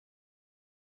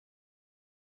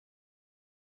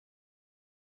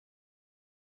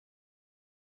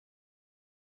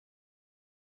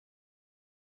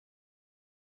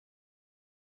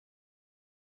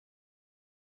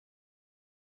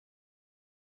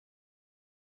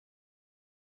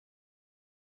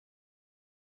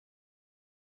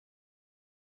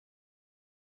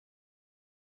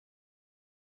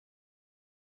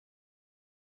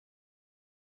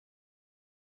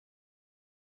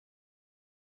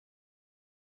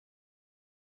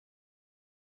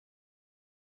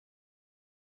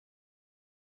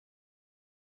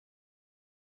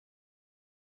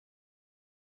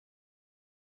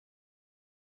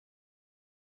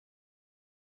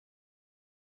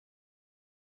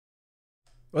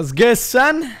What's good,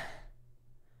 son?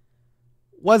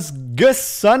 What's good,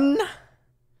 son?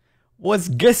 What's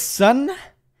good, son?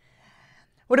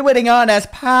 What are you waiting on? That's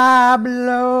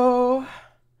Pablo.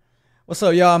 What's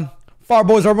up, y'all? Far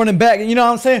boys are running back, and you know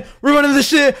what I'm saying? We're running this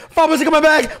shit. Far boys are coming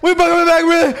back. We're coming back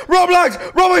with Roblox.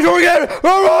 Roblox, over again.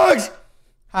 Roblox.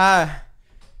 Hi,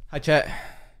 chat.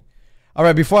 All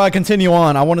right, before I continue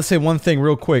on, I want to say one thing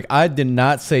real quick. I did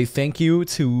not say thank you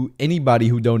to anybody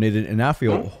who donated, and I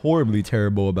feel horribly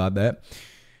terrible about that.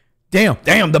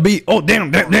 Damn, the beat. Oh,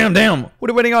 damn. What are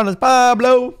we waiting on? Is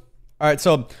Pablo? All right,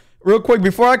 so real quick,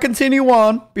 before I continue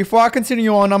on,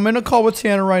 I'm in a call with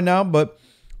Tanner right now, but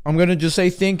I'm going to just say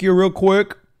thank you real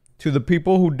quick to the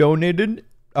people who donated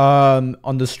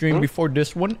on the stream before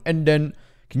this one, and then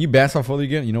can you bounce off Willie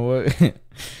again? You know what?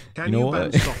 Can you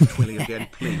bounce off Willie again,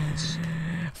 please?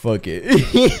 Fuck it.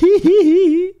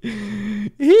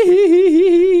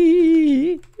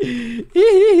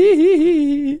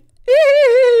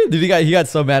 Dude, he got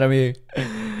so mad at me.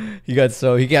 He was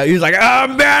like,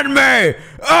 unban me.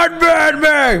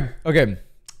 Okay.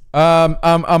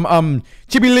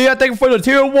 Chibi Leah, thank you for the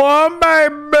tier 1,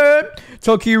 baby.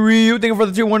 Toki Ryu, thank you for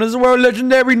the tier 1 as well.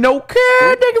 Legendary No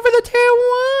Care, thank you for the tier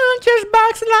 1. Just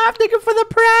Box Live, thank you for the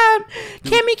prime.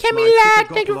 Kemi Lag,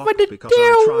 thank you for the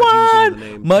tier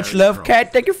 1. Much love,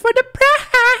 Cat, thank you for the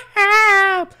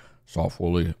prime. Soft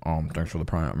Wooly, thanks for the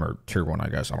prime, or tier 1, I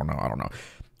guess. I don't know.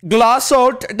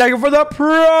 Glosso, thank you for the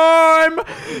prime.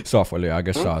 Soft Willie, I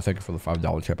guess. Thank you for the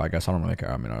 $5 tip. I guess I don't really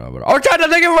care. I mean, Orchada,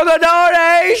 thank you for the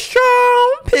donation.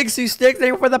 Pixie Stick,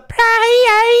 thank you for the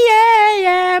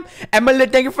prime. Emily,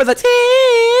 thank you for the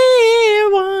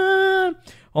tier 1.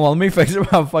 Hold on, let me fix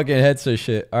my fucking headset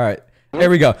shit. All right,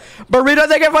 here we go. Burrito,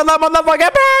 thank you for the motherfucking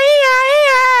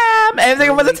prime. And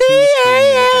thank you for the tier.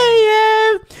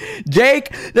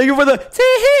 Jake, thank you for the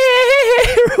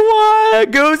tier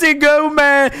 1. Goosey Go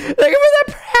Man, thank you for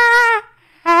the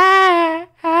prime.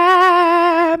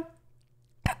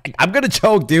 I'm gonna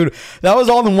choke, dude. That was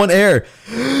all in one air.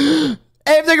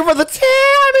 Abe, thank you for the tier.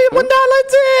 I mean, $1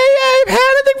 tier. Abe,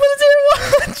 Hannah, thank you for the tier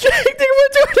 1. Jake, thank you for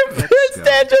the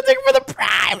Stancho, thank you for the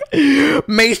prime.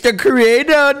 Maester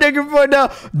Creator, thank you for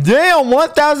the damn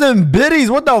 1,000 biddies.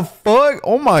 What the fuck?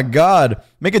 Oh my god.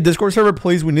 Make a Discord server,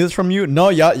 please. We need this from you. No,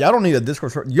 y'all don't need a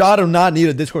Discord server. Y'all do not need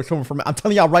a Discord server from me. I'm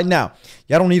telling y'all right now.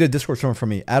 Y'all don't need a Discord server from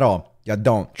me at all. Y'all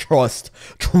don't. Trust.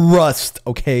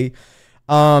 Okay.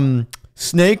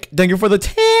 Snake, thank you for the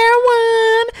tier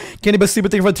 1. Candy Basiba,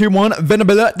 thank you for the tier 1.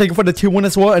 Venabella, thank you for the tier 1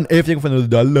 as well. And everything for the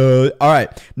dollar. All right,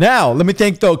 now let me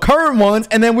thank the current ones,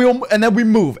 and then we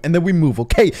move.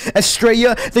 Okay,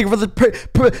 Estrella, thank you for the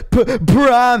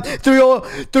prime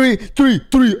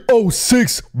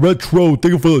 30306 retro. Thank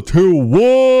you for the tier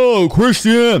 1.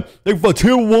 Christian, thank you for the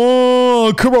tier 1.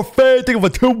 Karafe, thank you for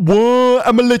tier 1.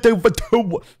 Emily, thank you for tier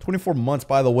 1. 24 months,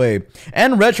 by the way,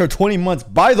 and retro 20 months,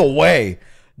 by the way.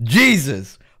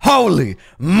 Jesus, holy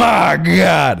my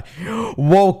God,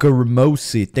 Walker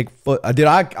Ramosi. Thank for dude.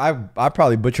 I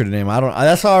probably butchered the name. I don't.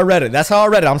 That's how I read it. I'm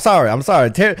sorry.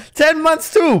 10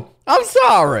 months too. I'm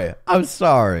sorry.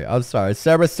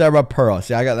 Sarah Pearl.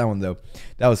 See, I got that one though.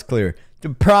 That was clear. The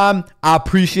prime, I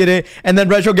appreciate it. And then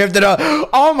retro gifted a.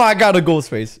 Oh my God, a gold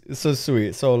space. It's so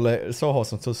sweet, so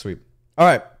wholesome, so sweet. All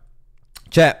right,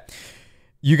 chat.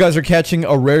 You guys are catching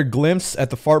a rare glimpse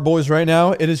at the Fart Boys right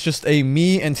now. It is just a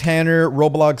me and Tanner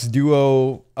Roblox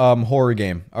duo horror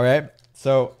game. All right,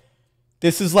 so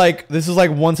this is like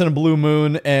once in a blue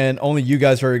moon, and only you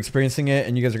guys are experiencing it,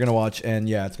 and you guys are gonna watch, and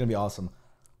yeah, it's gonna be awesome.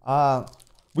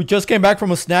 We just came back from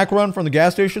a snack run from the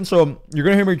gas station, so you're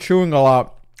gonna hear me chewing a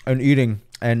lot and eating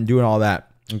and doing all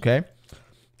that. Okay,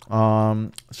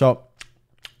 so.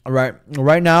 All right,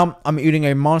 right now I'm eating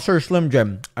a Monster Slim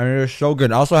Jim, and it is so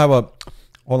good. I also have a.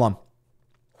 Hold on.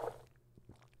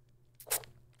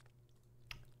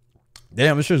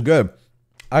 Damn, this is good.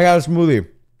 I got a smoothie.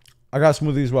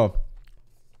 As well.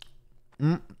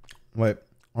 Wait,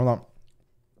 hold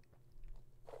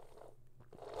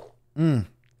on.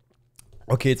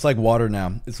 Okay, it's like water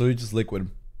now. It's literally just liquid.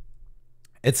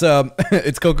 It's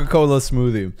it's Coca-Cola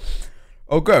smoothie.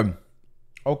 Okay.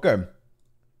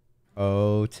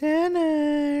 Oh,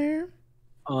 Tanner.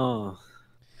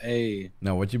 Hey.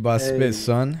 Now what you about spit,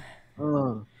 son?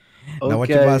 Okay. Now what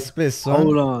you about spit, son?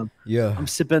 Hold on. Yeah. I'm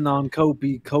sipping on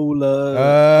Coca-Cola.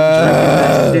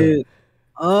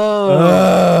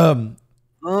 I'm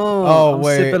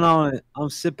wait. sipping on it.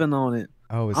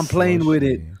 Oh, I'm playing with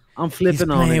it. I'm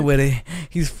flipping on it. He's playing with it.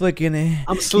 He's flicking it.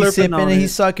 I'm He's slurping sipping on it. it.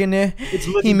 He's sucking it.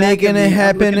 He's making it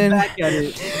happen. Back at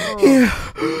it. Yeah.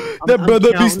 That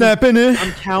brother be snapping it.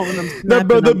 I'm counting. I'm snapping. That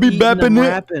brother be bapping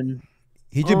bapping it.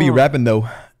 He should be rapping though.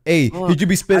 Hey, Hold you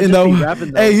be on. spitting I though? just be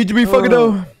rapping, though. Hey, you be fucking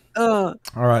though? All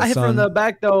right, I hit son. from the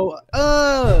back though.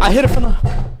 I hit it from the.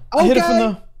 I hit it from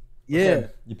the. Yeah. Okay,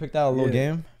 you picked out a little Yeah.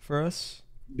 game for us,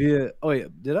 Yeah. Oh yeah.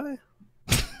 Did I?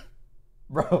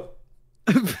 bro.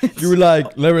 You were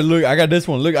like, Larry, look, I got this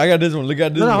one. Look, I got this one. Look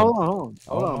at this No, one. hold on.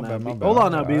 Hold on, my now. bad, my bad. Hold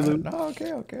on now, All right, B-Lou. No,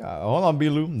 okay. Hold on,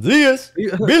 B-Lou. Zeus.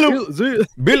 B-Lou.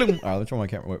 B-Lou. All right, let's turn my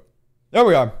camera. Wait. There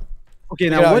we are. Okay, Check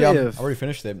it now out, what y'all. if? I already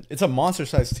finished it. It's a monster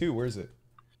size too. Where is it?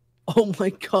 Oh my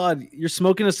God, you're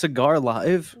smoking a cigar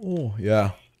live, Oh,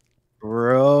 yeah.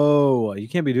 bro. You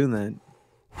can't be doing that.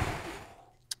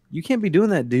 You can't be doing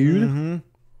that, dude. Mm-hmm.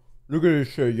 Look at this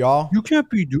shit, y'all. You can't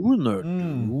be doing that,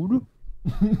 dude.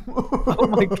 Oh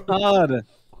my God.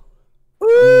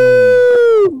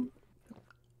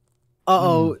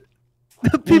 Uh-oh.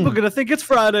 People gonna think it's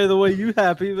Friday the way you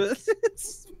happy, but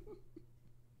it's...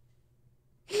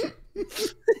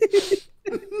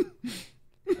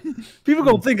 People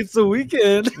gonna think it's the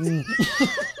weekend.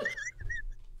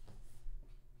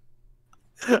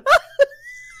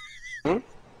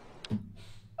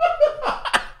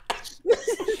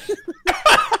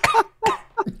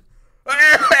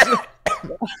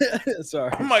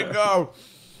 Sorry. Oh my God.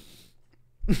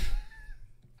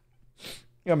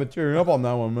 Got me tearing up on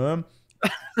that one, man.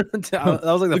 That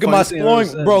was like the Look at my funniest thing I ever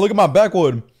sploing, said. bro. Look at my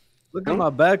backwood. Look at my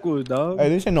backwood, dog. Hey,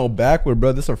 this ain't no backwood,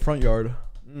 bro. This is a front yard.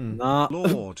 Nah.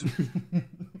 Lord.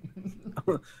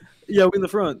 Yeah, we in the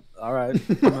front. All right.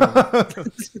 Look at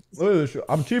this shit.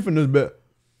 I'm chiefing this bit.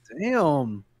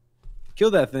 Damn.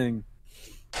 Kill that thing.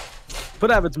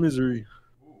 Put out its misery.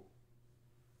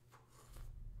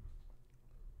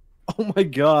 Oh my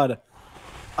God.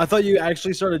 I thought you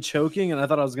actually started choking, and I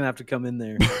thought I was gonna have to come in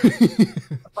there. I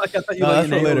thought you No, that's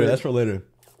for inhaled later. it. That's for later.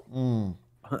 No,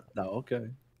 okay.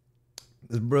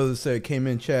 This brother said, came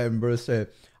in chat, and brother said,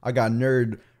 I got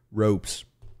nerd ropes.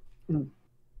 You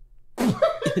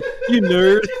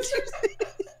nerd.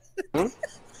 Why'd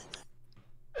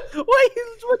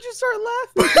you start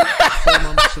laughing? 4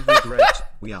 months of regret.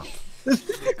 We are.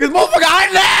 Because motherfucker,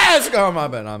 I ask. Oh, my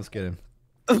bad. No, I'm just kidding.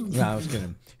 No, I'm just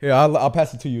kidding. Here, I'll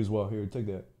pass it to you as well. Here, take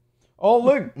that. Oh,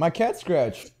 look, my cat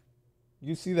scratch.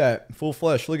 You see that full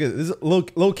flesh? Look at this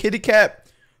little kitty cat.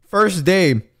 First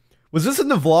day. Was this in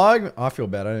the vlog? Oh, I feel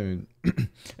bad. I didn't even.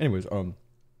 Anyways, was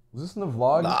this in the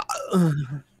vlog?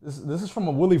 This is from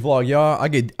a Willy vlog, y'all. I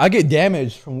get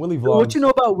damaged from Willy vlogs. What you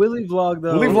know about Willy vlog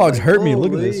though? Willy vlogs hurt me.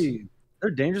 Look at this. holy.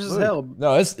 They're dangerous as Look. hell.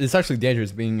 No, it's actually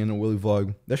dangerous being in a Willy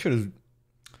vlog. That shit is.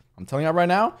 I'm telling you right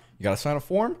now. You gotta sign a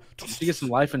form. You get some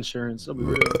life insurance. That'll be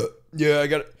real. Yeah, I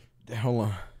got it. Hold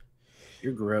on.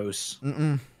 You're gross.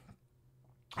 Mm-mm.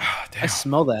 I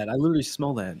smell that. I literally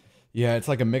smell that. Yeah, it's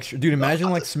like a mixture. Dude,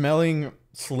 imagine like smelling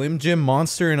Slim Jim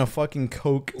Monster in a fucking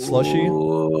Coke slushie.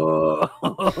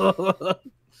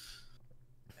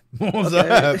 What was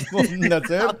that?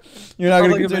 That's it? You're not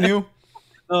going to continue?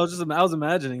 No, I was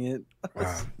imagining it.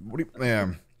 What do you,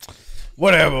 man.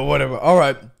 Whatever. All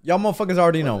right. Y'all motherfuckers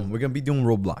already know. We're going to be doing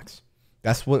Roblox.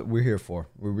 That's what we're here for.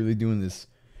 We're really doing this.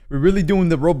 We're really doing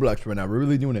the Roblox right now. We're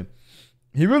really doing it.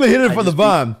 He really hit it for the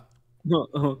vibe.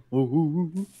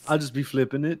 I'll just be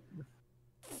flipping it.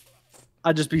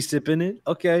 I'll just be sipping it.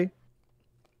 Okay.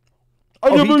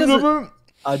 I'll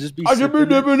just be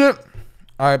dipping it.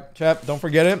 All right, chap. Don't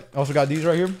forget it. Also got these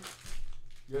right here.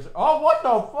 Yes. Oh, what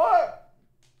the fuck?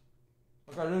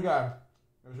 Look at this guy.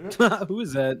 Who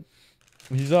is that?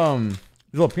 He's a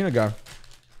little peanut guy.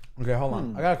 Okay, hold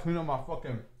on. I gotta clean up my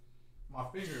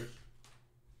fingers.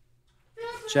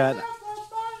 Chat,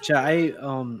 I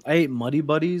ate Muddy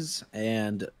Buddies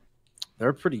and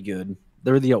they're pretty good.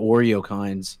 They're the Oreo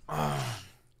kinds.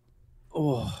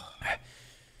 Oh.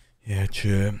 Yeah,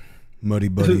 chap. Muddy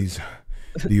Buddies.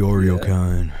 The Oreo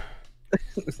kind.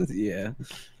 Yeah.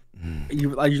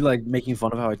 Are you like making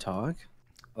fun of how I talk?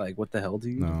 Like, what the hell do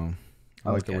you? No.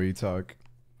 I like the way you talk.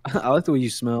 I like the way you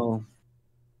smell.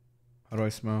 How do I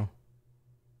smell?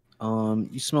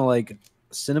 You smell like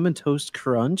cinnamon toast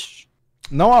crunch.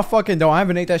 No, I fucking don't. I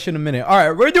haven't ate that shit in a minute. All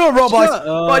right, we're doing Roblox,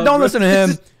 but don't listen to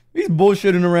him. He's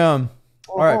bullshitting around.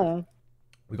 All right,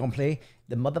 we're gonna play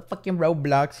the motherfucking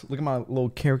Roblox. Look at my little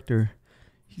character.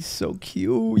 He's so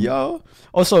cute, yo.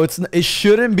 Also, it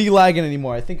shouldn't be lagging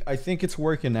anymore. I think it's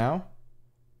working now.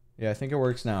 Yeah, I think it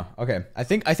works now. Okay, I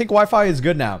think Wi-Fi is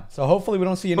good now. So hopefully we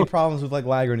don't see any problems with like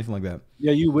lag or anything like that.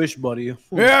 Yeah, you wish, buddy.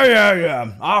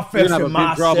 Yeah. I'll fix it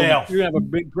myself. You're gonna have a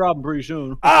big problem pretty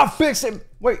soon. I'll fix it.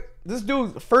 Wait, this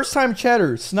dude, first time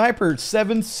chatter, sniper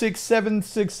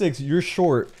 76766. You're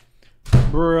short,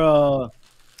 bruh.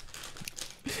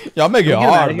 Y'all make it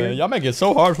hard, man. Y'all make it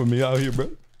so hard for me out here, bro.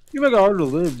 You make it hard to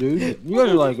live, dude. You guys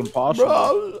are like impossible.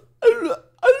 Bro.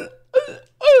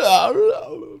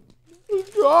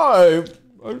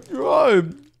 I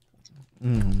tried.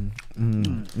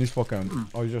 He's fucking.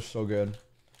 Oh, he's just so good.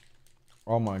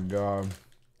 Oh my god.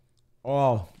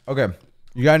 Oh, okay.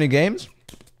 You got any games?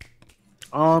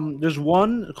 There's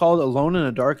one called Alone in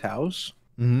a Dark House.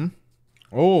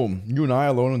 Oh, you and I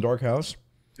alone in a dark house.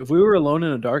 If we were alone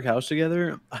in a dark house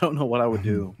together, I don't know what I would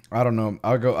do. I don't know.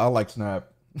 I'll like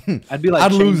snap. I'd be like,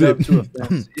 I'd lose it. To a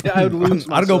fence. Yeah, I would lose.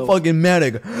 I'd go fucking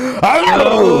medic.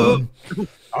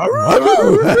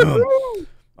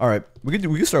 All right, we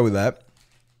can start with that.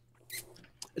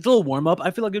 It's a little warm up.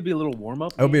 I feel like it'd be a little warm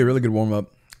up. That would be a really good warm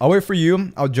up. I'll wait for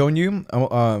you. I'll join you.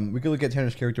 We can look at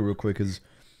Tanner's character real quick because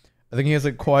I think he has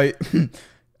like quite.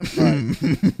 I'm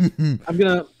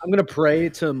gonna pray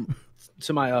to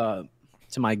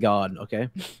my God. Okay.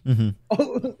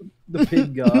 Oh, the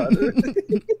pig God.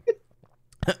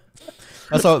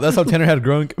 That's how Tanner had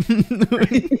Grunk.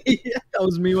 Yeah, that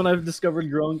was me when I discovered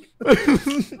Grunk.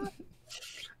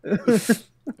 All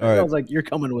right. I was like, "You're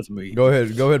coming with me." Go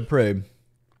ahead, pray.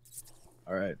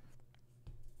 All right.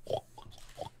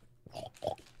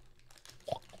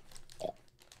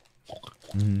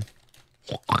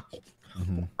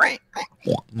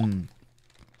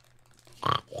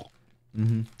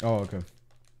 Oh, okay.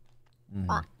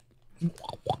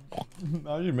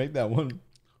 How did you make that one?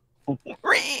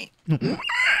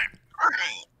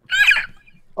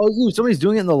 Oh, somebody's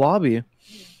doing it in the lobby.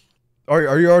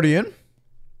 Are you already in?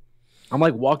 I'm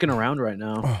like walking around right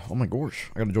now. Oh my gosh,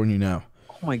 I gotta join you now.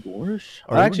 Oh my gosh.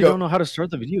 All right, I actually don't know how to start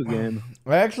the video game.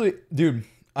 Dude,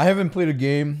 I haven't played a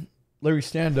game. Larry,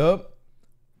 stand up.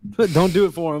 Don't do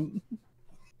it for him.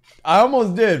 I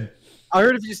almost did. I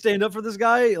heard if you stand up for this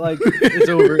guy, like it's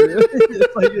over.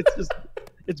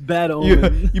 It's bad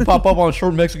omen. You pop up on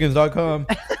shortmexicans.com.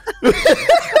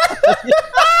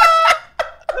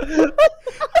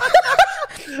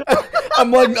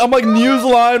 I'm like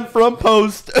Newsline front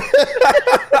post.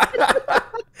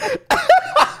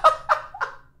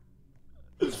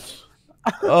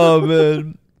 Oh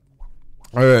man.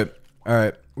 All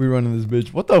right. We running this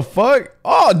bitch. What the fuck?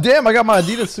 Oh damn! I got my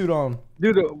Adidas suit on.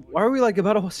 Dude, why are we like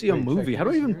about to see a movie? How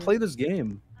do I even play this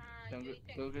game?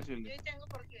 This guy's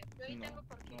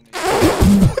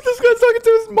talking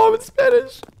to his mom in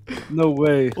Spanish. No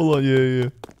way. Hold on, yeah.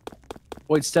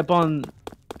 Wait, step on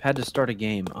pad to start a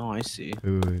game. Oh, I see.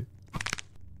 Wait.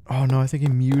 Oh no, I think he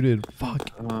muted. Fuck.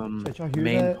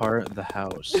 Main part of the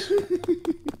house.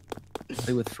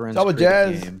 Play with friends. Java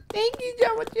Jazz. Game. Thank you,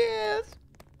 Java Jazz.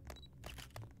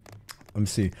 Let me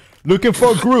see. Looking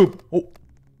for a group. Oh.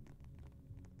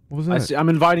 What was that? I see. I'm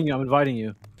inviting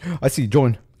you. I see.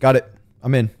 Join. Got it.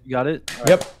 I'm in. You got it? All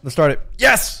Yep. right. Let's start it.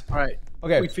 Yes. All right.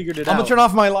 Okay. We figured it I'm out. gonna turn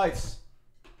off my lights.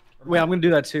 Wait, I'm gonna do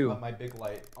that too. My big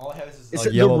light. All I have is It's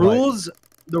a yellow light.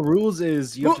 The rules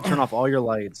is you have to turn off all your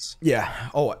lights. Yeah.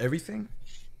 Oh, everything?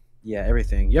 Yeah,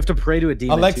 everything. You have to pray to a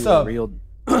demon. Alexa. Real...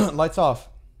 Lights off.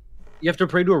 You have to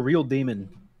pray to a real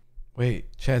demon.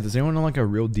 Wait, Chad, does anyone know like a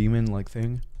real demon like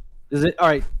thing? Is it all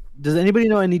right? Does anybody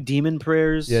know any demon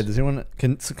prayers? Yeah, does anyone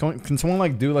can someone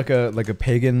like do like a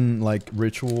pagan like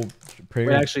ritual prayer?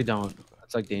 We actually don't.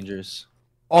 That's like dangerous.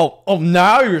 Oh,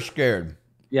 now you're scared.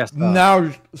 Yes.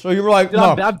 Now, so you were like, Dude,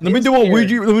 no, I've let me do a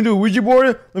Ouija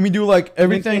board. Let me do like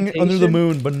everything under the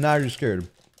moon. But now you're scared.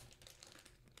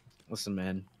 Listen,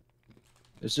 man.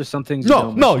 It's just some things.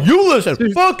 No, you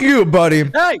listen. Fuck you, buddy.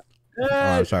 Hey.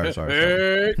 Oh, sorry.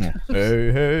 Hey.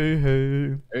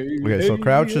 Okay, so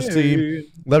crouch is C.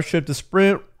 Left shift is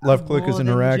sprint. Left click is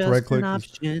interact. Right click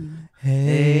is.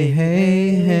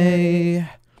 Hey.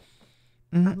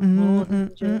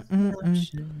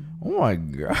 Oh my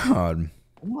god.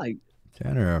 I'm like,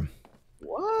 Tanner.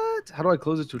 what? How do I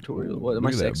close the tutorial? What am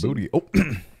I sexy? That booty. Oh.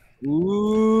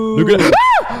 Ooh. Look at that.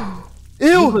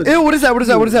 Ew! What is that?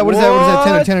 Tanner, what is that?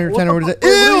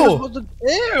 Ew!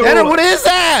 Ew! Tanner, what is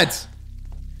that?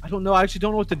 I don't know. I actually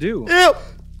don't know what to do. Ew!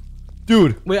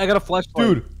 Dude. Wait, I got a flashlight.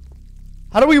 Dude.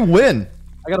 How do we win?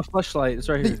 I got a flashlight. It's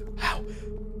right here. How?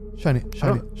 Shiny.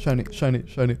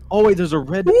 Oh wait, there's a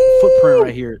red footprint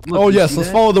right here. Look, oh yes, let's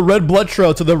follow the red blood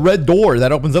trail to the red door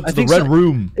that opens up to the red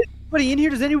room. Is anybody in here?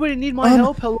 Does anybody need my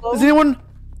help? Hello? Does anyone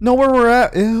know where we're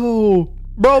at? Ew.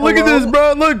 Bro, look at this,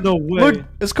 bro. Look. No way. Look,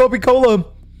 it's Coca-Cola.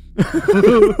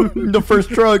 The first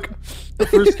truck. The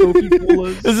first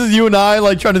Coca-Cola. This is you and I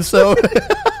like trying to sell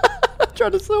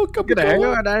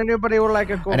Coca-Cola. Anybody would like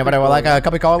a Coca-Cola? Anybody would like a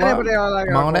Coca-Cola? Anybody would like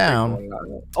Come on down.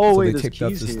 Oh So wait, they there's ticked up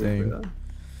keys this here, thing. bro.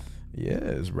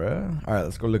 Yes, bro. All right,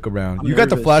 let's go look around. I'm You got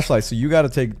the nervous. flashlight, so you gotta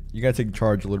take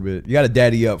charge a little bit. You gotta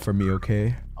daddy up for me,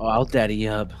 okay? Oh, I'll daddy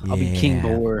up. I'll be Yeah. King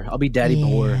Boar. I'll be Daddy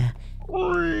Boar.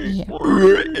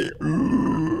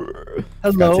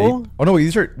 Hello. Oh no,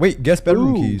 these are guest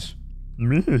bedroom Ooh. keys.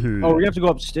 Oh, we have to go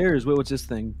upstairs. Wait, what's this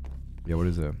thing? Yeah, what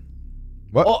is that?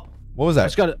 What? Oh, What was I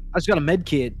that? just got a med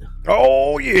kit.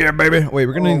 Oh yeah, baby. Wait,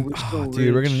 we're gonna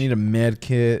dude, we're gonna rich. need a med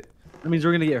kit. That means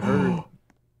we're gonna get hurt.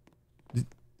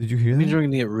 Did you hear That means that? we're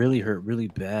gonna get really hurt, really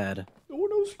bad.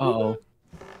 Uh-oh.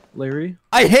 Larry?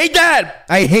 I hate that!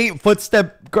 I hate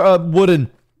footstep wood.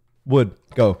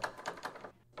 Go.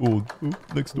 Oh,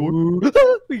 next door.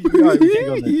 we can't go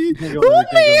there. We can't go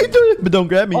there. But don't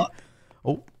grab me.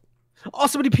 Oh,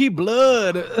 somebody peed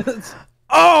blood.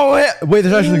 wait,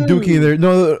 there's actually Dookie in there.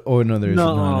 No, oh no, there's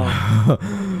No.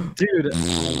 none. Dude,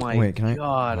 oh my Wait, can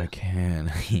God. I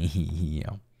can. Yeah.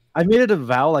 I made it a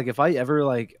vow, like if I ever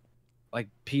like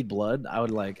peed blood, I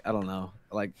would I don't know.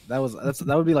 Like that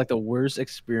would be like the worst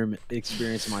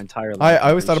experience in my entire life. I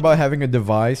always thought about having a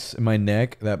device in my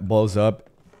neck that blows up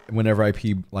whenever I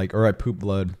pee, or I poop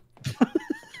blood.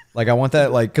 Like I want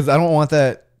that, because I don't want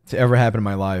that to ever happen in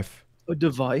my life. A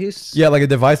device? Yeah, like a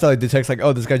device that detects,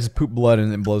 oh, this guy just pooped blood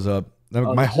and it blows up.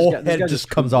 My whole head just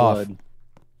comes off.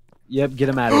 Yep, get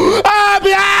him out of here. Ah,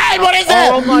 behind! What is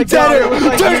that? Oh my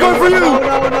God! Tanner's going for you! No!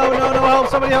 Help!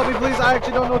 Somebody help me, please! I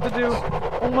actually don't know what to do.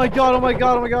 Oh my God!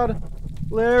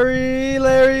 Larry!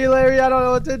 I don't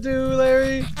know what to do,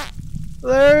 Larry!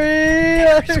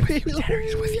 Larry's with you.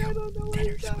 I don't know where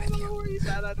he's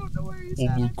at. I don't know where he's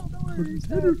at.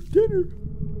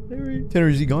 Larry. Tanner,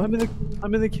 is he gone?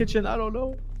 I'm in the kitchen. I don't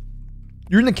know.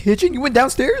 You're in the kitchen? You went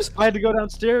downstairs? I had to go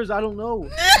downstairs. I don't know.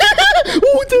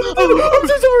 Oh, I'm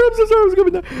so sorry. I was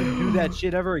coming down. Don't do that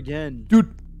shit ever again.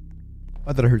 Dude,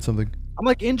 I thought I heard something.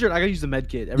 I'm injured. I gotta use the med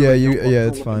kit.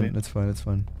 It's fine. It's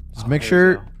fine. Just make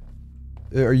sure.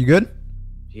 Are you good?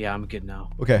 Yeah, I'm good now.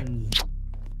 Okay.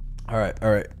 All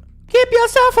right. Keep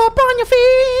yourself up on your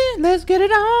feet. Let's get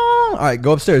it on. All right,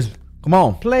 go upstairs. Come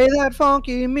on. Play that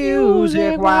funky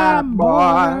music, white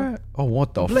boy. Oh,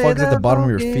 what the fuck is at the bottom of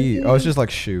your feet? Oh, it's just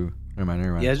like shoe. Never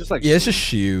mind. Yeah, it's just it's just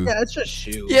shoe. Yeah, it's just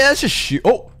shoe. Yeah, it's just shoe.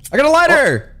 Oh, I got a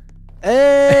lighter.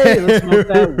 Hey, let's smoke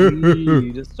that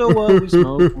weed. So what? We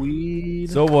smoke weed.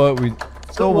 So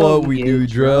what? We do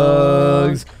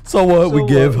drugs. So what? We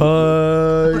give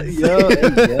hugs.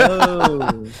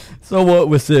 Yo. So what?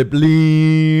 We sip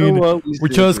lean. We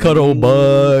just cuddle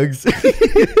bugs.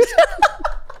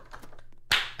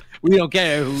 We don't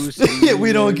care who sees.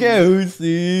 We don't care who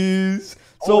sees.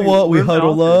 So Oh, what? We we're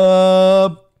huddle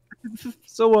up.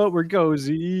 So what? We're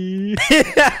cozy.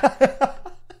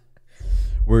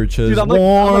 We're just Dude, I'm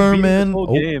warm beating and. this whole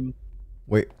game.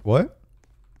 Wait, what?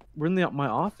 We're in my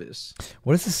office.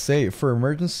 What does this say? For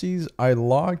emergencies, I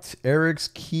locked Eric's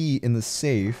key in the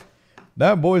safe.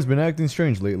 That boy's been acting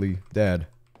strange lately, Dad.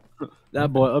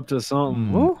 That boy up to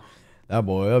something. Woo. That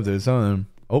boy up there, son.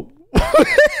 Oh.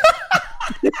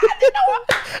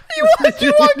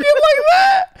 You walk in like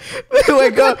that?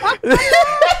 Wake up.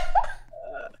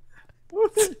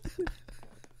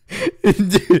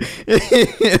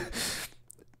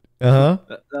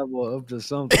 That boy up to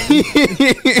something.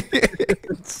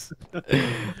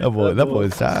 that boy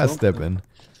is sidestepping.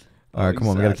 All right, come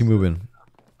on, we gotta keep moving.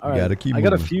 All right, Gotta keep I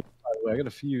got a moving. fuse. By the way, I got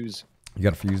a fuse. You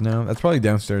got a fuse now? That's probably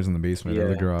downstairs in the basement or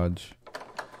the Yeah. garage.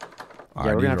 Yeah,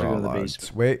 we're gonna have to go to the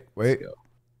basement. Wait. Let's go.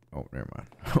 Oh, never mind.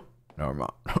 Never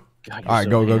mind. God, you're All right, so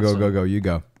go. handsome. You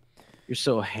go. You're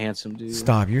so handsome, dude.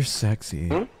 Stop. You're sexy.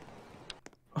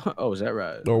 Oh, is that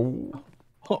right? Oh,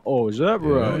 Oh, is that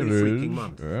right? it freaking is.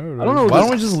 month. Yeah, it I don't know is. what Why this-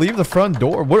 don't we just leave the front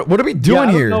door? What are we doing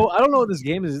I here? don't know what this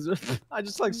game is. I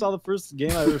just saw the first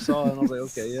game I ever saw, and I was like,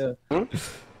 okay, yeah.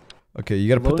 Okay, you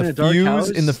gotta put Alone in the a dark fuse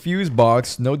in the house? fuse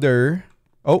box. No dirt.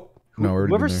 Oh, no, already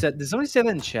Whoever been there. said, did somebody say that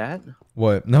in chat?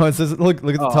 What? No, it says look at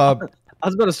the Oh, top. I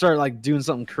was about to start doing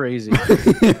something crazy.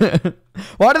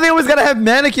 Why do they always gotta have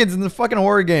mannequins in the fucking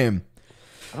horror game?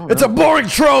 I don't It's know. a boring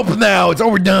trope now. It's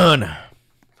overdone.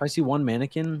 If I see one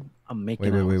mannequin, I'm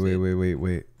making.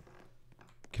 Wait.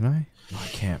 Can I? No, I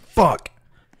can't. Fuck.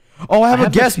 Oh, I have a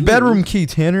have the guest fuse. bedroom key,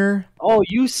 Tanner. Oh,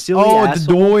 you silly Oh, the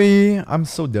asshole! doy. I'm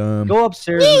so dumb. Go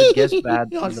upstairs in the guest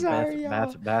I'm sorry,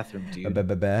 bathroom,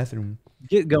 dude. Bathroom.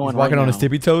 Get going. He's walking right on his now.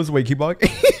 tippy toes. Wait, keep walking.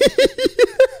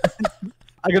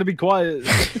 I gotta be quiet.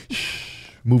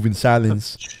 Move in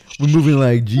silence. We're moving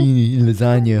like genie in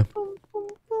lasagna.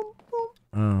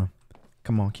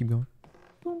 Come on, keep going.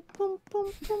 Boom,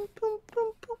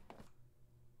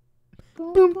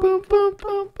 boom, boom,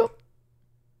 boom, boom.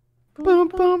 Boom,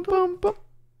 boom, boom, boom.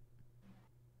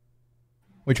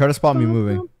 Wait, try to spot me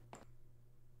moving.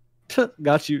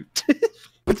 Got you.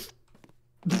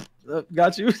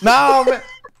 Got you. No, man.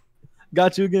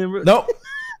 Got you again, bro. No.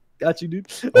 Got you, dude.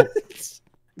 Oh. Get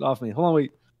off me. Hold on,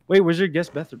 wait. Wait, where's your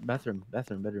guest bedroom? Bedroom.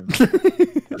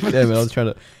 Damn it, I was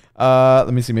trying to.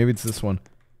 Let me see. Maybe it's this one.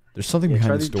 There's something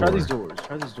behind this door. Try these doors.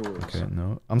 Try these doors. Okay,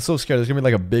 no. I'm so scared. There's gonna be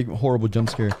like a big, horrible jump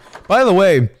scare. By the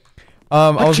way,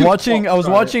 I was watching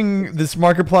this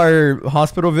Markiplier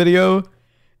hospital video,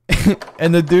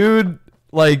 and the dude,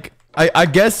 like, I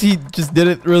guess he just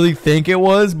didn't really think it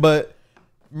was, but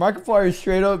Markiplier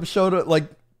straight up showed it like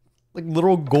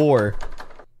literal gore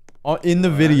in the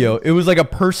video. It was like a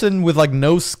person with like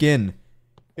no skin.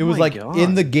 It was like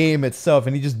in the game itself,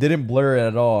 and he just didn't blur it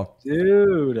at all.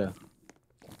 Dude.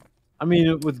 I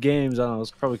mean, with games, I don't know. It's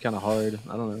probably kind of hard.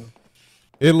 I don't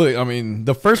know. I mean,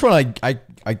 the first one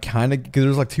I kind of, because there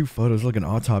was like 2 photos, like an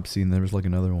autopsy, and there was like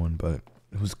another one, but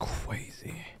it was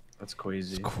crazy. That's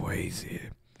crazy. It's crazy.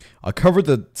 I covered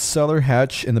the cellar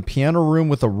hatch in the piano room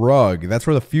with a rug. That's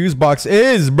where the fuse box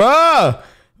is, bruh.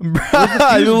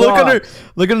 Bruh,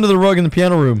 look under the rug in the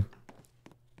piano room.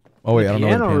 Oh wait, I don't know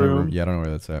where the piano room. Yeah, I don't know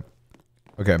where that's at.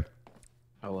 Okay.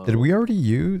 Hello. Did I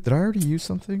already use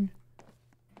something?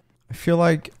 I feel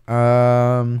like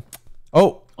oh,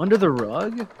 under the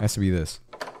rug? Has to be this.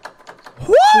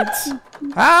 What?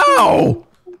 How?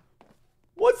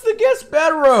 What's the guest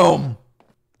bedroom?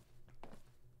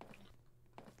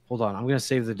 Hold on, I'm gonna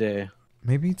save the day.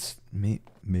 Maybe it's the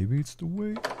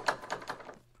way.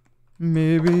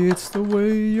 Maybe it's the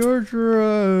way you're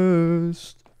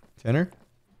dressed. Tanner?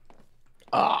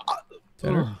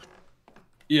 Tanner?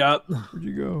 Yeah. Where'd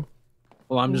you go?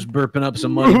 Well, I'm just burping up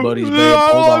some money buddies, babe.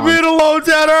 Hold on. Leave me alone,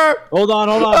 Tanner! Hold on.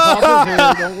 Papa's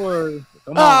here. Don't worry.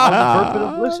 Come on. I was burping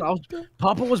up. Listen,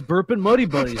 Papa was burping Muddy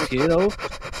Buddies, kiddo.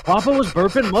 Papa was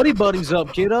burping Muddy Buddies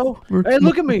up, kiddo. Hey,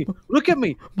 look at me. Look at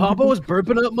me. Papa was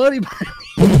burping up Muddy Buddies.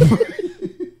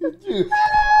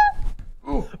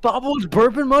 Papa was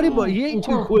burping Muddy Buddies. He ain't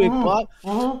too quick, Pop.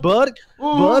 Bud,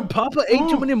 Papa ate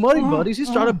too many Muddy Buddies. He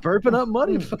started burping up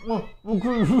Muddy Buddies.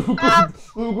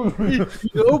 You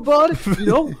know, bud? You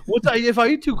know, if I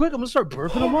eat too quick, I'm going to start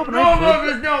burping them up. And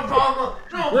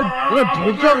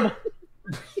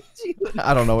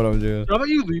I don't know what I'm doing. How about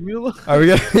you leave me alone? All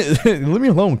right, leave me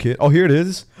alone, kid. Oh, here it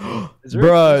is.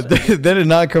 Bruh, they did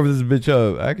not cover this bitch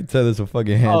up. I can tell there's a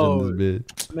fucking hand in this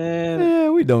bitch. Man. Yeah,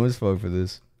 we dumb as fuck for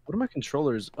this. What are my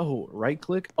controllers? Oh, right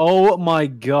click. Oh my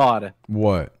god.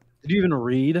 What? Did you even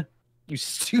read? You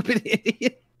stupid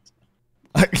idiot.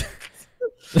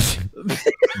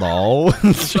 No.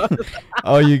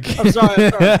 Oh, you can't. I'm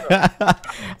sorry. I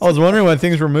was wondering why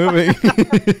things were moving. My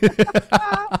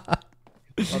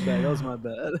bad. That was my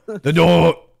bad. The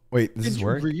door. Wait, this is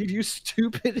work? Read, you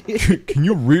stupid idiot. Can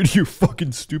you read, you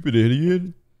fucking stupid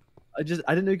idiot? I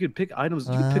didn't know you could pick items.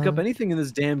 You can pick up anything in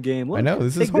this damn game. Look, I know,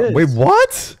 this is hard. Wait,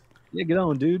 what? Yeah, get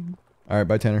on, dude. Alright,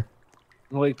 bye, Tanner.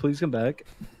 Wait, please come back.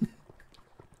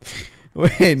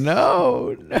 Wait,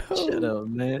 no. Shut up,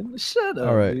 man. Shut up,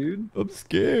 Alright, dude. I'm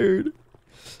scared.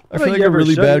 I feel like a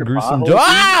really bad, gruesome joke.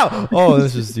 Ah! Oh,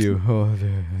 that's just you. Oh,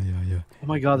 yeah. Oh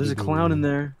my god, there's a clown in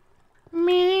there.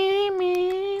 Me.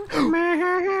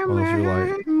 Oh, that's your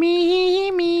light. Me.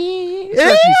 Ew!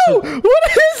 What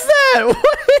is that?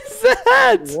 What is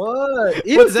that? What?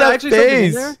 What's that actually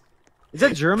face? In there? Is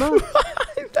that Germa?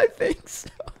 I think so.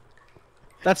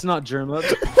 That's not Germa. What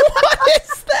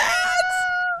is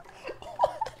that?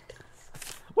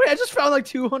 Wait, I just found like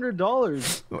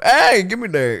 $200. Hey, give me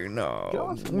there.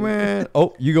 No, man.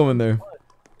 Oh, you go in there.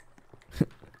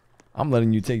 I'm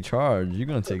letting you take charge. You're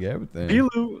gonna take everything.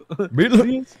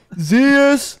 Bilu.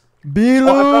 Zeus. Bilu.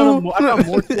 Oh, I found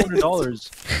more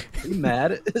 $200. Are you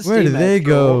mad? Where did they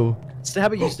go? How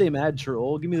about you stay mad,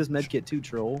 troll? Give me this med kit too,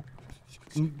 troll.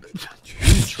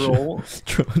 Troll.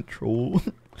 Troll.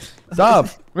 Stop.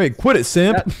 Wait, quit it,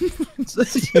 simp.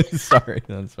 Sorry.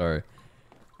 I'm sorry.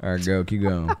 Alright, go. Keep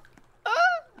going.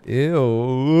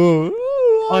 Ew.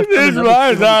 This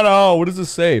line's not all. What does it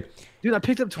say? Dude, I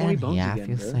picked up 20 bones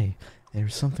again, say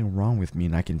there's something wrong with me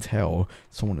and I can tell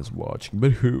someone is watching.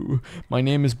 But who? My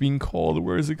name is being called.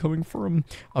 Where is it coming from?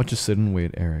 I'll just sit and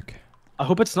wait, Eric. I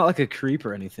hope it's not like a creep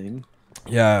or anything.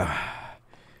 Yeah.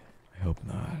 I hope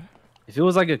not. If it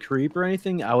was like a creep or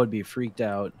anything, I would be freaked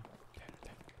out.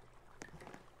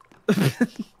 Is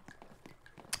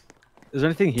there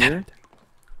anything here?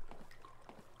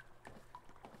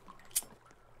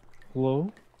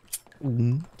 Hello?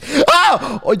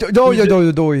 Ah! Oh,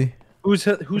 Who's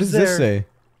there? What does this say?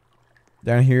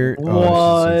 Down here? What?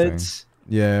 Oh,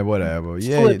 yeah, whatever.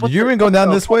 Yeah. Did you even go down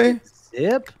this way?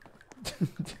 Zip.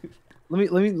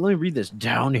 Let me read this.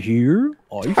 Down here,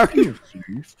 I feel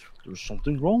safe. There's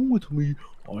something wrong with me.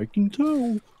 I can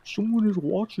tell. Someone is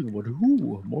watching, but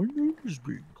who? My name is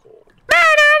being called.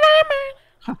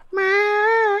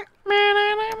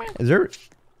 Is there?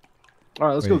 All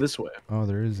right, let's go this way. Oh,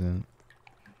 there isn't.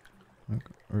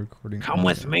 Recording. Come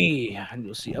with me, and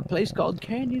you'll see a place called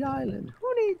Candied Island.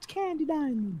 Who needs Candied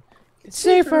Island? It's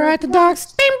safer at the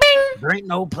docks. Bing, bing. There ain't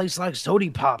no place like sody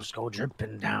pops go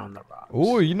dripping down the rocks.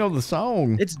 Oh, you know the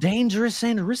song. It's dangerous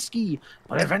and risky,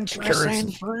 but adventurous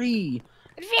and free.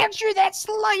 Adventure, that's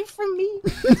the life for me.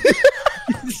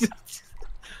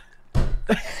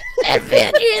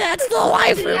 Adventure, that's the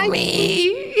life for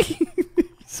me.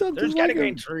 There's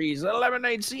Candy trees, a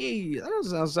lemonade sea. That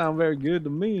doesn't sound very good to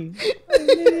me.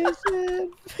 The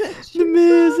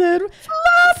Mizzen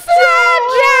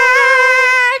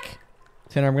Flapjack.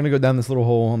 Tanner, I'm gonna go down this little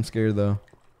hole. I'm scared though.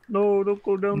 No, don't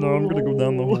go down the hole. I'm gonna go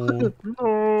down the hole.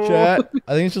 No. Chat,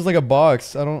 I think it's just like a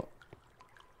box. I don't.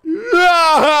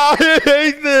 I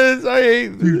hate this. I hate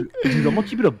this. Dude, I'm gonna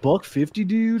keep it $1.50,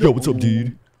 dude. Yo, what's up,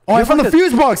 dude? Oh, I found the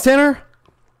fuse box, Tanner.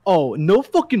 Oh, no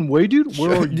fucking way, dude.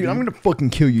 Where are you? Dude, I'm gonna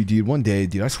fucking kill you, dude. One day,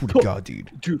 dude. I swear to God,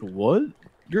 dude. Dude, what?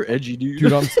 You're edgy, dude.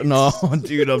 Dude,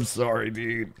 dude, I'm sorry,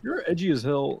 dude. You're edgy as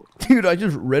hell. Dude, I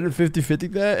just read it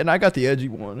 50-50 that, and I got the edgy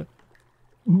one.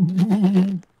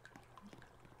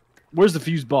 Where's the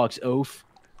fuse box, oaf?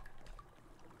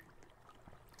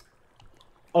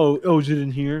 Oh, is it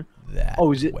in here? That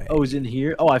is it? way. Oh, is it in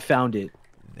here? Oh, I found it.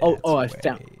 Oh, I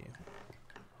found.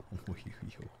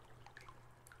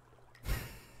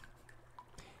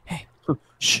 Hey.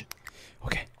 Shh.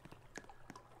 Okay.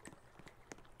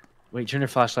 Wait, turn your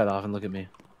flashlight off and look at me.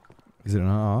 Is it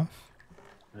not off?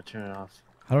 No, turn it off.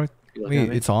 How do I? You looking at Wait,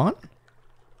 me? it's on?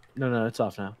 No, it's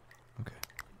off now. Okay.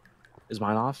 Is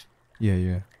mine off? Yeah.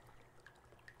 You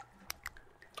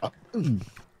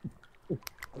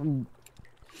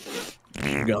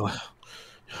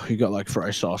got like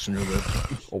fry sauce in your lips.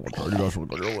 Oh my God, you guys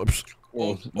look like your lips.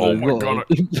 Oh, my God.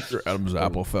 Your Adam's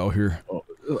apple fell here. No,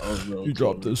 You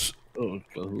dropped this. Oh,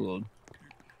 hold on.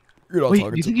 You're not Wait,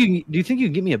 talking do you think you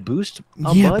can get me a boost?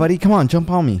 Yeah, bud? buddy, come on, jump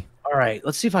on me. All right,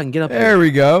 let's see if I can get up There here.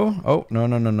 we go. Oh,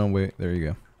 no, wait. There you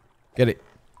go. Get it.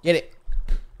 Get it.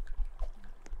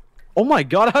 Oh my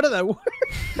God, how did that work?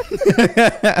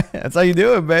 That's how you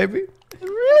do it, baby.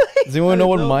 Really? Does anyone know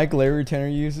what mic Larry Tanner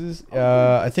uses?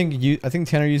 I think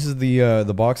Tanner uses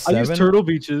the box 7. I use Turtle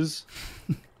Beaches.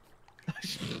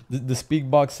 The Speak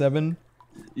Box 7.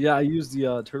 Yeah, I use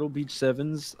the Turtle Beach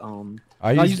 7s.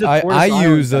 I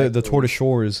use the the Tortoise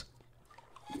Shores.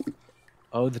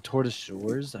 Oh, the Tortoise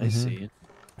Shores. I see.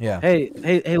 Yeah. Hey,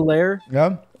 Lair.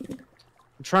 Yeah. I'm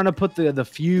trying to put the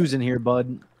fuse in here,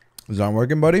 bud. Is that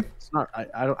working, buddy? It's not. I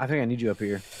think I need you up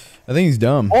here. I think he's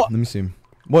dumb. Oh. Let me see.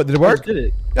 What did it work? Did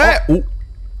it? Hey!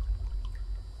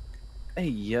 Hey,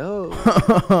 yo.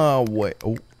 Oh. Wait.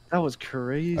 Oh. That was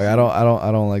crazy. I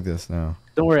don't like this now.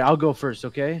 Don't worry, I'll go first,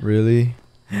 okay? Really?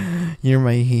 You're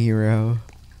my hero.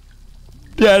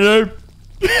 Tanner!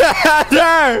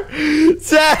 Tanner!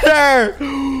 Tanner!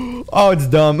 Oh, it's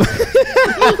dumb.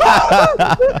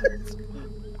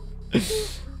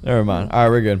 Never mind. All right,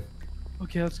 we're good.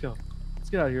 Okay, let's go. Let's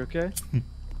get out of here, okay?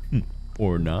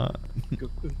 Or not.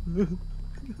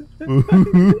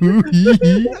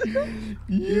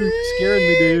 You're scaring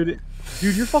me, dude.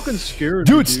 Dude, you're fucking scaring me,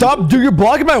 Dude, stop. Dude, you're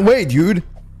blocking my way, dude.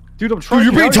 Dude, I'm trying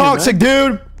Dude, to you're get being out of here, toxic,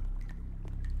 man. dude.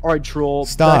 Alright, troll.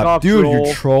 Back Stop, off, dude. troll.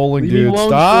 You're trolling, Leave me dude. alone,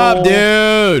 Stop, troll.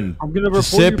 dude. I'm gonna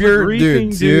Just report sip you for your,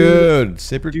 griefing, dude.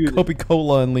 Sip your Dude.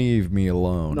 Coca-Cola and leave me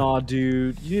alone. Nah,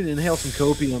 dude. You need to inhale some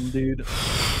copium, dude.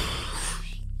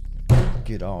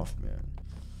 Get off, man.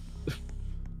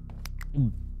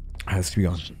 Alright, let's keep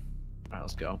going. Alright,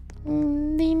 let's go.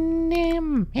 Find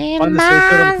the safe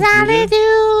code on the computer.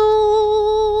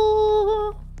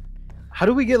 How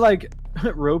do we get like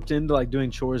roped into like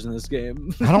doing chores in this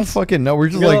game? I don't fucking know. We're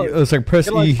just You gotta- like, it's like press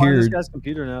You gotta, E like, find here. this guy's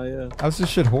computer now, yeah. How's this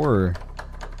shit horror?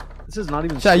 This is not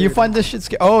even. Chat, you scary. find this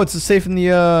shit oh, it's a safe in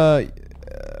the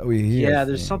wait, here. Yeah,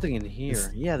 there's something in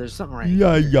here. Yeah, there's something right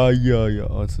Yeah. here.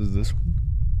 Oh, this is this one.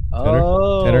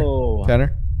 Oh.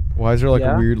 Tanner? Why is there like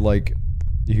Yeah? a weird like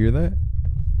you hear that?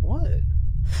 What?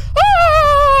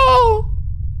 Oh!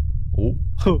 Oh.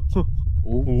 Oh.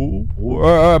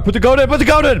 Alright, put the code in, put the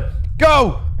code in!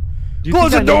 Go! Do you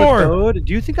Close think the I know door! code?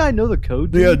 Do you think I know the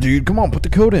code? Yeah, Dude? dude, come on, put the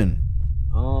code in.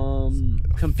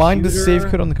 Computer Find the save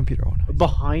code on the computer. Oh, no.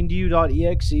 behind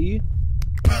you.exe. Is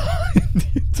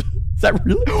that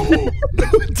really? Oh,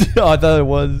 I thought it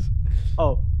was.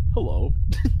 Oh, hello.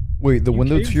 Wait, the You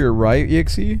window came to your right,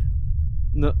 exe?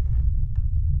 No.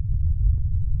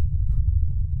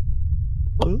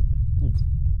 Huh?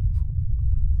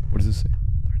 What does it say?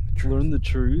 Learn the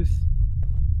truth.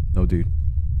 No, dude.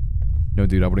 No,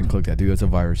 dude, I wouldn't click that, dude. That's a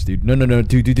virus, dude. No,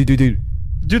 dude.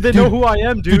 Dude, they know who I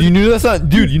am, dude. Dude, you knew that's not.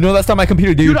 Dude, you know that's not my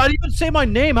computer, dude. Dude, I didn't even say my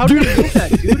name. How did you know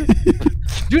that, dude?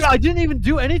 Dude, I didn't even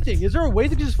do anything. Is there a way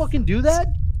to just fucking do that?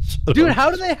 Dude,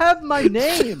 how do they have my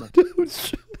name?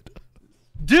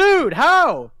 Dude,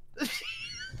 how?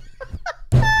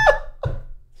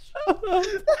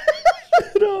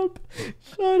 Shut up.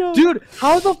 Shut up. Dude,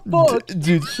 how the fuck?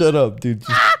 Dude, shut up, dude.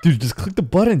 Just click the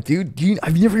button, dude.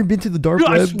 I've never been to the dark Dude,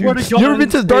 I web, swear dude. to God, You never been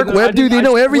to the dark web, dude? They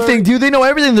know everything, dude. They know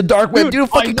everything in the dark web, dude.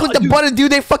 Fucking click the button,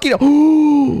 dude. They fucking.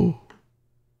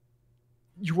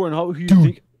 You weren't who you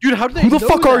think? Dude, how do they Who the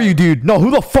fuck are you, dude? No, who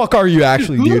the fuck are you,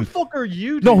 actually, dude? Who the fuck are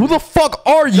you, dude? No, who the fuck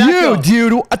are you,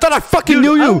 dude? I thought I fucking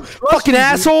knew you. Fucking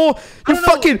asshole. You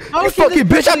fucking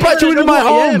bitch. I brought you into my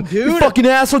home. You fucking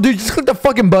asshole, dude. Just click the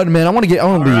fucking button, man. I want to leave. I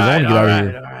want to get out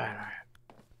of here.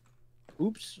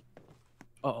 Oops.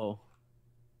 Uh-oh.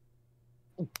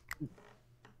 It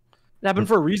happened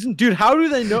for a reason? Dude, how do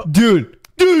they know? Dude.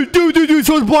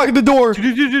 Someone's blocking the door.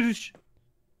 Dude.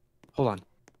 Hold on.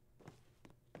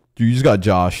 Dude, you just got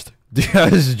joshed. Dude,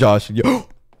 this is Josh. Dude,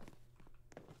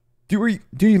 you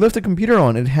left the computer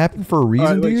on. It happened for a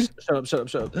reason, dude.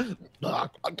 Shut up.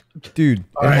 Dude,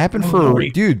 it happened for a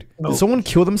dude. Did someone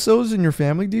kill themselves in your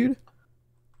family, dude?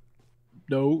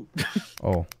 No.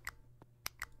 Oh.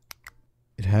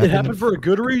 It happened for a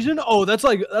good reason? Oh, that's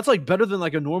like better than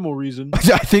like a normal reason.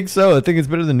 I think so. I think it's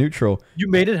better than neutral. You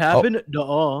made it happen?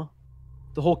 Nuh-uh.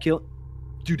 The whole kill.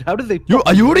 Dude, how did they?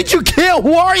 Who did you kill?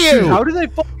 Who are you? Dude, how did they?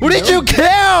 Who did you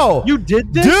kill? You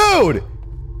did this, dude.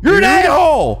 You're an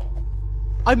a-hole.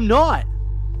 I'm not.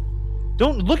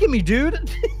 Don't look at me, dude.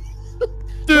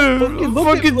 Dude,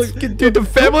 dude, the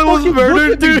family was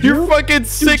murdered, dude. You're fucking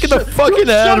sick in the fucking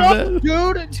head, man. Dude,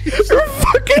 you're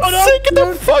fucking sick in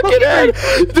the fucking head.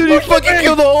 Dude, you fucking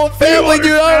killed the whole family,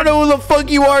 dude. I don't know who the fuck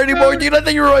you are anymore, dude. I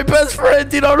think you were my best friend,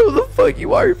 dude. I don't know who the fuck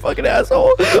you are, you fucking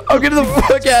asshole. I'm getting the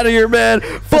fuck out of here, man.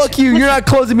 Fuck you. You're not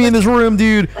closing me in this room,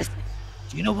 dude.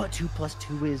 Do you know what 2 +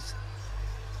 2 is?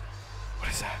 What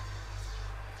is that?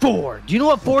 4. Do you know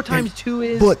what 4 times 2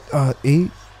 is? What, 8?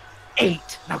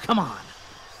 8. Now, come on.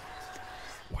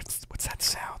 What's that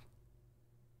sound?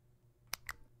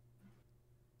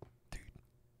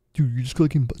 Dude, you're just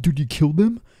clicking. Dude, you killed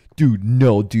them? Dude,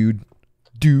 no, dude.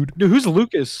 Dude, who's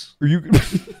Lucas? Are you?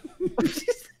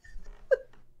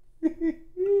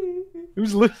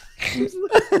 Who's Lucas?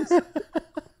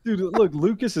 Dude, look,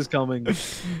 Lucas is coming.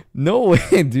 No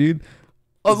way, dude.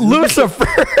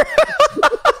 Lucifer.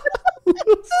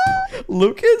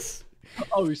 Lucas?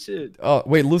 Oh shit. Oh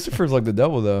wait, Lucifer's like the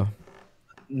devil though.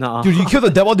 Nah. Dude, you killed the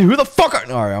devil, dude. Who the fuck are?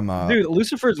 Alright, I'm not. Dude,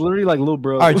 Lucifer's literally like little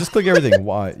bro. Alright, just click everything.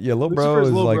 Why? Yeah, little bro Lucifer's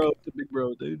is little like. bro to big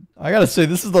bro, dude. I gotta say,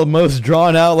 this is the most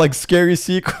drawn out, like scary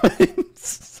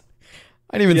sequence.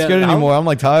 I ain't even scared anymore. I'm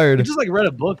like tired. We just like read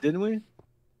a book, didn't we?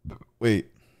 Wait.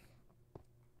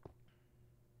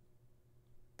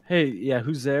 Hey, yeah,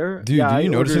 who's there? Dude, yeah, do you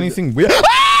notice anything weird? Where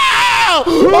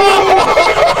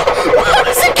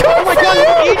does it go? Oh my god,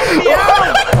 it's eating me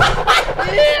out!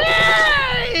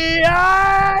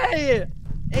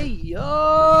 Hey,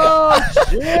 yo!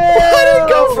 Chill. Why did it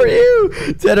go for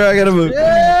you? Tanner, I gotta move.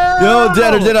 Yo,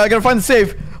 Tanner, I gotta find the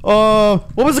safe.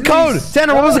 What was the code?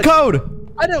 Tanner, what was the code?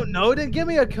 I don't know. Then give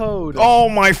me a code. Oh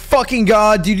my fucking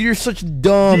god, dude, you're such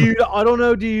dumb. Dude, I don't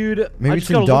know, dude. Maybe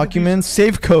some documents.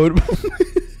 Safe code.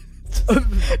 Tanner,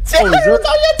 that's all you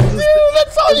have to do.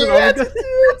 That's all you have to do.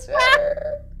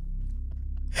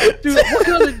 Dude, what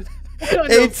kind of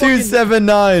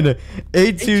 8279.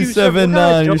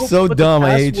 8279. You're so dumb.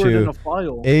 I hate you.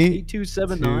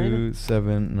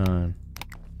 8279.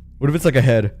 What if it's like a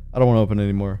head? I don't want to open it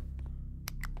anymore.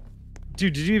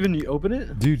 Dude, did you even open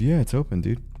it? Dude, yeah, it's open,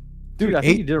 dude. Dude, I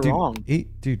think you did it wrong. 8.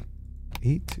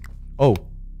 Oh,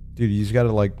 dude, you just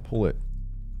gotta like pull it.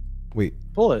 Wait.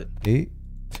 Pull it. 8,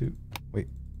 2. Wait.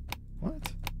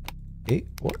 What? 8.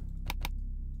 What?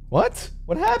 What?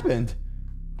 What happened?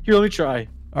 Here, let me try.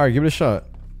 All right, give it a shot.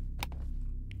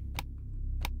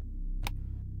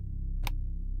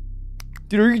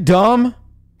 Dude, are you dumb?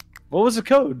 What was the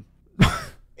code?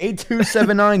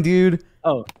 8279, dude.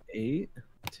 Oh, 8.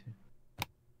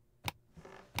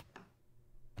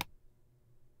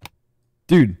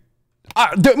 Dude.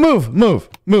 Move.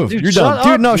 Dude, You're done.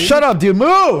 Dude, no, shut up, dude.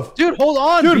 Move. Dude, hold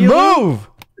on. Dude, move.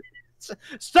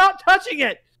 Stop touching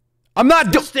it. I'm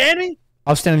not standing.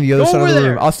 I'll stand on the other side of the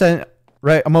room. I'll stand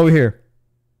right. I'm over here.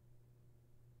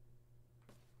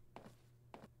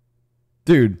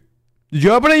 Dude, did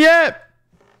you open it yet?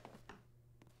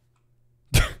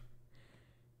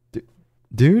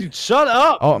 Dude, shut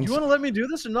up. Oh, you want to let me do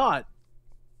this or not?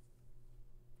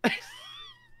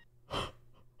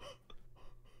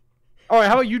 All right,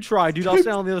 how about you try, dude? I'll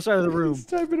stand on the other side of the room.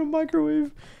 Type in a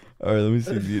microwave. All right, let me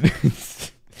see,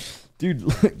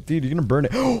 dude. Dude, you're gonna burn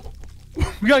it.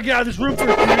 We gotta get out of this room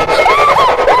first, dude.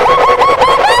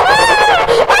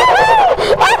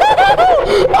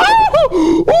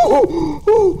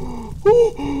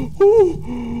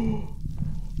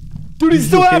 Dude, he's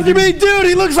still after me, dude.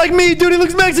 He looks like me, dude. He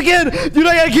looks Mexican, dude.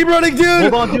 I gotta keep running,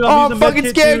 dude. Hold on, dude. I'm fucking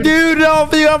scared, dude. No,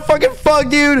 dude, I'm fucking fucked,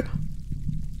 dude.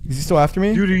 Is he still after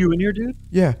me? Dude, are you in here, dude?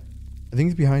 Yeah, I think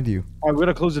he's behind you. All right, we're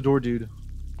gonna close the door, dude.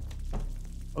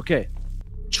 Okay,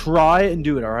 try and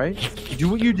do it. All right, do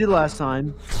what you did last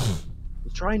time.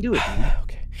 Let's try and do it, dude.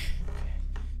 Okay.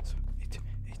 So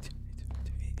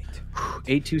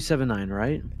 8279,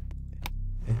 right?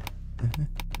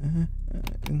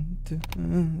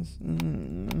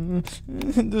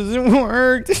 It doesn't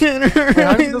work. It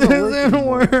doesn't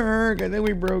work. I think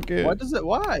we broke it. Why does it?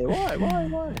 Why?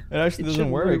 It actually doesn't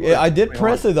work. I did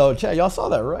press it though. Chat, y'all saw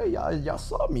that, right? Y'all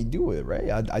saw me do it, right?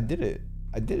 I did it.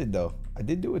 I did it though. I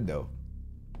did do it though.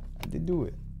 I did do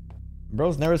it.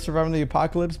 Bro's never surviving the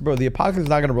apocalypse. Bro, the apocalypse is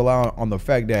not gonna rely on the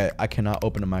fact that I cannot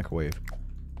open a microwave.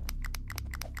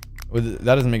 That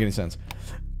doesn't make any sense.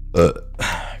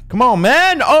 Come on,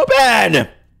 man! Open!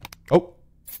 Oh.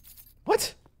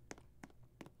 What?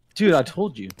 Dude, I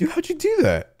told you. Dude, how'd you do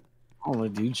that? Oh my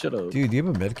dude, shut up. Dude, do you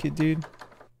have a medkit, dude?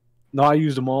 No, I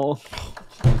used them all.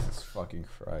 Jesus fucking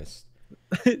Christ.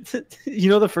 You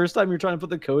know the first time you're trying to put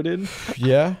the code in?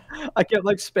 Yeah? I kept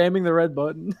like spamming the red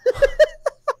button.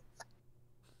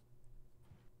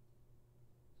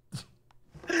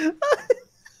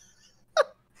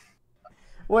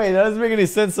 Wait, that doesn't make any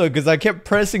sense though, because I kept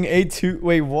pressing A2.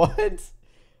 Wait, what?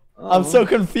 I'm so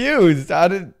confused. I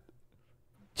didn't.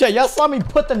 Chat, y'all saw me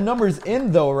put the numbers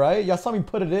in though, right? Y'all saw me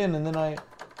put it in and then I.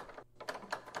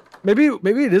 Maybe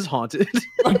it is haunted.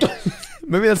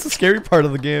 Maybe that's the scary part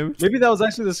of the game. Maybe that was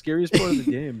actually the scariest part of the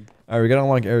game. Alright, we gotta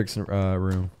unlock Eric's room.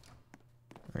 Alright,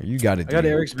 you got it, dude. I got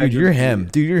Eric's Dude, bedroom. you're him.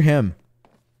 Dude, you're him.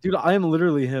 Dude, I am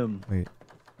literally him. Wait.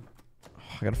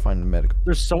 I gotta find the medical.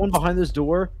 There's someone behind this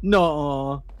door?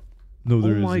 No. No,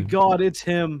 there isn't. Oh my isn't. god, it's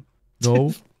him.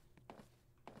 No.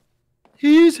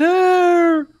 He's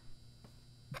here.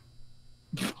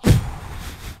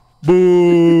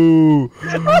 Boo!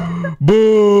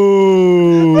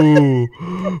 Boo!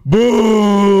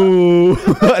 Boo!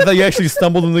 I thought you actually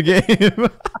stumbled in the game.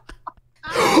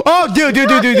 Oh, dude!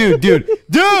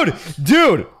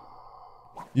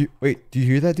 You wait, do you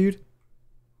hear that, dude?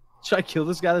 Should I kill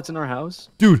this guy that's in our house?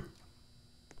 Dude!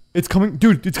 It's coming,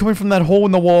 dude, it's coming from that hole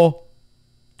in the wall.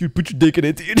 Dude, put your dick in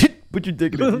it, dude. Put your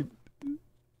dick in it, dude.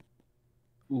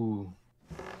 Ooh.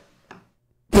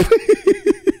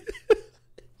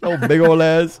 Oh, big old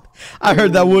ass. I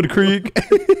heard that wood creak.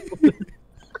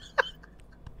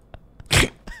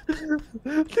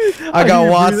 I got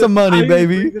lots of money,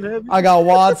 baby. I got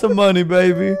lots of money,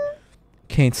 baby.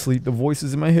 Can't sleep. The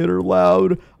voices in my head are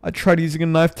loud. I tried using a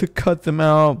knife to cut them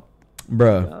out.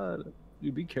 Bruh. God.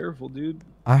 Dude, be careful, dude.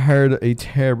 I heard a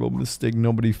terrible mistake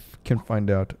nobody can find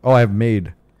out. Oh, I have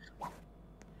made.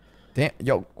 Damn.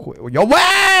 Yo,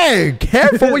 way!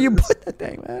 Careful where you put that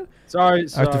thing, man. Sorry.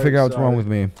 I have to figure out what's wrong with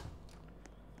me.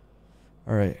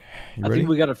 All right. You ready? I think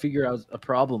we got to figure out a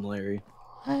problem, Larry.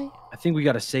 Hi. I think we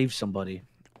got to save somebody.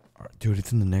 All right, dude,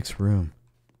 it's in the next room.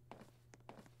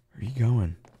 Where are you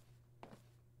going?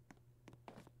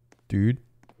 Dude.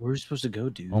 Where are we supposed to go,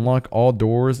 dude? Unlock all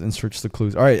doors and search the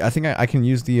clues. All right, I think I can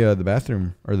use the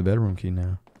bathroom or the bedroom key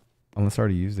now. Unless I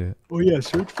already used it. Oh, yeah,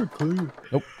 search for clues.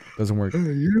 Nope, doesn't work.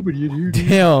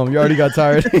 Damn, You already got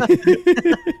tired.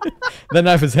 That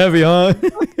knife is heavy, huh?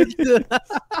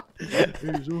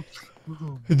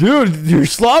 Dude, you're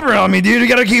slobbering on me, dude. You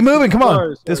gotta keep moving. Come on.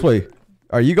 Sorry. This way. All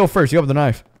right, you go first. You have the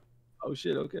knife. Oh,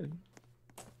 shit, okay.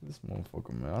 This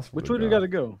motherfucker, man. I swear Which to way do we God. got to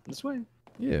go? This way?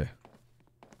 Yeah.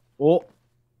 Well,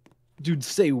 dude,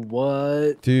 say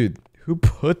what? Dude, who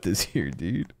put this here,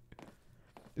 dude?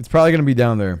 It's probably gonna be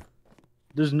down there.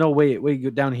 There's no way. Wait, go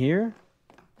down here?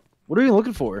 What are you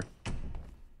looking for?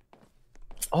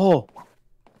 Oh.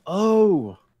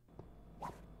 Oh.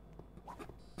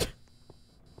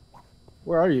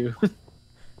 Where are you?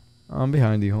 I'm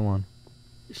behind you. Hold on.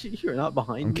 You're not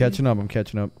behind I'm me. catching up. I'm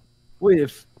catching up. Wait,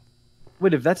 if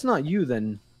that's not you,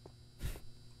 then.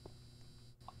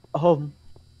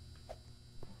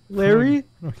 Larry?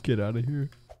 Get out of here.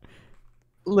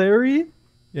 Larry?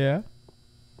 Yeah.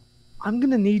 I'm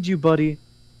gonna need you, buddy.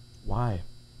 Why?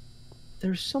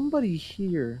 There's somebody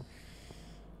here.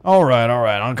 All right.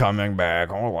 I'm coming back.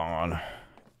 Hold on.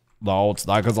 No, it's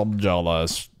not because I'm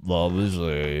jealous.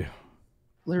 Obviously.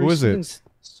 Larry, Who is it?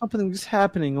 Something's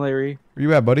happening, Larry. Where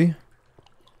you at, buddy?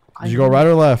 Did you go right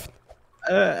or left?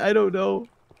 I don't know.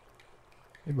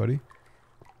 Hey, buddy.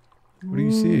 What do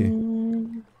you see?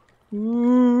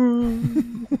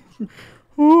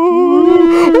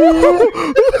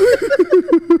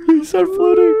 He started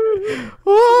floating.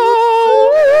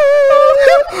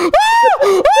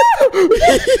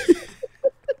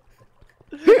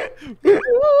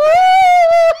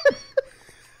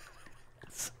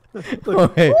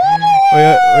 Oh, wait.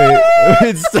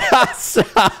 Stop.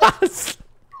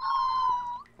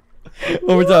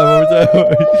 One more time.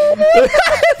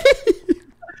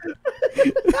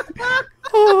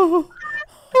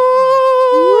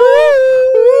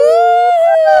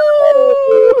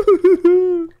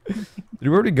 Did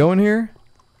we already go in here?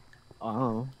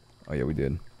 Oh. Oh yeah, we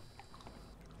did.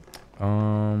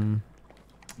 The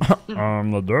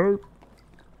dirt.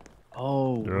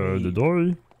 Oh. The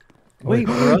door. Wait.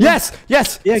 Yes. Yeah,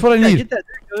 That's what I need. Get that.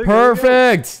 There you go.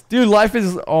 Perfect, dude. Life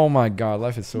is. Oh my god,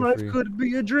 life is so Life free. could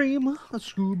be a dream. A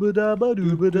scuba dabba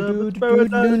dooba dabba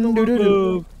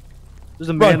paradise. There's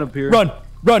a man up here. Run!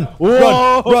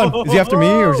 Is he after me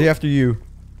or is he after you?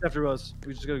 After us.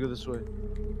 We just gotta go this way.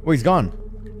 Oh, he's gone.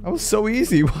 That was so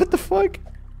easy. What the fuck?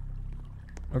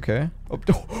 Okay. Oh.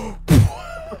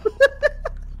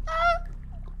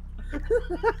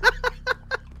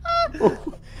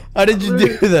 How did you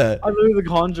do that? I'm in the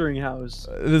Conjuring house.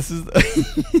 This is.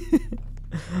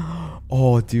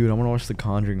 Oh, dude, I want to watch The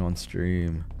Conjuring on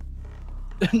stream.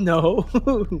 No.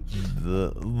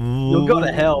 You'll go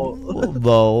to hell.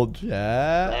 No,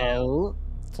 Jack. Hell.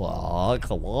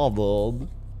 Come on,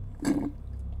 dude.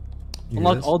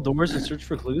 Unlock all doors and search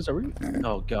for clues. Are we?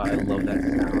 Oh god, I love that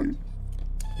sound.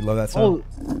 You love that sound?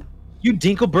 Oh, you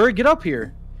Dinkelberg, get up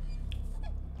here.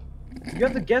 You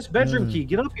got the guest bedroom key.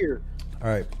 Get up here. All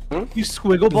right. You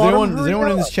squiggle bottom. Does anyone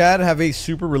in this chat have a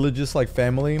super religious like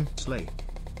family? Slay.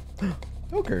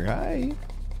 Okay, hi.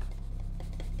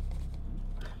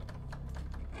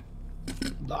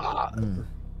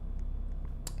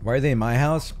 Why are they in my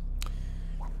house?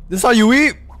 This is how you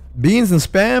eat? Beans and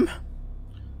spam?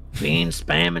 Beans,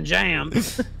 spam, and jam.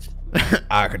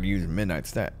 I could use a midnight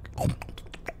snack.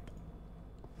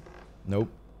 Nope.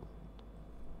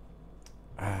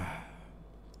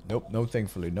 Nope, no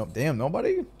thankfully. Nope. Damn,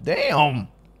 nobody? Damn!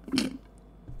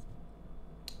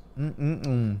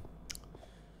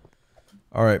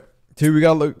 Alright. T, we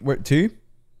gotta look. Where, T?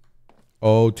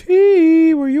 Oh,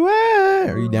 T, where you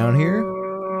at? Are you down here?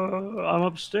 I'm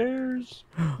upstairs.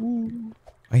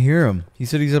 I hear him. He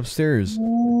said he's upstairs.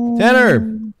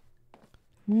 Tanner!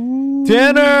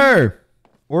 Tanner!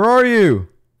 Where are you?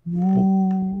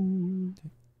 Oh.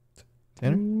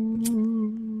 Tanner?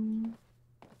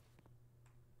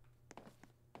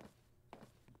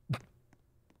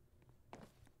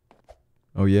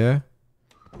 Oh yeah?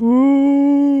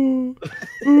 Ooh.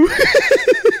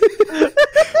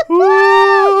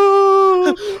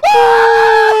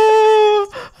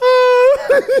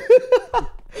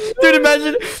 Dude,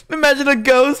 imagine a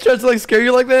ghost tries to like scare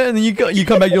you like that, and then you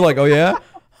come back, you're like, oh yeah?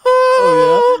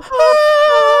 Oh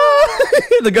yeah?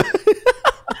 The ghost.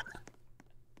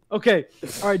 Okay,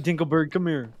 all right, Dinkelberg, come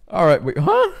here. All right, wait,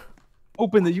 huh?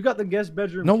 Open it. You got the guest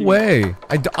bedroom. No key. way.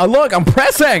 I look, I'm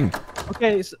pressing.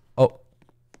 Okay. So Oh.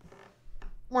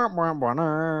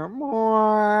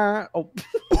 Oh.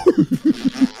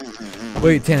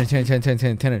 Wait,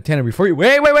 Tanner, before you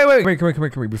wait. Come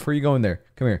here. Before you go in there,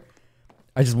 come here.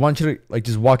 I just want you to like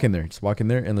just walk in there. Just walk in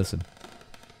there and listen.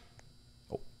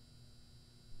 Oh.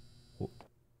 Oh.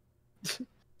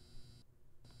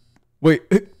 Wait.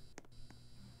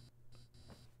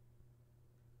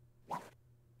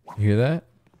 You hear that?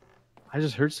 I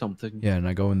just heard something. Yeah, and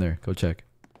I go in there. Go check.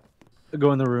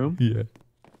 Go in the room. Yeah.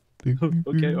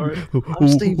 Okay, all right. I'm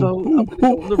Steve-O. I'm gonna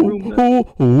go in the room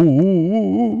now.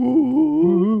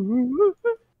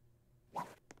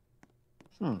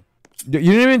 You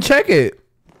didn't even check it.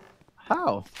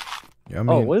 How? Yeah, I mean,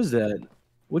 Oh, what is that?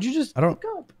 What'd you just I don't- pick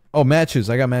up? Oh,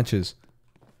 matches. I got matches.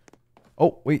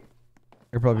 Oh, wait.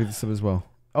 I could probably pick this up as well.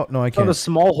 Oh, no, I Found can't. a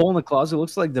small hole in the closet.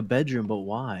 Looks like the bedroom, but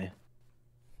why?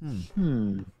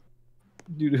 Dude,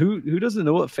 who doesn't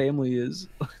know what family is?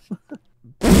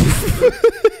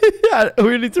 Yeah,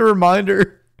 we need a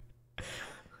reminder.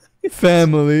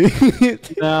 Family.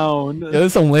 No. Yeah,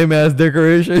 that's some lame ass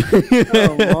decoration.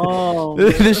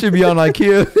 This should be on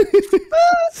IKEA.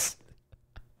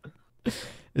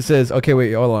 It says, okay,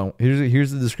 wait, hold on.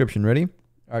 Here's the description. Ready?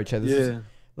 All right, Chad. Let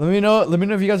me know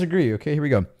if you guys agree. Okay, here we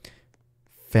go.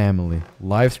 Family,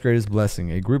 life's greatest blessing.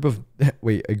 A group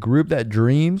that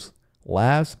dreams,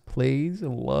 laughs, plays,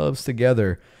 and loves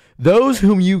together. Those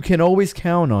whom you can always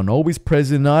count on, always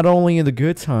present, not only in the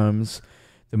good times,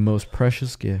 the most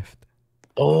precious gift.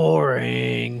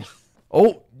 Boring.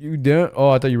 Oh, you didn't? Oh,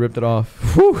 I thought you ripped it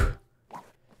off. Whew.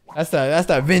 That's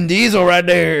that Vin Diesel right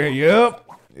there. Yep.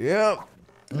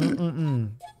 All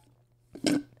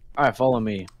right, follow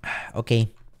me.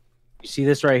 Okay. You see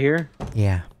this right here?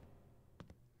 Yeah.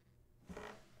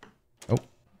 Oh.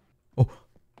 Oh.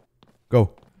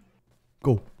 Go.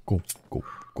 Go. Go. Go.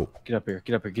 Go. Get up here.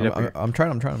 Get up here. Get up here. I'm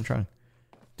trying.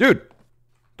 Dude.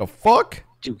 The fuck?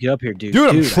 Dude, get up here, dude. Dude,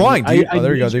 I'm trying, dude. I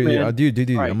There you go, need you, man.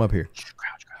 dude. All right. I'm up here.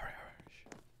 Crouch.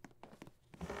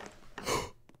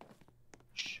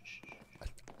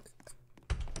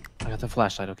 I got the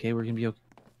flashlight, okay? We're gonna be okay.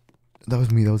 That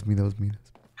was me.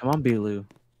 Come on, Bilu.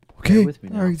 Okay. Bear with me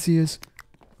now. Alright, see us.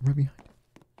 I'm right behind.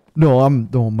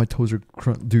 No, my toes are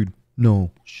dude.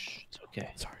 No. Shh, it's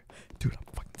okay. Sorry. Dude, I'm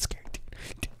fucking scared,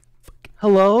 dude.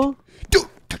 Hello? Dude.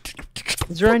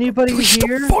 Is there anybody Shut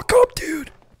here? the fuck up,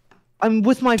 dude. I'm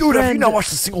with my Dude, friend. have you not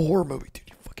watched a single horror movie, dude?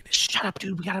 You fucking Shut up,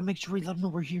 dude. We gotta make sure we let them know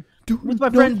we're here. dude. With my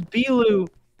friend Bilu.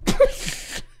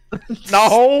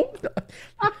 No.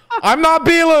 I'm not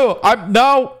Bilu.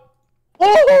 No.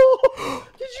 Oh!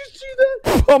 Did you see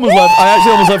that? Almost left. I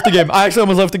actually almost left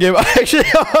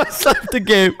the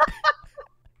game.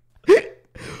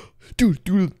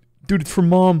 Dude, it's from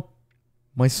Mom.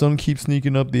 My son keeps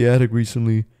sneaking up the attic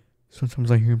recently. Sometimes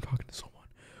I hear him talking to someone.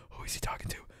 Who is he talking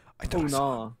to?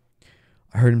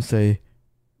 I heard him say,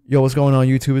 "Yo, what's going on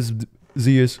YouTube? It's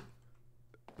Zeus."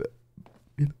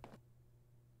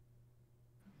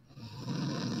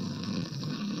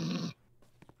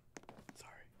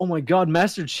 Oh my God,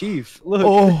 Master Chief! Look.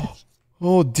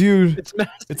 Oh, dude, It's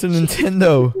Master it's a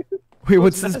Nintendo. Wait,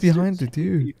 what's this Master behind it,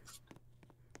 dude? Chief.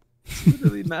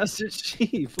 Literally Master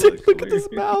Chief. Dude, look at this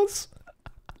mouse.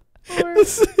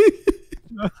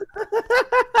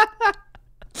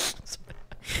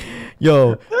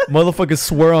 Yo, motherfuckers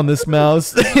swear on this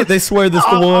mouse. They swear this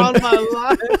the one. On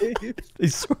my life. They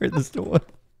swear this the one.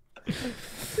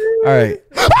 All right.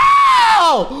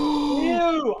 Ow!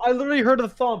 Ew! I literally heard a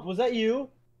thump. Was that you,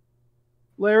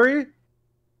 Larry?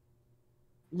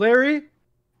 Larry?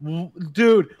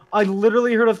 Dude, I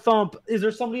literally heard a thump. Is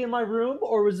there somebody in my room,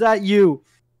 or was that you,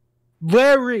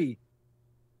 Larry?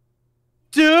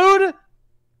 Dude,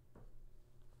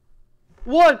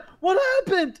 what? What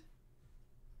happened?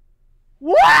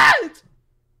 What?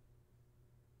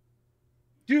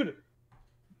 Dude,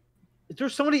 is there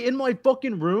somebody in my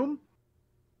fucking room?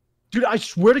 Dude, I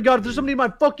swear to God, if there's somebody in my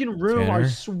fucking room, Tanner? I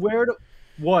swear to...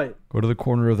 What? Go to the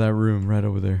corner of that room, right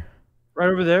over there. Right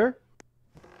over there?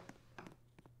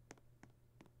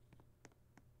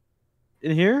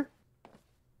 In here?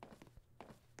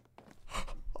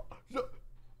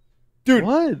 Dude,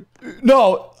 What?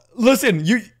 no, listen,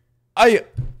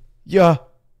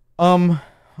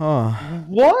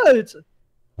 What?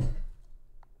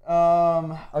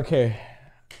 Okay.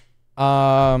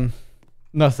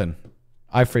 Nothing.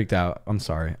 I freaked out. I'm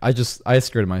sorry. I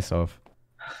scared myself.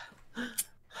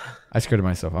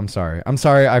 I'm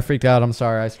sorry. I freaked out. I'm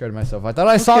sorry. I scared myself. I thought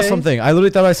I saw something. I literally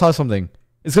thought I saw something.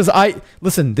 It's because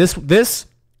listen, this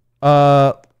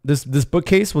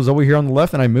bookcase was over here on the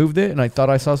left and I moved it and I thought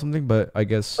I saw something, but I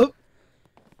guess. Oh.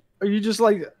 Are you just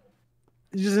like, you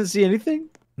just didn't see anything?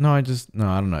 No, I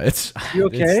don't know. It's, You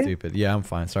okay? It's stupid. Yeah, I'm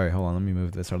fine. Sorry. Hold on. Let me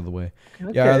move this out of the way.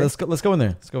 Okay. Yeah, let's go in there.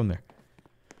 Let's go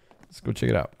check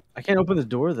it out. I can't open the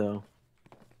door though.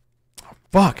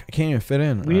 Fuck, I can't even fit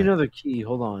in. We need another key.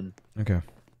 Hold on. Okay.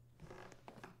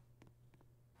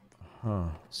 Huh.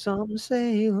 Some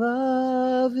say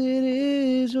love, it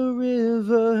is a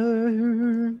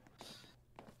river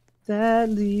that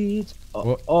leads.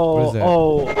 What is that?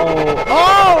 Oh!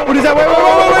 What is that?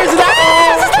 Wait, is that?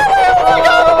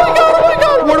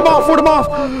 Oh my god! Ward him off!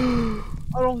 I don't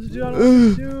know what to do.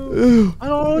 I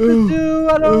don't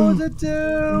know what to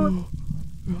do.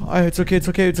 It's okay. It's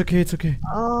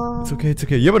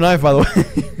okay. You have a knife, by the way.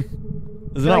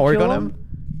 Does it not work on him?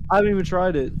 I haven't even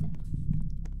tried it.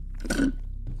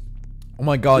 Oh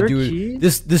my god, Is there a dude! key?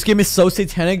 This game is so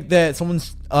satanic that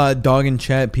someone's dog in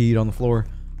chat peed on the floor.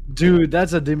 Dude,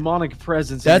 that's a demonic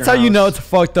presence. That's how you know it's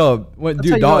fucked up. When, That's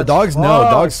dude, how you know it's dogs know.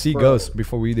 fucked, Dogs see bro. ghosts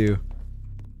before we do.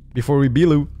 Before we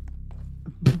Bilu.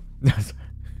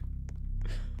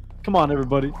 Come on,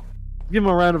 everybody. Give him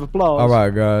a round of applause. All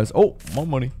right, guys. Oh, more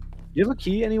money. You have a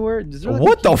key anywhere? Is there like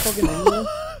What a key the fucking fuck? anywhere?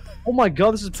 Oh my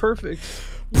god, this is perfect.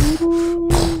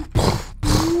 Ooh.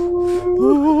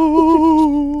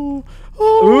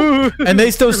 And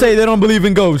they still say they don't believe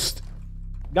in ghosts.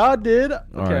 God did. All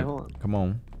Okay, right, hold on. come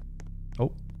on.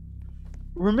 Oh,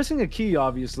 We're missing a key,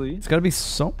 obviously. it's gotta be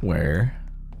somewhere.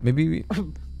 Maybe.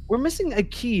 We're missing a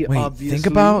key, Wait, obviously. think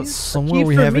about A somewhere key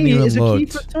we for haven't me even is a key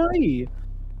looked. for Tony.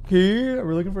 Key? Are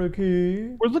we looking for a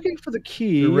key? We're looking for the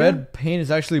key. The red paint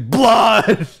is actually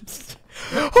blood.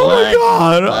 Oh Blood, my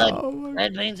god. blood. Oh my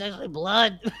Red paint's actually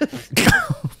blood.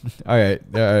 All right.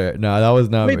 No, that was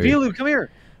not Wait, me. Bilu, come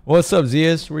here. What's up,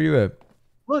 Zias? Where you at?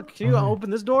 Look, can you open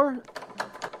this door?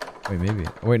 Wait, maybe.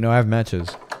 Wait, no, I have matches.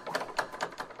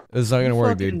 This is not gonna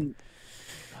work, dude.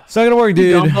 It's not gonna work,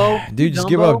 dude. Dude, just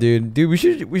give up, dude. Dude, we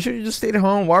should just stay at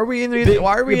home. Why are we in this?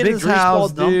 Why are we in this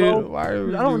house, dude? Why are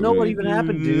we I don't know what even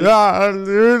happened, dude.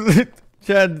 Dude.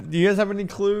 Chad, do you guys have any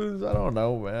clues? I don't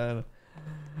know, man.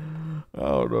 I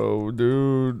don't know,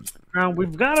 dude.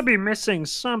 We've got to be missing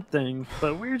something,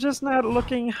 but we're just not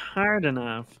looking hard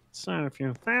enough. So if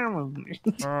you follow me,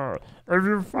 if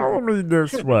you follow me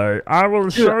this way, I will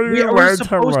show you where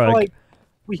to look.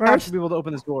 We have to be able to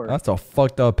open this door. That's a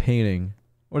fucked up painting.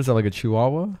 What is that, like a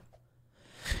chihuahua?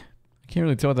 I can't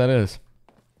really tell what that is.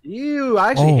 Ew,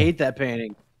 I actually hate that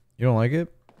painting. You don't like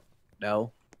it?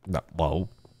 No. No. Whoa.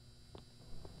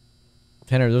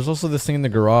 Tanner, there's also this thing in the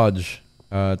garage.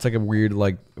 It's like a weird,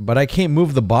 like, but I can't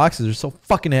move the boxes. They're so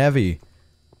fucking heavy.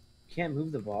 Can't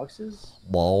move the boxes?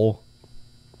 Whoa.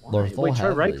 Wait, try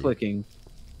right-clicking.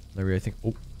 Maybe I think.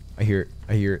 Oh, I hear it.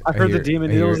 I hear it. I heard the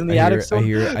demon needles in the attic. I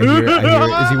hear it.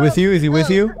 Is he with you? Is he with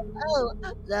you? Oh,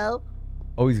 no.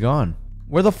 Oh, he's gone.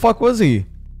 Where the fuck was he?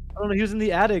 I don't know. He was in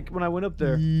the attic when I went up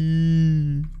there.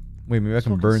 Wait, maybe I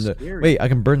can burn the. scary. Wait, I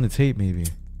can burn the tape. Maybe.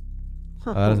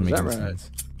 That doesn't make any sense.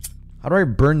 How do I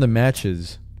burn the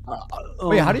matches?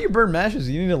 Wait, how do you burn matches?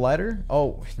 You need a lighter?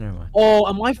 Oh, never mind. Oh,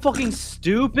 am I fucking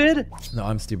stupid? No,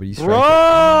 I'm stupid. You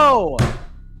Bro!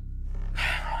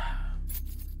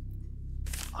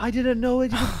 I didn't know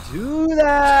it could do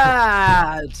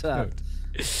that.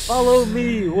 Follow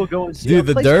me. We'll go and see. Dude,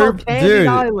 the derp, dude.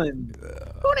 Island.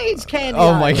 Who needs Candy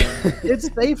Oh my Island? It's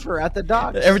safer at the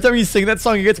docks. Every time you sing that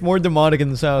song, it gets more demonic in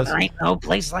this house. There ain't no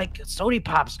place like Sody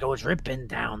Pops goes ripping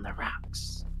down the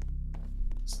rocks.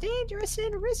 It's dangerous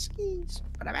and risky,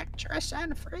 but adventurous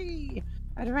and free.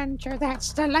 Adventure,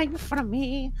 that's the life for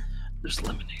me. there's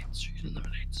lemonades. You can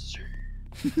lemonade, sir.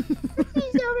 He's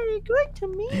so very good to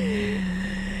me.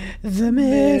 The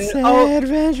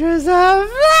misadventures of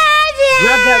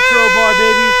Grab that crowbar,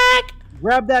 baby.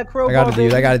 Grab that crowbar.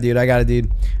 I got a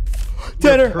dude.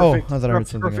 Tanner. Oh, I thought I heard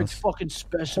something perfect else. fucking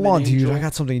specimen. Hold on, dude. Angel. I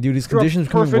got something, dude. These You're a conditions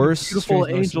becoming perfect, worse. Beautiful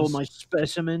Strange angel, noises. my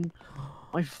specimen.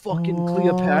 My fucking Aww.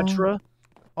 Cleopatra.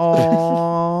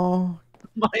 Aww.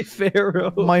 My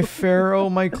pharaoh. My pharaoh.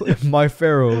 My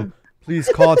pharaoh. Please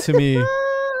call to me.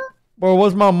 Bro,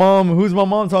 what's my mom? Who's my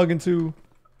mom talking to?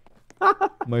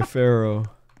 My pharaoh.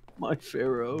 My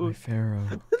pharaoh. My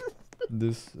pharaoh.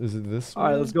 This is it. This. All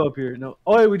right, let's go up here. No.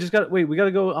 Oh wait, we just got. Wait, we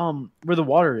gotta go. Where the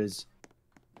water is.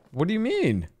 What do you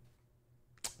mean,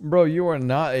 bro? You are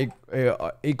not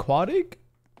aquatic.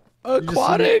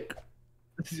 Aquatic.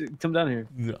 Come down here.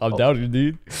 I'm doubting,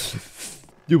 dude.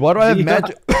 Dude, why do I have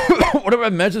matches? What do I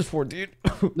have matches for, dude?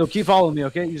 No, keep following me,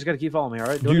 okay? You just gotta keep following me, all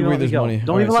right? Don't Dude, even wait, let me there's go. money. Don't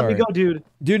Alright, even let me sorry. go, dude.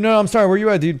 Dude, no, I'm sorry. Where you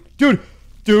at, dude? Dude.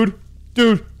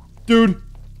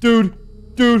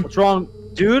 What's wrong,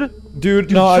 dude?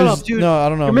 Dude, no, shut I up, dude. no, I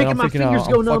don't know. You're man. making I'm my freaking fingers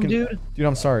out. go I'm numb, fucking, dude. Dude,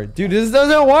 I'm sorry. Dude, this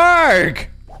doesn't work.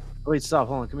 Wait, stop.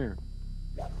 Hold on. Come here.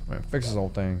 Wait, fix this whole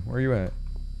thing. Where you at?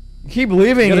 You keep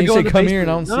leaving You and you go say in the come basement. here and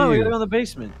I don't no, see we you. gotta go in the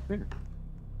basement. Come here.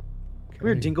 Come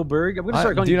here, Dinkleberg. I'm gonna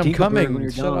start calling Dude, you I'm Dinkleberg coming. when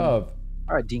you're Shut done. up.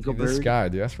 All right, Dude, Dinkleberg. this guy,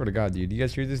 dude. I swear to God, dude. You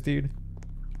guys hear this dude?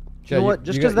 You know what?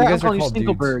 Just because that, I'm calling you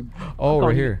Stinkleberg. Oh,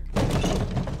 we're here.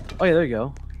 Oh yeah, there you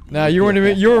go. Nah, you weren't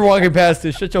even. You were walking past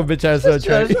this. Shut your bitch ass up,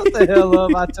 Shut Trey. the hell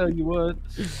up! I tell you what.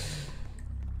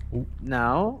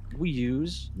 Now we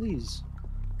use these.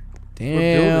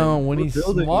 Damn, when We're he's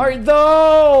building. smart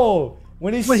though.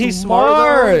 When he's smart,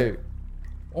 smart.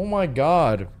 Oh my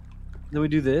God. Then we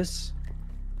do this.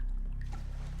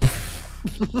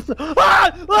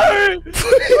 Ah! Larry!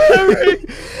 Larry!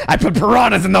 I put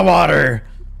piranhas in the water.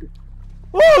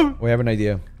 Woo! We have an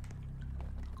idea.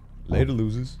 Later,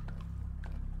 losers.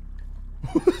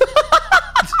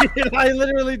 I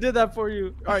literally did that for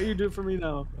you. All right, you do it for me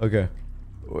now. Okay.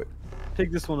 Wait.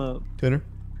 Take this one up. Tanner.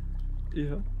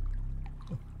 Yeah.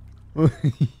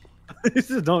 He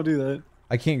said, don't do that.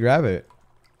 I can't grab it.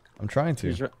 I'm trying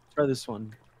to. Here, try this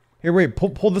one. Here, wait.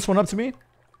 Pull this one up to me.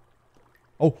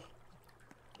 Oh.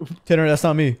 Tanner, that's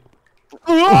not me.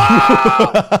 Do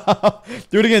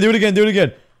it again. Do it again. Do it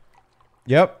again.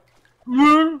 Yep.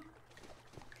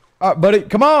 Buddy,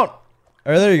 come on.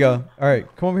 All right, there you go. All right,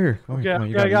 come over here. Come over here. Come on,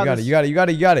 you got it. You got it. You got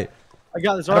it. You got it. I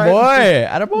got this. All right.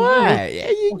 Attaboy. Attaboy. Yeah,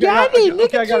 you got it.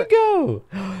 Look at you go.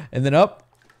 And then up.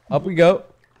 Up we go.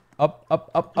 Up,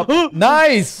 up, up, up.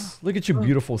 Nice. Look at your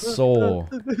beautiful soul.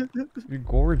 You're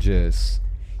gorgeous.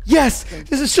 Yes.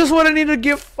 This is just what I need to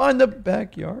get find the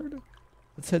backyard.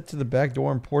 Let's head to the back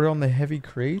door and pour it on the heavy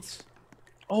crates.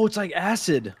 Oh, it's like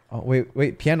acid. Oh,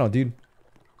 wait. Piano, dude.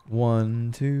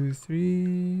 1, 2,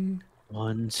 3.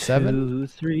 1, 2, Seven?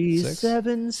 3, Six?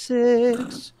 7,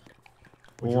 6.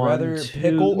 Would you rather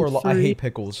pickle or I hate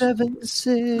pickles. 7,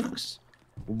 6.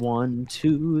 1,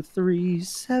 2, 3,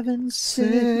 7,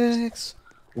 6.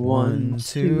 1,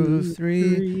 2,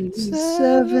 3,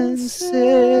 7,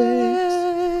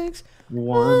 6.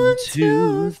 1,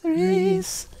 2, 3,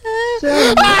 7,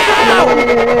 6.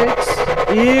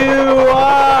 You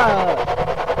are.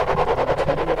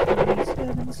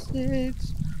 7,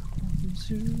 6. 1,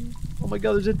 2. Oh my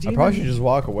God, there's a demon. I probably should just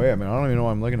walk away. I mean, I don't even know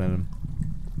why I'm looking at him.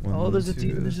 Oh, there's a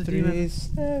demon. There's a demon.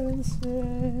 7, 6.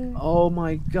 Oh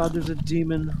my God, there's a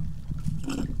demon.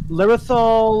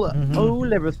 Lyrithol. Oh,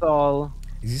 Lyrithol.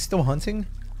 Is he still hunting?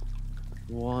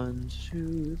 1,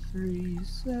 2, 3,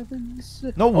 7,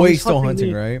 6. No Oh, way, he's still hunting,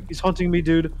 me. right? He's hunting me,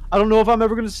 dude. I don't know if I'm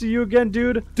ever gonna see you again,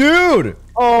 dude. Dude!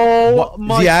 Oh What?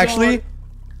 my Is he God. actually?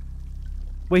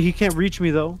 Wait, he can't reach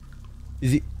me though.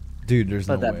 Is he? Dude, there's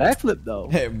no But that way. backflip though.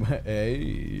 Hey,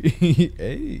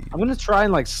 hey. I'm gonna try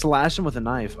and like slash him with a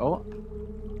knife. Oh, Did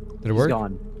it he's work?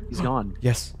 gone. He's gone.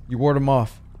 Yes, you ward him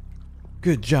off.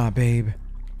 Good job, babe.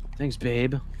 Thanks,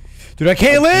 babe. Dude, I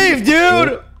can't leave,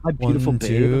 dude! My beautiful 1, babe.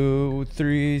 2,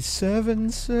 3, 7,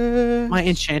 6. My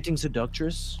enchanting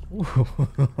seductress.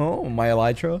 Oh, my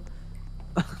elytra.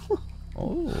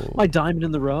 Oh. My diamond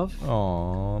in the rough.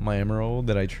 Aw, my emerald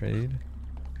that I trade.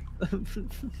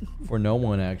 For no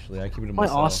one, actually. I keep it to My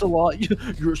myself. ocelot.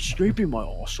 You're escaping my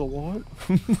ocelot.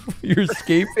 You're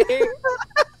escaping?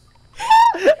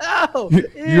 Ow!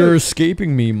 You're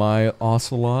escaping me, my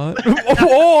ocelot.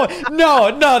 Oh,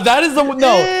 no, that is the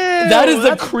that is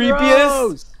the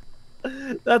creepiest.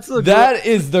 That's the That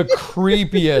is the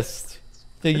creepiest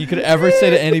thing you could ever say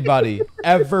to anybody,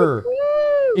 ever.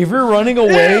 If you're running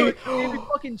away,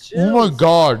 oh my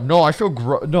God, no, I feel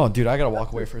no, dude, I gotta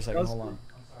walk away for a second. Hold on.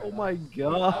 Oh my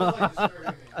God.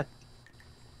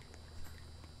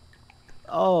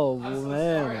 Oh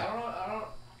man.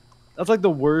 That's like the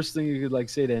worst thing you could like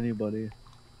say to anybody.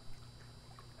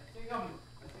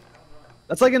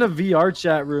 That's like in a VR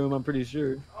chat room, I'm pretty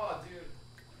sure. Oh, dude,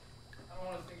 I don't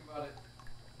want to think about it.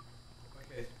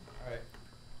 Okay, all right.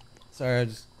 Sorry, I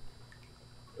just.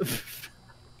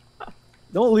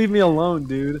 Don't leave me alone,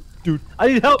 dude. Dude, I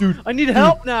need help. dude, I need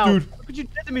help now. dude. Look what you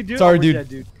did to me, dude. Sorry, Oh, dude. yeah,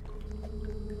 dude.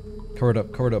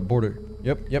 Cover it up, border.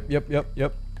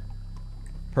 Yep.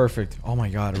 Perfect. Oh my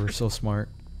God, we're so smart.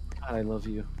 God, I love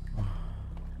you. You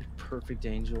perfect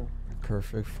angel.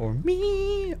 Perfect for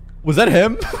me. Was that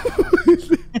him?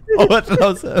 Oh, that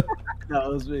was him. That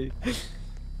was me.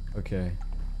 Okay.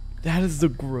 That is the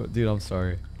dude. I'm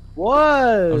sorry. What?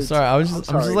 I'm sorry. I'm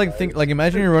just like think like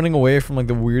imagine you're running away from like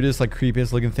the weirdest like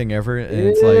creepiest looking thing ever, and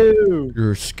it's like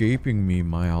you're escaping me,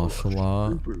 my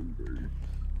ocelot.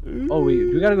 Oh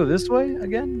wait, we gotta go this way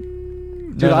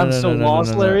again? Dude, I'm so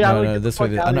lost, Larry. I don't get the this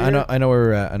fuck way. out of here. I know where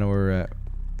we're at. I know where we're at.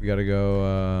 We gotta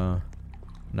go.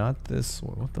 Not this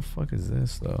way. What the fuck is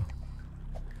this though?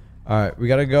 All right, we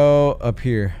gotta go up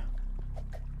here.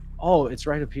 Oh, it's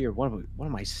right up here. What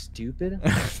am I, stupid?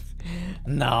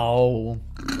 No.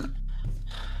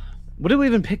 What did we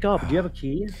even pick up? Do you have a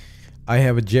key? I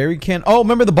have a jerry can. Oh,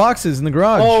 remember the boxes in the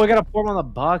garage? Oh, we gotta pour them on the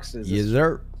boxes. Yes,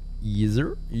 sir.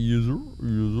 Here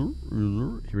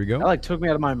we go. That like took me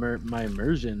out of my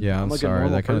immersion. Yeah, I'm like a sorry.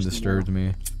 normal That kind of person disturbed now.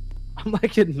 me. I'm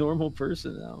like a normal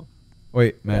person now.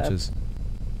 Wait, matches.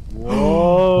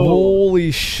 Whoa.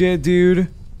 Holy shit, dude.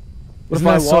 What Isn't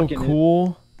if I that so walk in it?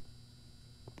 cool?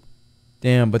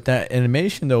 Damn, but that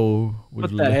animation though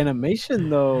was But that animation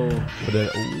though.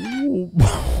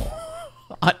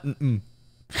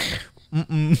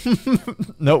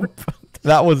 Nope.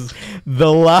 That was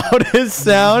the loudest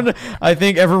sound I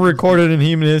think ever recorded in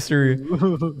human history.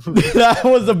 That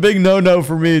was a big no-no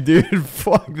for me, dude.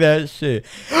 Fuck that shit.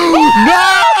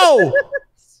 No!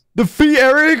 Defeat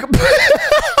Eric.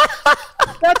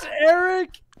 That's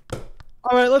Eric.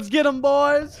 All right, let's get him,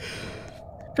 boys.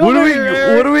 Come What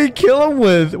here, do we kill him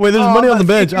with? Wait, there's Oh, money I'm on the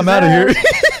gonna bench. kick I'm his out of here.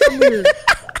 ass. Come here.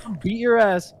 I'll beat your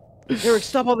ass. Eric,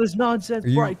 stop all this nonsense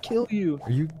before I kill you.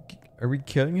 Are we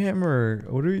killing him or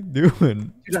what are we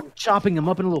doing? Dude, I'm chopping him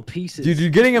up into little pieces. Dude, you're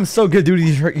getting him so good, dude.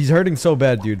 He's hurting so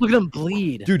bad, dude. Look at him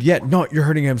bleed. Dude, yeah, no, you're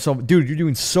hurting him so. Dude, you're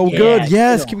doing so Yeah, good.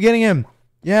 Yes, kill keep getting him.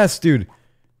 Yes, dude.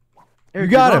 Eric,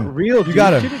 You got you're him. not Real, You dude.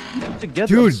 got him. Keep it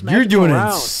together. Dude, Smash you're him doing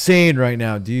around. insane right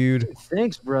now, dude.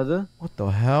 Thanks, brother. What the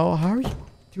hell? How are you?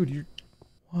 Dude, you're.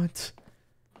 What?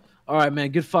 All right, man.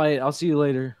 Good fight. I'll see you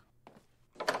later.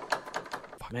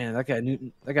 Man, that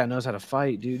guy knows how to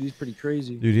fight, dude. He's pretty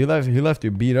crazy. Dude, he left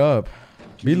you beat up.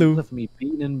 Dude, he Bilou. left me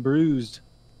beaten and bruised.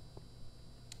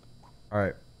 All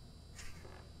right.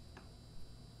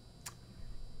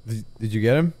 Did you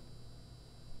get him?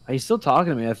 He's still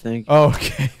talking to me, I think. Oh,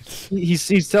 okay.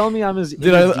 He's telling me I'm his.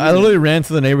 Dude, I literally ran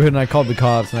to the neighborhood and I called the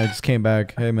cops and I just came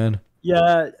back. Hey, man.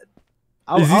 Yeah.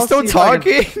 Is he still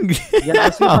talking? Yeah,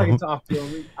 I'll see if I can talk to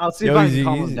him. I'll see if I can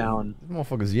calm him down. This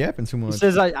motherfucker's yapping too much. He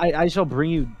says, I shall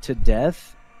bring you to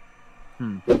death.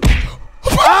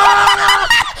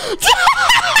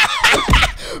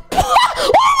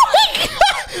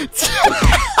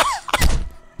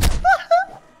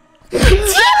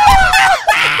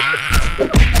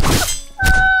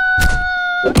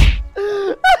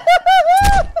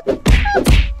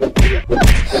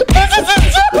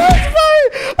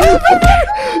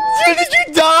 Dude, did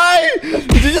you die?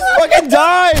 Did you just fucking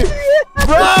die?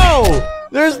 Bro,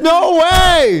 there's no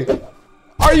way.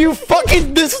 Are you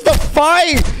fucking, this is the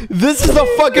fight. This is the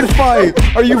fucking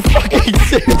fight. Are you fucking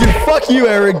serious? Dude, fuck you,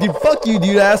 Eric. Dude, fuck you,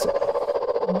 dude, ass.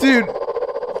 Dude.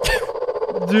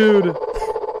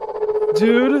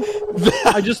 Dude,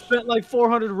 I just spent like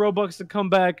 400 Robux to come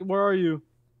back. Where are you?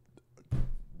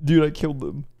 Dude, I killed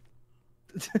them.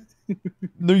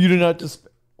 No, you did not just.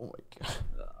 Oh my god.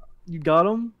 You got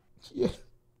him? Yeah.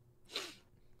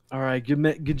 All right,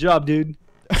 good job, dude.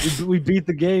 We beat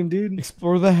the game, dude.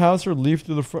 Explore the house or leave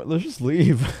through the front. Let's just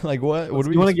leave. Like what? What do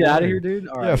we? You want to get out of here, dude?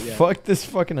 All right, yeah, fuck this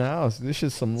fucking house. This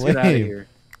is some Let's lame. get out of here.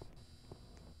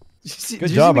 Good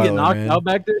job, by by the way, the way, knocked man. out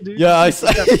back there, dude. Yeah, I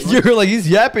saw. You're like he's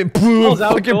yapping. Boom! Balls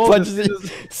out Fucking cold punches as you.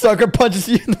 soon as- Sucker punches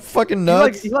you in the fucking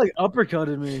nuts. He like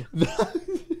uppercutted me.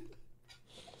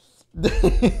 All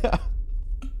That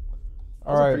was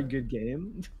a right, pretty good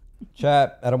game.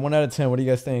 chat. Out of 1 out of 10, what do you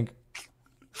guys think?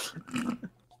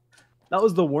 That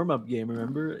was the warm-up game,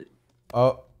 remember?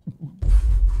 Oh,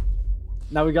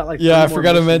 Now we got like yeah. I 3 more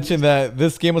forgot to missions. mention that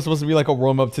this game was supposed to be like a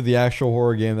warm up to the actual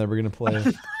horror game that we're gonna play.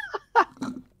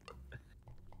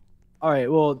 All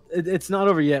right, well, it's not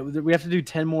over yet. We have to do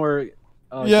 10 more.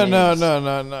 Yeah, no, games.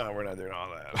 no. We're not doing all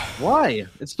that. Why?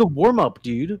 It's the warm-up,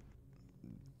 dude.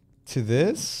 To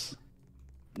this?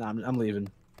 Nah, I'm leaving.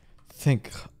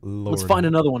 Thank Lord. Let's find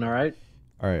another one. All right.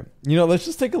 All right. You know, let's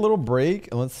just take a little break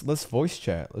and let's voice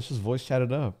chat. Let's just voice chat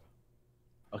it up.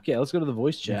 Okay, let's go to the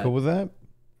voice You chat. cool with that?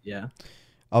 Yeah.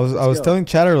 I was go. telling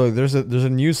chat earlier. There's a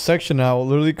new section now,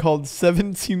 literally called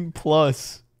 17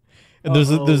 plus, and there's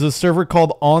a server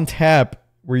called On Tap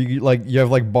where you have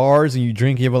like bars and you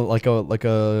drink. You have like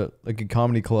a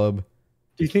comedy club.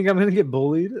 Do you think I'm gonna get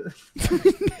bullied?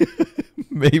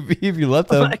 Maybe if you let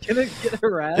them. Am I gonna get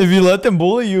harassed? If you let them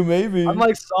bully you, maybe. I'm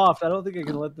like soft. I don't think I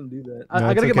can let them do that. No, I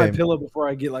gotta it's get my okay. pillow before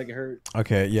I get like hurt.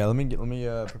 Okay, yeah. Let me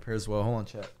prepare as well. Hold on,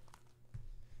 chat.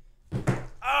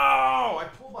 Oh, I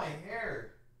pulled my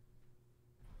hair.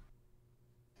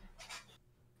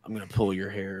 I'm gonna pull your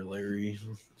hair, Larry.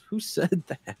 Who said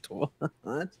that?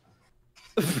 What?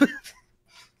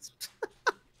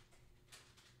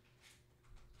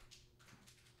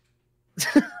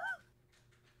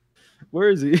 Where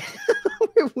is he?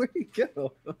 Where'd he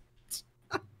go?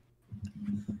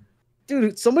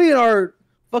 Dude, somebody in our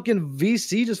fucking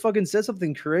VC just fucking said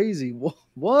something crazy.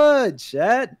 What,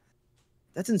 chat?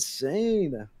 That's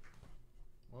insane.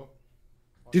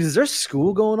 Dude, is there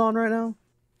school going on right now?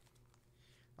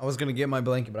 I was gonna get my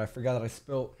blanket, but I forgot that I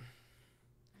spilled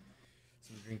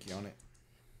some drinky on it.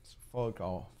 So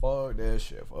fuck that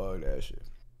shit.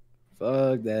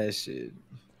 Fuck that shit.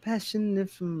 Passionate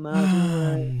for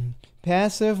my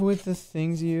Passive with the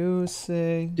things you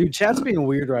say. Dude, chat's being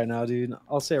weird right now, dude.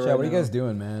 I'll say it right Chat, now. what are you guys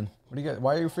doing, man? What do you guys?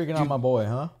 Why are you freaking out my boy,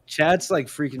 huh? Chat's like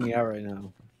freaking me out right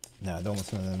now. Nah, don't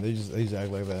listen to them. They just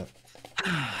act like that.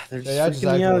 They're Yeah, I just just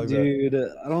freaking me act out, like that. dude.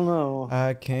 I don't know.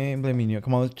 I can't blame you.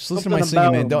 Come on, just listen to my Something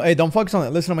singing, about man. him. Don't focus on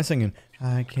that. Listen to my singing.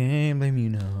 I can't blame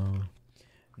you,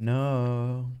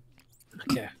 no.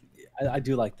 Okay, I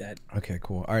do like that. Okay,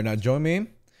 cool. All right, now join me,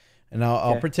 and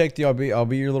I'll Okay. protect you. I'll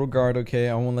be your little guard. Okay,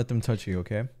 I won't let them touch you.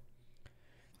 Okay.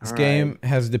 This All game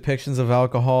has depictions of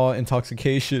alcohol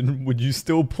intoxication. Would you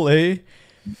still play?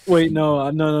 Wait, no.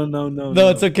 No,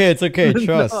 it's okay. It's okay.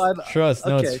 Trust. No, Trust.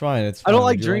 No, it's okay. fine. It's I fine. don't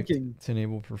like Would you drinking. to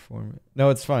enable performance. No,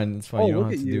 it's fine. It's fine. Oh, you don't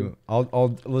look have at to you. do.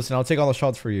 I'll listen. I'll take all the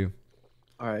shots for you.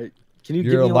 All right. Can you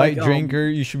You're give a me light like, drinker.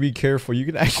 You should be careful. You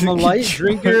can I'm actually. a light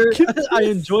drinker. I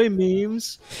enjoy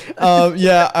memes.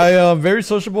 Yeah, I am very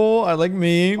sociable. I like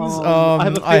memes.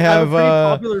 I have a pretty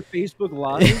popular Facebook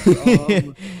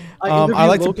Live. I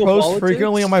like to post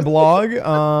frequently on my blog.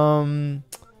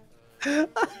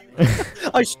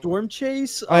 I storm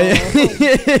chase.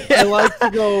 I like to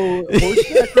go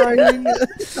horseback riding.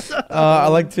 I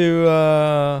like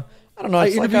to. I don't know. I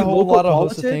It's like a interview whole local lot of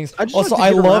host of politics. things. I just Also, like I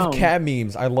to get love around. cat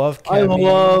memes. I love cat I memes.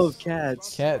 love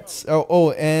cats. Cats.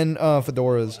 Oh, and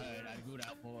fedoras.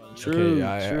 True.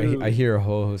 Okay, true. I hear a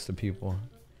whole host of people.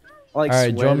 Like All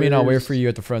right, join me and I'll wait sweaters, for you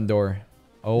at the front door.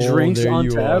 Oh, Drinks there on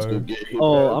you tap. are.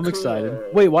 Oh, I'm excited.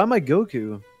 Wait, why am I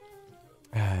Goku?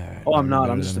 Oh, I'm not.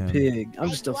 Better I'm just a than him. pig. I'm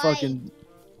just a fucking.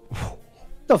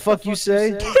 The fuck you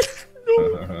say? I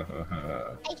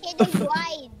said it's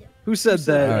wide. Who said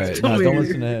that? All right, Tell no, me. don't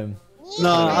listen to him.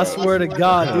 Nah, I swear to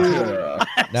God, dude.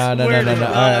 No. swear to All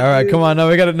God, right, dude. come on. No,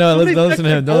 we gotta. No, Somebody don't listen to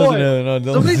him. check Don't listen their to him. No,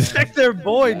 don't Somebody listen. check their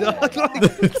boy, dog.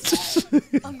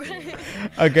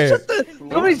 Okay.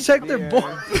 Somebody check their boy.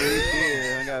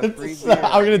 I got free beer.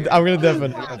 I'm gonna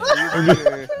deafen.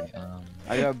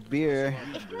 I got beer.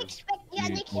 If you expect the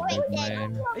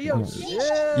unexpected. Hey, yo,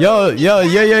 shit.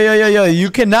 Yo,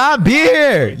 you cannot be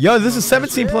here. Yo, this is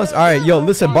 17 plus. All right, yo,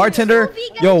 listen, bartender.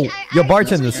 Yo,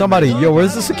 bartender, somebody. Yo,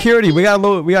 where's the security? We got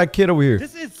a kid over here.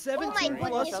 This is 17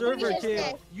 plus server,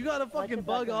 kid. You gotta fucking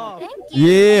bug off.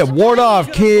 Yeah, ward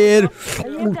off, kid.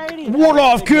 Ward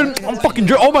off, kid. I'm fucking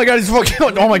drunk. Oh my god, he's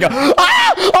fucking. Oh my god.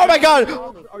 Ah! Oh my god.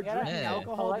 Are drinking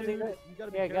alcohol, dude? You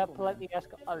gotta be careful. politely ask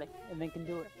Alec, and then can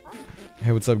do it.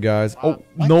 Hey, what's up, guys? Oh,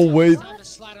 no way.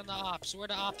 Slide on the ops. Where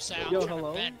the ops out? Yo,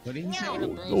 hello?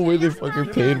 No way they fucking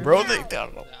paid, bro. They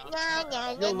don't know.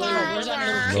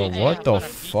 Bro, what the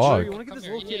fuck? You wanna get this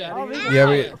little kid out of here?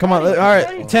 Yeah, come on. All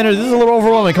right, Tanner, this is a little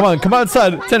overwhelming. Come on, come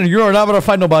outside. Tanner, you are not gonna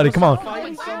fight nobody. Come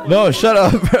on. No, shut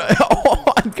up.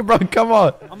 Bro, come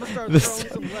on. I'm gonna start This,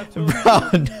 throwing some bro,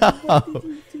 leftovers.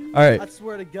 no. All right, I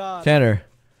swear to God. Tanner.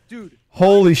 Dude.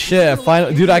 Holy shit!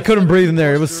 Finally, dude, I couldn't breathe in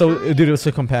there. It was so, dude, it was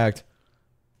so compact.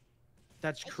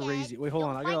 That's crazy. Wait, hold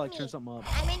on. I gotta like turn something up.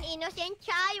 I'm an innocent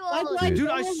child. Dude,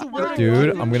 I swear.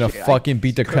 Dude, I'm gonna fucking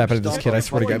beat the crap out of this kid. I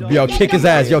swear to God. Yo, kick his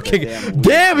ass. Yo, kick.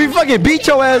 Damn, he fucking beat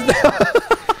your ass.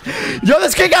 Yo,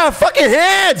 this kid got fucking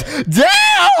hands.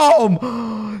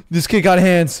 Damn. This kid got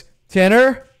hands.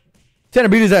 Tanner,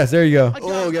 beat his ass. There you go.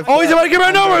 Oh, he's about to get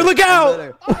run over. Look out.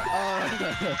 I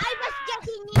was just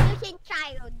an innocent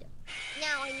child.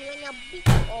 Now I'm gonna beat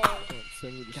you all.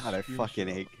 God, I fucking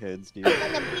hate kids, dude.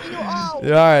 I'm gonna beat you all.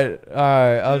 Yeah, all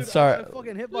right. I'm Dude, sorry. I got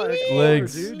fucking hit by a car,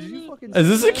 Legs. dude. Did you fucking Is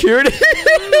this see that? security?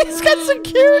 He's got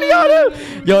security on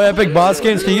him. Yo, Epic Boss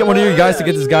Games, can you get one of your guys to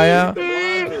get this guy out?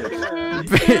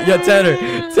 Yo,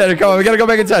 Tanner, come on, we gotta go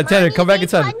back inside. Tanner, come back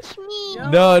inside. Punch me.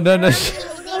 No.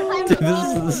 Dude,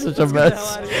 this is such a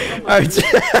mess. All right,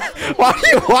 why do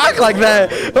you walk like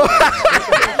that?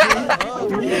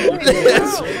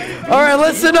 All right,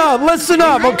 listen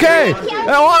up, okay?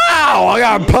 Wow, I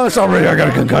got punched already. I got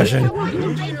a concussion.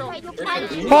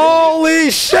 Holy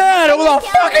shit! Who the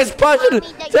fuck is punching?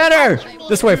 Tanner,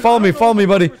 this way. Follow me,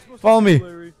 buddy. Follow me.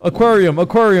 Aquarium.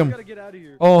 Gotta get out of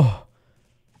here. Oh.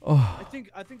 I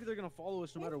think they're gonna follow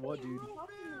us no matter what, dude.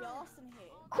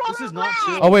 This is not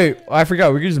chill. Oh wait, I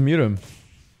forgot. We can just mute him.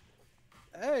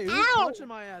 Hey, who's punching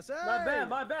my ass? Hey.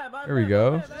 My bad. Here we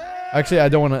go. Actually, I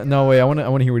don't want to. No, wait. I want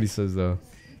to hear what he says though.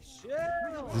 Shit.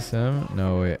 Is this him?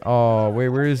 No, wait. Oh, wait.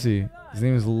 Where is he? His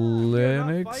name is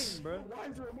Linux.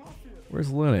 Where's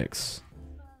Linux?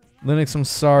 Linux, I'm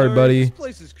sorry, buddy. This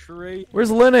place is crazy. Where's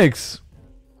Linux?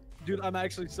 Dude, I'm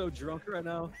actually so drunk right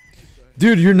now.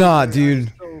 Dude, you're not,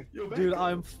 dude. Dude,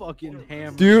 I'm fucking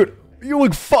hammered. Dude, you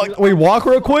look fucked. Wait, walk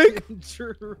real quick.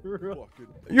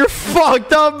 You're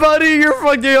fucked up, buddy. You're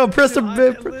fucked. Yo, press the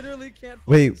bit. Literally can't.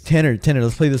 Wait, Tanner,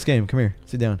 let's play this game. Come here.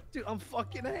 Sit down. Dude, I'm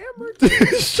fucking hammered.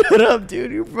 Shut up,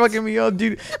 dude. You're fucking me up,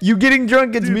 dude. You getting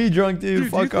drunk gets me drunk,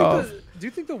 dude. Fuck off. Do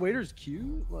you think the waiter's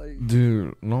cute? Like,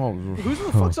 dude, no. Who's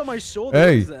the fuck's on my shoulder?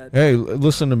 Hey,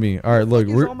 listen to me. All right, look,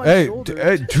 Who the fuck is on my hey, shoulder?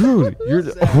 hey, dude,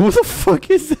 who the fuck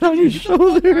is that on your Get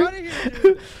shoulder? out of here,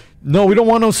 dude. No, we don't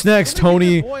want no snacks,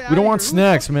 Tony. boy We outta don't want here. Who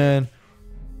snacks, the man.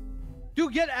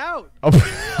 Dude, get out. Oh,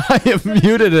 I have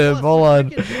muted him. Hold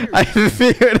on. I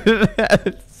muted him.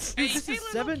 Dude, this is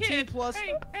 17 plus.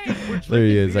 There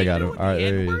he is. I got him. All right,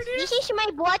 there he is. This is my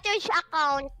brother's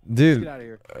account. Dude, Get out of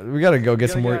here. we gotta go get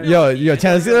some more. get out. Yo,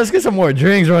 Tanner, let's get some more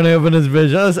drinks running up in this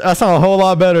bitch. That sounds a whole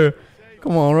lot better.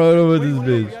 Come on, right over this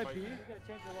bitch.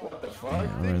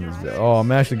 Oh,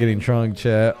 I'm actually getting drunk,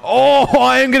 chat. Oh,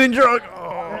 I am getting drunk.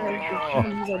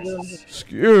 Oh.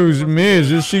 Excuse me, is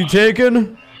this she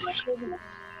taken?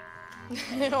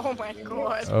 Oh my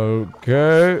god.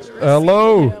 Okay.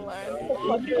 Hello.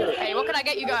 Hey, what can I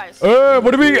get you guys? Hey,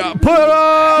 what do we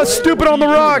put stupid on the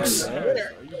rocks?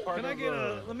 Can I get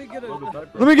a?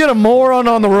 Let me get a moron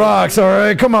on the rocks. All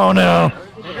right, come on now.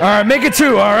 All right, make it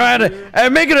two. All right,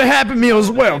 and make it a Happy Meal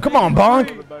as well. Come on,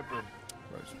 Bonk.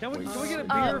 Can we get a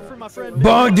beer for my friend?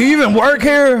 Bonk, do you even work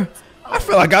here? I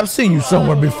feel like I've seen you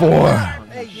somewhere before.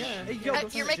 Hey, yo,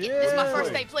 You're making this is my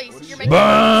first day, please. You're making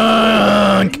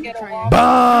Bonk,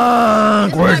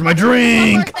 Bonk. Where's my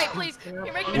drink? First day, please.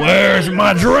 You're making me Where's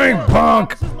my drink,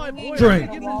 punk?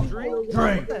 Drink.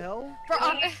 What the hell?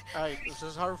 Alright, this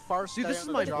is our first Dude, day this is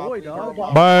on my the boy, job.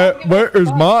 dog. Where is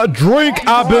my drink?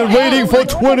 I've been waiting for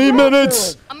 20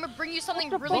 minutes. I'm gonna bring you something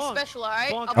really special,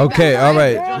 alright? Okay, all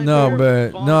right. No,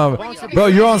 bro,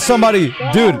 you're on somebody,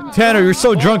 dude. Tanner, you're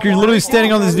so drunk. You're literally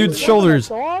standing on this dude's shoulders.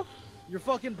 You're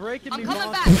fucking breaking me, I'm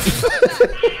coming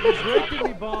Bonk. You're breaking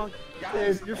me, Bonk.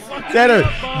 You're fucking Tanner,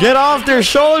 get off their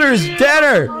shoulders,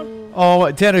 Tanner.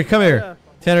 Oh, Tanner, come here.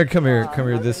 Tanner, come here. Come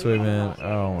here this way, man.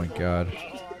 Oh my God.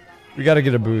 We gotta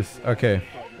get a booth. Okay.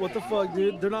 What the fuck,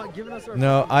 dude? They're not giving us our.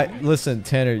 No, listen,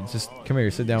 Tanner. Just come here.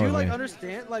 Sit down Do with you like me.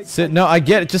 understand? Like. Sit. No, I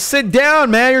get it. Just sit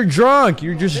down, man. You're drunk.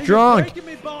 You're just drunk. Breaking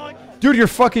me, Bonk. Dude, you're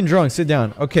fucking drunk. Sit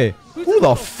down. Okay. Who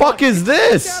the fuck is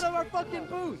this? Get out of our fucking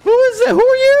booth. Who is it? Who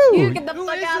are you? Get the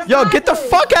fuck out of Yo, get the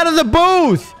fuck out of the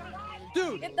booth.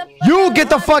 Dude. You get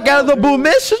the fuck out of the booth,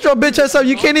 man. Shut your bitch ass up.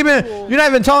 You can't even. You're not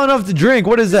even tall enough to drink.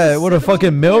 What is that? What a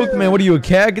fucking milk, man? What are you, a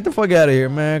cat? Get the fuck out of here,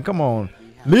 man. Come on.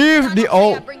 Leave the.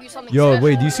 Oh. Yo,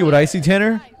 wait. Do you see what I see,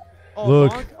 Tanner? Oh,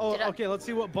 Look. Bonk? Oh, okay. Let's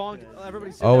see what Bonk.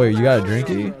 Everybody. Oh wait, you got a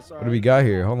drinky? What do we got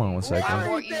here? Hold on one I second.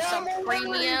 brought you some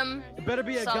premium. It better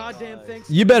be a goddamn thing.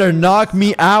 You better knock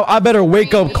me out. I better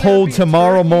wake up cold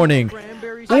tomorrow morning.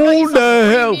 Who the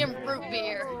hell? Premium root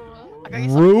beer. I got you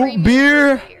some Root premium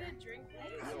beer? root beer.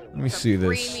 Let me see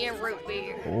this. Premium root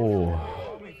beer. Oh.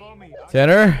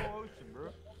 Tanner?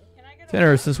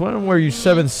 Tanner, since when were you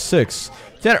 7'6"?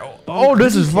 Tanner, oh,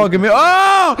 this is fucking me.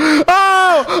 Oh!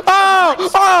 Oh!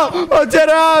 Oh! Oh!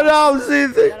 Tanner, oh, no,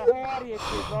 see.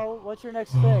 What's your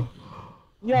next thing?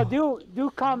 Yo,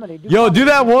 do comedy. Yo, do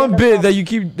that one bit that you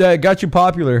keep that got you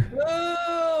popular.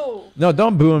 No,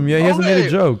 don't boo him yet. He hasn't made a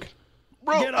joke.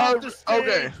 Bro,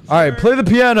 okay. All right, play the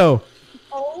piano.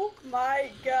 Oh my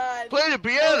God. Play the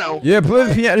piano. Yeah, play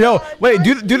the piano. Yo, wait,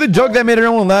 do the joke that made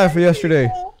everyone laugh yesterday.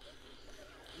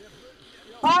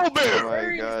 Oh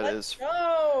my God,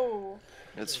 No.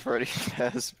 it's Freddy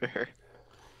Fazbear.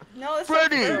 No, it's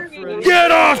Freddy.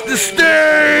 Get off the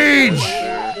stage!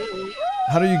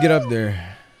 How do you get up there?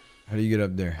 How do you get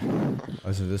up there? Oh,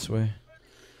 is it this way?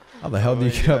 How the hell do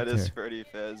you get up That is there? Freddy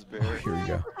Fazbear. Oh, here we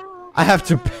go. I have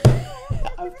to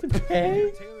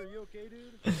pay.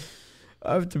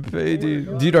 I have to pay,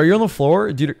 dude. Dude, are you on the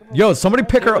floor? Dude, yo, somebody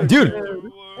pick her up. Dude,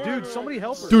 somebody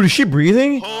help her. dude, is she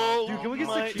breathing? Dude, can we get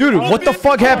security? Dude, what the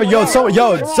fuck happened? Yo, stop.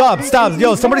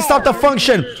 Yo, somebody stop the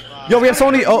function. Yo, we have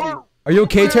somebody. Oh, are you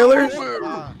okay, Taylor?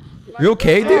 Are you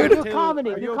okay, dude? Do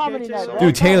comedy night.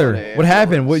 Dude, Taylor, what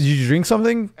happened? What, did you drink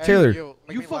something? Taylor.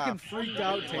 You fucking freaked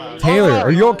out, Taylor. Taylor,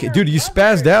 are you okay? Dude, you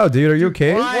spazzed out, dude. Are you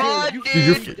okay? Dude,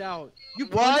 you're freaked out.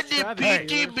 Why did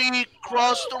PTB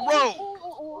cross the road?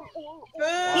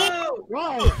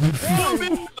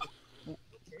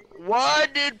 Why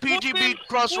did PTB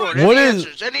cross the road? What Any is?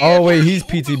 answers? Any Oh answers? wait, he's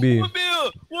PTB.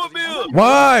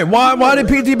 Why? Why did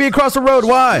PTB cross the road?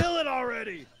 Why?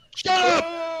 Shut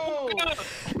up!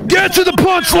 Get to the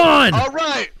punchline. All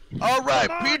right.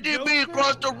 PTB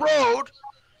crossed the road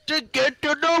to get to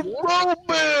the road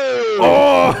beer.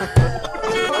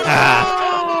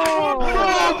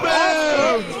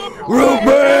 Root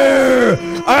beer!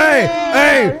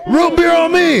 Hey, root beer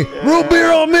on me! Root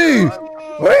beer on me!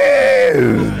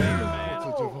 Woo!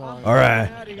 All right.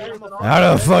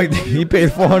 How the fuck? He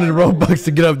paid 400 Robux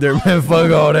to get up there, man.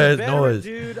 Fuck all that noise.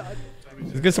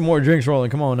 Let's get some more drinks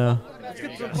rolling. Come on now.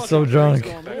 I'm so drunk.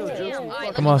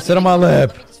 Come on, sit on my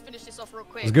lap.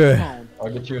 It's good. I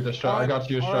got you a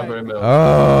strawberry milk.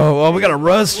 Oh, well, we got a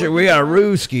rust. We got a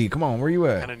rooski. Come on, where you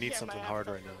at? Kind of need something hard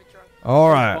right now. All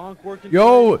right.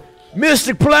 Yo,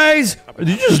 Mystic Plays. Did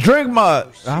you just drink my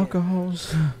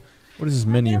alcohols? What is this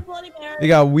menu? They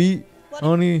got wheat,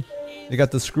 honey. They got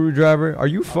the screwdriver. Are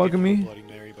you fucking me? Bloody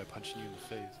Mary by punching you in the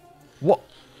face. What?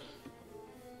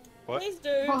 Please do.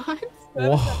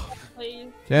 Whoa. Please.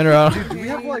 Tanner, I Dude, do we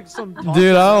have like some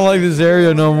dude, I don't like this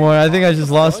area no more. I think I just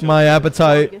lost my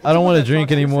appetite. I don't want to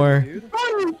drink anymore. I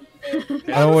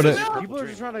don't want to. People are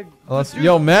just trying to.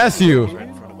 Yo, Matthew.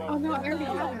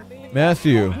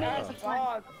 Matthew.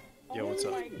 Yo, what's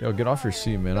up? Yo, get off your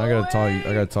seat, man. I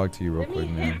gotta talk to you real quick,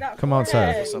 man. Come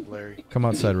outside. What's up, Larry? Come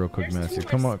outside real quick, Matthew.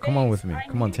 Come on with me.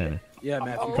 Come on, Tanner. Yeah,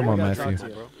 Matthew. Come on, Matthew.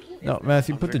 No,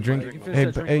 Matthew, put the drink. Hey,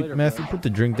 Matthew, put the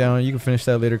drink down. You can finish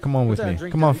that later. Come on with me.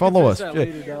 Come on, follow us.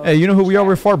 Hey, you know who we are?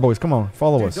 We're Fart Boys. Come on,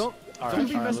 follow us. All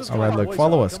right, look,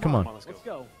 follow us. Come on. Let's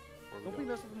go. Don't be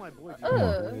messing with my boy. Come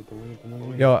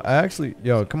on.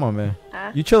 Yo, come on, man.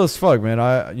 You chill as fuck, man.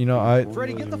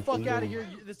 Freddy, get the fuck out of here.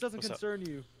 This doesn't concern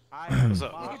you. What's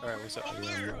up? Alright, what's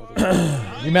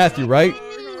up? You Matthew, right?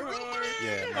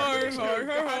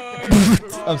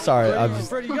 I'm sorry. I'm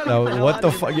just, no, what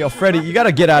the fuck? Yo, Freddy, you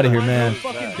gotta get out of here, man.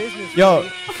 Yo,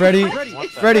 Freddy,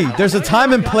 there's a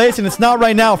time and place, and it's not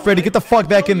right now, Freddy. Get the fuck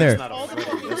back in there.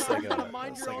 It's like a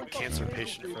cancer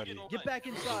patient, Freddy. Get back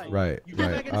inside. Right.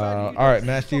 All right,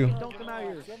 Matthew.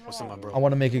 What's up, my bro? I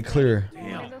want to make it clear.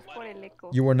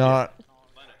 You were not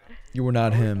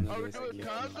him.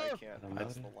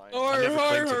 All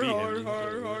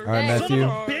right, Matthew.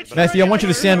 Matthew, I want you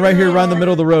to stand right here, around the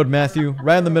middle of the road, Matthew.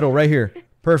 Right in the middle, right here.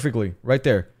 Perfectly, right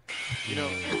there. You know.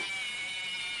 Hey,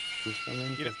 hey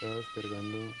man,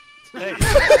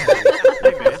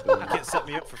 you can't set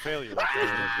me up for failure like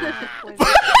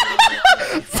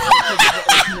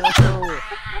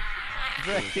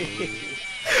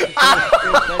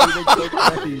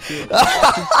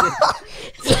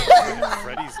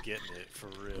Freddy's getting it for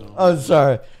real. I'm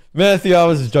sorry. Matthew, I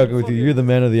was just joking with you. You're the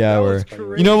man of the hour.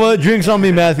 You know what? Drinks on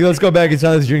me, Matthew. Let's go back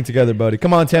inside this drink together, buddy.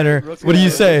 Come on, Tanner. What do you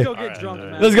say?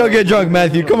 Let's go get drunk,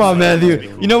 Matthew. Come on,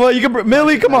 Matthew. You know what? You can,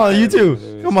 Millie, come on. You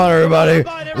too. Come on, everybody.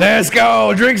 Let's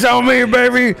go. Drinks on me,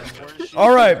 baby.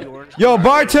 All right. Yo,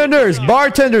 bartenders.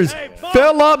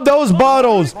 Fill up those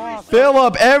bottles. Fill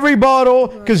up every bottle,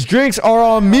 because drinks are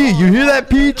on me. You hear that,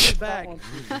 Peach?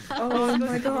 Oh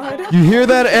my god. You hear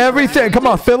that? Everything. Come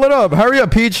on, fill it up. Hurry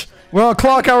up, Peach. We're on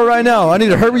clock hour right now. I need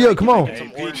to hurry up. Come on.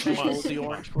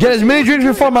 Get as many drinks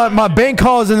before my bank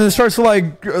calls and then starts to,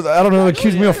 like, I don't know,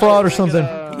 accuse me of fraud or something.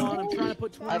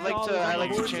 I'd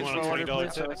like to change my order,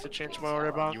 please. I'd like to change my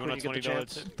order, Bob. When you get the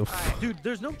chance. Dude,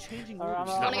 there's no changing orders.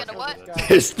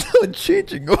 There's no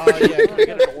changing orders.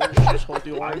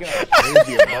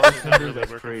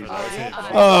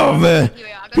 Oh, man.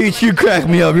 Peach, you crack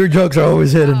me up. Your jokes are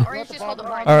always hidden.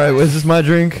 Alright, is this my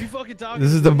drink?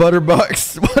 This is the butter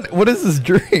box. What is this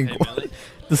drink?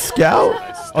 The Scout?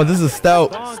 Oh, this is a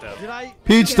stout.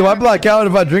 Peach, do I black out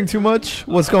if I drink too much?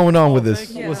 What's going on with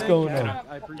this? What's going on?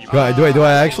 Do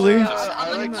I actually?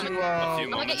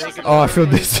 Oh, I feel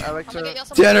this.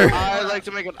 Tanner.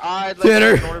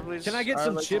 Tanner. Can I get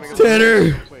some chips?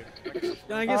 Tanner. Can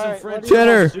I get some French?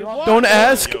 Tanner, don't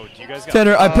ask.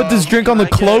 Tanner, I put this drink on the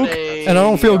cloak, and I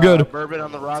don't feel good. Bourbon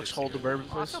on the rocks. Hold the bourbon,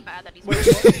 please.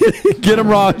 Get him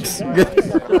rocks. You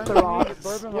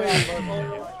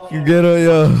get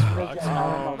a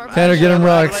Tanner, get him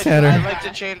rocks. Tanner. I'd like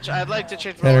to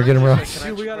change. Tanner, get him rocks.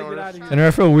 Tanner,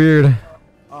 I feel weird.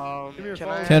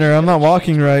 Tanner, I'm not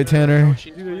walking right, Tanner.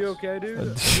 Dude, are you okay,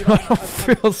 dude? I don't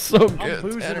feel so good. I'm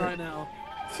boozing Tanner. right now.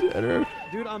 Tanner.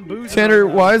 Dude, I'm boozing. Tanner,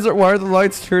 right now. why are the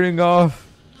lights turning off?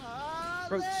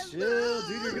 Bro, chill,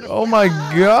 dude. You're gonna Oh my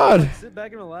god. sit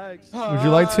back and relax. Would you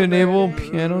like to enable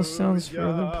piano sounds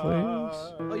further, please?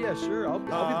 Oh yeah, sure. I'll be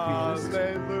the pianist.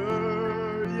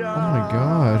 Oh my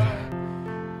god.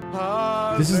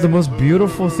 This is the most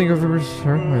beautiful thing I've ever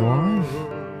heard in my life.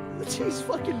 She's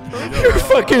fucking perfect. You're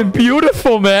fucking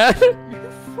beautiful, man.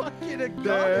 You're fucking a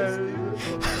goddess, dude.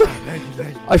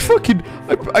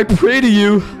 I pray to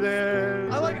you.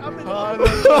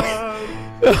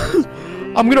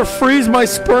 I'm gonna freeze my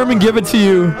sperm and give it to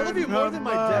you. I love you more than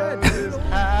my dad, dude.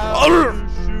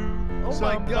 Oh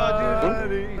my god,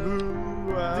 dude.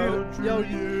 Dude, yo,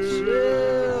 you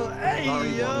chill. Hey,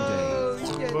 yo.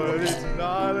 But it's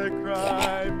not a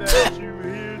crime that you're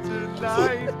here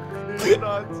tonight. It's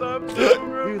not something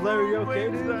Dude, Larry, you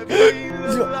okay, dude?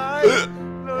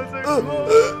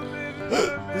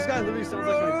 This guy literally sounds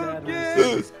like my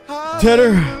dad.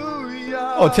 Tanner.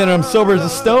 Oh, Tanner, I'm sober as a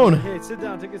stone. Hey, sit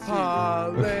down, take a seat.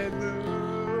 Alright,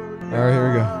 here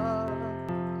we go.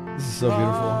 This is so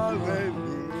beautiful.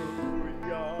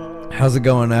 How's it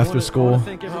going after school?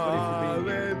 Thank everybody for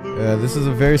being here. Yeah, this is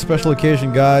a very special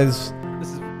occasion, guys. This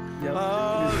is,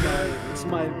 it's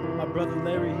my brother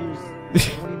Larry. He's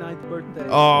 29th birthday.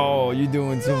 Oh, you're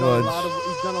doing too much.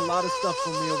 He's done a lot of stuff for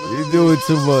me over the You're doing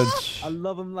too much. I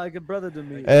love him like a brother to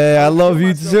me. Hey, I love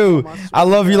you too. I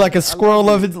love you like a squirrel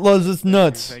loves its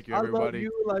nuts. Thank you, I love everybody.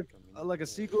 you like a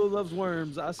seagull loves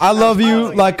worms. I love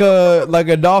you like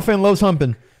a dolphin loves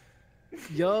humping.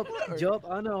 Yup,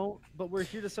 I know. But we're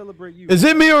here to celebrate you. Is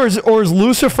it me or is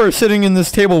Lucifer sitting in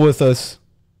this table with us?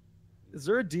 Is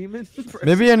there a demon?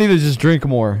 Maybe I need to just drink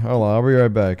more. Hold on, I'll be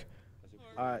right back.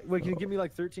 Alright, wait, can you give me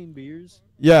like 13 beers?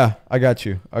 Yeah, I got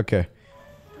you. Okay.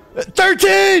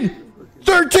 13!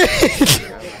 13!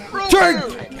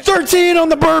 13 on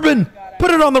the bourbon!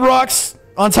 Put it on the rocks.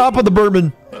 On top of the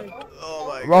bourbon.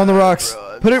 On the rocks.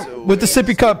 Put it with the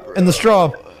sippy cup and the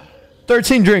straw.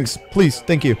 13 drinks, please.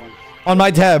 Thank you. On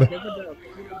my tab.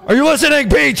 Are you listening,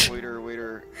 Peach?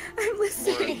 I'm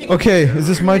listening. Okay, is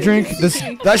this my drink?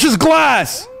 That's just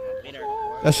glass!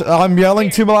 I'm yelling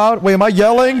too loud. Wait, am I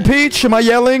yelling, Peach? Am I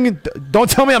yelling? Don't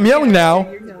tell me I'm yelling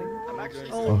now.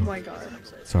 Oh my god.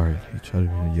 Sorry, Peach. I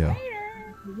didn't mean to yell.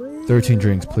 13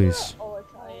 drinks, please.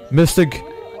 Mystic,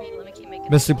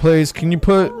 please. Can you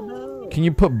put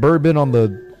bourbon on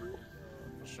the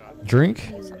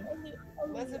drink?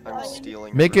 I'm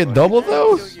stealing. Make it double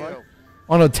though.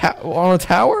 On a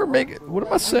tower? Make it. What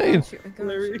am I saying?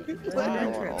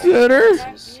 Tanner?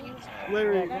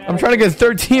 I'm trying to get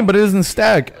 13, but it doesn't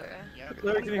stack.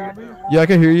 Yeah, I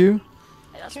can hear you.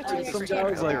 Some guy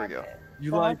was like,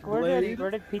 you like Blade?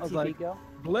 I was like,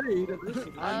 Blade?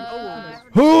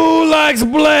 Who likes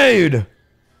Blade?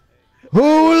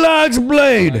 Who likes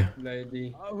Blade?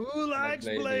 Who likes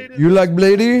Blade? You like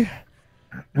Bladey?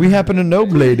 We happen to know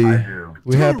Bladey.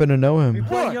 We happen to know him.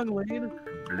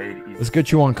 Let's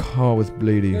get you on call with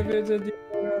Bladey.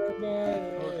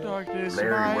 Darkness,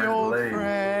 my old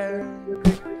friend.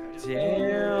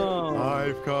 Damn.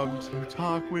 I've come to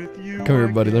talk with you. Come here,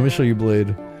 buddy. Let me show you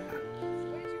Blade.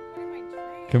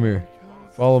 Come here.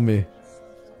 Follow me.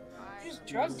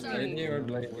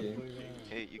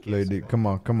 Lady, come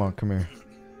on, come here.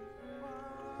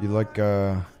 You like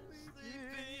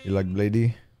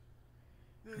Bladey?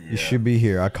 You should be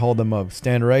here. I called him up.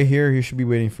 Stand right here. He should be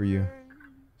waiting for you.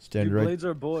 Stand right. Blade's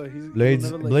our boy. Blade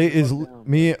is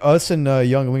me, us, and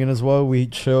Youngling as well. We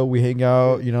chill, we hang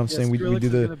out. You know what I'm saying? We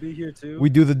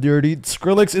do the dirty.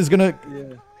 Skrillex is gonna.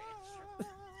 Yeah.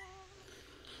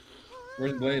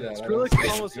 Where's Blade at? Skrillex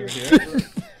is almost here.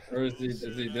 Or is he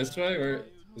this way? Or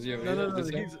is he over here? No,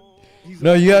 He's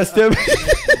no, you gotta step.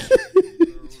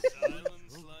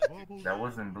 That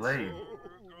wasn't Blade.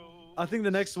 I think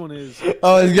the next one is.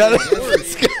 Oh, it's gotta be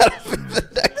the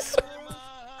next one.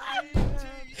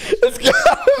 It's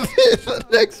gotta be the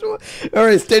next one.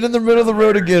 Alright, stay in the middle of the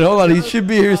road again. Hold on, he should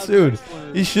be here soon.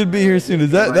 He should be here soon.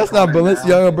 Is that's not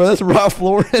Balenciaga, bro. That's Ralph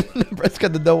Lauren. Brett's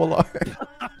got the double R.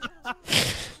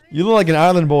 You look like an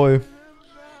island boy.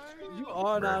 You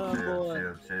are an island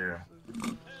boy.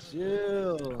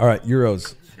 Chill. Alright,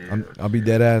 Euros. I'll be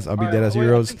dead ass. I'll be dead ass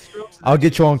Euros. I'll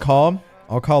get you on call.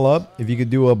 I'll call up if you could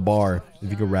do a bar.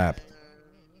 If you could rap.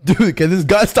 Dude, can this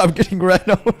guy stop getting ran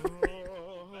over?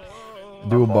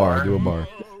 Do a bar. Do a bar.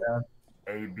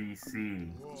 A, B,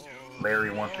 C.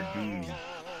 Larry wants the D.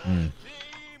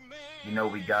 You know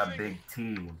we got Big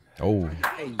T. Oh.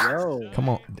 Hey, yo. Come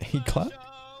on. He clapped?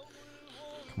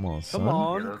 Come on, son. Come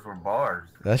on. Yeah, those were bars.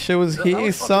 That shit was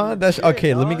he, son. That's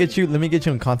okay. Let me get you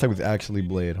in contact with actually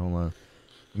Blade. Hold on.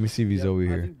 Let me see if he's over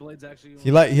here.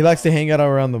 He likes to hang out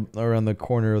around the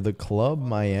corner of the club,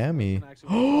 Miami.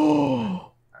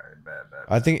 Oh.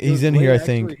 I think he's in here. I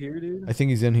think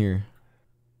he's in here.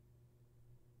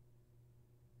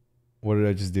 What did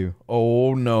I just do?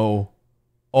 Oh no.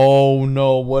 Oh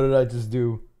no. What did I just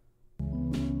do?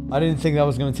 I didn't think that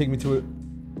was gonna take me to it.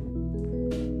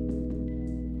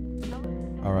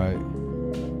 Alright.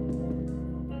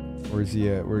 Where's he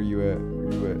at? Where are you at? Where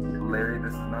are you at? Larry,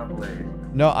 this is not Blade.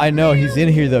 No, I know. He's in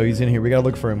here though. He's in here. We gotta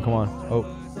look for him. Come on. Oh.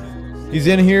 He's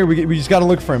in here. We just gotta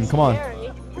look for him. Come on.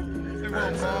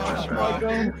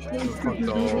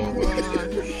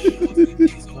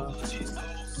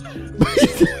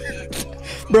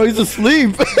 Bro, he's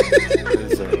asleep.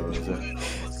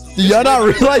 Do y'all not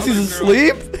realize he's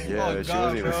asleep? Yeah, she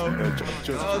wasn't even.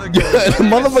 The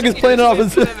motherfucker's playing it off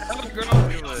his.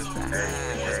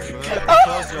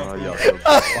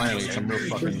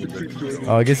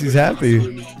 Oh, I guess he's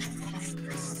happy.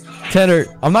 Tanner,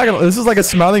 I'm not gonna. This is like a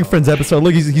Smiling Friends episode.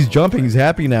 Look, he's jumping. He's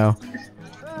happy now.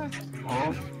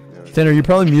 Tanner, you're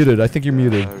probably muted. I think you're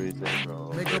muted.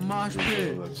 Make a mosh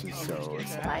pit.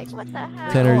 Like, what the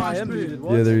hell? Tanner,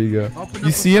 yeah, there you go.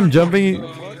 You see him jumping?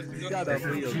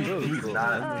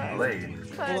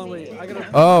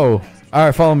 Oh, all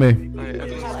right, follow me.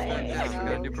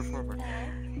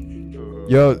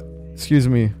 Yo, excuse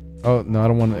me. Oh no, I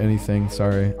don't want anything.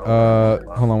 Sorry.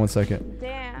 Hold on one second.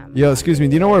 Yo, excuse me.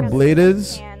 Do you know where Blade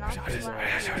is?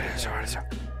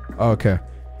 Okay.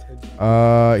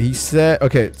 He said.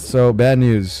 Okay, so bad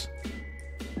news.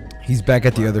 He's back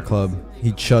at the other club.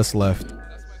 He just left.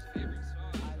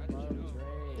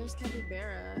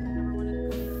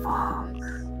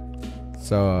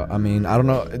 So, I mean, I don't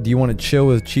know. Do you want to chill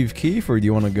with Chief Keef or do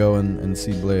you want to go and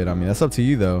see Blade? I mean, that's up to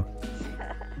you, though.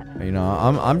 You know,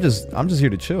 I'm just here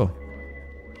to chill.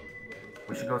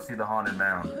 We should go see the Haunted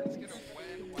Mound.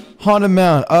 Haunted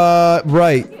Mound.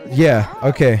 Right. Yeah.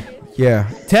 Okay. Yeah.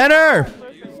 Tanner!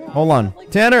 Hold on.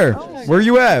 Tanner! Where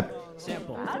you at?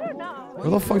 Where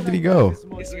the fuck did he go?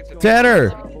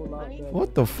 Tanner!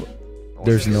 What the fuck?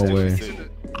 There's no way.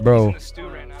 Bro.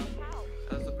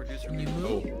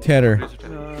 Tanner.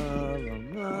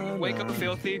 Wake up, feel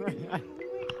karaoke.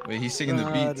 Wait, he's singing the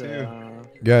beat too.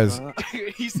 Guys.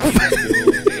 He's singing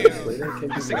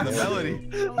the melody.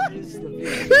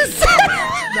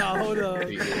 No, hold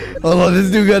on. Hold on, this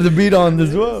dude got the beat on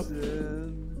as well.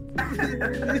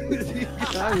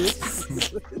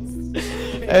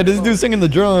 Hey, this dude singing the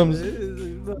drums.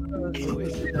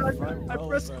 I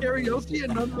pressed karaoke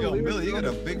and nothing. Yo, Billy, you got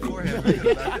a big forehead.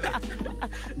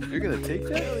 You're gonna take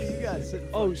that?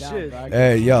 Oh shit.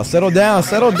 Hey, yo, settle down,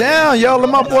 yo. Let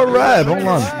my boy rap. Hold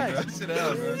on.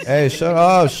 Hey, shut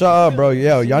up, bro.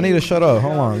 Yo, y'all need to shut up.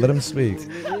 Hold on, let him speak.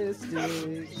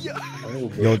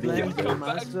 Yo,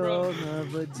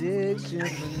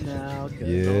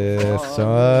 yeah,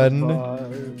 son.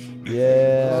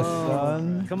 Yeah,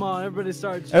 son. Come on, everybody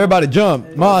start. Everybody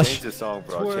jump. Mosh. Change the song,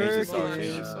 bro. Change the song.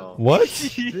 Change the song. What?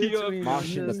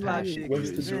 Mosh in the passion.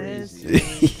 What's the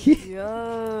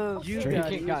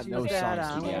Drinking got no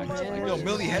songs. Yo,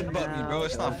 Millie headbutt me, bro.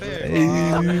 It's not fair. Hey,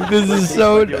 this is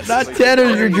so not Tanner.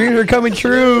 Your dreams are coming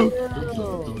true.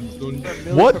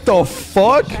 What the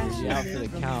fuck?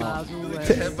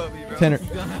 Tanner.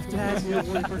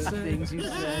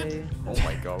 Oh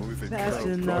my god, who's it?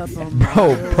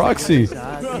 Bro, Proxy.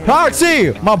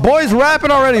 Proxy! My boy's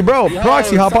rapping already, bro.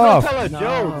 Proxy, hop off.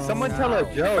 Someone tell a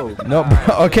joke. No,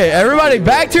 bro. Okay, everybody,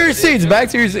 back to your seats. Back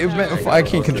to your seats. I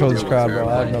can't control this crowd, bro.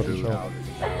 I have no control.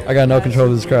 I got no control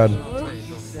of this crowd.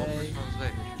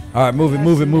 All right, move it.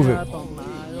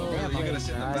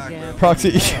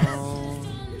 Proxy.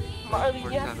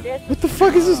 What the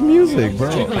fuck is this music, bro?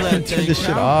 I can't turn this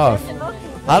shit off.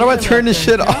 How do I turn this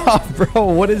shit off, bro?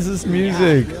 What is this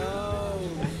music?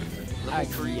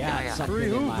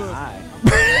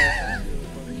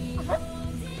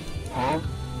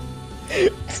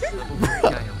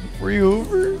 Free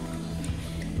Hoover?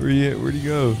 Where'd he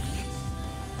go?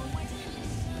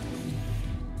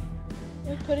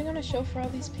 We're putting on a show for all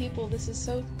these people. This is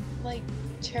so, like,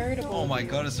 charitable. Oh my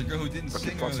god, it's the girl who didn't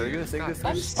sing earlier.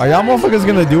 Are y'all motherfuckers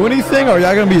gonna do anything, or are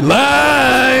y'all gonna be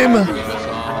lame?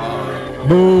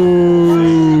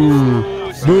 Boo!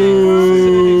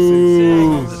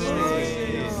 Boo!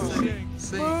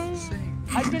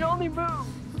 I can only move.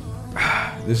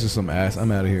 This is some ass.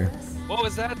 I'm out of here. What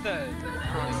was that then?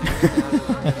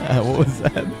 What was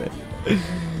that then?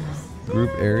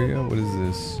 Group area? What is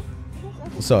this?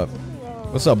 What's up?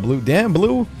 What's up, Blue? Damn,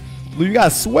 Blue. Blue, you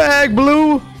got swag,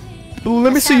 Blue. Blue,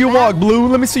 let me see you walk, Blue.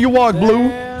 Let me see you walk,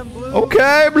 Blue.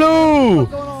 Okay, Blue.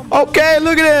 Okay,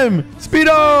 look at him.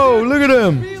 Speedo, look at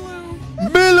him.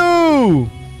 Blue.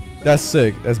 That's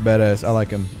sick. That's badass. I like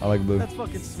him. I like Blue. That's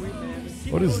fucking sweet, man.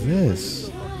 What is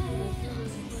this?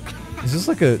 Is this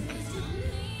like a...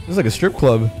 This is like a strip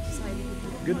club.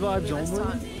 Good vibes only.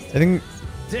 I think...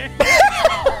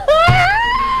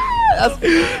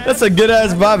 that's a good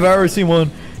ass vibe if I've ever seen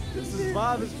one.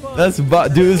 That's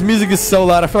dude, this music is so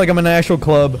loud. I feel like I'm in an actual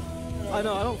club. I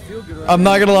know, I don't feel good right I'm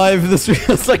not gonna lie, this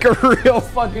feels like a real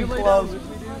fucking club.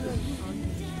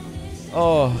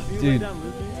 Oh, dude.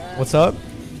 What's up?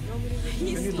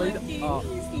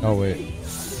 Oh, wait.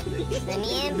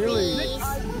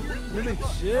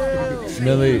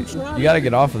 Millie, you gotta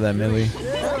get off of that, Millie.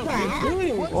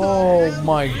 Oh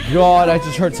my god, I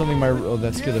just heard something. Oh,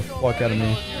 that scared the fuck out of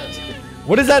me.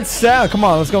 What is that sound? Come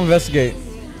on, let's go investigate.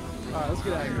 Alright, let's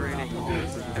get out of here.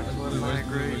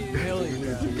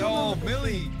 Yo,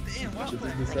 Millie! Damn, watch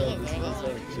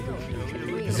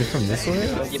Is it from this way?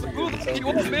 You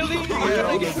want Millie?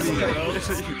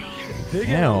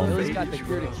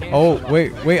 Damn. Oh,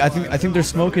 wait. I think they're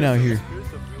smoking out here.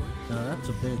 No, that's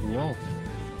a big wall.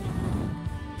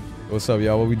 What's up,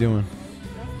 y'all? What we doing?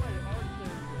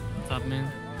 What's up,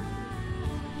 man?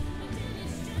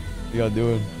 What y'all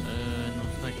doing? No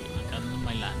estoy acá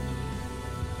bailando.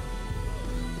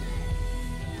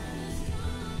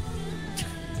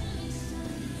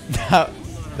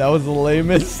 That was the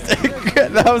lamest.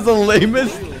 That was the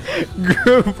lamest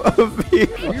group of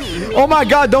people. Oh my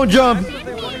god, don't jump.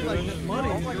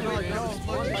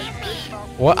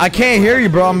 What? I can't hear you,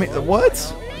 bro.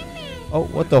 What? Oh,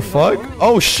 what the fuck?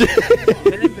 Oh shit.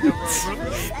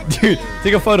 Dude,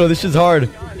 take a photo. This shit's hard.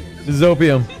 This is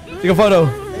opium. Take a photo.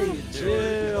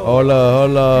 Hold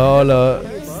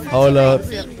up.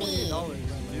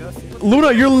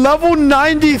 Luna, you're level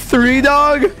 93,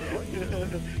 dog.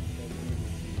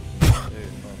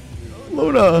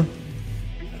 Luna,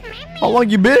 how long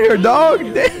you been here, dog?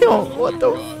 Damn, what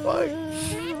the fuck?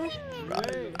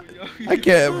 I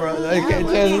can't, bro. I can't.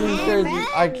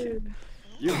 I can't.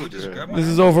 This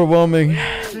is overwhelming.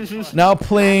 Now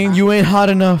playing, you ain't hot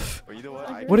enough.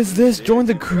 What is this? Join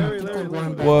the crew.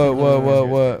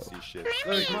 What?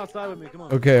 Larry, come outside with me. Come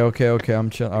on. Okay. I'm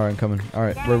chilling. All right, I'm coming. All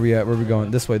right, where we at? Where we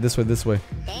going? This way. Damn, everyone was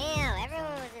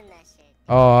in that shit.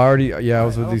 Oh, I already. Yeah, I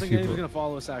was with these I don't think people. anyone's gonna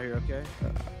follow us out here, okay?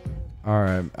 All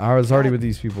right, I was already with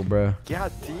these people, bro.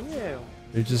 God damn.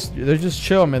 They're just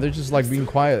chill, man. They're just like being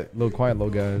quiet little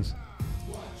guys.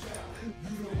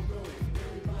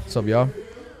 What's up, y'all?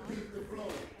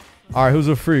 All right, who's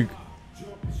a freak?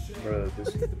 Bro,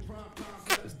 this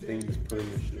thing is putting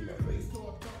this shit in my face.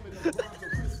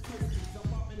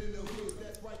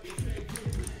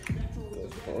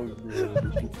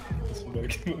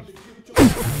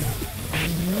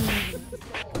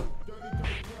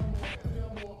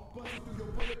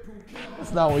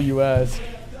 That's not what you ask.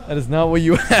 That is not what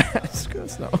you ask.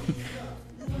 That's not.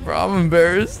 Bro, I'm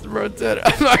embarrassed, bro. Ted,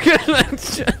 I'm not gonna let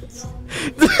chance.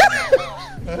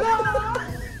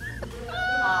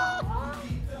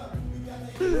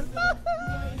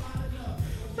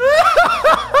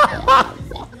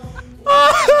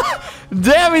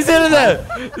 Damn, he's into that.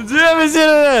 Damn, he's into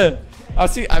that.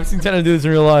 I've seen Tanner do this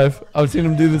in real life. I've seen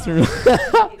him do this in real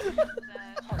life.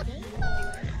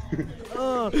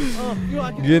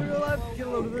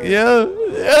 Yeah.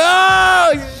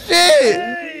 Oh shit.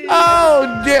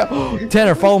 Oh damn.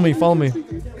 Tanner, follow me.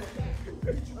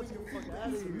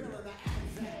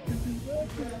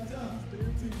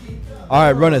 All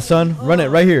right, run it, son. Run it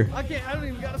right here. I can't. I don't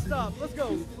even gotta stop. Let's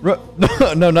go.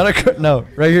 No, no,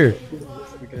 right here.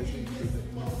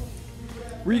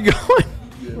 Where you going?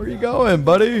 Where you going,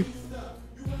 buddy?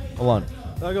 Hold on.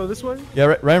 I go this way.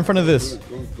 Yeah, right in front of this.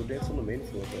 Go dance on the main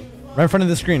floor, bro. Right in front of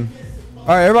the screen. All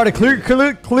right, everybody,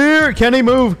 clear. Kenny,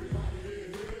 move.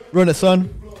 Run it, son.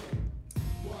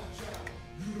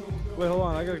 Wait, hold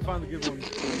on. I gotta find the good one.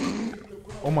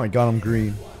 Oh my God, I'm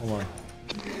green. Hold on.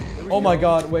 Oh my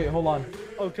God, wait, hold on.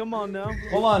 Oh, come on now.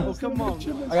 Hold on. Oh, come on.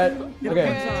 I got.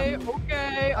 Okay.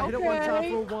 Okay. I hit it one time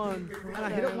for one. And I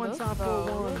hit it one time for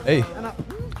one. Hey. And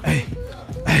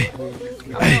Hey.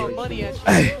 I'm money at you.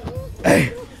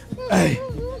 Hey.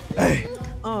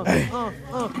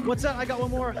 What's that? I got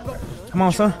one more. Go. Come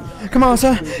on, son.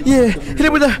 Yeah. Hit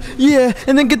it with the yeah,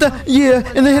 and then get the yeah,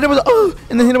 and then hit it with the oh,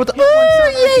 and then hit it with the oh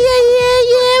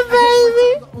yeah,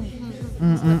 baby.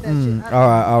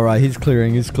 All right. He's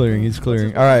clearing.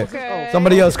 All right. Okay.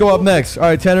 Somebody else go up next. All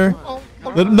right, Tanner.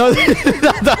 No. No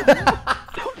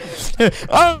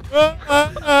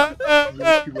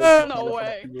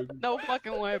way. No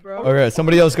fucking way, bro. Okay,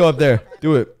 somebody else go up there.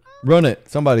 Do it. Run it.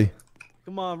 Somebody.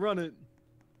 Come on, run it.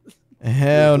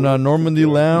 Hell no, Normandy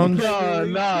Lounge. No.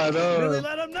 Millie,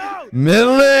 let him know.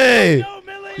 Millie!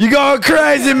 You going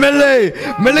crazy, Millie!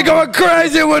 Millie going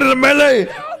crazy with it, Millie!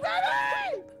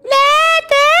 Let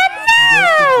them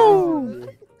know!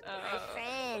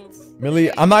 Millie,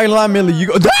 I'm not gonna lie, Millie, you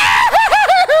go. Never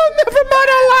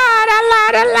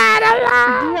mind, I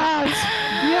lied.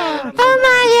 Oh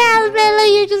my God,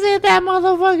 Millie, you just hit that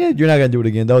motherfucker. You're not gonna do it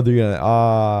again. Don't do it. You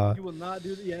will not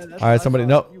do it. Yeah, that's all right, somebody,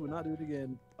 no. You will not do it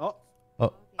again. Oh.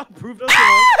 I proved us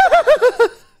wrong.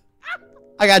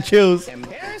 I got chills.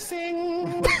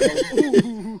 Embarrassing.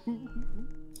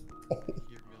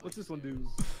 What's this one do?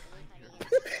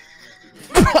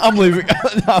 I'm leaving.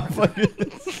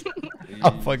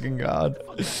 I'm fucking God.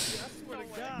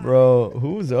 Bro,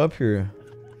 who's up here?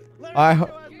 Hold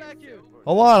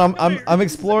on, I'm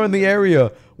exploring the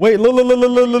area. Wait, look.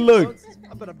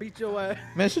 I better beat your ass.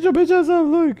 Man, shut your bitch ass up,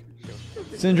 look.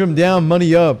 Syndrome down,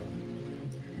 money up.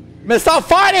 Man, stop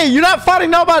fighting! You're not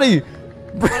fighting nobody! I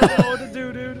don't know what to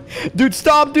do, dude. Dude,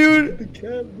 stop, dude!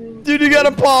 Dude, you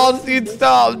gotta pause, dude.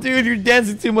 Stop, dude. You're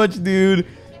dancing too much, dude.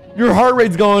 Your heart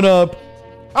rate's going up.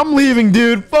 I'm leaving,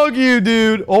 dude. Fuck you,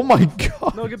 dude. Oh my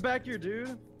God. No, get back here,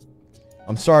 dude.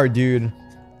 I'm sorry, dude.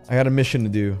 I got a mission to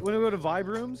do. Wanna go to Vibe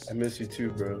Rooms? I miss you too,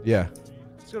 bro. Yeah.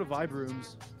 Let's go to Vibe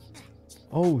Rooms.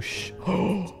 Oh,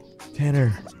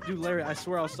 Tanner. Dude, Larry, I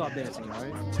swear I'll stop dancing,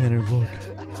 alright? Tanner, look.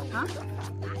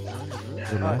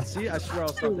 See, I swear I'll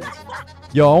stop dancing.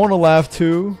 Yo, I wanna laugh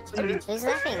too. He's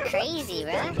laughing crazy,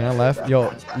 bro. Can I laugh?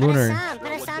 Yo, Lunar.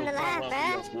 Put us on the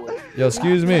laugh, bro. Yo,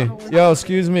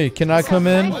 excuse me. Can I come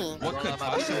in? What could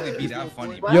possibly be that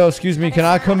funny, bro? Yo, excuse me. Can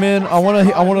I come in? I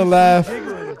wanna laugh.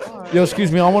 Yo,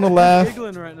 excuse me. I wanna laugh.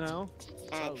 Giggling right now.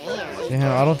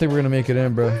 Damn, I don't think we're gonna make it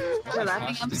in, bro. We're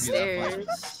laughing upstairs.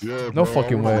 No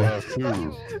fucking way.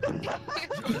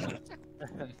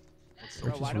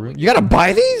 You gotta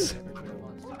buy these?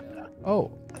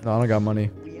 Oh, no, I don't got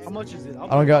money. How much is it? I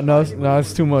don't got no.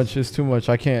 It's too much.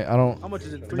 I can't. I don't. How much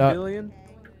is it? 3 not, billion?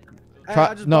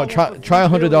 Try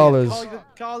 $100.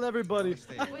 Call everybody.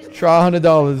 Try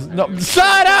 $100. No,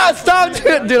 shut up! Stop,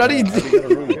 dude. I need.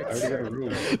 already got a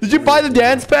room. Did you buy the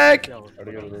dance pack? I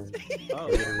already got a room.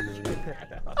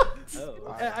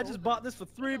 Hey, I just bought this for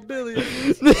 $3 billion.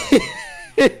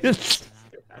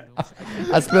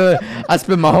 I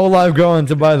spent my whole life growing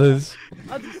to buy this.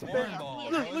 I just spent,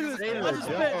 look at this. I just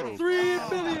spent $3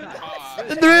 billion.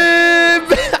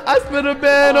 I spent a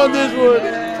man on this one.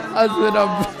 I spent a.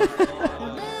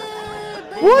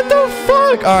 What the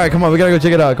fuck? All right, come on, we gotta go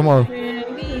check it out. Come on.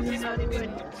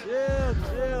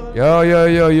 Yo.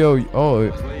 Oh,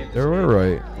 they were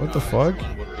right. What the fuck?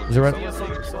 Is it right?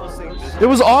 It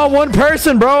was all one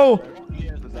person, bro.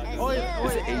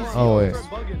 Oh wait.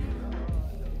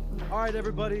 All right,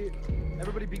 everybody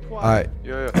be quiet. All right.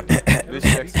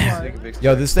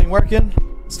 Yo, this thing working?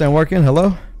 This thing working?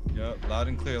 Hello? Yep, loud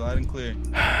and clear, loud and clear.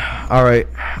 All right.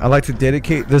 I'd like to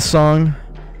dedicate this song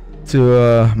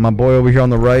to my boy over here on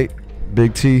the right,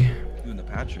 Big T. Doing the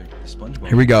Patrick, the SpongeBob.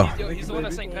 Here we go. He's the one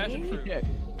that sang Passion Fruit.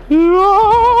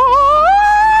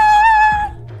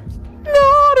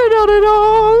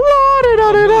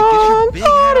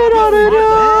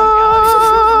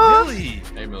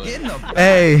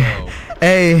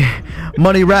 Hey,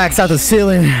 money racks out the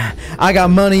ceiling. I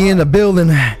got money in the building.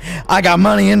 I got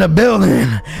money in the building.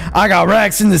 I got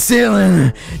racks in the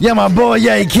ceiling. Yeah, my boy,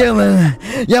 yeah, he killing.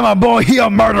 Yeah, my boy, he a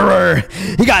murderer.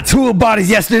 He got 2 bodies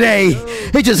yesterday.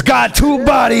 He just got 2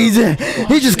 bodies.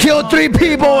 He just killed 3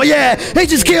 people, yeah. He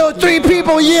just killed 3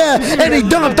 people, yeah. And he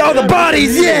dumped all the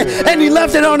bodies, yeah. And he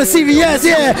left it on the CVS,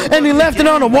 yeah. And he left it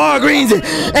on the Walgreens.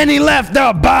 And he left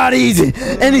the bodies.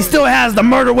 And he still has the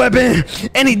murder weapon.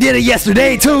 And he did it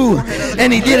yesterday, too.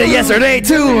 And he did it yesterday,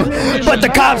 too. But the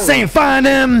cops ain't find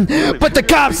him. But the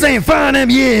cops ain't find him,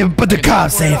 yeah. But the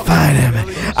cops ain't find him.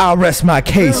 I'll rest my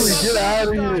case. Get out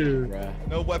of here.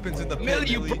 No weapons in the pit.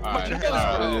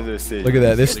 Look at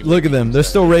that. Look at them. They're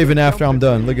still raving after I'm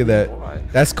done. Look at that.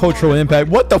 That's cultural impact.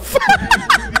 What the fuck?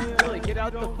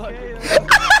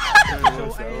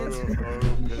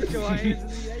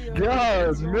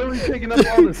 God, Millie taking up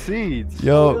all the seeds.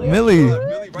 Yo, Millie,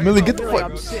 get the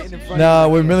fuck. Nah,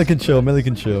 wait, Millie can chill. Millie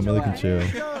can chill.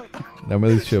 No,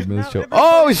 Millie's chill.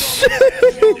 Oh shit!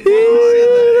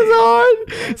 It's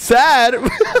hard. Sad.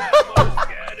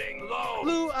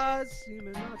 Blue eyes.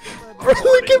 Bro,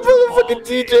 look at motherfucking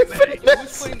DJ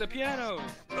Finesse. Playing the piano.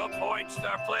 The point's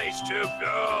their place to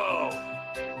go.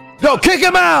 Yo, kick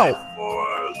him out.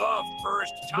 For the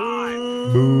first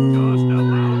time.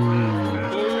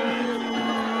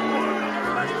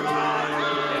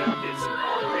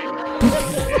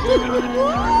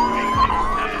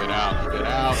 Get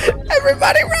out.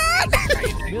 Everybody run!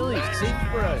 Millie, sing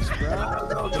for us, bro.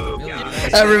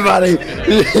 Everybody.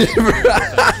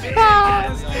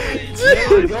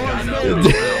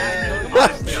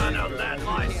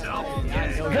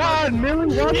 God,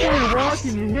 Millie, why are you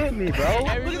walking? You hit me, bro.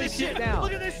 Everybody sit down.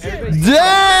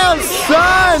 Damn,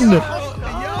 son!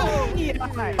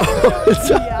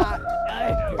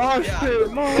 Oh shit,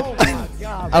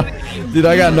 Dude,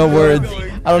 I got no words.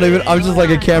 I'm just like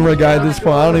a camera guy at this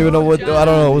point. I don't know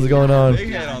what's going on.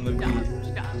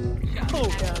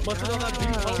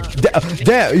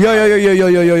 Damn,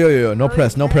 yo. No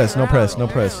press. What's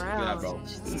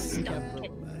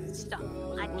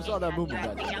all that movement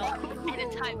about? At a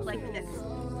time like this.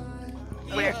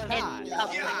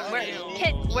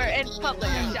 We're in public.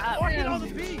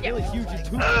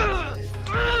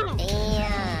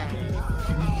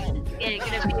 Yeah, you're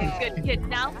gonna be a good kid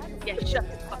now? Yeah, shut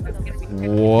the fuck up.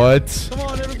 What? Come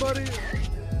on, everybody.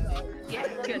 Yeah,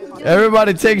 good.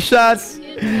 Everybody take shots.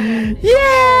 Yeah!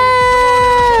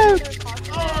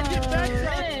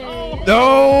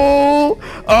 No!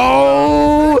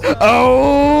 Oh!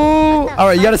 All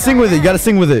right, you gotta sing with it. Yo,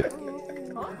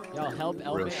 help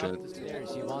Elvin up the stairs.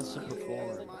 He wants to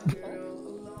perform.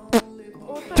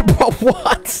 Bro,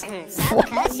 what?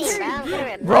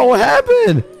 Bro, what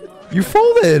happened? You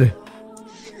folded.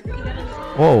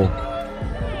 Whoa.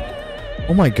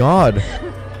 Oh my god.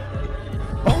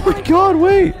 Oh my god,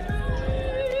 wait.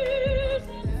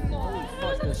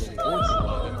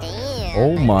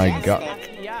 Oh my god.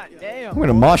 I'm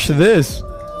gonna mosh to this.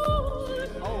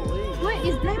 What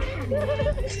is that?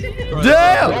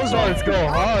 Damn! Those hearts go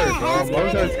hard, bro.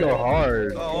 Those hearts go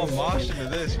hard. Oh, I'm moshing to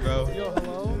this, bro.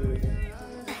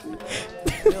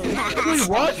 Dude,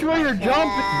 watch where you're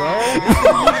jumping, bro.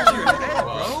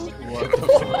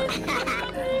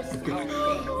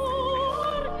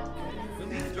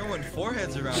 Throwing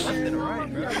foreheads around left and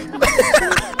right, bro.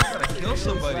 Gotta kill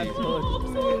somebody.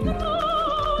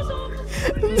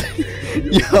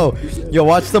 Yo,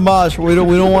 watch the mosh. We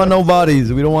don't want no bodies.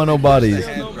 Yo,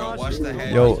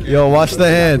 watch the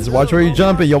hands. Watch where you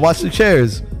jumping. Yo, watch the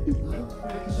chairs.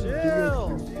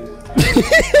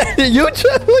 You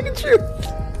chill. Look at you.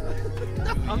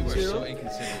 I'm chill. So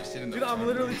inconsiderate. Sit in the Dude, I'm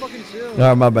literally fucking chill.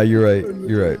 Alright, my bad. You're right.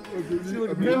 You're right.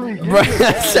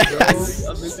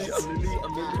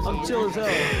 I'm chill as hell.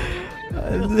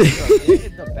 In the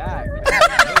back.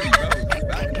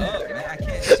 Back up, man. I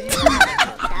can't see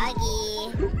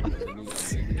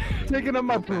you. Taking up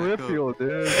my peripheral,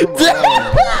 dude.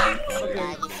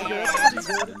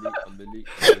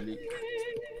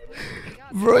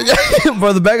 Bro,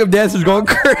 bro, the backup dancer's going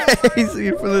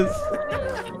crazy for this.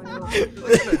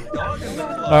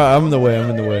 Alright, I'm in the way. I'm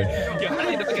in the way. Yo,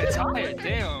 I need to get tired.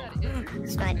 Damn.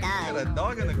 It's my dog. Got a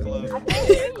dog in the club. Oh,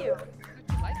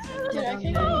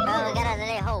 we got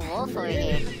a whole wolf over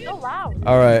here. So loud.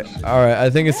 Alright, alright. I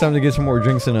think it's time to get some more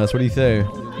drinks in us. What do you say?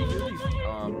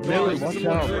 Millie, watch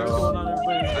out, bro.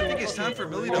 I think it's time for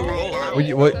Millie to roll out.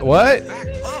 What? Back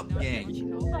up, gang.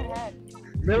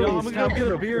 Millie, I'm gonna go get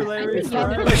a beer, Larry.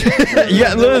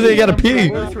 Yeah, literally, you gotta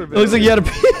pee. It looks like you gotta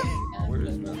pee.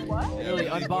 Millie,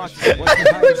 unbox it.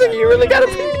 It looks like you really gotta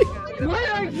pee.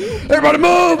 Everybody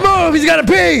move, move. He's gotta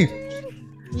pee.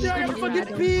 Yeah, I gotta fucking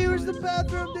pee. Where's the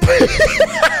bathroom,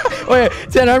 Wait,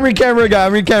 Tanner, I'm your camera guy.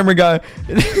 I'm your camera guy.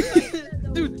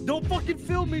 dude, don't fucking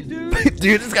film me, dude.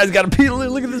 Dude, this guy's gotta pee.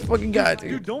 Look at this fucking guy,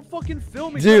 dude. Dude, don't fucking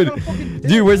film me. Dude,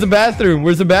 dude, where's the bathroom?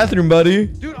 Where's the bathroom, buddy?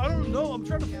 Dude, I don't know. I'm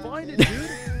trying to find it, dude.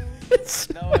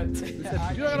 Dude,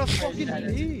 I gotta fucking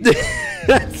pee.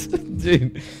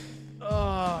 Dude.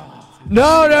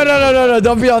 No,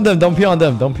 don't pee on them. Don't pee on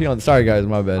them. Don't pee on. Sorry, guys,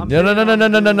 my bad.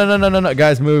 No.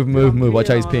 Guys, move. Watch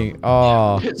how he's peeing.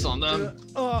 Oh. Hits on them.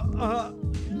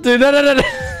 Dude, no.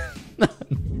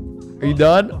 Are you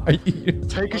done? Are you?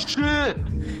 Take a shit.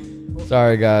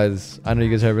 Sorry, guys. I know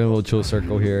you guys are having a little chill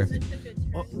circle here.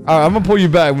 All right, I'm gonna pull you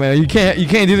back, man. You can't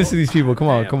do this to these people. Come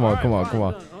on.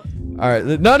 All right,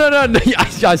 no.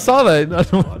 I saw that.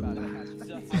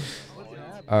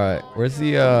 All right, where's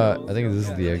the? I think this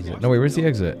is the exit. No, wait, where's the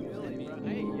exit? We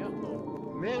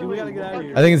gotta get out of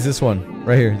here. I think it's this one,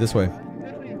 right here, this way.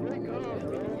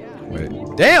 Wait,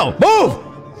 damn, move!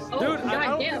 Dude,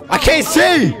 I can't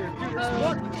see.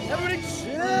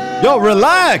 Yo,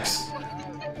 relax.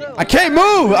 I can't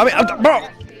move. I mean, bro.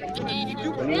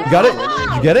 You got it?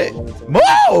 You get it?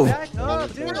 Move!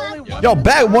 Yo,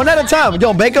 back one at a time.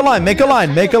 Yo, make a line.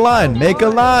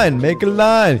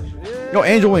 Yo,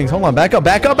 angel wings. Hold on. Back up.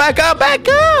 Everybody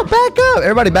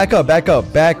back up.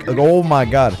 Oh my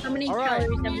god.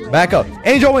 Back up.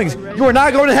 Angel wings. You are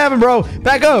not going to heaven, bro.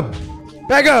 Back up.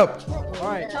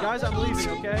 Alright, guys, I'm leaving,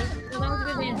 okay?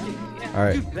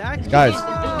 Alright. Guys,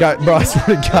 bro, I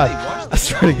swear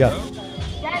to God.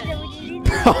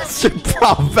 Bro,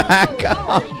 back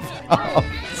up.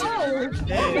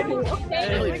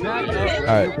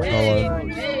 Alright, hold on.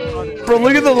 Bro,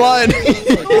 look at the line.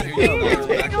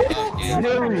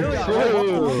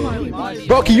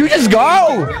 Bro, can you just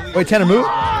go? Wait, Tanner, move.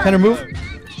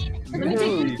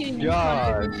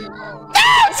 God.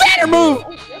 Ah, Tanner, move.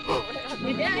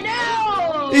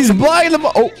 He's blocking them.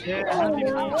 Oh.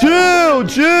 Chill.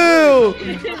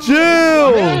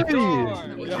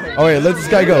 Oh, wait, let this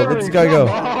guy go.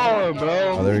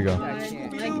 Oh, there we go.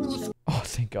 Oh,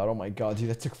 thank God. Oh, my God, dude,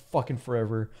 that took fucking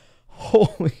forever.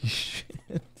 Holy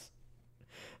shit.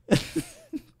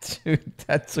 Dude,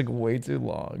 that took way too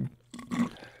long.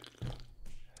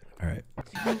 All right.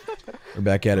 We're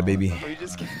back at it, baby.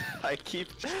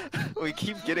 We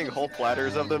keep getting whole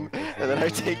platters of them, and then I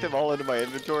take them all into my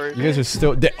inventory. You guys are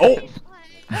still oh!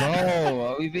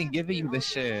 Bro, we've been giving you this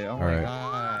shit. Oh my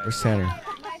god. Where's Tanner?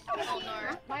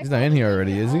 He's not in here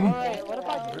already, is he?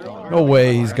 No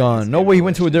way, he's gone. No way, he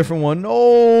went to a different one.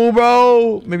 No,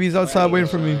 bro. Maybe he's outside waiting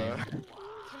for me.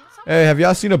 Hey, have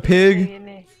y'all seen a pig? Do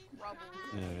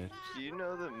you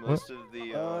know that most of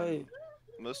the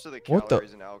What the?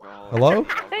 calories in alcohol? Hello?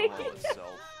 Itself?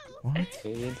 What?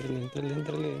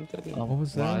 What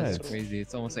was Wow, that? that's crazy.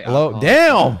 It's almost like Hello? alcohol.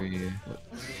 Damn!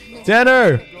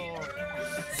 Tanner!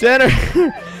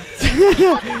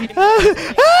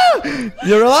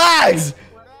 You relax!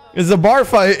 It's a bar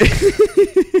fight.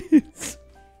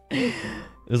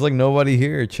 There's like nobody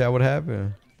here. Chat, what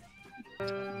happened?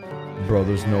 Bro,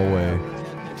 there's no way.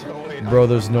 Bro,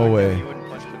 there's no way.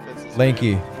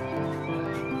 Lanky.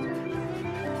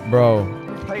 Bro.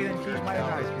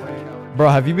 Bro,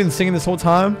 have you been singing this whole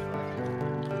time?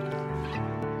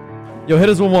 Yo, hit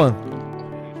us with one.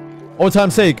 Old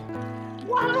time's sake.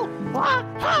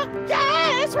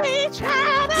 Yes, we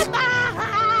try to find.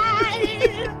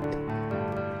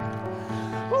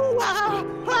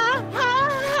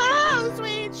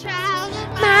 Sweet child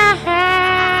of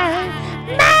mine.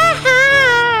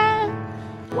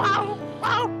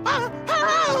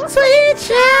 Sweet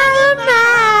child of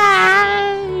mine.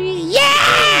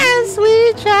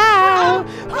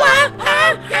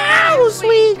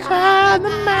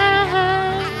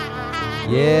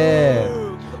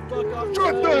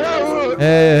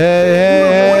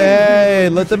 Hey,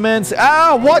 let the man say.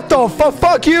 Ow, what the fuck?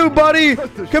 Fuck you, buddy.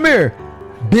 Come here,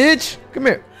 bitch. Come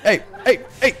here. Hey.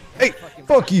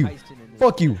 Fuck you.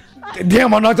 Fuck you.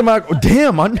 Damn, I knocked him out. Oh,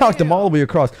 damn, I knocked him all the way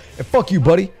across. And fuck you,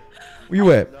 buddy. Where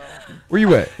you at? Where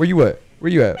you at? Where you at?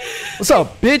 Where you at? What's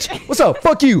up, bitch? What's up?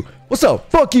 Fuck you. What's up?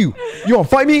 Fuck you. You wanna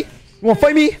fight me? You wanna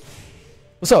fight me?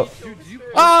 What's up?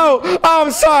 Oh,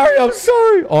 I'm sorry. I'm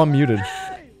sorry. Oh, I'm muted.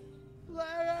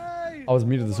 I was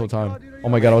muted this whole time. Oh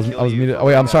my god, I was muted. Oh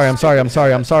wait, I'm sorry.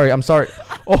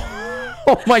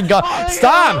 Oh my god.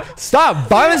 Stop.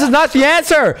 Violence is not the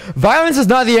answer. Violence is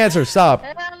not the answer. Stop.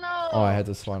 Oh, I had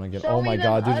to spawn again. Oh my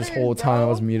god, dude, this whole time I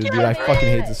was muted, dude. I fucking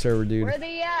hate the server, dude.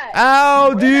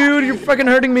 Ow, dude, you're fucking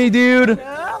hurting me, dude.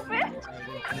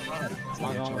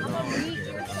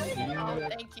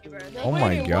 Oh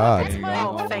my god.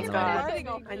 Oh, thank God.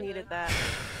 I needed that.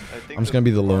 I'm just gonna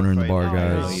be the loner in the bar,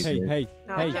 guys. Hey,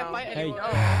 I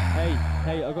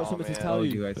got something to tell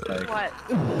you. What?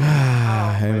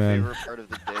 Hey, man.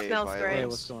 Smells great. Hey,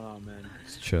 what's going on, man?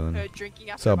 Just chilling. Drinking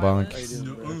What's up, Bonk?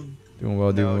 Doing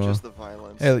well, doing well. Just the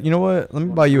violence. Hey, you know what? Let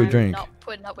me buy you a drink. Not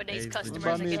putting up with these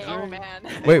customers again. Oh man.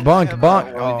 Wait, Bonk.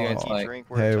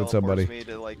 Oh, Hey, what's up, buddy?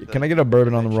 Can I get a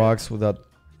bourbon on the rocks without...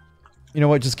 You know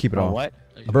what? Just keep it on. What?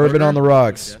 Bourbon on the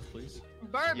rocks.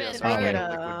 Bourbon. Yes, Burger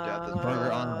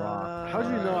on the rock. How do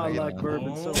you know I like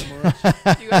bourbon so much?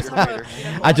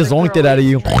 I just oinked it out of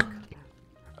you.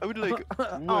 I would like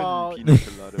Oh, one pina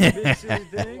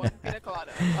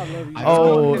colada.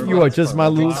 Oh, you are just my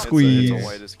little squeeze. It's the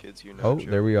whitest kids you know, Oh,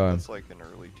 Joe. there we are. That's like an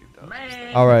early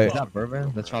 2000s. All right. Is that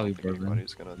bourbon? That's probably bourbon. What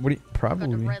do you,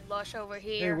 probably. Red lush over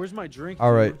here. Hey, where's my drink?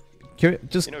 All right. Can we,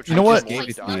 just You know, you know what? Trump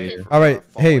just gave it to you. All right.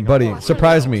 Hey, buddy,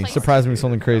 surprise me. Surprise me with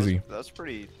something crazy. That's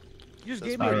pretty. You just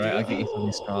gave me Alright, a I'll get you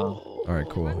something strong. All right,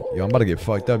 cool. Yo, I'm about to get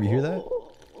fucked up. You hear that?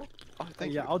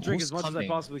 Yeah, I'll drink as much as I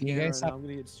possibly Can you can. guys Right stop now. I'm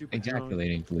gonna get super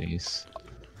ejaculating, please?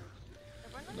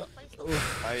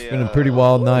 It's been a pretty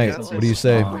wild night. What do you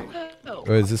say? Oh,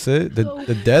 is this it?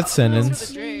 The death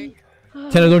sentence?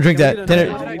 Tanner, don't drink that.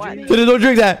 Tanner, don't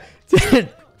drink that.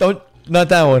 Don't. Not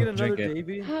that one. Drink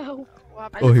it.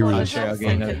 Oh, here we go. Sure, I'll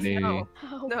get another baby. No,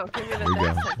 give me Here we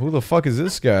go. Who the fuck is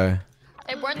this guy?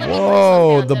 Hey, we're looking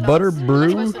Whoa, for the something butter else.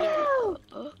 brew.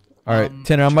 All right,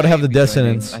 Tanner, I'm about to have the death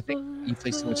sentence. I think you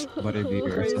play so much butter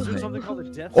beer or something.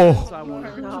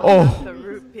 Oh, The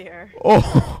root beer.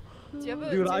 oh,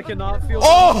 Dude, I cannot feel.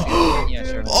 oh, Yeah,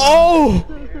 sure. oh,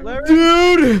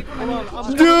 dude,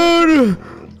 dude.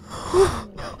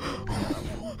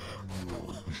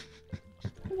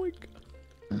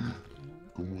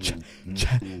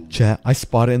 Chat, I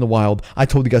spotted it in the wild. I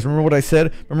told you guys. Remember what I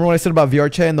said? Remember what I said about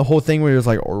VR chat and the whole thing where it was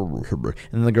like, and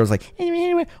then the girl's like,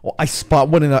 well, I spot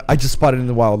one and I just spotted it in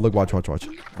the wild. Look, watch. We're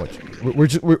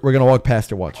gonna walk past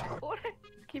her. Watch.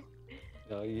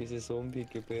 No, y ese zombie,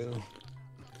 qué pedo.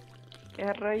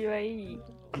 ¿Qué rollo ahí?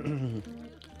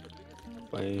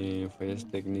 Fallas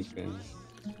técnicas.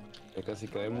 Ya casi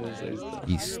caemos. Ahí está.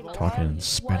 He's talking in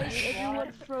Spanish.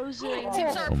 Tips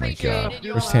are Oh my god.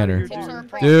 appreciated. Where's Tanner? Tips are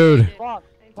Dude.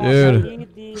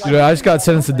 appreciated. Dude, I just got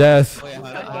sentenced to death.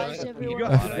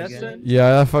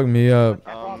 Yeah, that fucked me up.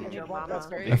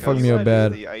 That fucked me up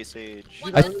bad. The Ice Age.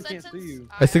 I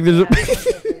think there's a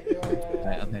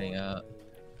I'm heading out.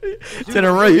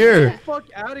 Tanner right here.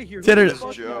 Tanner,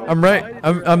 I'm right.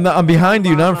 I'm behind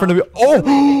you, not in front of you. Oh!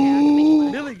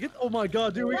 Oh my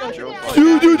god, dude, we got you.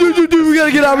 Dude, we gotta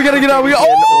get out. Oh my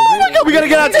god, we gotta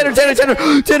get out.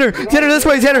 Tanner, this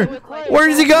way, Tanner. Where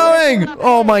is he going?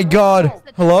 Oh my god.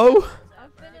 Hello?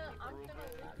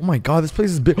 Oh my god, this place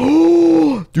is big.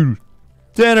 Oh, dude.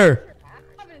 Tanner.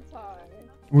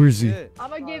 Where is he?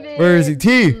 Where is he?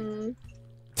 T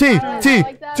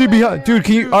behind. Dude,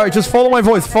 can you? All right, just follow my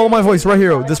voice. Follow my voice right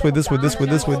here. This way. This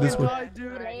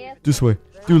way.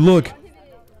 Dude, look.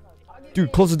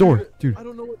 Dude, close the door. Dude. I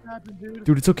don't know what happened, dude.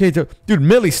 Dude, it's okay. Dude,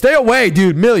 Millie, stay away,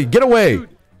 dude. Millie, get away. Dude,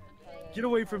 get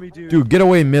away from me, dude. Dude, get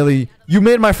away, Millie. You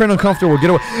made my friend uncomfortable. Get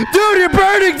away. Dude, you're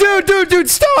burning. Dude,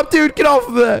 stop, dude. Get off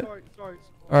of that. Sorry.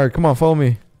 All right, come on, follow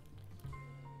me.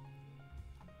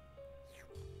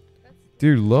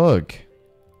 Dude, look.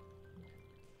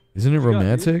 Isn't it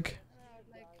romantic?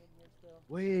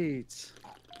 Wait.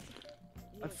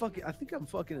 I think I'm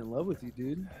fucking in love with you,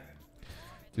 dude.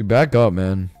 Dude, back up,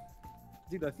 man.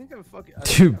 Dude, I think I'm fucking.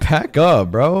 Dude, back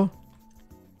up, bro.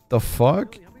 The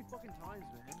fuck? How many fucking times,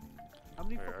 man? How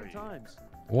many fucking times?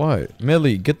 What?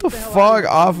 Millie, get the fuck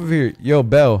off of here. Yo,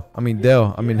 Bell. I mean,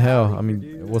 Dell. I mean, hell. I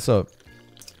mean, what's up?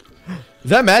 Is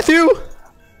that Matthew?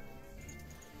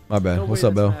 My bad. No What's way,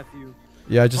 up, Bell? that's Matthew.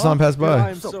 Yeah, I just saw him pass Dude, I by.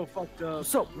 am so fucked up.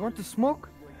 So, you want to smoke?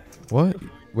 What?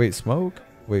 Wait, smoke?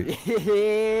 Wait.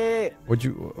 Yeah. What'd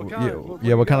you? What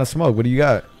Yeah. What kind of smoke? What do you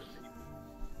got?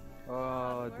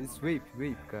 This vape,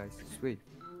 guys. It's vape.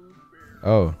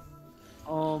 Oh.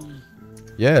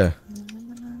 Yeah.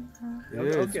 Yeah,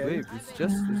 it's vape.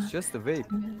 It's just a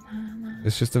vape.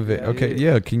 It's just a vape. Yeah, Okay.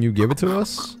 yeah. Yeah. Can you give it to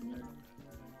us?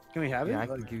 Can we have it? Yeah, I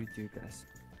can give it to you guys.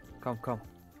 Come.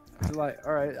 Is it like,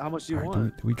 all right, how much do you Alright,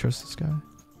 want? do we trust this guy?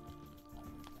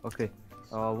 Okay.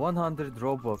 100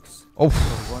 Robux. Oh.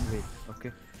 For one vape.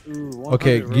 Okay. Ooh,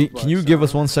 Okay. 100 Can you Robux, give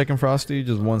us 1 second, Frosty?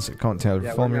 Just 1 second. Come on, Tyler.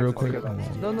 Yeah, Follow me we're real gonna quick. have to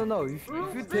think about it. No. If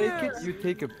you take it, you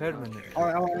take it permanent. All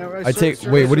right, I take.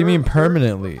 Wait. What do you mean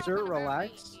permanently? Sir,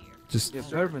 relax. Just. Yeah,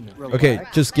 permanent. Okay.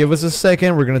 Just give us a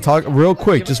second. We're gonna talk real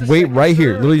quick. Just wait right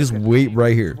here. Literally, just wait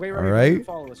right here. Wait All right right. here.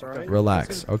 Follow us, all right?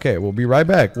 Relax. Okay. We'll be right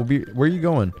back. We'll be. Where are you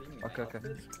going? Okay.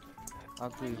 I'll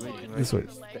be waiting right This way.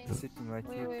 here. Sitting right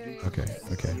here. please.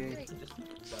 Okay.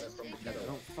 I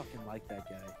don't fucking like that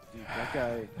guy. Dude, that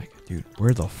guy. Dude,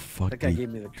 where the fuck That guy did gave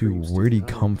me the dude? creeps, Where'd he dude.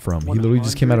 come from? He literally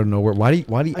just came out of nowhere. Why'd he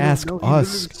I don't ask know, he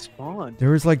us? literally spawned. There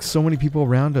was like so many people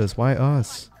around us. Why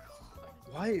us?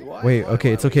 Why? Wait.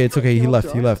 Okay. It's okay. It's okay. He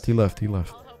left. He left. Did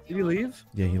he leave?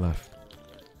 Yeah, he left.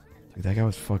 Dude, that guy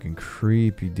was fucking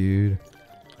creepy, dude.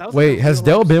 That was Wait, like has real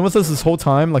Dell life been with us this whole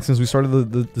time? Like since we started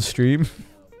the stream?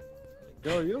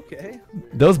 Del, are you okay?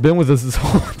 Dell's been with us this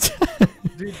whole time.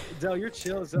 Dude, Del, you're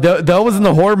chill. Dell was in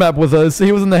the horror map with us.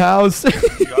 He was in the house.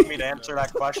 You want me to answer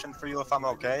that question for you if I'm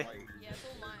okay?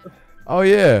 Oh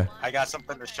yeah. I got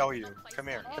something to show you. Come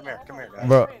here, guys.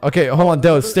 Bro, okay, hold on,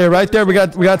 Dell. Stay right there. We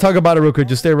got to talk about it real quick.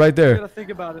 Just stay right I there. gotta think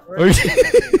about it. Right?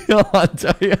 Hold on,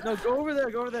 Dell. No, go over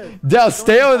there. Dell,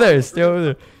 stay over there. Stay over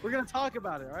there. We're gonna talk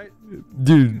about it, all right?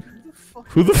 Dude.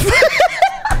 Who the fuck?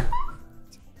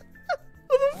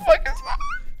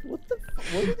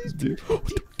 What are these Dude. people?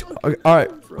 Okay, all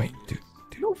right. Wait, dude.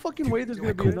 No fucking way there's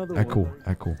gonna be another one. Cool.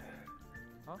 Cool.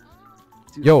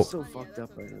 Dude, Yo. I'm so fucked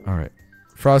up right now. All right.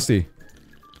 Frosty.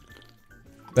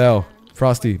 Bell.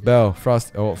 Frosty. Bell.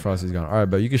 Frosty. Oh, Frosty's gone. All right,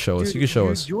 Bell. You can show us. Dude, You can show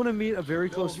do us. you want to meet a very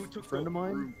close friend of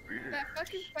mine? That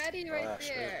fucking fatty right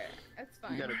there. That's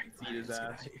fine. You gotta beat his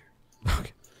ass.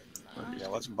 Yeah,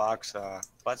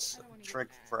 let's trick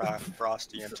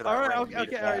Frosty into that. All right, ring, okay,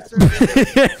 beat it all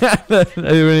right, back. sir.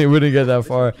 we didn't get that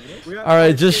far. All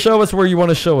right, just show us where you want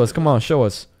to show us. Come on, show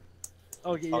us.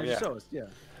 Okay, yeah, just show us, yeah.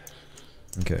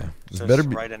 Okay. This So better it's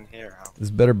be. right in here, huh? This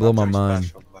better blow my Nothing mind.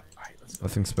 special, but-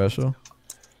 Nothing special.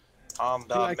 Dude,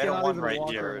 The I middle cannot one even right walk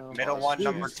here. around. Middle one, Dude,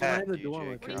 number you slammed 10. the door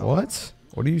like that. What?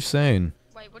 What are you saying?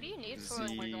 Wait, what do you need for?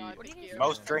 Oh my god. What do you need?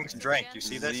 Most drinks drank. You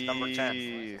see this? Number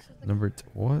 10.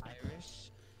 What?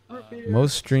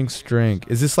 Most drinks drank.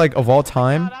 Is this like of all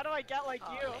time? How do I get like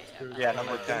you? Yeah,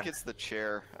 number I 10. think it's the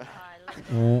chair.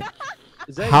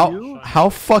 Is that How you? how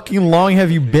fucking long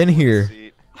have you been here?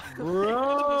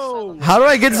 Bro! How do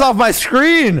I get this off my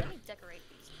screen?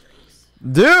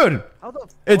 Dude! How the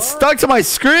It's stuck to my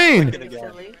screen.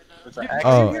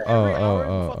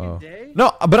 Oh.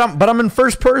 No, but I'm in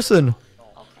first person.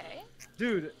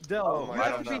 Dude, Del, you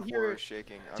have to be here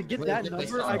to get that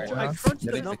number. I crunched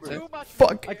the number.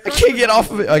 Fuck! I can't get off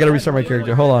of it. I gotta restart my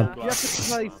character. Hold on. You have to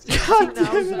play 16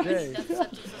 hours a day.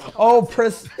 Oh,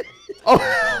 press. Oh.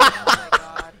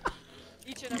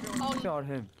 Not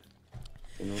him.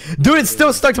 Dude, it's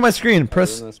still stuck to my screen.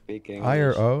 Press I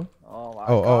or O.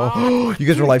 Oh. You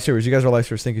guys are lifesavers. You guys are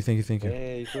lifesavers. Thank you.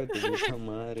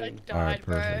 All right,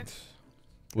 perfect.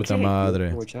 Puta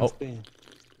madre. Oh,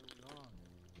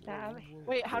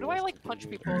 Wait, how do I like punch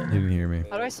people? you didn't hear me.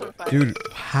 How do I survive? Dude,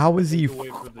 how is he?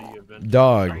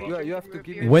 Dog. You have to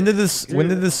give me. When did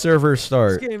this server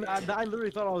start? This game, I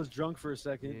literally thought I was drunk for a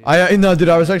second. No, dude,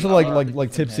 I was actually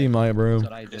like tipsy in my room.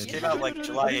 This came out like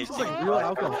July 18th. like real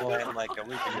alcohol. Like a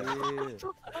week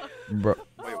ago. Bro.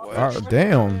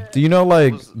 Damn. Do you know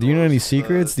any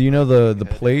secrets? Do you know the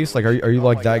place? Like, are you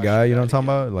like that guy? You know what I'm talking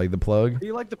about? Like the plug? Are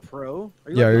you like the pro?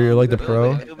 Yeah, are you like the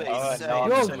pro?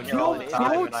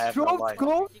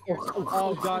 Go!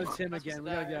 Oh god, it's him again. We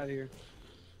gotta get out of here.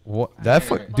 What?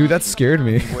 Dude, that scared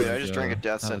me. Wait, I just drank a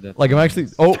death sentence. Like I'm actually.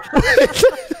 Oh.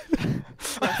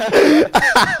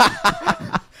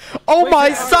 Oh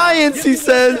my science, he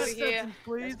says.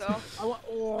 Please.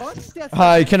 What?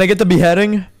 Hi, can I get the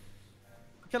beheading?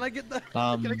 Can I get the?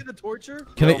 Can I get the torture?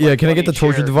 Can I get the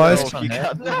torture device? You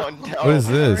got that one down. What is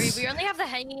this? We only have the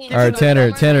hanging. All right,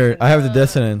 Tanner, I have the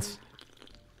dissonance.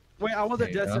 Wait, I want the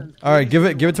death sentence. All right, give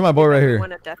it to my boy right here.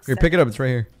 Here, pick it up. It's right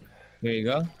here. Here you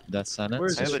go. That's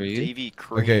sentence. I have a for you. Davy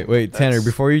Cream. Okay, wait, Tanner,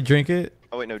 before you drink it.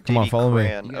 Oh wait, no, Come on, Davy follow me.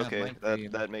 Cran. Okay,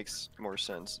 that makes more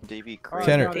sense. Davy Cream.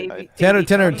 Tanner,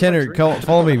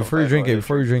 follow me before you drink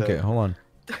it. Hold on.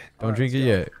 Don't drink it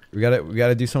yet. We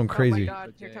gotta do something crazy. Oh my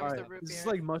God, here comes the root This is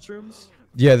beer. like mushrooms.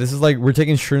 Yeah, this is like we're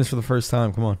taking shrooms for the first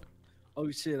time. Come on. Oh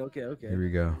shit. Okay. Okay. Here we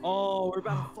go. Oh, we're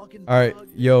about to fucking. All right,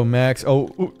 yo, Max.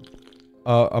 Oh,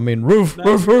 I mean, roof. Max,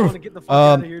 you're gonna wanna get the fuck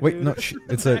outta here, wait, dude. no,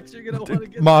 it's a Max, you're gonna wanna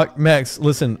get Max.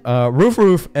 Listen,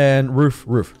 roof, and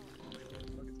roof.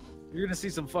 You're gonna see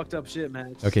some fucked up shit,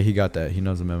 Max. Okay, he got that. He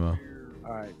knows the memo.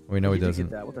 All right. Wait, no, he did doesn't.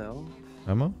 Get that. What the hell?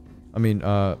 Memo? I mean,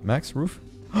 Max, roof.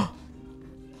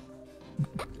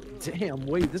 Damn.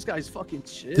 Wait, this guy's fucking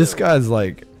chill. This guy's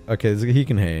like, okay, he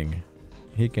can hang.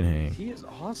 He can hang. He is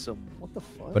awesome. What the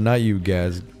fuck? But not you,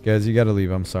 Gaz. Gaz, you gotta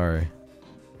leave. I'm sorry.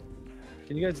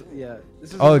 Can you guys? Yeah.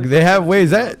 This is. Oh, they have. Wait,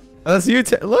 that's you?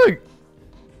 Look.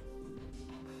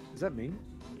 Is that me?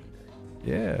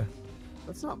 Yeah.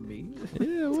 That's not me.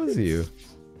 Yeah, it was you.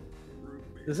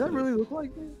 Does that really look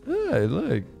like me? Yeah,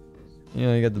 look. You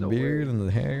know, you got the No beard way. and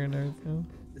the hair and everything.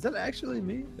 Is that actually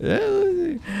me?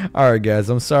 Yeah. All right, guys.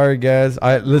 I'm sorry, guys.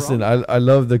 I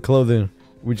love the clothing.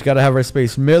 We just gotta have our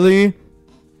space. Millie,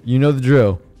 you know the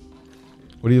drill.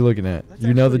 What are you looking at?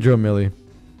 You know the drill, Millie.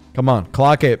 Come on,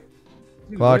 clock it.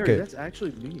 Dude, Clock Larry, it. That's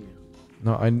actually me.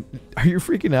 No, are you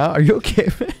freaking out? Are you okay,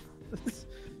 man?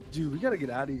 Dude, we gotta get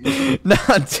out of here. Nah,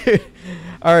 dude.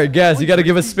 All right, guys. You gotta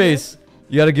give us space.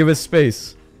 You gotta give us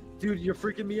space. Dude, you're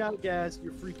freaking me out, Gaz.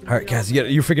 You're freaking me All right, out. Gaz.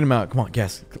 You're freaking him out. Come on,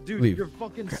 Gaz. Dude, Leave. you're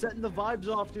fucking setting the vibes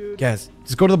off, dude. Gaz,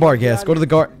 just go to the bar, Gaz. Go to the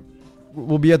bar.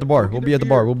 We'll be at the bar. We'll be at the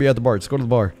bar. We'll be at the bar. Just go to the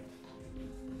bar.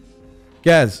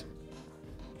 Gaz.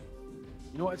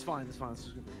 You know what? It's fine. It's fine. Let's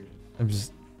just go over here. I'm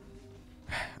just...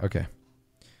 Okay.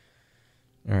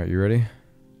 All right, you ready?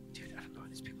 Dude, I don't know where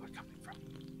these people are coming from.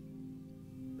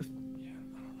 Yeah,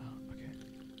 I don't know. Okay.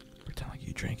 Pretend like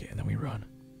you drank it and then we run.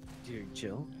 Dude,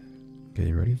 chill. Okay,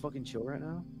 you ready? You fucking chill right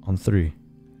now? On 3.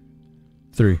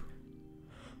 3.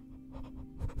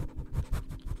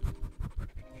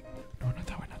 No, not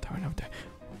that way, not that way, not that way.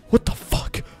 What the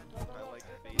fuck?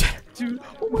 Dude,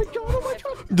 oh my god, oh my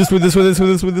god. This way, this way, this way,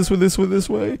 this way, this way, this way, this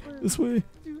way, this way.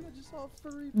 Dude, I just saw a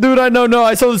furry. Dude, I know, no,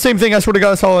 I saw the same thing. I swear to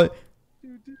God, I saw it.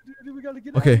 Dude, we gotta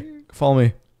get out of Okay, here. follow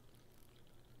me.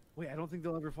 Wait, I don't think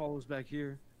they'll ever follow us back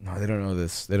here. No, they don't know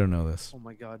this. They don't know this. Oh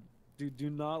my god. Dude, do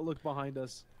not look behind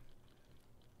us.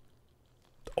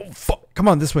 Oh, fuck. Come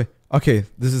on, this way. Okay,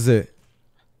 this is it.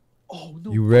 Oh,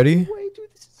 no. You ready? Way, dude,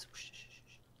 this is so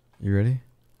You ready?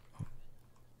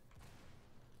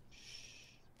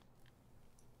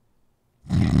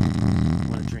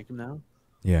 Want to drink him now?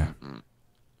 Yeah.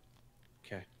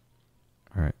 Okay.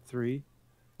 All right. 3,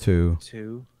 2,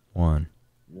 2, 1.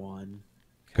 1.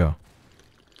 Go.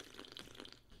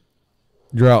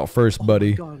 You're out first,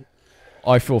 buddy. God.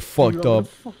 I feel fucked up.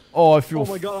 Oh, I feel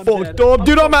my God, I'm fucked dead. up.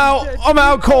 Dude, I'm out. I'm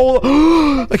out cold.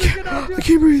 I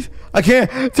can't breathe. I can't.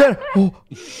 Oh.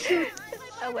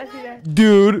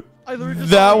 Dude,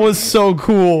 that was so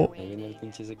cool.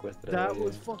 That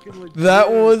was fucking legit.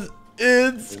 That was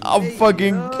it. I'm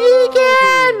fucking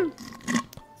geeking.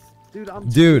 Dude, I'm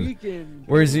Dude, tweaking.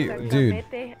 where's he? Dude.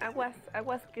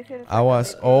 I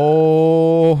was.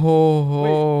 Oh.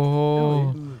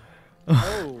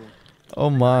 Oh. Oh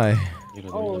my.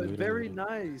 Oh, very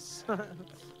nice.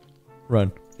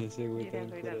 Run. I don't want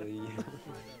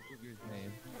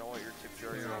your tip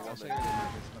jar.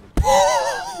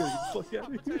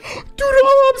 Dude,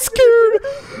 I'm scared.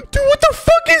 Dude, what the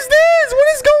fuck is this? What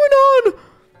is going on?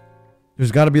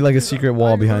 There's got to be like a secret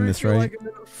wall behind this, right?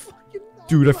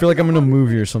 Dude, I feel like I'm in a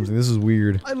movie or something. This is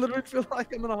weird. I literally feel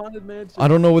like I'm in a haunted mansion. I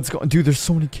don't know what's going. Dude, there's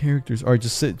so many characters. All right,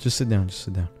 just sit down. Just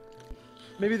sit down.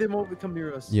 Maybe they won't come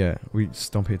near us. Yeah, we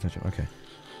just don't pay attention. Okay.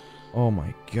 Oh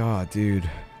my god, dude.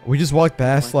 We just walked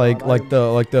past the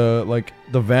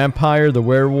vampire, the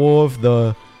werewolf,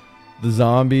 the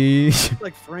zombie,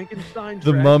 like Frankenstein,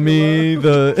 the mummy,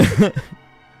 the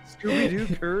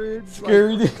Scooby-Doo courage.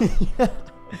 Scooby-Doo.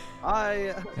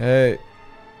 Hi. Hey.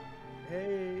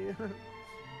 Hey.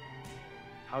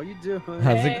 How you doing?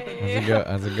 How's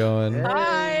it going?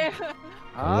 Hi.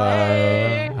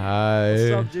 Hello. Hi.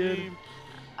 What's up, dude?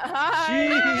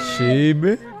 Hi.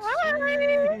 Sheeb.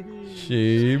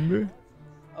 Sheeb.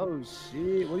 Oh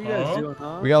shit! What are you guys doing,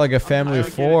 huh? We got like a family of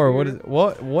 4.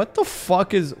 What the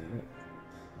fuck is?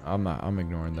 I'm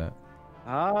ignoring that.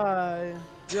 Hi.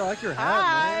 Dude, I like your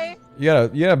hat,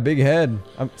 man. You got a big head.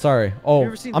 I'm sorry. Oh,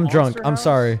 ever seen I'm drunk. Monster I'm House?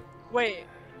 sorry. Wait,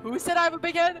 who said I have a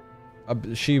big head?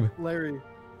 Sheeb. Larry.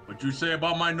 What you say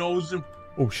about my nose?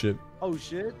 Oh shit. Oh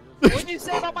shit. What did you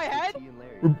say about my head?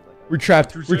 We're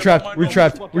trapped. We're trapped. We're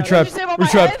trapped. We're trapped. We're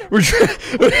trapped. We're trapped.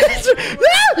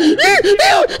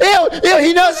 Ew!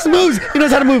 He knows moves. He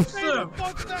knows how to move.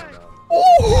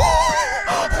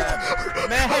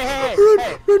 Man, hey.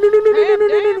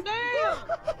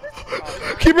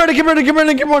 Keep running, keep running, keep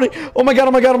running, keep running. Oh my god,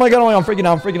 oh my god, oh my god, oh my god. I'm freaking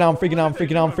out, I'm freaking out, I'm freaking out, I'm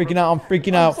freaking out, I'm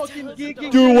freaking out, I'm freaking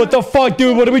out. Dude, what the fuck,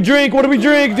 dude? What do we drink? What do we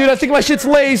drink? Dude, I think my shit's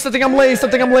laced. I think I'm laced. I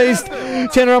think I'm laced.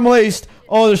 Tanner, I'm laced.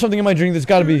 Oh, there's something in my drink. There's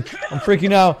gotta be. I'm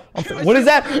freaking out. What is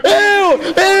that? Ew!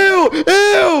 Ew!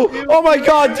 Ew! Oh my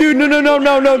god, dude. No, no, no,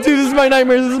 no, no. Dude, this is my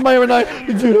nightmare. This is my nightmare.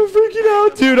 Dude, I'm freaking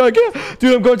out. Dude, I can't.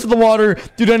 Dude, I'm going to the water.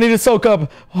 Dude, I need to soak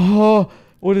up. Oh,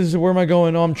 what is it? Where am I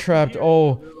going? Oh, I'm trapped.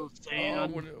 Oh.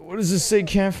 What does this say?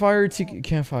 Campfire?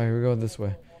 Campfire. We go this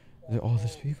way. Oh,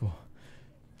 there's people.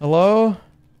 Hello?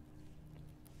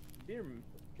 Beer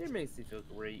makes me feel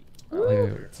great. Hey,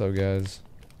 what's up, guys?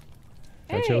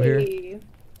 Can I chill here?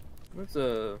 What's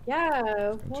up?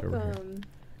 Yeah, welcome.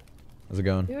 How's it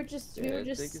going? We were just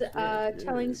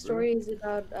telling stories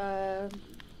about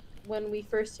when we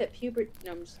first hit puberty.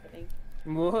 No, I'm just kidding.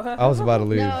 What? I was about to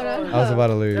leave. No. I was about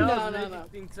to leave. No.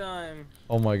 Time.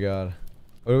 Oh my god.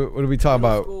 What are we talking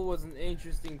about? School was an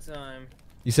interesting time.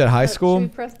 You said high school? Should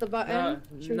we press the button?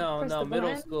 No,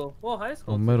 middle school. Well, high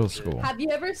school. Oh, middle school. Have you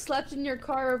ever slept in your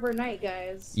car overnight,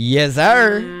 guys? Yes,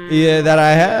 sir. Yeah, that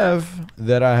I have.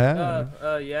 That I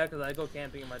have. Yeah, because I go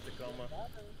camping in my Tacoma.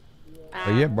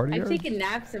 Oh yeah, buddy. I'm taking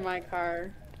naps in my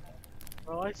car.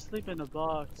 Bro, I sleep in a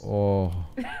box. Oh.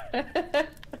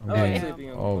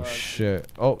 Oh shit.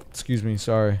 Oh, excuse me.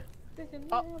 Sorry.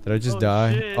 Did I just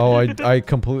die? Shit. Oh, I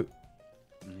complete.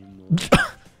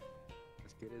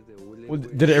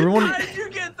 Did everyone? How did you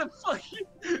get the fucking?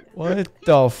 What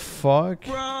the fuck?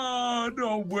 Bro,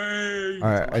 no way. All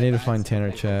right, I need to find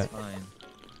Tanner chat.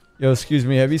 Yo, excuse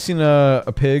me. Have you seen a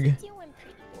pig?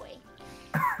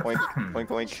 Boink, boink,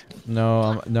 boink.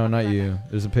 No, no, not you.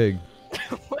 There's a pig.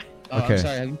 Okay. I'm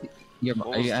sorry.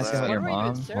 Are you asking about your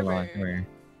mom? Hold on, come here.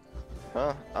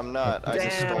 Huh? I'm not. I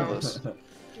just stole this.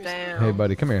 Hey,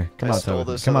 buddy, come here. Come outside.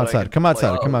 this Come so that I outside. can Come outside.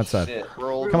 play- Come Oh, outside. shit.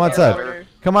 Roll Come outside. together,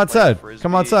 Come play outside. frisbee,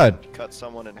 Come outside. Cut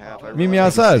someone in half. I Meet me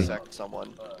realize I outside. dissect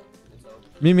someone.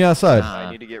 Meet me outside.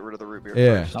 I need to get rid of the root beer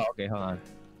Yeah. first. Oh, okay, hold on.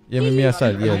 Yeah, meet me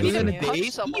outside. Yeah. Are we this gonna way.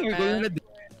 date?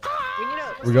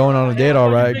 We're going on a date, all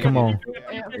right. Come on.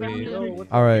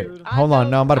 All right. Hold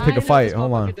on. Now I'm about to pick a fight.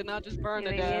 Hold on. No,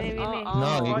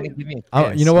 you're gonna give me a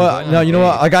kiss. You know what? No, you know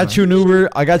what? I got you an Uber.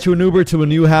 I got you an Uber to a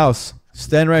new house.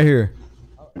 Stand right here.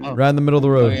 Right in the middle of the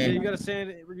road. You gotta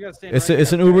stand.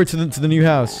 It's an Uber to the new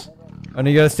house. And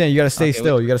you gotta stand. You gotta stay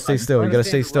still. You gotta stay still. You gotta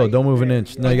stay still. Don't move an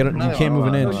inch. No, you can't move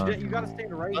an inch. You gotta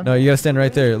stand right. No, you gotta stand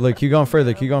right there. Look, keep going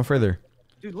further. Keep going further.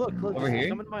 Dude, look. Over here?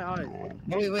 Come into my eyes.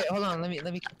 Oh, wait, hold on. Let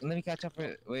me catch up.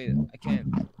 Wait, I can't.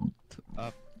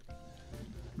 Up.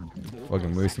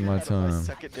 Fucking wasting my time.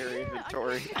 Secondary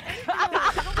inventory.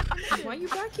 Why are you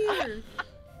back here?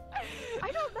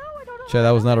 I don't know. Chat, that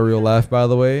was not a real laugh, by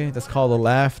the way. That's called a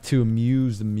laugh to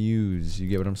amuse the muse. You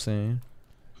get what I'm saying?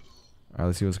 All right,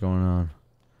 let's see what's going on.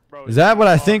 Is that what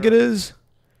I think it is?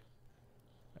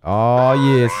 Oh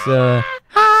yes.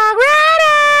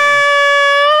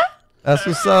 That's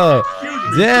what's up.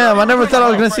 Damn, I never thought I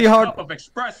was gonna see hard. Cup of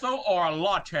espresso or a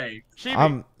latte?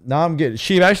 I'm getting.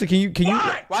 Sheep, actually, can you?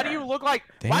 Why do you look like?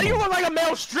 Why do you look like a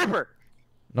male stripper?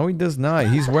 No, he does not.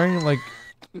 He's wearing like.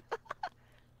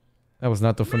 That was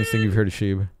not the funniest thing you've heard of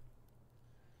Sheeb.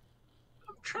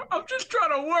 I'm just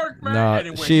trying to work, man. Nah,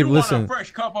 Anyway, Sheeb, you want listen. a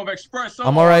fresh cup of espresso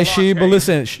I'm or a alright, Sheeb, but latte?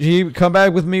 listen, Sheeb, come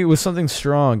back with me with something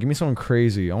strong. Give me something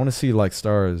crazy. I want to see like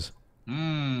stars.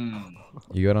 Mmm.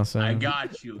 You get what I'm saying? I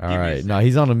got you. Give me a Alright, second. no,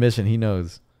 he's on a mission. He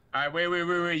knows. All right,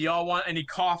 wait. Y'all want any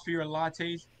coffee or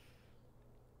lattes?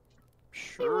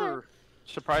 Sure.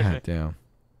 Surprise me. God damn.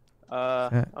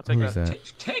 I'll take Who is that.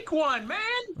 that? Take one, man.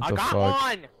 What the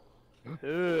fuck?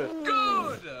 Good.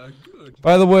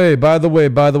 By the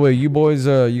way, you boys,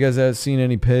 you guys have seen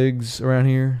any pigs around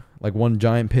here? Like one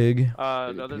giant pig?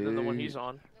 Other than the one he's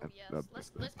on.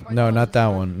 No, not that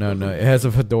one. No, it has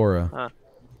a fedora.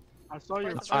 I saw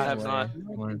your. I have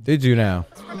not. Did you now?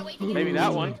 Maybe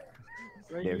that one.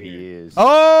 There he is.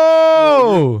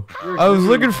 Oh! I was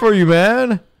looking for you,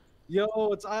 man.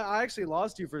 Yo, I actually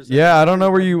lost you for a second. Yeah, I don't know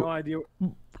where you. No idea.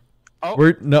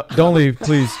 No, don't leave,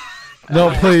 please. No,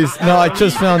 please. No, I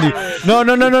just found you.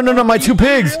 No, my two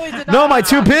pigs. No, my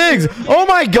two pigs. Oh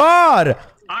my god.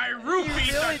 I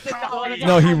roofied the coffee.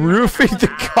 No, he roofied the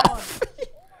coffee.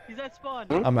 He's at spawn.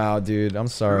 I'm out, dude. I'm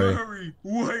sorry. Larry,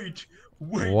 wait,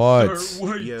 What? sir,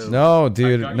 wait. No,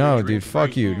 dude. No, dude.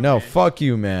 Fuck you. No, fuck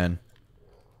you, man.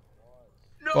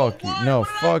 Fuck you. No,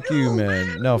 fuck you,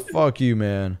 man. No, fuck you,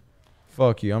 man.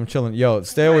 Fuck you. I'm chilling. Yo,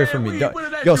 stay away from me.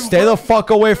 Yo, stay the fuck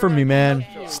away from me, man.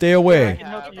 Stay away.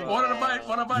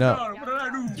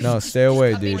 No, stay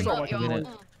away, dude.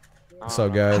 What's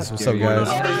up, guys? What's up,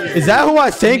 guys? Is that who I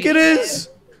think it is?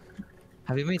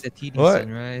 Have you made the TD What?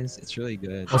 sunrise? It's really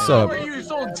good. What's up? You're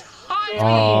so tiny.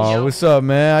 Oh, what's up,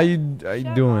 man? How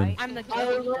you doing? I'm the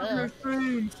goat.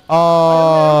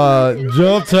 Oh,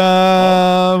 jump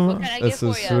time. What can I That's get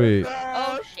so for ya? sweet.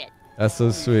 Oh shit. That's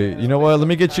so sweet. You know what? Let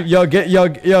me get you. Get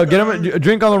him a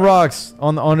drink on the rocks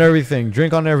on everything.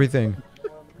 Drink on everything.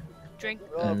 Drink.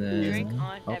 And then, Drink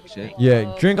on everything.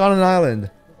 Yeah, drink on an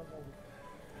island.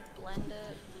 Blend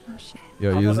it. Oh shit.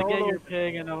 Yo, I'm use gonna get your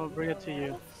pig and I will bring it to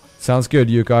you. Sounds good,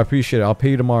 Yuko. I appreciate it. I'll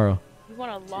pay you tomorrow. You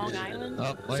want a Long Island?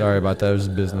 Sorry about that. It was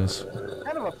business.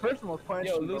 Kind of a personal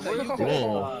question. Yo, Luna, but you we're cool.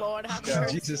 cool. Lord have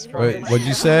mercy. Jesus Wait, Christ. what'd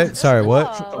you say? Sorry, what?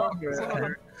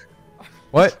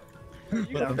 What?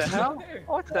 What the hell?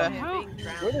 What the hell?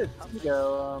 Where did he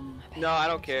go? No, I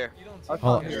don't care. I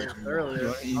Hold saw here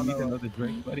earlier. You need another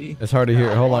drink, buddy? It's hard to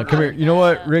hear. Hold on. Come here. You know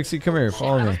what, Rixie? Come here.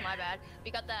 Follow me. My bad. We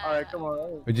got that. All right, come on.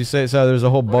 What'd you say? Sorry, there's a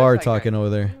whole bar talking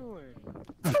over there.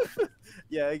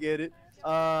 Yeah, I get it.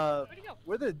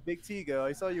 Where did Big T go?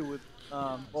 I saw you with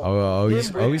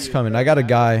He's coming. I got a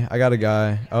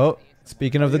guy. Oh,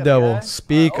 speaking of the devil.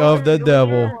 Speak of the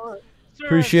devil.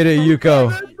 Appreciate it,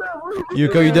 Yuko.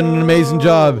 Yuko, you did an amazing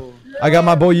job. I got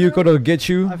my boy Yuko to get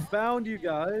you. I found you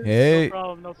guys. Hey.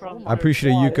 No problem. I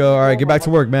appreciate it, Yuko. All right, get back to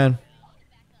work, man.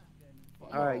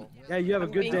 All right. Yeah, you have a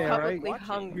good being day, all right? publicly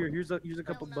hungry. Here's a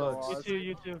couple bucks.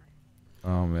 You too.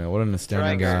 Oh man, what an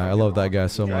outstanding guy. I love that guy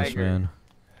so much, man.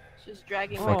 Just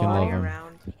dragging Fucking love him.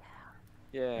 around.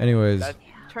 Yeah. Anyways.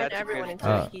 Turned everyone into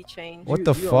a keychain. What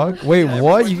the fuck? Wait,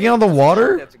 what? You get on the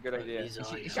water? That's a good idea.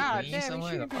 God damn, you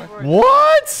shooting people.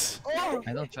 What?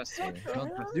 I don't trust you.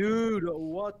 Dude,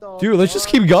 what the Dude, let's just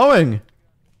keep going.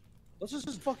 Let's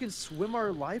just fucking swim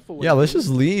our life away. Yeah, let's just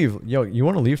leave. Yo, you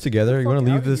want to leave together? You want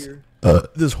to leave this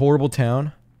this horrible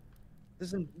town?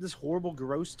 This horrible,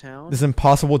 gross town. This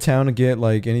impossible town to get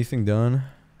like anything done?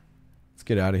 Let's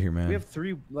get out of here, man. We have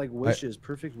 3 like wishes,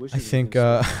 perfect wishes. I think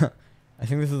I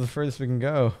think this is the furthest we can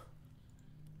go.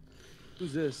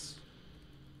 Who's this?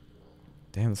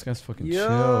 Damn, this guy's fucking chill.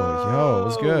 Yo,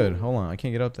 what's good? Hold on, I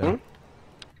can't get up there.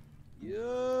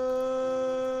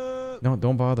 No,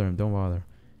 don't bother him. Don't bother.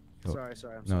 Yo. Sorry,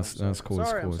 I'm no, sorry. it's cool.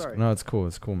 Sorry, it's cool. I'm sorry. No, it's cool.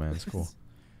 It's cool, man. It's cool.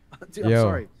 Dude, I'm Yo.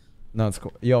 sorry. No, it's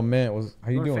cool. Yo, man, how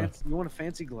you doing? You want a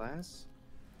fancy glass?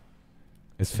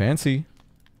 It's fancy.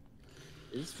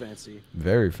 It's fancy.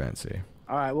 Very fancy.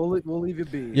 All right, we'll leave you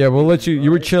be. Yeah, we'll let you.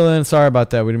 You were chilling. Sorry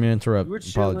about that. We didn't mean to interrupt. You were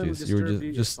chilling, we Apologies. You were disturbed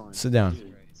you, just it's fine. sit down.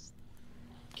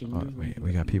 Can Oh, you wait,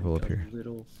 we got people up here. A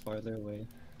little farther away.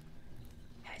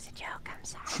 It was a joke. I'm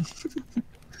sorry.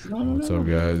 What's up,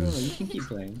 guys? You can keep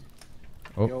playing.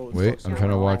 Oh, Yo, wait, I'm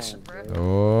trying to watch. on,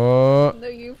 Oh. No,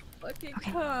 you fucking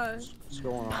cunt. What's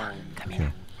going on?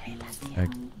 Okay.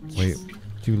 Wait,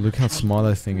 dude, look how small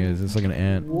that thing is. It's like an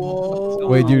ant. Whoa.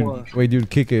 Wait, dude,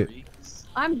 kick it.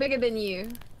 I'm bigger than you.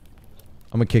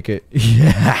 I'm gonna kick it.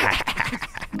 Yeah.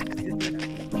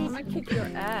 I'm gonna kick your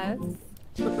ass.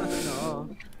 No.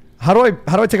 How do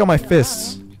I take out my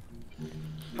fists?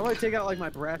 How do I take out like my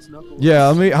brass knuckles?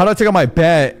 Yeah, how do I take out my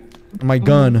bat? My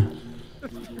gun?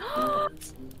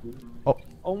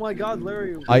 Oh my God,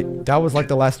 Larry. That was like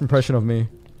the last impression of me.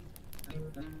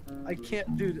 I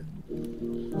can't, dude.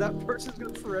 That person's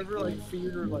gonna forever like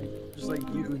fear like just like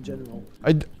you in general.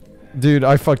 Dude,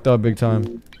 I fucked up big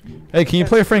time. Hey, can you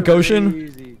play Frank Ocean?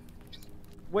 Crazy.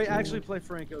 Wait, actually play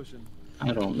Frank Ocean.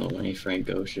 I don't know any Frank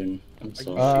Ocean. I'm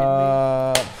sorry.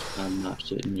 I'm not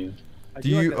shitting you. Do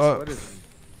you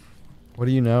what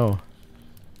do you know?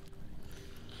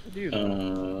 What do you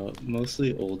know?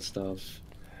 Mostly old stuff.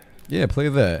 Yeah, play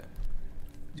that.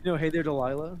 Do you know Hey There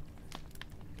Delilah?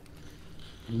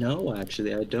 No,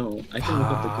 actually, I don't. I can look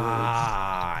up the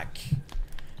chords.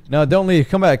 No, don't leave.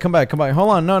 Come back. Hold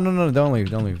on. No. Don't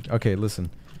leave. Okay, listen.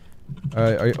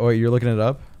 Alright, you're looking it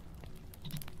up?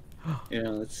 Yeah,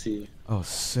 let's see. Oh,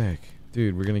 sick.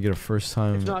 Dude, we're gonna get a first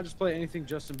time. If not, just play anything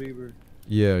Justin Bieber.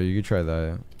 Yeah, you could try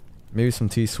that. Maybe some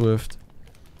T Swift.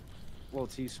 Well,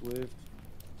 T Swift.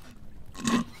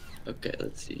 Okay,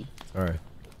 let's see. Alright.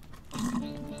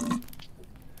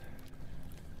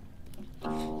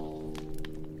 What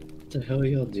the hell are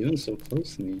y'all doing so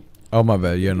close to me? Oh, my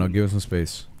bad. Yeah, no, give us some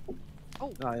space.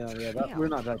 Oh, yeah. We're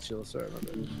not that chill. Sorry about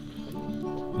that.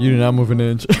 You did not move an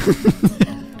inch.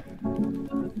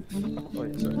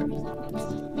 Wait, sorry.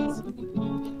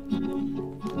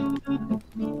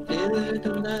 Hey,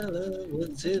 Delilah,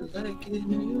 what's it like in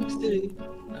New York City?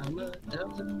 I'm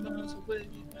 1,000 miles away.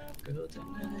 Girl,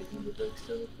 tonight you look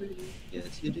so pretty.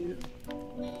 Yes, you do.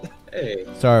 Hey.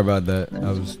 Sorry about that.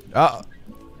 I was.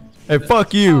 Hey,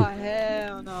 fuck you. Oh,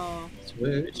 hell no.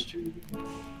 Swear it's true.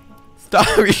 Stop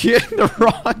hitting the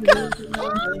rock.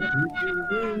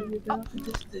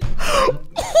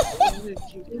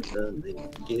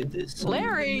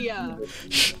 Larry!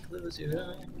 Close your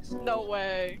eyes. No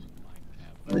way.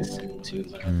 Listen to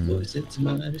my voice, it's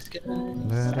my sky.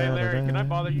 Hey Larry, can I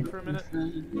bother you for a minute?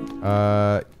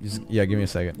 Yeah, give me a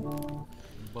second.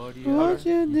 What you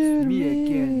do me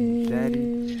again,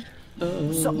 Daddy?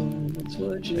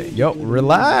 Hey, yo,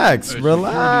 relax,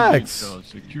 relax.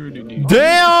 Security.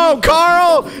 Damn,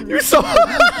 Carl, you're so.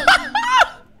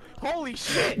 Holy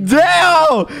shit!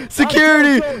 Damn!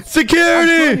 Security!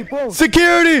 Security!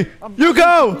 Security! You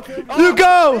go! You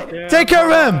go! Take care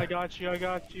of him! I got you.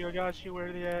 Where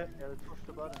are they at? Yeah, push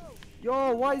the button.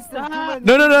 Yo, why is there too many?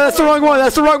 No, that's the wrong one.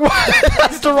 That's the wrong one.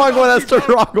 That's the wrong one. That's the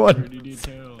wrong one.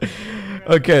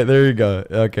 Okay, there you go.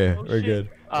 Okay, we're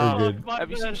good. We're good. Have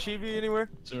you seen Shibi anywhere?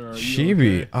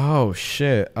 Shibi. Oh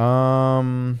shit. You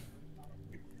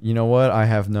know what? I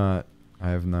have not.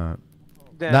 Damn.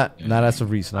 Not as of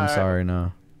recent. I'm sorry,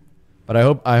 no. But I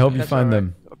hope you find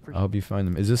them. I hope you find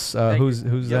them. Is this who's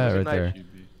that right there?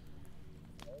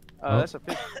 That's a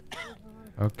fish.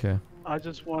 Okay. I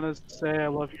just want to say I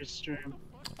love your stream.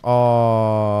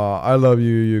 Oh, I love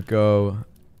you, Yuko.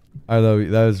 I love you.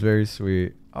 That was very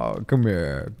sweet. Oh, come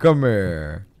here. Come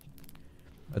here.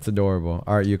 That's adorable.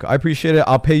 All right, Yuko. I appreciate it.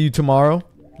 I'll pay you tomorrow.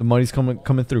 The money's coming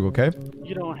through, okay?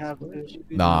 You don't have to.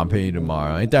 Nah, I'm paying you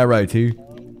tomorrow. Ain't that right, T?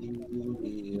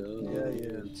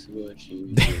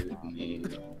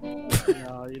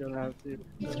 No, you don't have to.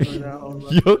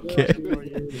 You okay?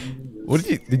 What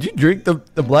did you drink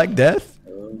the Black Death?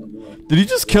 Did he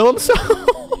just kill himself?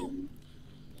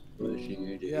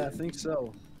 Yeah, I think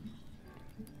so.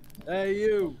 Hey,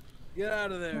 you! Get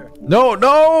out of there! No! Get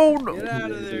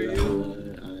out of there,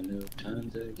 you! I know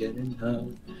times are getting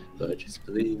hard, but just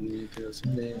believe me, girl,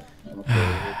 someday I'll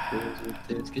play with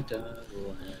this guitar.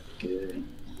 We'll have it good.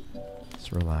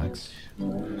 Just relax.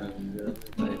 Life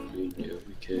we knew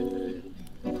we could.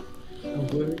 A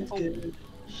word is good.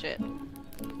 Shit.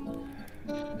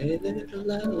 Hey little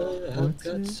Lila, I've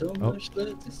got so much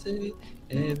left to say.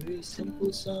 Every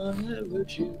simple song I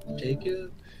wrote you, take your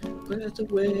breath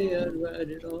away, I'd write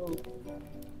it all.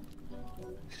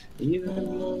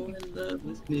 Even more in love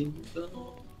with me.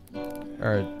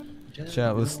 Alright,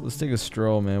 chat, let's take a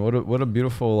stroll, man. What a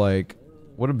beautiful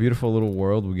what a beautiful little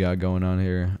world we got going on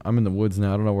here. I'm in the woods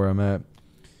now. I don't know where I'm at.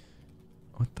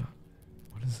 What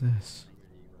is this?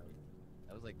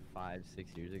 That was like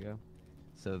 5-6 years ago.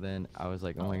 So then I was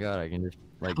like, oh my god, I can just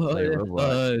like Oh, play yeah.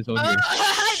 Roblox.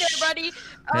 Hi there, buddy.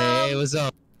 Hey, what's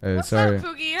up? Hey, What's sorry. up,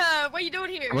 Poogie? What are you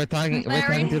doing here? We're talking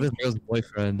Larry? to this girl's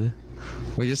boyfriend.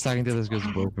 We're just talking to this girl's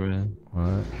boyfriend.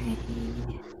 What?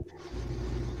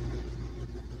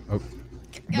 Oh. Wait,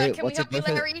 can we what's help your you,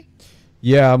 boyfriend? Larry?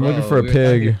 Yeah, I'm looking for a we were talking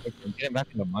pig. to your boyfriend. Get him back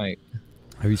in the mic.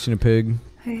 Have you seen a pig?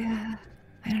 I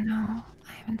don't know.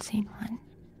 I haven't seen one.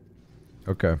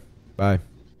 Okay. Bye.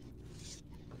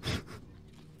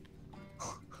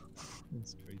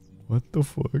 That's crazy. What the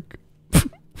fuck?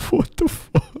 What the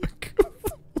fuck?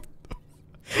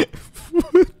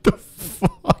 What the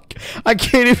fuck? I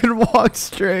can't even walk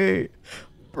straight.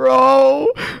 Bro.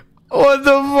 What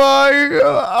the fuck?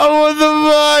 What the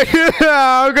fuck?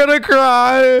 I'm gonna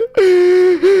cry.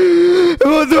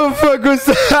 What the fuck was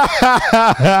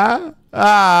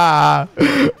that?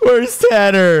 Where's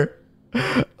Tanner?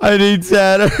 I need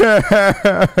Tanner.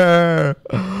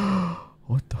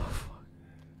 What the fuck?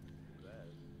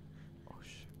 Oh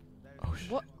shit. Oh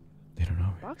shit. What? They don't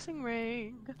know. Boxing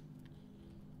ring. They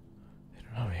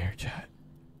don't know me here, chat.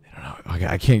 They don't know. Okay,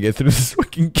 I can't get through this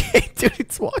fucking gate, dude.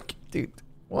 It's walking, dude.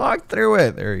 Walk through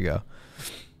it. There you go.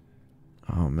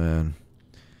 Oh man.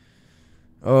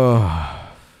 Oh.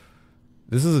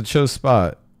 This is a chill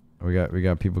spot. We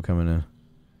got people coming in.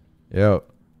 Yo.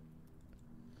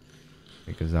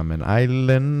 Because I'm an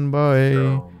island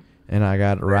boy. And I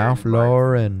got Ralph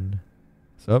Lauren.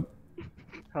 What's up?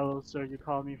 Hello, sir. You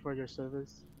called me for your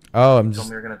service. Oh, I'm Told just.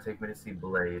 me you're gonna take me to see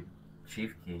Blade,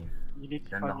 Chief Keef, You need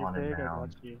to then the find your Haunted pig. I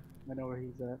Mound. got you. I know where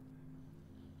he's at.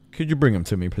 Could you bring him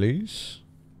to me, please?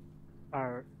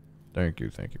 Alright. Thank you,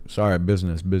 thank you. Sorry,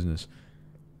 business.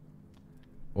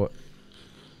 What?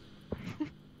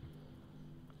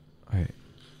 Wait.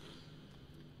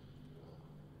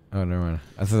 Oh, never mind.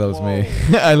 I thought that was me.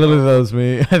 I literally thought that was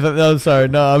me. I thought that was sorry.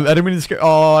 No, I didn't mean to scare.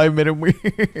 Oh, I made him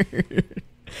weird.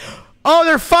 Oh,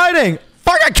 they're fighting.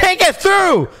 Fuck! I can't get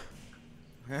through.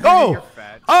 Oh,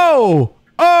 oh.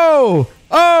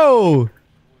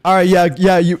 All right,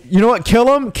 yeah. You know what? Kill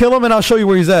him, and I'll show you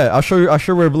where he's at. I'll show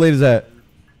you where Blade is at.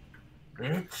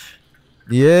 Bitch.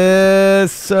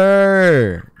 Yes,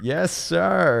 sir. Yes,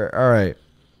 sir. All right.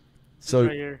 So,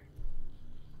 Right here.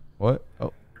 What?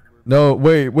 Oh. No,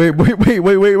 wait.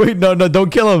 No,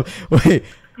 don't kill him. Wait.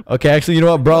 Okay, actually, you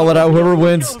know what? Brawl it out. Whoever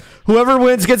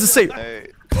wins gets a save. Hey.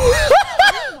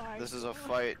 This is a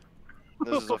fight.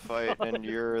 This is a fight, and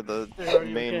you're the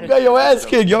main. You got your ass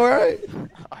kicked. You alright?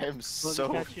 I am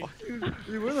so fucking.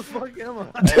 Dude, where the fuck am I?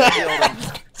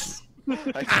 Who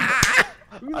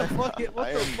the fuck?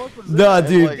 What the fuck was that? Nah,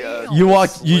 dude. like a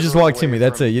You just walked to me.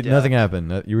 That's it. away from Nothing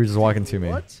happened. You were just walking to me.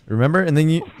 What? Remember? And then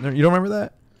you don't remember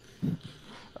that?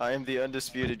 I am the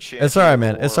undisputed champion. It's alright,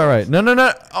 man. It's alright. No.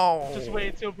 Oh. Just wait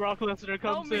until Brock Lesnar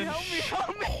comes in.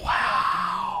 Help me.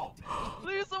 Wow.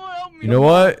 Please, someone help me. You know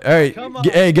what? All right.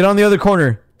 Hey, get on the other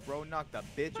corner. Bro knocked the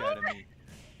bitch out of me.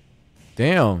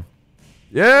 Damn.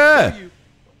 Yeah.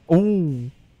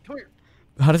 Ooh.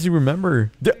 How does he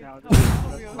remember?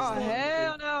 Oh,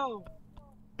 hell no.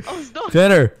 Oh, stop.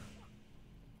 Tanner.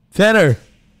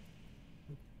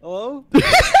 Hello?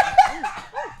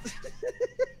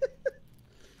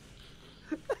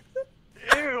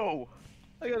 Ew.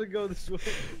 I gotta go this way.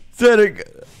 Tanner.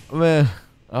 Man.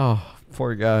 Oh,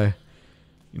 poor guy.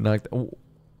 You knocked. Oh.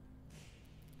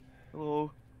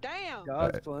 Hello. Damn.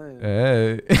 God's playing.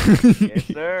 Hey. Yes,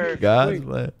 sir. God's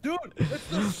plan. Dude, it's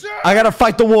the shirt. I gotta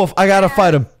fight the wolf. I gotta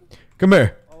fight him. Come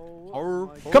here.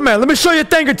 Come here. Let me show you a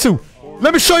thing or two.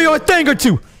 Let me show you a thing or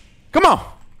two. Come on.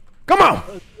 Come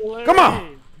on. Come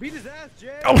on. Beat his ass,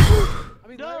 Jay. Oh. I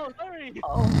mean, No, sorry.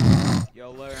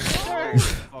 Yo, Larry.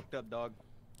 Fucked up, dog.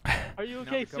 Are you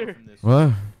okay, sir?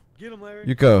 What? Get him, Larry.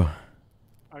 Yuko.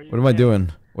 What am I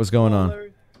doing? What's going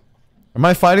on? Am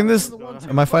I fighting this?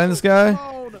 Am I fighting this guy?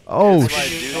 Oh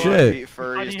shit. Beat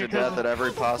furries to death at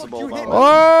every possible moment.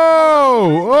 Oh!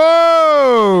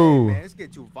 Man, let's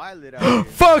get too violent out here.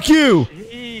 Fuck you!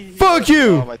 Fuck Oh,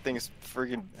 you! my thing's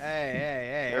freaking.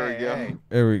 Hey. There we go.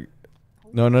 There we.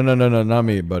 No, not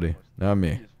me, buddy. Not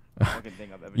me.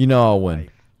 You know I'll win.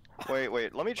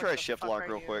 Wait. Let me try shift lock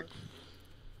real quick.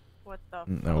 What the?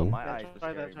 No. My eyes.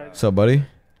 What's up, buddy?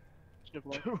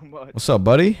 Too much. What's up,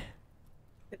 buddy?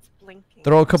 It's blinking.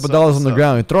 Throw a couple dollars on the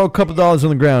ground. Throw a couple dollars on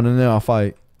the ground, and then I'll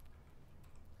fight.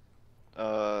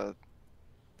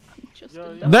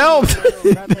 No.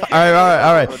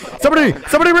 All right. Somebody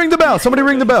ring the bell. Somebody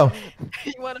ring the bell.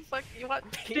 You wanna fuck? You want?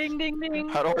 Ding, ding, ding.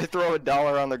 How do I throw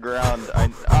 $1 on the ground?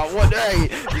 What? Hey,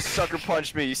 you sucker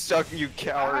punched me. You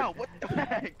coward. Ow, what the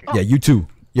heck? Yeah, you too.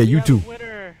 Yeah, you too.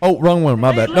 Winner. Oh, wrong one.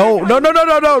 My bad. No.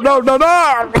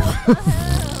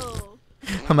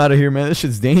 I'm out of here, man. This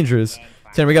shit's dangerous.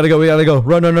 Tanner, we gotta go.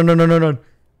 Run.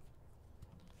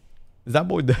 Is that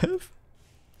boy Dev?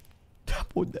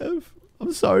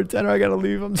 I'm sorry, Tanner. I gotta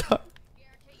leave. I'm sorry.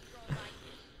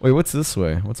 Wait, what's this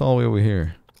way? What's all the way over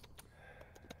here?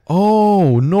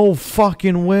 Oh, no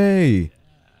fucking way.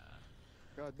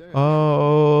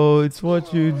 Oh, it's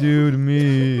what you do to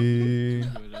me.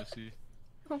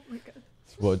 Oh my god.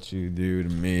 It's what you do to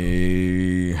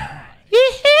me.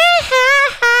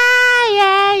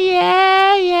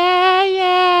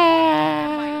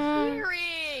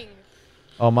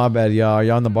 Oh, my bad, y'all. Are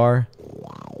y'all on the bar?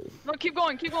 No, keep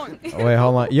going. Oh, wait,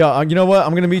 hold on. Yo, you know what?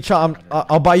 I'm gonna meet y'all.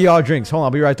 I'll buy you all drinks. Hold on,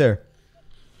 I'll be right there.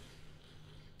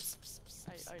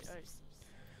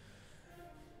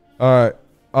 All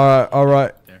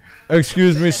right.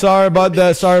 Excuse me. Sorry about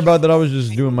that. I was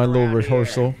just doing my little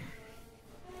rehearsal.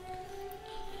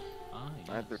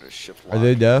 Are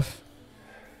they deaf?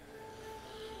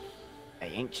 I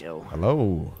ain't so.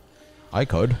 Hello. Hi,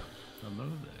 Cud. Hello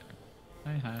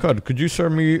there. Hi. Cud, could you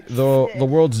serve me the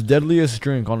world's deadliest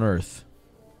drink on earth?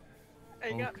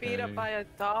 I got beat up by a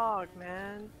dog,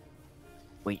 man.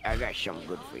 Wait, I got something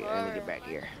good for you. Let me get back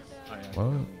here.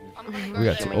 What? We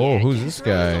got. Oh, who's this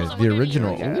guy? The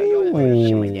original.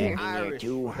 Ooh.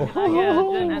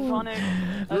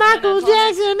 Michael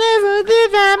Jackson never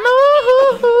did that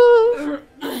move.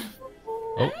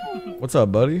 Oh, what's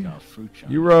up, buddy?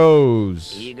 You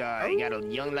rose. You got a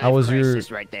young life How was your? crisis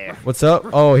right there. What's up?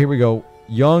 Oh, here we go.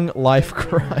 Young life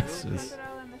crisis.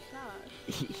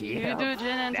 Yeah,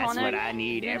 that's what I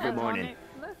need every morning.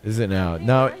 Is it now?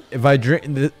 Now, if I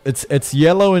drink, it's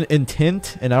yellow in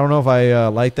tint, and I don't know if I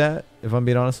like that. If I'm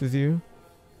being honest with you,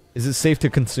 is it safe to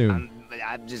consume?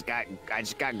 I just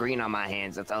got green on my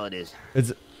hands. That's all it is.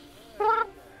 It's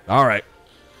all right.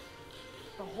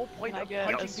 The whole point of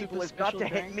punching people is not to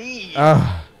hit me.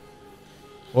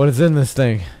 What is in this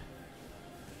thing?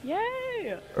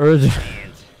 Yay! Urgent.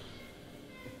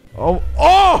 Oh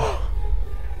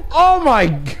my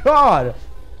God!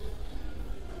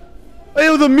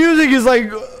 Ew, the music is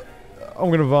like, I'm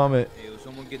gonna vomit. Hey,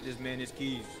 someone get this man his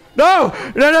keys. No!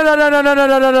 Yuko,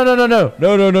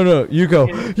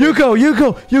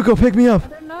 pick me up.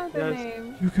 Another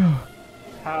name. Yuko.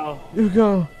 How?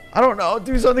 Yuko. I don't know.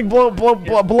 Do something. Blow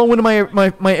into my air,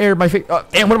 my face.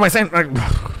 Damn, what am I saying?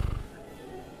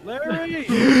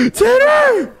 Larry!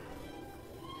 Tanner!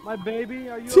 My baby,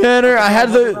 are you Tanner, okay? I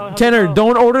had the Tanner.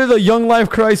 Don't order the Young Life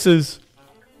Crisis.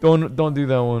 Don't do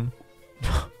that one.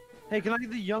 Hey, can I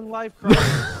get the Young Life Crisis?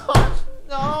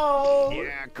 No!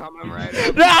 Yeah, coming right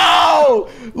up. No!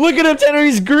 Look at him, Tanner.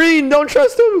 He's green. Don't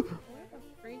trust him.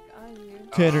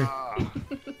 Tanner.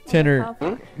 Tanner.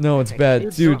 No, it's bad,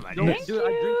 dude. Dude, I drink stuff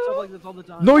like this all the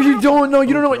time. No, you don't. No,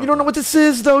 you don't know. You don't know what this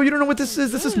is, though. You don't know what this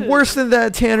is. This is worse than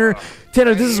that, Tanner.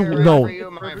 Tanner, this is no.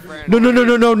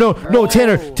 No,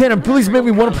 Tanner. Tanner, please make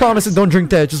me one promise and don't drink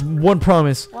that. Just one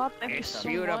promise. It's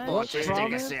beautiful. Just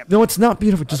take a sip. No, it's not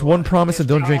beautiful. Just one promise and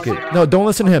don't drink it. No, don't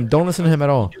listen to him. Don't listen to him at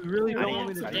all. You really don't want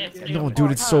me to drink it? No,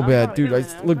 dude, it's so bad, dude.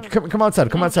 Look, come outside.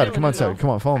 Come outside. Come outside. Come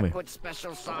on, follow me. Put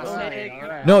special sauce on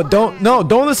it. No,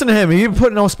 don't listen to him. He didn't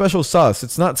put no special sauce.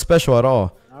 It's not special at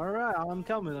all. All right, I'm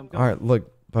coming. All right,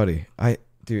 look, buddy.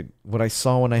 Dude, what I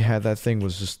saw when I had that thing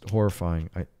was just horrifying.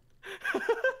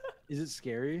 Is it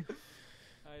scary?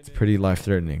 It's pretty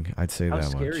life-threatening. I'd say How that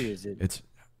much. scary is it? It's,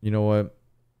 you know what?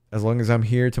 As long as I'm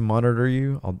here to monitor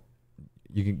you,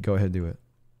 you can go ahead and do it.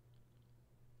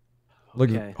 Look,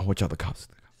 Okay. oh, watch out, the cops.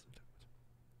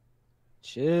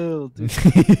 Chill, dude.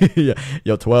 Yeah,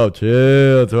 yo, 12,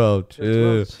 chill, 12,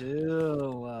 chill.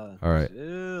 Chill. All right.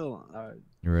 Chill. All right.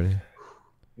 You ready?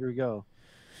 Here we go.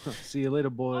 See you later,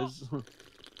 boys.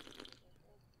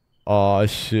 Oh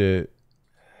shit.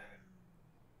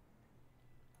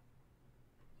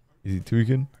 Is he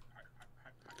tweaking?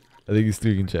 I think he's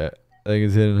tweaking, chat. I think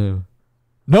it's hitting him.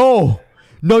 No!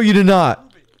 No, you did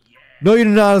not. No, you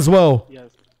did not as well. Yes.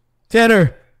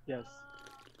 Tanner. Yes.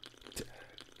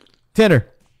 Tanner.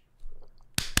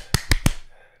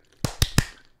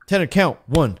 Tanner, count.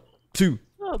 1, 2.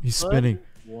 He's spinning.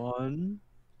 1,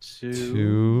 2,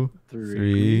 2,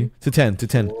 3 to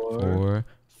 10. 4,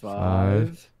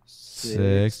 5,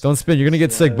 6. Don't spin. You're gonna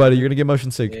get sick, buddy. You're gonna get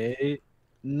motion sick. 8,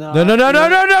 No.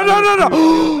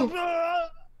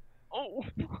 Oh.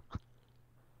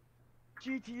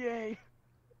 GTA.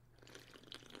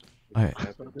 I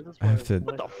have to.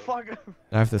 What the fuck?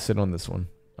 I have to sit on this one.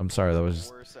 I'm sorry. That was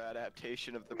just. Worst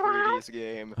adaptation of the previous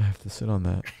game. I have to sit on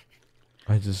that.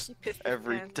 I just.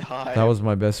 Every time. That was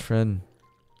my best friend.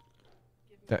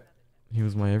 He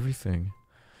was my everything.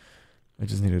 I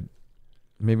just needed.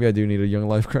 Maybe I do need a Young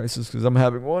Life Crisis because I'm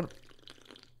having one.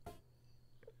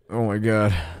 Oh my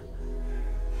god.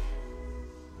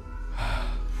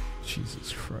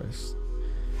 Jesus Christ.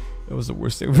 That was the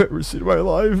worst thing I've ever seen in my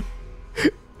life.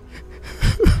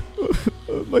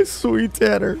 My sweet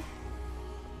Tanner.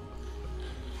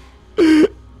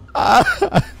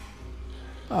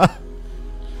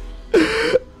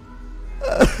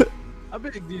 How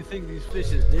big do you think these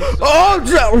fishes' dicks are?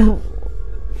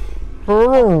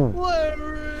 Oh,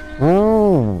 Larry!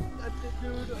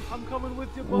 Dude, I'm coming with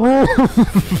you, bud.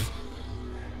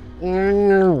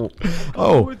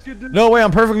 Oh, no way,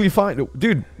 I'm perfectly fine.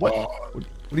 Dude, what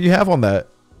do you have on that?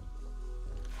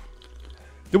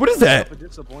 Dude, what is that? A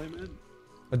disappointment?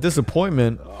 A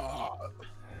disappointment?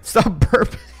 Stop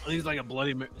burping. He's like a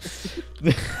bloody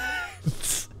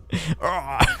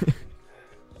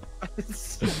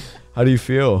How do you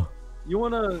feel? You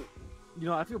wanna,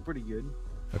 I feel pretty good.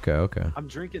 Okay. I'm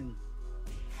drinking.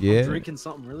 Yeah. I'm drinking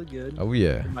something really good. Oh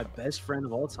yeah. My best friend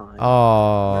of all time.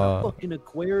 Aww. Fucking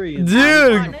Aquarius.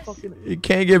 Dude, it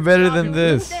can't get better than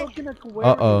this.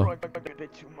 Uh-oh.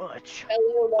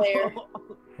 Hello there.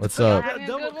 What's up?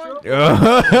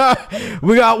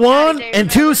 We got 1 and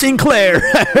 2 Sinclair.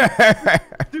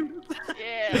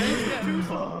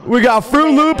 We got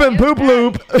Fruit Loop and Poop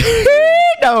Loop.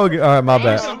 No, alright, my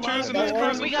bad.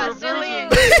 We got silly.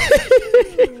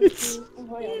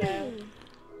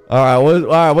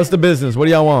 Alright, what's the business? What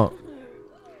do y'all want?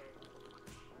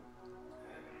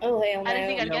 Oh, hell no. I didn't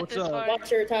think I'd get this far. Watch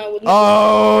your time with me.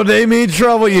 Oh, they mean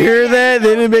trouble. You hear that?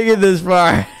 They didn't make it this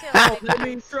far. They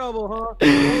mean trouble,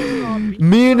 huh?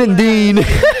 Me and Dean.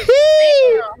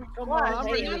 Come on, I'm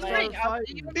ready to start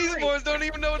fighting. These boys don't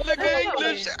even know lick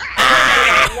English.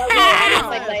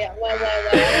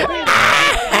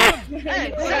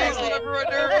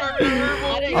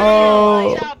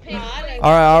 Oh.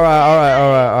 All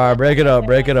right. Break it up,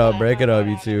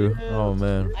 you two. Oh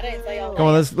man. Come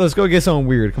on, let's go get something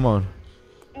weird. Come on.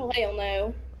 Oh, hell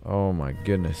no. Oh my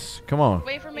goodness. Come on.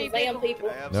 Wait for me,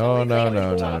 people. No.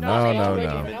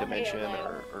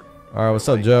 All right, what's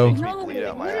up, Joe? I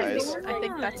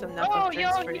think that's enough of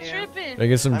drinks for you. Can I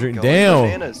get some drink?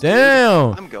 Damn.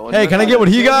 Hey, can I get what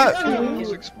he got?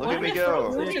 Look at me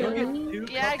go.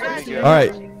 Yeah, I got you. All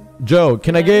right, Joe,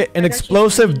 can I get an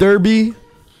explosive derby?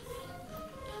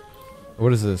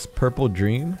 What is this? Purple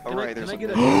dream? Can I get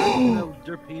a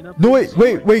derpine up? No, wait.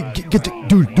 Get the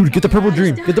dude. Get the purple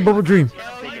dream. Get the purple dream.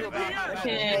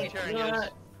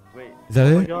 Is that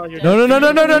it? No.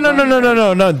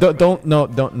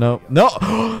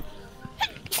 No.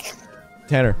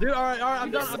 Tanner. Dude, all right,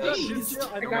 I'm done.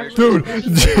 Dude,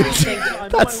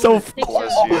 that's so.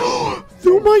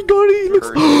 Oh my god, he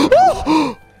looks.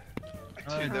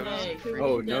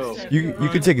 Oh no. You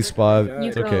can take a spot.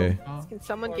 It's okay. Can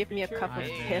someone give me a cup of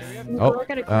piss? Oh,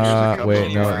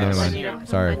 wait, no, never mind.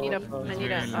 Sorry. I need a.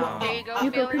 There you go.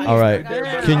 All right.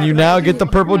 Can you now get the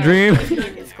purple dream?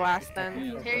 It's glass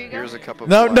then. Here you go. Here's a cup of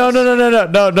No. glass. No.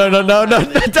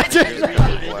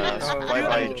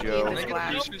 Bye, Joe.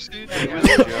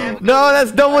 No,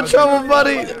 that's double trouble,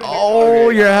 buddy. Oh,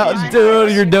 you're out,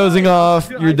 dude. You're dozing off.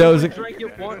 You're dozing.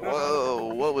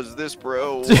 Whoa, what was this,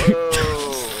 bro?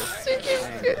 Whoa.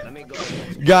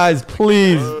 Guys,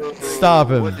 please stop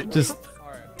him. Just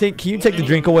take. Can you take the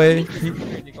drink away?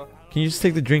 Can you just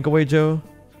take the drink away, Joe?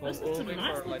 You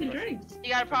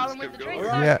got a problem with the drink?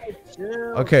 Yeah.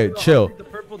 Okay, chill.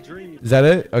 Is that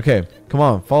it? Okay, come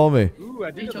on, follow me.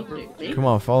 Come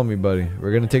on, follow me, buddy.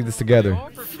 We're gonna take this together.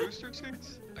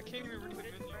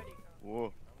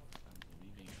 Whoa.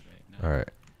 All right.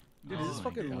 Dude, is this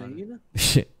fucking lean?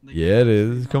 Yeah, it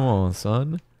is. Come on,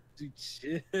 son. Dude,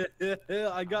 shit.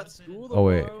 I got school Oh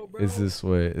wait, tomorrow, bro. it's this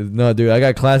way. No, dude, I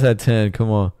got class at 10.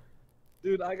 Come on.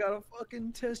 Dude, I got a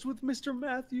fucking test with Mr.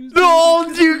 Matthews.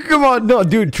 No, dude, come on. No,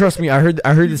 dude, trust me. I heard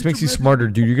this makes you smarter,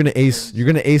 dude. You're gonna ace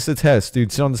the test,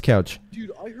 dude. Sit on this couch.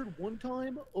 Dude, I heard one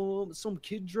time, some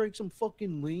kid drank some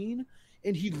fucking lean,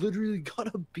 and he literally got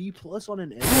a B+ on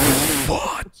an essay.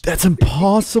 What? That's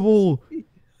impossible.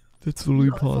 That's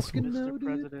literally possible. Mr.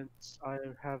 President, I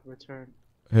have returned.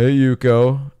 Hey,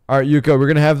 Yuko. All right, Yuko, we're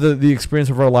gonna have the experience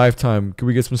of our lifetime. Can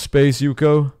we get some space,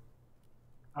 Yuko?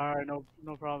 Alright, no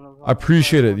problem. I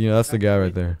appreciate it. You know, that's the guy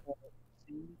right there.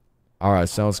 All right,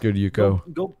 sounds good, Yuko.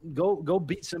 Go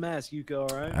beat some ass, Yuko,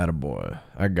 alright? Attaboy.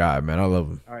 I got it, man. I love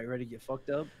him. Alright, ready to get fucked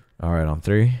up? All right, on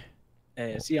 3.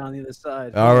 Hey, see you on the other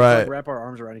side. All right. Wrap our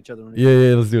arms around each other.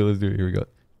 Yeah, let's do it. Here we go.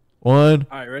 1.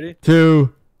 Alright, ready?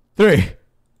 2, 3.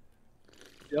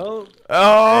 Yo.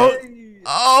 Oh. Hey.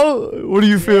 Oh. What do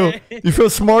you feel? You feel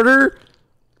smarter?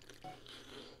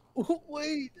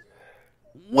 Wait,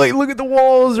 look at the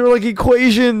walls. They're like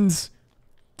equations.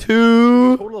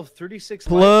 2 Total of 36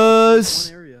 plus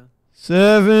in one area.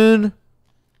 7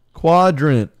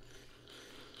 quadrant.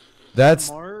 That's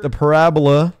the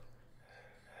parabola.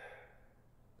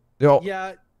 Yo,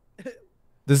 Yeah.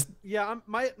 this Yeah,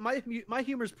 my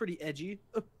humor's pretty edgy.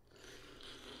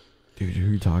 dude, who are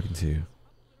you talking to?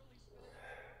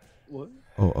 What?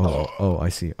 Oh, I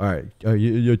see. All right,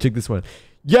 you take this one.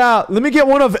 Yeah, let me get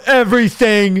one of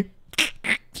everything.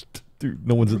 Dude,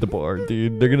 no one's at the bar,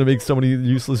 dude. They're gonna make so many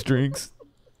useless drinks.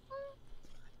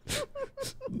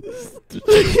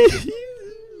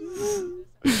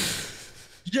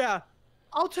 Yeah,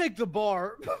 I'll take the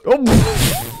bar. Oh.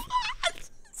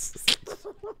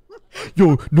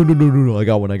 Yo, no. I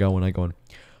got one.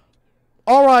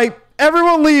 All right,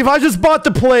 everyone leave. I just bought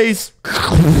the place.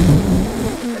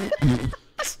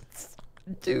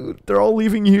 Dude, they're all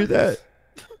leaving. You hear that?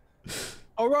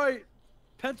 All right,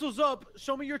 pencils up.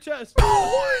 Show me your test.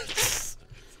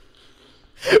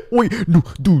 Wait, no,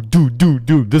 dude.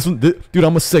 This one, dude,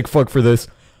 I'm a sick fuck for this.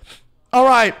 All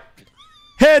right,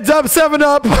 heads up, 7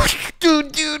 up.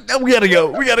 Dude, we gotta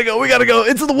go.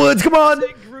 Into the woods. Come on.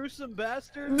 Gruesome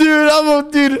bastard. Dude, oh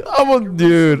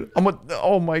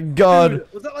my god.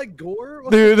 Dude, was that like gore?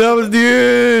 Dude,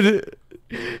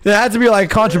 that had to be like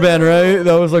contraband, right?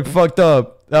 That was like fucked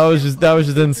up. That was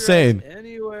just insane.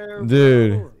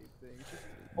 Dude.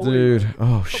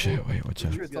 Oh shit, wait, watch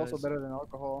out. It's also better than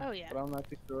alcohol. Oh, yeah. But I'm not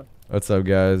too sure. What's up,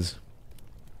 guys?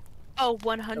 Oh,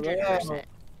 100%.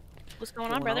 What's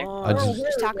going on, brother? I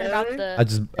just talking about the. I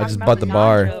just bought the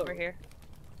bar. Over here.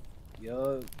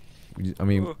 Yo. I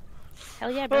mean,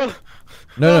 Hell yeah, bro.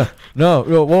 no.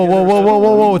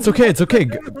 Whoa. It's okay.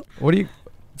 What are you?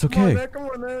 It's okay. Come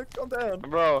on, man. Calm down.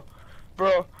 Bro.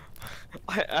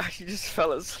 I actually just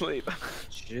fell asleep.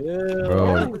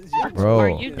 Chill.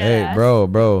 Bro. Hey,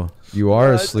 bro. You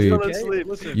are asleep.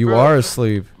 You are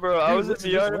asleep. Bro, I was in the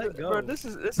yard. Bro, this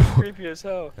is creepy as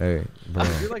hell. Hey,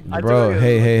 bro.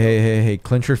 Hey.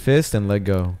 Clench your fist and let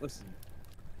go. Listen.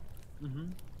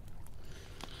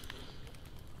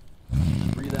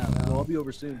 Breathe out. I'll be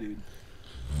over soon, dude.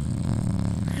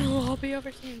 I'll be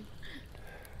over soon.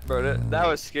 Bro, that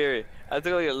was scary. I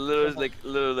took like a little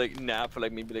nap for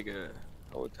like maybe like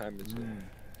what time is it?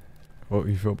 What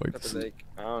you feel like? Like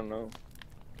I don't know.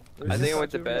 I think I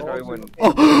went to bed right when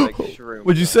like shroom.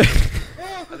 What'd you say?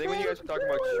 I think when you guys were talking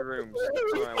about shrooms.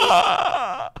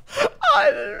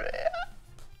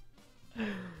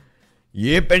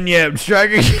 Yip and yip,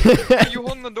 striker. You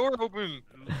holding the door open.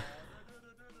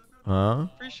 Huh?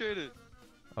 Appreciate it.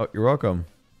 Oh, you're welcome.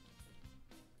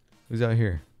 Who's out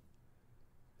here?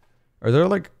 Are there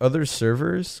like other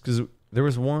servers? Because there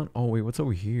was one. Oh wait, what's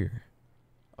over here?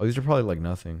 Oh, these are probably like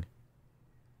nothing.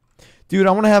 Dude,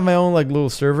 I want to have my own like little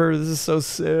server. This is so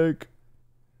sick.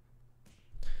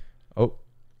 Oh,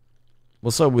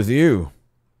 what's up with you?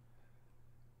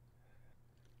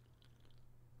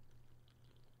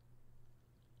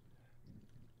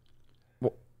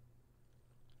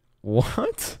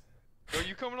 What? Are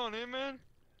you coming on in, man?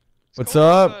 What's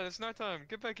up? It's nighttime.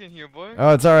 Get back in here, boy.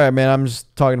 Oh, it's all right, man. I'm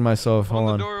just talking to myself. Hold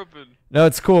on. The door open. No,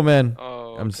 it's cool, man.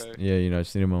 Oh, I'm just, yeah, you know, I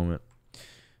just need a moment.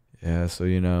 Yeah, so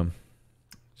you know,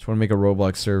 just want to make a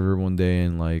Roblox server one day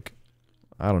and like,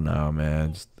 I don't know,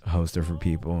 man, just host it for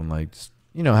people and like, just,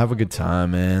 you know, have a good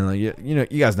time, man. Like, you know,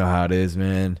 you guys know how it is,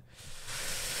 man.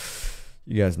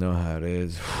 You guys know how it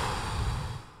is.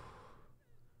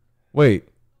 Wait.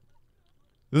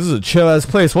 This is a chill ass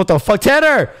place. What the fuck,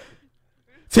 Tanner?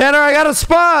 Tanner, I got a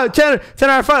spot. Tanner,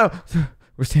 I found.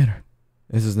 Where's Tanner?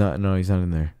 This is not. No, he's not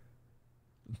in there.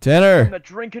 Tanner. The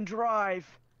drink and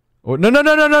drive. Oh, no. Don't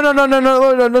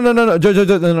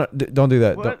do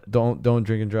that. What? Don't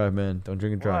drink and drive, man. Don't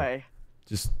drink and drive. Why?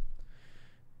 Just.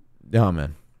 Yeah,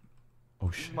 man. Oh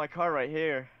This shit. is my car right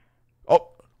here. Oh.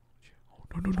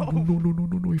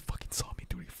 No. He fucking saw me,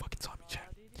 dude. He fucking saw me, Chad.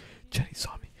 Chad, he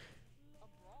saw me.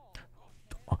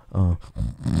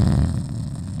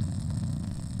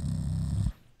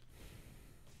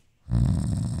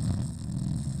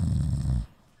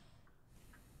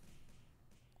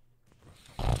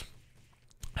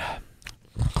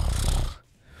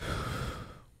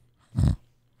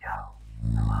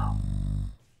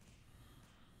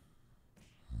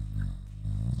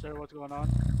 Sir, what's going on?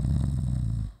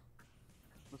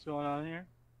 What's going on here?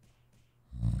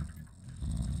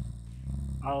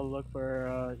 I'll look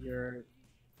for your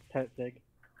pet pig.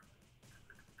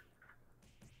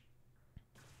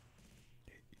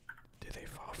 Did they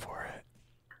fall for it?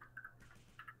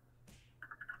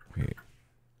 Wait.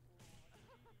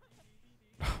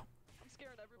 I'm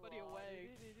scaring everybody away.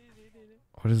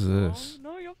 What is this?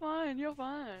 No, you're fine. You're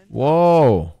fine.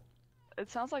 Whoa. It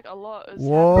sounds like a lot is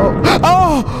Whoa. happening.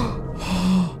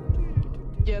 Oh!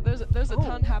 Yeah, there's a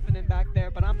ton happening back there,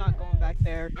 but I'm not going back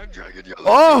there. I'm dragging you.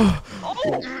 Oh!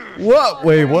 What?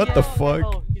 Wait, what the fuck?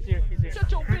 Oh, he's here. Shut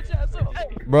your bitch ass up. Hey.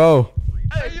 Bro.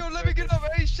 Hey, yo, let me get up.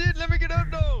 Hey, shit, let me get up,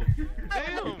 though.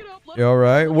 Damn. You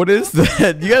alright? What is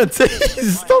that? You gotta take. You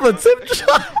stole the tip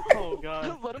jar. Oh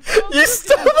god. You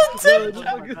stole the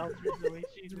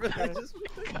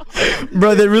tip.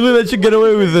 Bro, they really let you get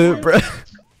away with it, bro.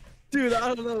 Dude,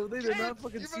 I don't know. They did not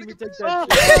fucking see me take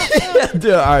that shit. Yeah,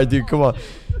 dude, alright, dude, come on.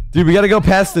 Dude, we gotta go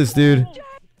past this, dude.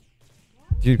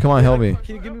 Dude, come on, help me.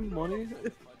 Can you give me money?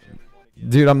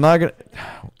 Dude, I'm not gonna.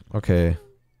 Okay.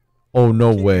 Oh,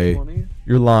 no way.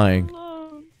 You're lying.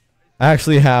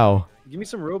 Actually, how? Give me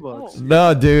some Robux.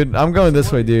 No, dude, I'm going this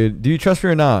way, dude. Do you trust me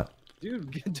or not?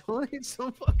 Dude, donate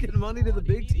some fucking money to the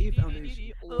Big T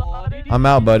Foundation. I'm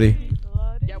out, buddy.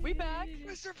 Yeah, we back.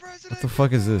 Mr. President. What the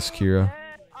fuck is this, Kira?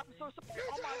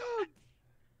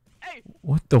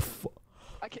 What the fuck?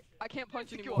 I can't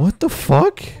punch anymore. What the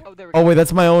fuck? Oh wait,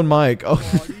 that's my own mic. Oh,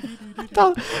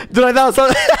 dude, I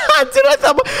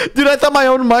thought my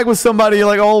own mic was somebody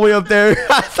like all the way up there. Hey,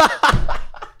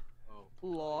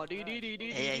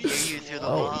 I hear you through the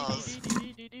walls.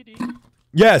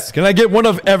 Yes, can I get one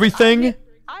of everything?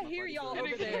 I hear y'all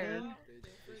over there.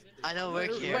 I don't work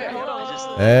here.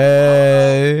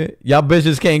 Hey, y'all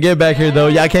bitches can't get back here though.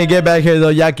 Y'all can't get back here though.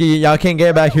 Y'all can't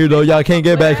get back here though. Y'all can't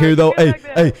get back here though.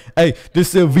 Hey,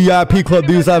 this is a VIP club.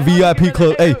 This is a VIP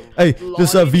club. Hey,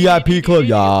 this is a VIP club.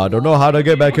 Y'all don't know how to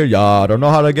get back here. Y'all don't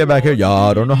know how to get back here.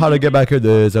 Y'all don't know how to get back here.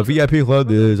 This is a VIP club.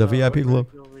 This is a VIP club.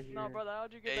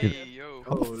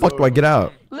 How the fuck do I get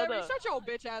out? Larry, shut your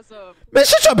bitch ass up. Man,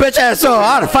 shut your bitch ass up.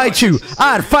 I'd fight you.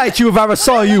 I'd fight you if I ever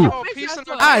saw you.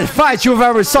 I'd fight you if I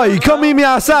ever saw you. Come meet me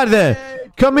outside then.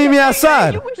 Come meet me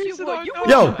outside.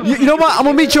 Yo, you know what? I'm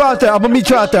gonna meet you out there.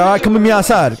 Alright, come meet me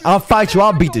outside. I'll fight you.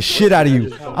 I'll beat the shit out of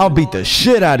you.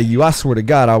 I swear to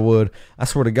God, I would. I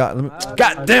swear to God.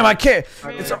 God damn, I can't.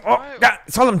 It's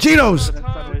all them Cheetos.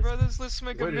 Brothers, let's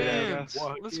make amends.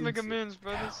 Let's make amends,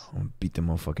 brothers. I'm gonna beat the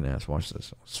motherfucking ass. Watch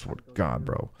this. I swear to God,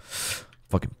 bro.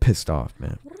 Fucking pissed off,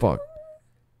 man. Fuck.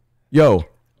 Yo,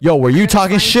 were you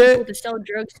talking shit? To sell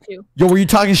drugs too. Yo, were you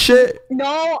talking shit?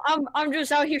 No, I'm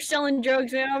just out here selling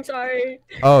drugs, man. I'm sorry.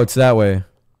 Oh, it's that way.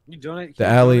 You donate. The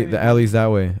alley's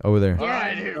that way, over there.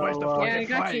 Yeah, yeah, I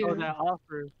got you. Oh, that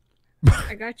offer.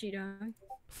 I got you, dog.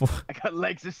 I got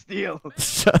legs of steel.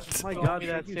 Shut. Oh my god,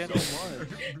 thank you so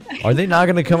much. Are they not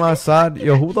gonna come outside?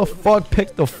 Yo, who the fuck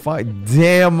picked the fight?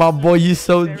 Damn, my boy, you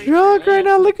so drunk right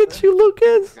now. Look at you,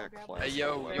 Lucas.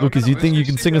 Lucas, you think you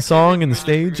can sing a song in the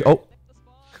stage? Oh.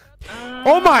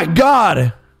 Oh my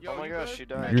god. Oh my gosh, she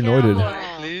died. You're anointed.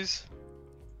 Please.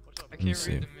 Let me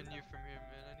see.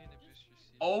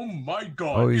 Oh my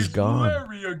god. Oh, he's it's gone.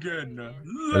 Larry again.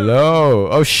 Hello.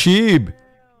 Oh, Sheeb.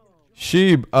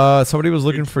 Sheeb, somebody was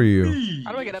looking for you.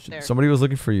 How do I get up there? Somebody was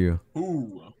looking for you.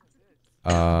 Who?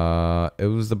 It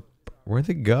was the... Where'd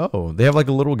they go? They have like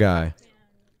a little guy.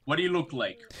 What do you look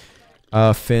like?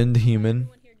 Finned human.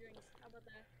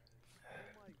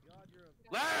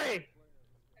 Larry! Is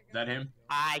that him?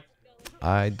 I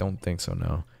don't think so,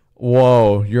 no.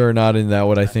 Whoa, you're not in that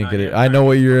what I think it is. I know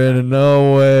what you're in.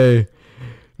 No way.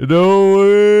 No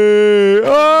way.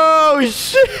 Oh,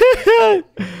 shit.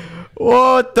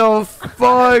 What the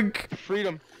fuck?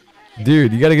 Freedom.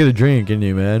 Dude, you gotta get a drink in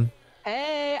you, man.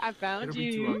 Hey, I found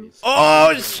you.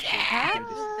 Oh, shit.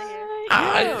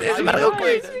 It's about to go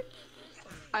crazy.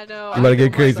 I know. You about to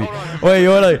get crazy. Wait, you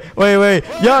wanna... Wait.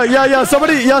 Yo,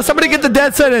 somebody get the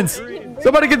death sentence.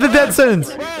 Somebody get the death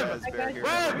sentence.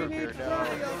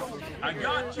 I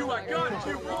got you.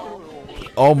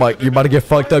 Oh my, you about to get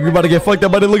fucked up. You about to get fucked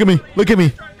up, buddy. Look at me. Look at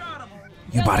me.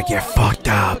 You about to get fucked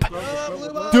up.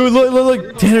 Dude,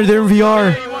 look. Tanner, they're in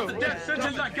VR.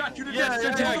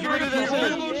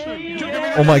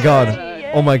 Oh my god.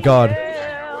 Oh my god.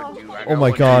 Oh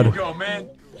my god.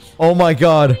 Oh my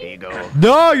god.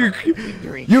 No, you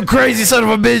crazy son of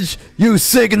a bitch. You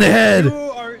sick in the head.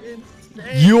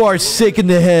 You are sick in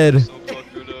the head.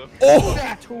 Oh.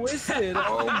 Twisted.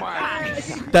 Oh my.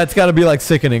 That's gotta be like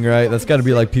sickening, right? That's gotta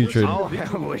be like putrid.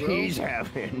 What he's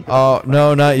having. Oh,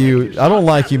 no, not you. I don't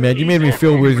like you, man. You made me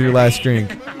feel weird with your last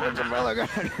drink.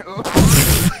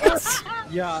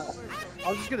 Yeah, I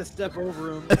was just gonna step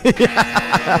over him.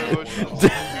 That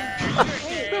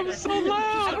was so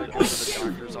loud.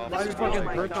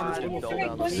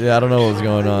 Yeah, I don't know what's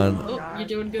going on. Oh, you're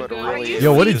doing good, guys.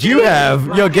 Yo, what did you have?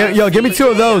 Yo, give me 2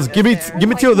 of those. Give me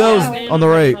 2 of those on the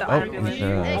right. Oh, Can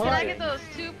I get those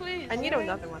 2, please? I need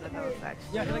another one of those, actually.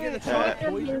 Yeah, can I get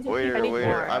a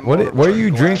Waiter. What are you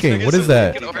drinking? What is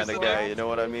that? Kind of guy, you know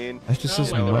what I mean? That's just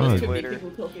this mug.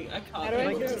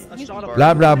 Blah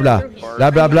Blah blah blah.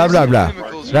 Blah blah blah blah blah.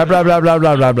 Blah blah blah blah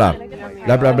blah blah blah.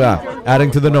 Blah blah blah.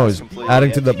 Adding to the noise.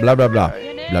 Adding to the blah blah blah.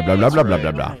 Blah blah blah blah blah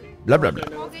blah blah. Blah blah blah.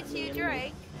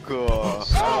 Cool.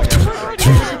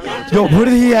 Yo, what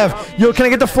did he have? Yo, can I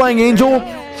get the flying angel?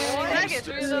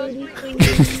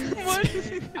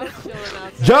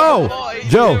 Joe,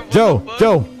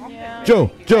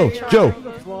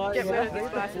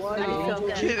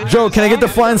 can I get the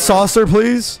flying saucer,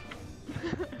 please?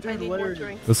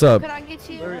 What's up? I'm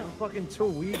fucking too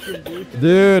weak, dude.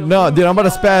 Dude, no, dude, I'm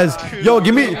about to spaz. Yo,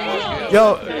 give me,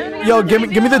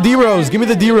 give me the D-Rose. Give me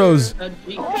the D-Rose.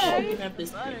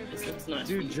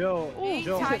 Dude, Joe,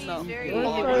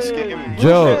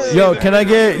 yo, can I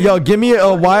get, give me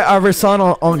a white Iverson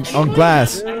on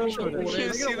glass. Hey,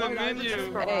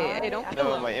 don't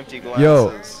No, my empty glasses.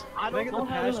 Yo,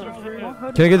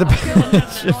 can I get the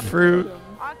passion fruit?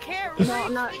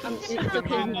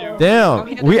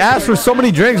 Damn, we asked for so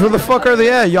many drinks. Where the fuck are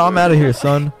they at? Yo, I'm out of here,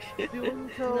 son.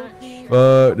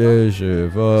 Fuck this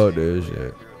shit. Fuck this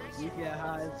shit.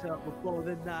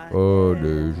 Oh,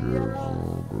 this shit.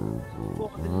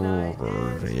 Fuck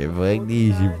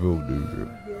this shit.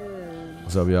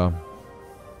 What's up, y'all?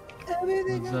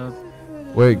 What's up?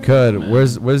 Wait, Cud,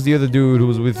 where's the other dude who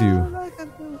was with you?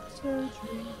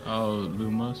 Oh,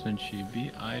 Lumos and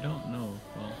Chibi? I don't know.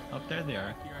 Well, up there they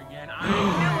are.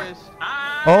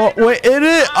 Oh, wait, it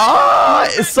is.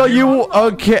 So you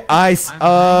okay? I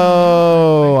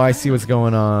see what's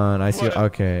going on. I see.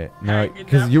 Okay, now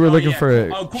because you were looking for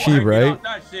Sheeb, right?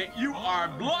 You are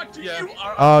blocked. You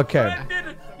are Okay,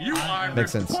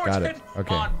 makes sense. Got it.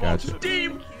 Okay, gotcha.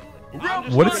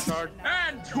 What is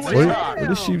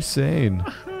Sheeb saying?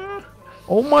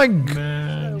 Oh my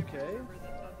god.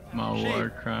 My war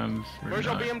crimes. Where's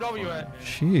your BMW at?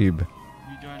 Sheeb.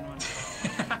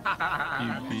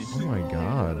 Oh my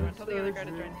god. Tell the other guy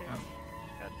to join too.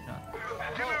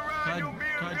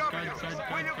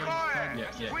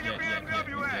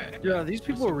 Yeah, these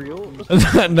people are real.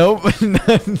 Nope. I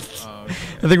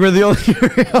think we're the only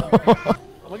real.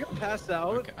 Am I gonna pass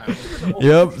out?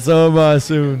 Yep, so am I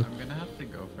soon. I'm gonna have to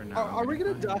go for now. Are we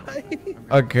gonna die?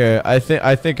 Okay, I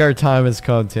think our time has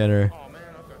come, Tanner.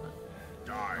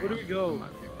 Where do we go?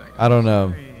 I don't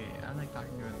know. I like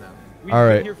talking to them. All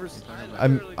right.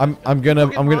 I'm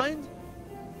gonna.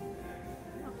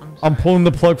 I'm pulling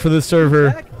the plug for this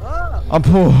server. I'm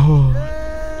pulling.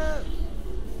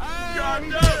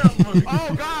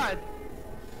 Oh God!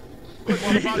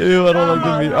 Ew, I don't like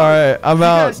the meat. All right, I'm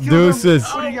out. Deuces.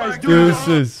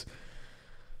 Deuces.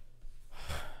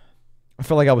 I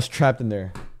feel like I was trapped in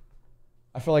there.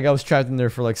 I feel like I was trapped in there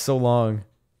for like so long.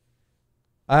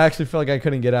 I actually felt like I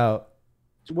couldn't get out.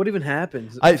 What even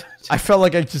happened? I felt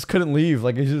like I just couldn't leave.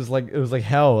 Like it was like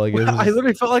hell. Like it was I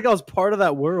literally felt like I was part of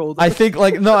that world. I think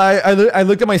like no, I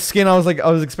looked at my skin. I was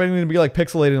expecting it to be like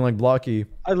pixelated and like blocky.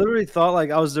 I literally thought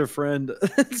like I was their friend.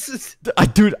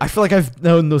 Dude, I feel like I've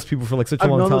known those people for like such a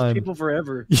long time. I've known those people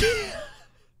forever.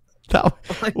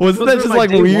 Wasn't that just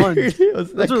like weird?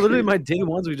 Those are literally my day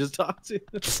ones we just talked to.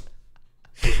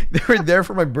 They were there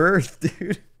for my birth,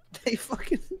 dude. They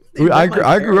fucking. Dude, I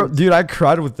grew up, dude. I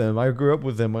cried with them. I grew up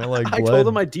with them. I told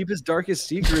them my deepest, darkest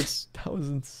secrets. That was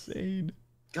insane.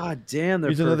 God damn, they're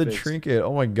Here's another trinket.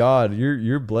 Oh my god,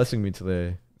 you're blessing me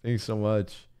today. Thank you so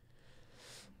much.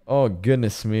 Oh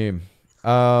goodness me.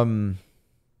 I don't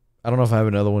know if I have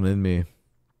another one in me.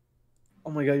 Oh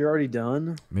my god, you're already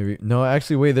done? Maybe no.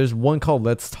 Actually, wait. There's one called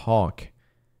Let's Talk.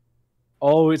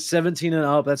 Oh, it's 17 and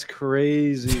up. That's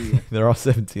crazy. They're all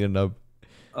 17 and up.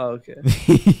 Oh, okay.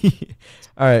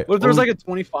 All right. What if there's like a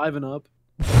 25 and up?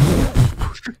 I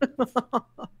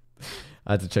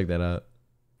have to check that out.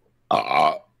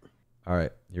 All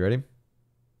right. You ready?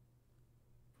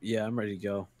 Yeah, I'm ready to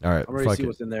go. All right. I'm ready to see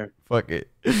what's in there. Fuck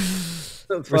it.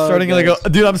 We're starting like a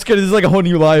dude. I'm scared. This is like a whole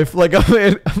new life. Like I'm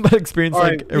about to experience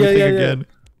like everything again.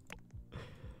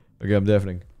 Okay, I'm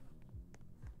deafening.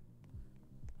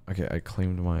 Okay, I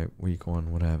claimed my weak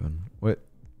one. What happened? What?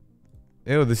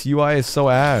 Ew, this UI is so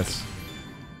ass.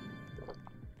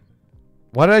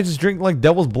 Why did I just drink like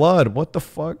devil's blood? What the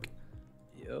fuck?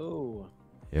 Yo.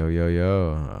 Yo, yo,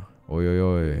 yo. Oh, yo,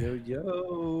 yo. Yo,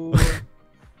 yo.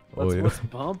 What's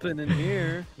bumping in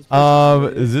here?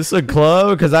 Is this a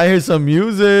club? Cause I hear some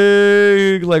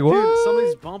music. Like what? Dude,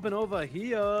 somebody's bumping over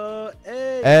here.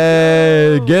 Hey.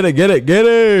 Hey, get it, get it, get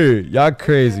it. Y'all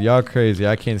crazy. Y'all crazy.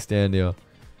 I can't stand y'all.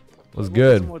 What's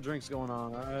good? Some more drinks going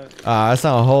on. All right. That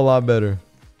sounds a whole lot better.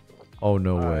 Oh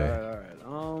no way.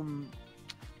 All right.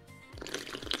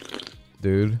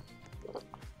 Dude.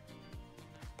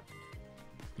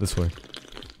 This way.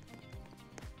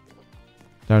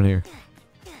 Down here.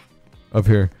 Up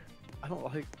here. I don't.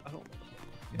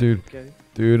 Dude. Okay.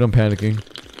 Dude, I'm panicking.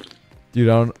 Dude,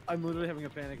 I'm literally having a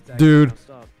panic attack. Dude.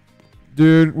 Stop.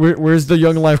 Dude, where's the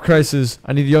Young Life Crisis?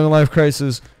 I need Young Life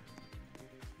Crisis.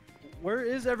 Where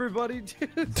is everybody,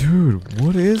 dude? Dude,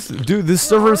 what is... Dude, this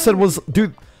server said was...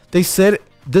 Dude, they said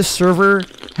this server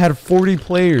had 40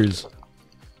 players.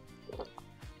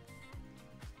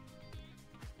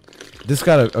 This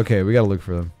gotta... Okay, we gotta look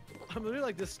for them. I'm literally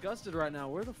like disgusted right now.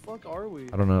 Where the fuck are we?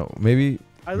 I don't know. Maybe...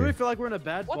 I literally feel like we're in a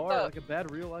bad bar, like a bad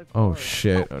real life bar. Oh,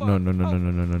 shit.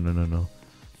 No.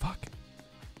 Fuck.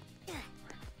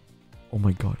 Oh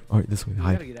my god. Alright, this way. We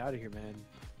Hide. gotta get out of here, man.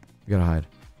 We gotta hide.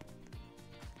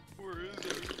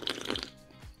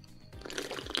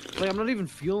 Like, I'm not even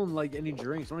feeling like any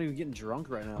drinks. I'm not even getting drunk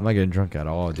right now. I'm not getting drunk at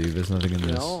all, dude. There's nothing in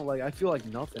this. No, like, I feel like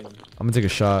nothing. I'm gonna take a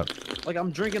shot. Like,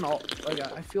 I'm drinking all... Like,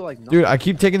 I feel like nothing. Dude, I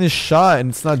keep taking this shot and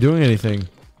it's not doing anything.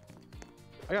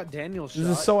 I got Daniel's shot.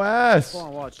 This is so ass. Hold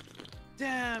on, watch.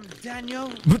 Damn,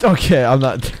 Daniel. Okay, I'm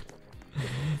not...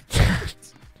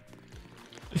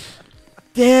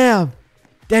 Damn!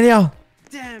 Daniel!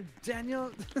 Damn, Daniel.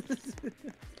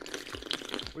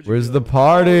 Where's the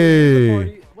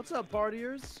party? What's up,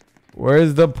 partiers?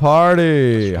 Where's the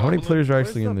party? How many players are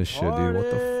actually in this shit, dude? What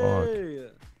the fuck?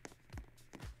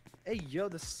 Hey, yo,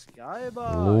 the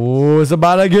skybox. Oh, it's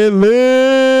about to get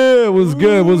lit. What's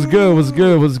good? What's good? What's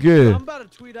good? What's good? I'm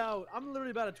about to tweet out. I'm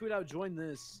literally about to tweet out. Join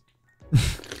this.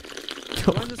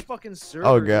 Join this fucking server.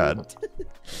 Oh god,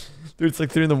 dude, it's like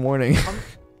 3 in the morning.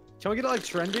 Can we get it like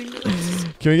trending?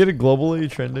 Can we get it globally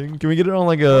trending? Can we get it on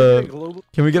like a?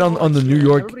 Can we get on the New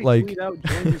York like? Tweet out,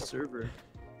 join this server.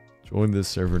 Join this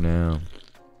server now.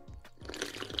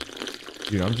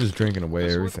 Dude, I'm just drinking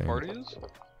away everything.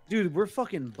 Dude, we're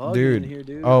fucking bugging in here,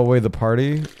 dude. Oh wait, the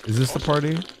party? Is this the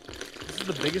party? This is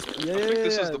the biggest.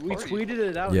 Yeah. We tweeted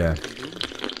it out. Yeah.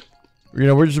 You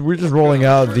know, we're just rolling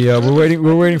out the.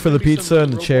 We're waiting for the pizza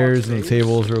and the chairs and the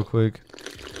tables real quick.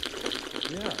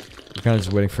 Yeah. We're kind of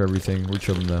just waiting for everything. We're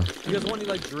chilling now. You guys want any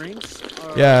like drinks?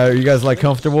 Yeah, are you guys like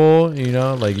comfortable? You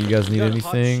know, like you guys need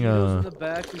anything?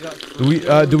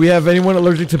 Do we have anyone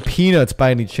allergic to peanuts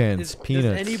by any chance?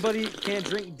 Peanuts. Does anybody can't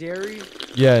drink dairy?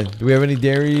 Yeah. Do we have any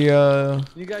dairy?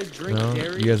 You guys drink no?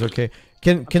 dairy? You guys okay?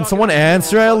 Can someone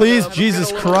answer at least?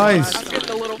 Jesus Christ. I'm getting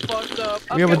a little fucked up.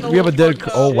 We have a dead.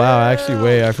 Oh wow, actually,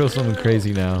 wait. I feel something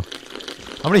crazy now.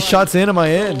 How many shots in am I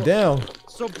in? Damn.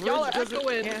 So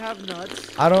Bridge can't have nuts.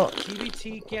 I don't.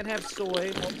 TBT can't have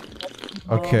soy.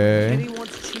 Okay. Kenny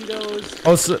wants Cheetos.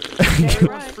 Oh, so. Gary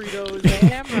wants Fritos.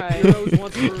 Damn right. Rose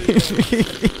wants burritos.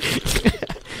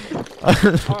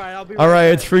 All right,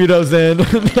 it's Fritos then.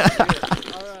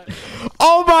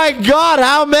 Oh my God!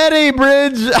 How many,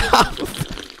 Bridge?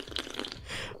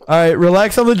 All right,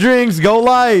 relax on the drinks. Go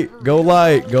light. Go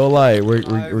light. Go light. We're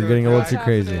getting a little too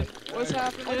crazy. What's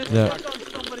happening? Yeah.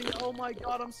 Oh my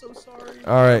God, I'm so sorry.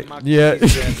 All right. Yeah.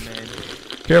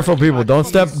 Careful, people. Don't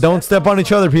step on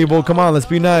each other, people. Come on, let's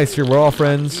be nice here. We're all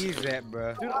friends. Dude,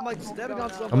 I'm like stepping on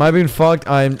something. Am I being fucked?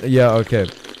 Yeah. Okay.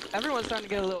 Everyone's starting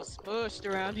to get a little smushed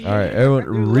around here. All right, everyone,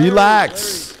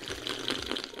 relax.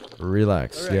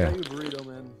 Relax. Larry, I Yeah. got you a burrito,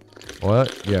 man.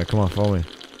 What? Yeah. Come on, follow me.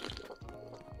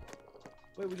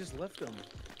 Wait, we just left them.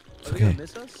 It's Are they gonna okay.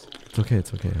 miss us? It's okay.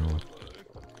 It's okay. Hold on.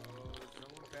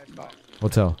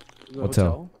 Hotel. The Hotel.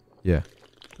 hotel? Yeah.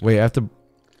 Wait, I have to.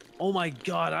 Oh my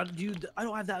God, dude, I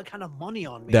don't have that kind of money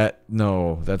on me.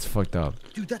 No, that's fucked up.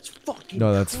 Dude, that's fucking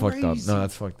No, that's fucked up. crazy. No,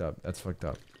 that's fucked up. That's fucked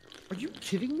up. Are you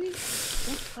kidding me?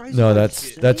 No,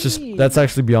 that's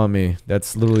actually beyond me.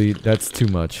 That's too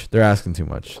much. They're asking too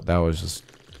much. That was just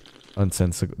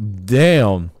unsensical.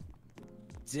 Damn.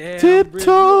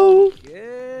 Tiptoe.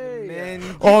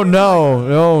 Man. Oh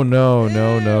no.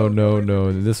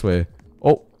 No. This way.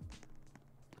 Oh.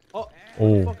 Oh.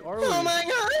 Oh. Fuck are we? Oh my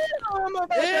God! I'm about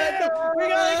to we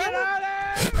gotta get out of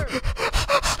here!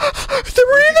 They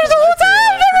were in there the whole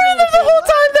time!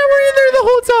 They were in there the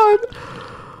whole time!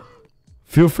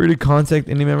 Feel free to contact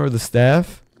any member of the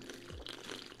staff.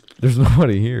 There's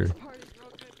nobody here.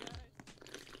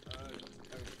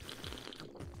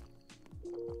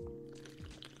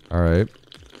 Alright.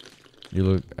 You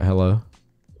look... Hello?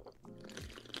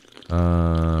 That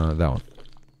one.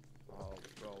 Oh,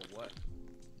 bro, what?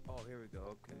 Oh, here we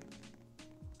go. Okay.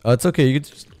 It's okay. You could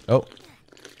just... Oh.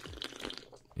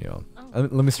 Yeah.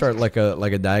 Let me start like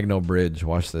a diagonal bridge.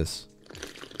 Watch this.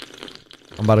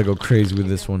 I'm about to go crazy with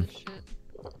this one.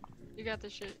 You got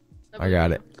this shit. I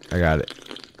got it.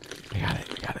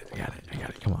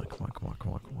 Come on.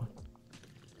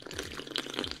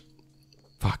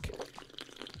 Fuck.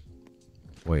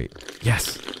 Wait.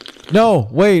 Yes. No.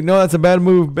 Wait. No, that's a bad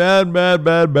move. Bad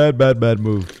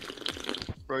move.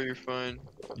 Bro, you're fine.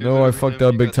 No, I fucked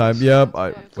up big time. Yep.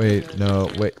 Wait. No.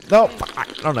 Wait. No. I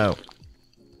don't know.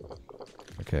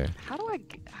 Okay. How do I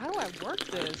work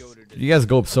this? You guys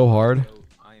go up so hard.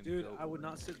 Dude, I would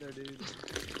not sit there, dude.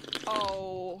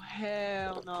 Oh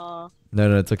hell no.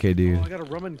 No, it's okay, dude. Oh, I got a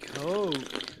rum and coke.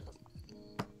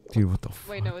 Dude, what the f...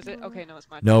 Wait, no, is it? Okay, no, it's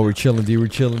my No, turn. we're chilling,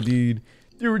 dude.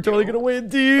 Dude, we're totally gonna win,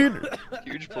 dude.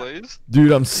 Huge plays.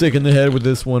 Dude, I'm sick in the head with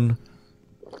this one.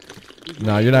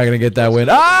 No, you're not gonna get that win.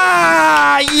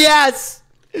 Ah, yes!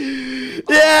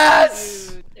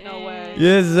 Yes! No way.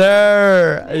 Yes,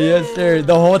 sir. Yes, sir.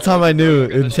 The whole time I knew.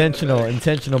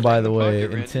 Intentional, by the way.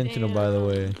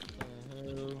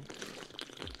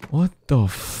 What the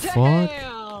fuck?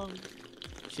 Damn.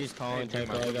 She's calling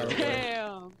Typo.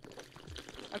 Damn.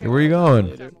 Hey, where you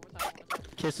going?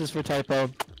 Kisses for Typo.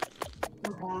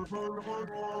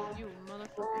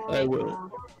 I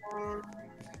will.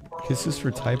 Kisses for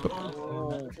typo.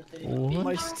 What?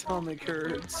 My stomach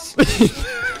hurts.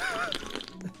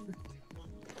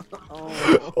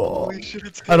 Oh,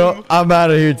 I'm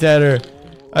out of here, Tanner.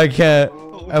 I can't.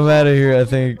 I'm out of here, I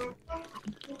think.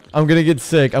 I'm gonna get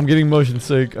sick. I'm getting motion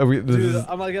sick. Dude,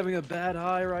 I'm like having a bad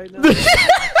high right now.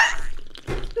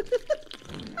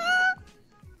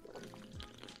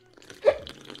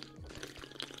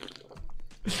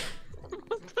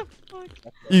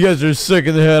 You guys are sick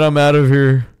in the head. I'm out of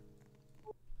here.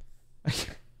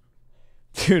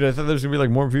 Dude, I thought there's gonna be like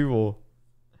more people.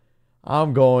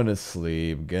 I'm going to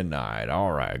sleep. Good night.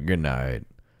 All right. Good night.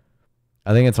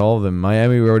 I think it's all of them.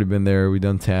 Miami, we've already been there. We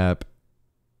done tap.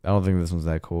 I don't think this one's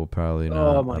that cool. Probably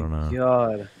not. Oh my I don't know.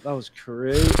 God, that was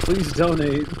crazy. Please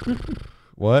donate.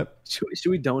 What? Should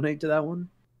we donate to that one?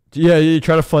 Yeah, you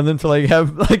try to fund them to like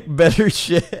have like better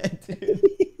shit. Dude.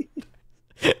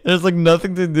 There's like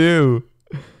nothing to do.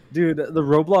 Dude, the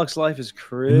Roblox life is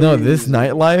crazy. No, this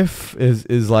nightlife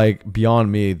is like beyond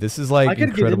me. This is like I could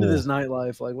incredible. get into this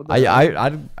nightlife. Like, what the hell?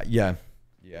 Yeah,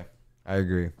 I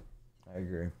agree.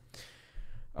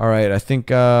 All right, I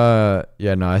think I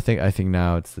think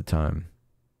now it's the time.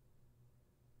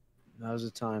 Now's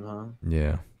the time, huh?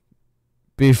 Yeah.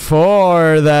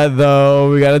 Before that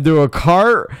though, we gotta do a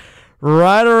cart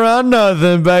Right around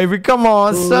nothing, baby. Come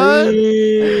on, son.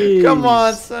 Come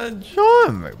on, son.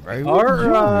 Join me, baby. All Join me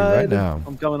right. right now.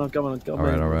 I'm coming. All right.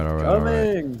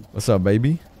 Coming. What's up,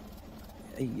 baby?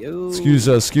 Hey, yo. Excuse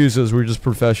us. We're just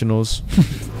professionals.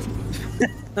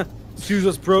 Excuse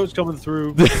us, pros coming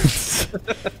through.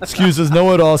 Excuse us,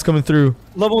 know-it-alls coming through.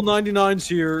 Level 99's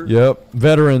here. Yep,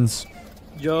 veterans.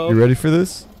 Yo. You ready for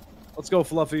this? Let's go,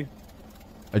 Fluffy.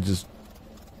 Did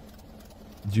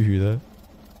you hear that?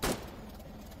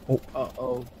 Oh.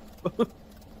 Uh-oh. What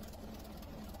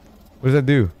does that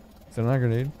do? Is that not a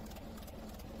grenade?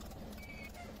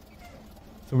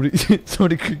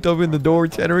 Somebody creaked open the door.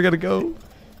 Tanner, we gotta go.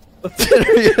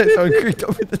 Someone creaked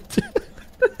open the door.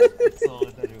 I saw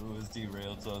that it was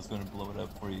derailed, so I was going to blow it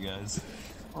up for you guys.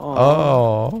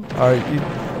 Oh, alright.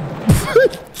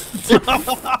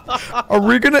 Are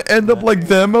we gonna end up like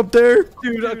them up there?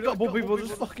 Dude, a couple people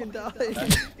just fucking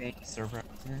died. Server,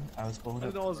 I was blowing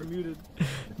up. I was muted.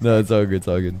 No, it's all good. It's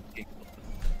all good. Being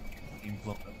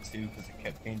blown up too because it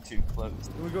kept getting too close.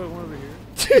 Can we go to one over here?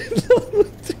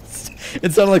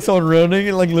 It sounded like someone running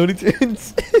in like Looney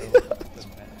Tunes.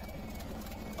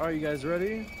 Alright, you guys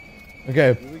ready?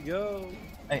 Okay. Here we go.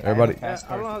 Hey, everybody. I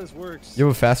don't know how this works. You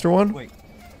have a faster one? Wait.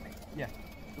 Yeah.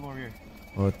 Come over here.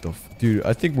 What the dude?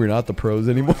 I think we're not the pros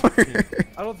anymore.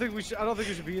 I don't think we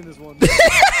should be in this one.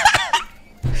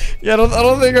 Yeah, I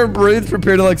don't think our brain's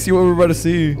prepared to like see what we're about to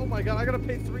see. Oh my god, I gotta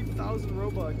pay 3,000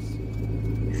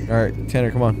 Robux. All right, Tanner,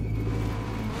 come on.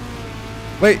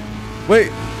 Wait,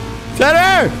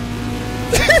 Tanner!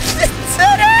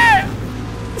 Tanner!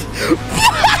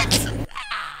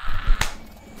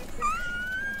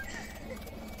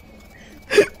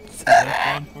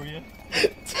 What? For you?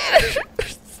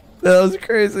 That was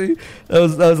crazy. That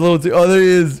was a little too. Oh, there he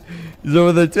is. He's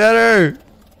over there. Tanner!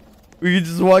 We can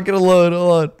just walk it alone.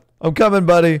 Hold on. I'm coming,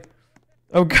 buddy.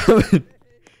 I'm coming.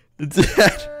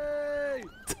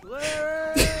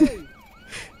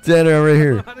 Tanner, I'm right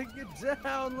here. Get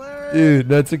down, Larry. Dude,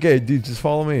 that's okay. Dude, just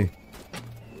follow me.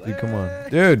 Dude, come on.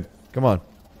 Dude, come on.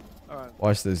 Alright.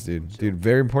 Watch this, dude. Dude,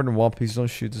 very important wall piece. Don't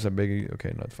shoot this. I beg you.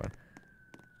 Okay, no, it's fine.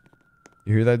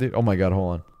 You hear that, dude? Oh my god,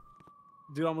 hold on.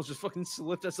 Dude, I almost just fucking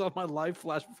slipped. I saw my life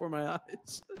flash before my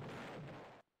eyes.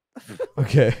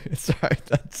 Okay, it's alright.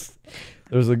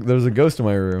 There's a ghost in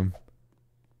my room.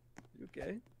 You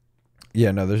okay?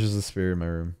 Yeah, no, there's just a spirit in my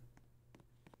room.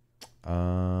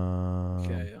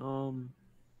 Okay,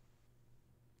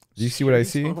 do you see what I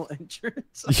see? tunnel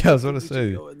entrance. Yeah, I was about to We should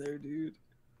say. go in there, dude.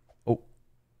 Oh,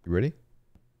 you ready?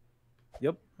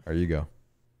 Yep. There you go.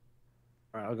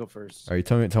 Alright, I'll go first. Alright,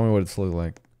 tell me what it's look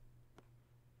like.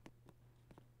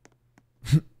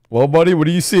 Well, buddy, what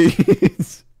do you see?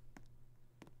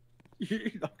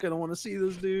 You're not gonna want to see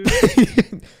this, dude.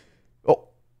 Oh.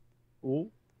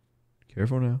 Oh.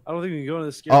 Careful now. I don't think we can go into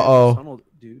the scary tunnel,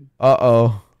 dude.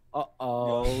 Uh-oh.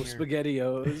 Uh-oh.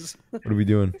 SpaghettiOs. What are we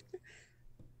doing?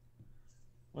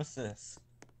 What's this?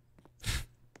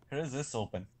 How does this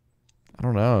open? I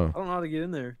don't know. I don't know how to get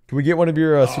in there. Can we get one of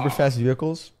your super fast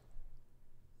vehicles?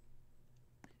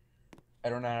 I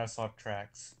don't know how to swap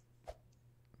tracks.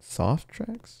 Soft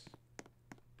tracks?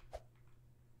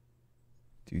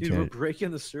 Dude, we're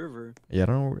breaking the server. Yeah, I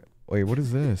don't know. Wait, what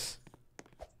is this?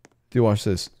 Dude, watch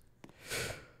this.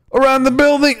 Around the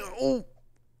building! Oh.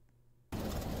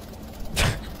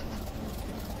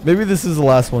 Maybe this is the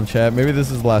last one, chat. Maybe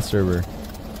this is the last server.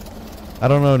 I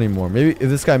don't know anymore. Maybe if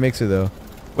this guy makes it, though.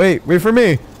 Wait for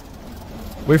me.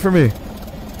 Wait for me.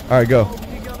 Alright, go.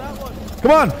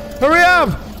 Come on! Hurry up!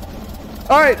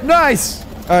 Alright, nice!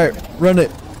 Alright, run it.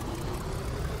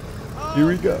 Here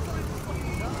we go.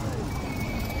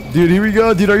 Dude, here we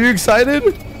go. Dude, are you excited?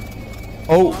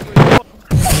 Oh.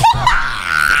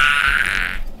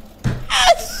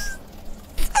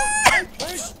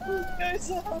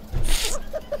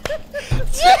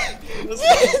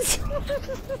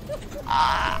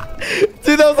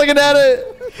 Dude, that was like an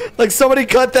edit. Like somebody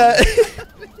cut that.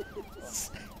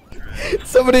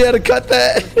 Somebody had to cut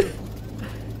that.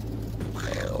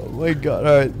 Oh my god.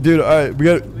 Alright, dude, alright. We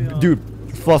got dude,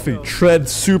 Fluffy, tread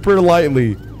super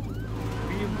lightly.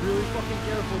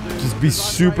 Just be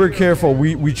super careful.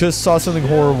 We just saw something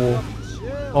horrible.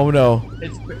 Oh no.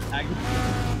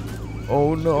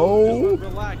 Oh no.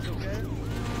 Relax, okay? I'm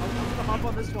gonna hop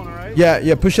on this one, alright?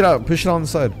 Yeah, push it out. Push it on the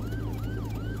side.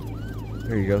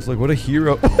 There you go. It's like, what a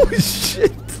hero. Oh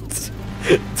shit.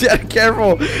 Tanner,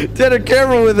 careful. Tanner,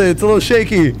 careful with it. It's a little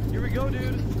shaky. Here we go,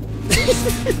 dude.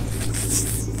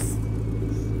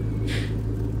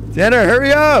 Tanner,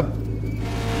 hurry up.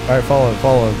 Alright, follow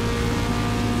him.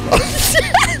 Oh shit.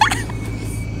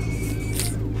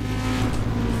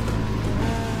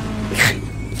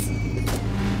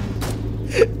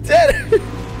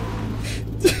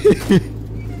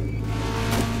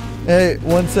 Hey,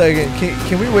 1 second.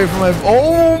 Can we wait for my...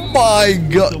 Oh my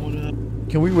god.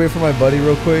 Can we wait for my buddy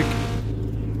real quick?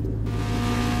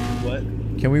 What?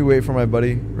 Can we wait for my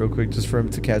buddy real quick just for him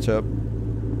to catch up?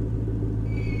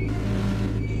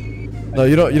 No,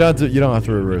 you don't have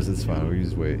to reverse. It's fine. We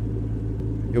just wait.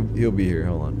 He'll be here.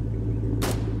 Hold on.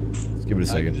 Let's give it a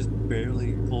second. I can just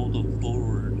barely hold the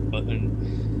forward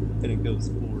button and it goes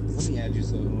forward. Let me add you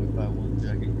so if I want to,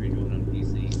 I can rejoin on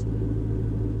PC.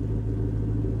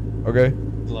 Okay.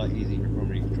 It's a lot easier for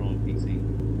me to control on PC.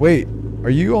 Wait,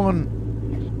 are you on?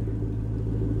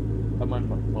 I'm on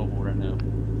mobile right now.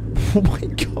 Oh my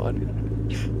god.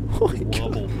 Oh my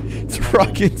god. It's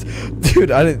rocking. Dude,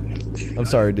 I didn't. I'm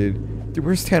sorry, dude. Dude,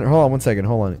 where's Tanner? Hold on 1 second.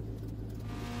 Hold on.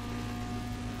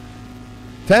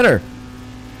 Tanner!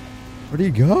 Where do you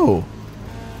go?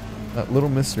 That little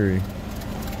mystery.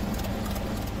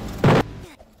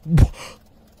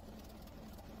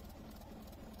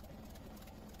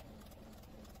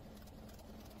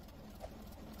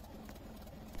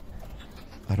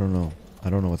 I don't know. I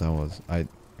don't know what that was. I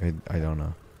don't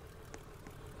know.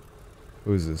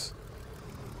 Who is this?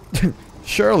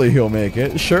 Surely he'll make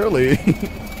it. Surely.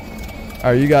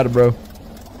 Alright, you got it, bro. I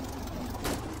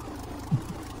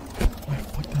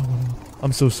fucked that one up.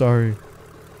 I'm so sorry.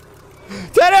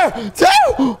 Tanner!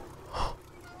 Tanner!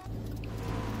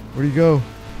 Where'd he go?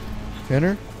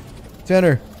 Tanner?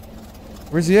 Tanner!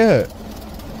 Where's he at?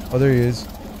 Oh, there he is.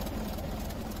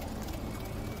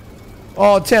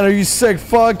 Oh, Tanner, you sick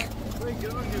fuck!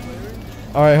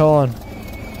 Alright, hold on.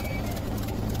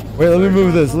 Wait, let me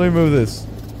move this. Let me move this.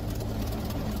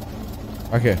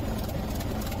 Okay.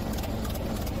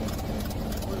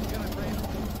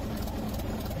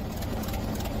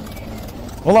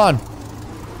 Hold on.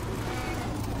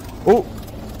 Oh.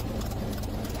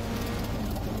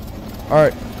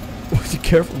 Alright. Be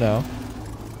careful now.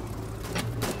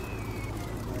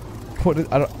 What is,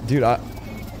 I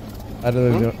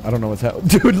don't know what's happening.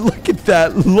 Dude, look at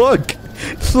that. Look.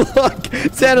 Look.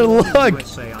 Tanner, look.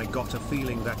 USA, I got a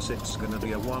feeling that it's gonna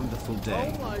be a wonderful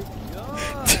day. Oh my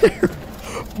god. Dude.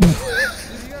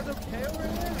 You guys okay over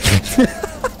there?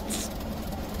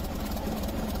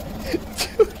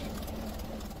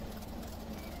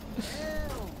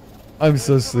 I'm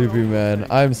so sleepy, man.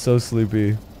 I'm so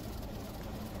sleepy.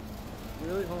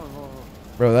 Really? Hold on.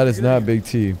 Bro, that is not Big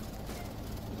T. We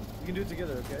can do it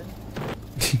together, okay?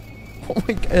 Oh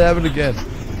my god, it happened again.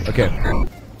 Okay.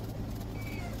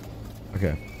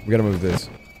 Okay, we gotta move this.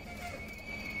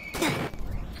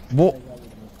 Whoa.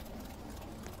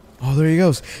 Oh, there he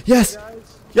goes. Yes!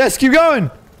 Yes, keep going!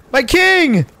 My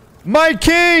king! My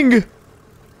king!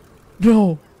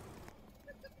 No.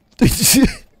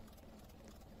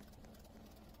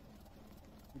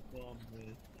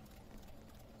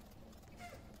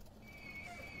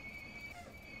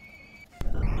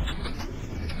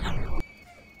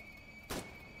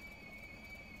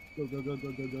 Go, go, go,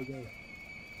 go, go, go, go.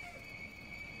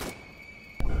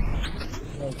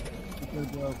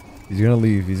 Go. He's gonna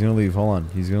leave. He's gonna leave. Hold on.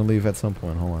 He's gonna leave at some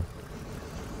point. Hold on.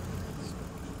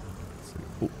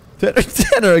 Oh. Tanner,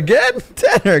 Tanner again?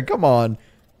 Tanner, come on.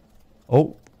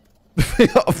 Oh.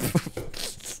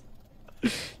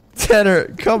 Tanner,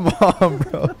 come on,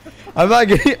 bro. I'm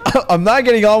not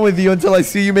getting on with you until I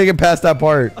see you make it past that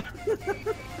part.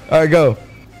 All right, go.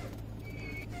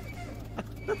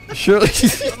 Surely,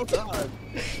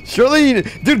 surely,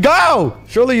 dude, go!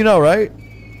 Surely you know, right?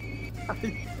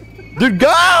 Dude,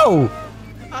 go!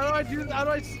 How do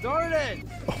I start it?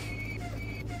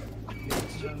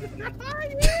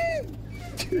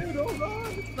 Dude, hold on,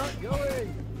 it's not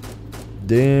going.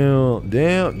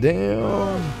 Damn.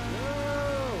 No.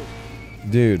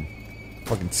 Dude,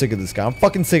 fucking sick of this guy. I'm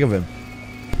fucking sick of him.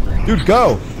 Dude,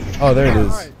 go! Oh, there it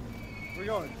is. Alright, we're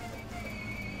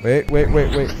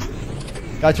going. Wait.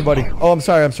 Gotcha, buddy. Oh, I'm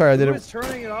sorry. I did it.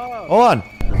 Turning it off. Hold on.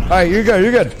 All right, you're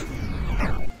good.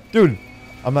 Dude,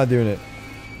 I'm not doing it.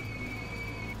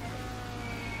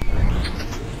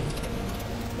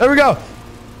 There we go.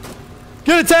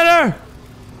 Get it, Tanner.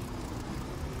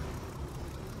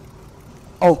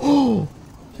 Oh,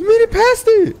 you made it past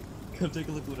it. Come take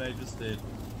a look what I just did.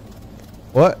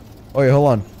 What? Oh, yeah, hold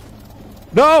on.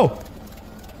 No.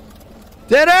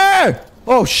 Tanner.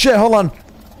 Oh, shit. Hold on.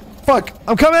 Fuck.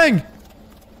 I'm coming.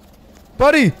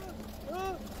 Buddy,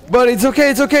 it's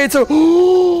okay.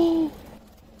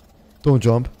 Don't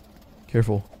jump.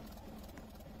 Careful.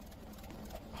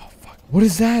 Oh, fuck. What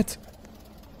is that?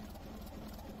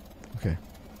 Okay.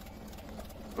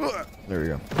 There we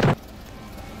go.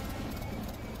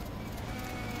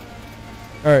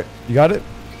 Alright, you got it?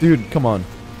 Dude, come on.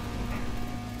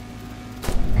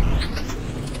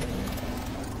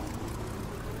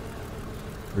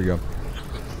 Here we go.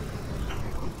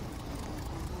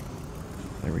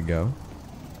 There we go.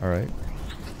 All right.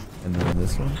 And then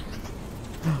this one.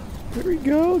 There we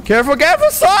go. Careful, careful!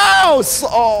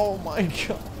 Oh my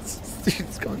god.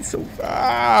 It's going so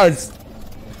fast.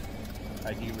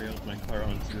 I derailed my car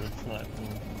onto a platform.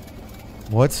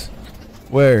 What?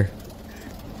 Where?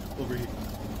 Over here.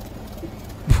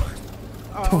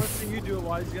 I want to see you do it,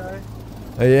 wise guy.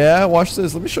 Yeah, watch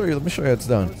this. Let me show you. Let me show you how it's I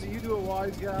done. want to see you do it,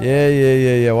 wise guy.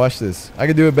 Yeah. Watch this. I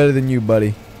can do it better than you,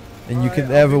 buddy. And you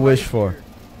can ever wish for.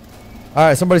 All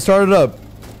right, somebody start it up.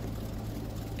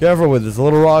 Careful with it. It's a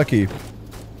little rocky.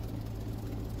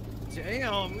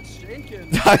 Damn, it's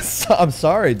shaking. I'm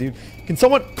sorry, dude. Can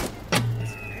someone?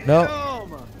 No.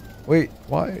 Damn. Wait.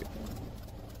 Why?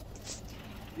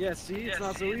 Yeah, see, it's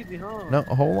not so easy, huh? No.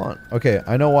 Hold on. Okay,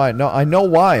 I know why. No, I know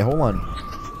why. Hold on.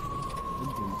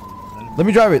 Let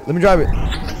me drive it. Let me drive it.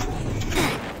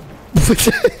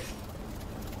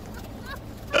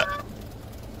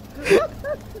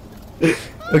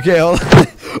 Okay, hold on.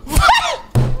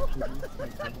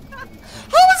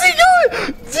 How is he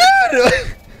going?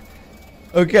 Dude!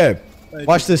 Okay.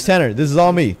 Watch this, Tanner. This is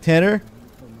all me. Tanner?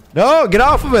 No, get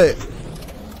off of it.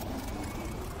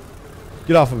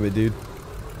 Get off of it, dude.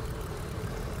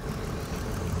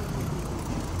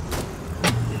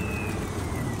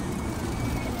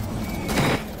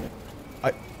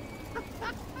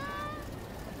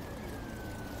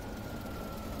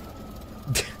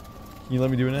 Can you let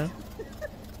me do it now?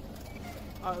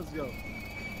 Alright, let's go.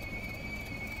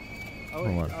 Hold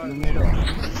on.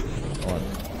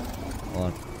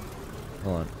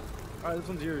 Hold on. Alright, this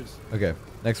one's yours. Okay,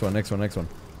 next one. Do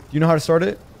you know how to start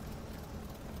it?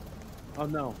 Oh,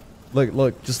 no.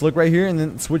 Look, just look right here and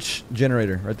then switch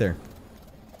generator right there.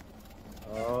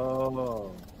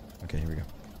 Oh. Okay, here we go.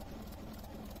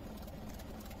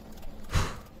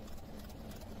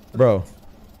 Bro.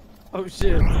 Oh,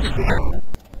 shit.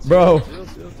 Bro.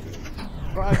 Chill.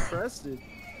 Bro, I pressed it.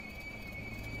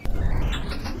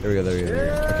 There we go.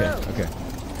 Okay.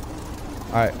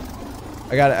 Alright.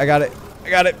 I got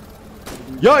it.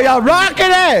 Yo, y'all rocking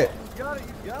it! You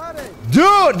got it.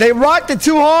 Dude, they rocked it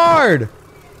too hard!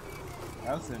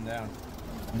 I'll sit him down.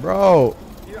 Bro.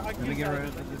 Let me get rid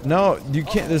of it. No, you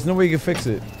can't. There's no way you can fix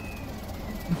it.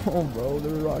 Oh, bro,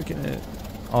 they're rocking it.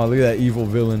 Oh, look at that evil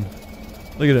villain.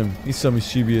 Look at him. He's so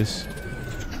mischievous.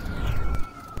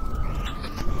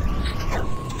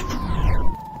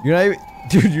 You're not even,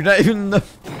 dude. You're not even in the.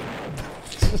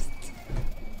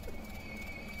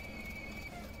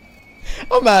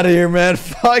 I'm out of here, man.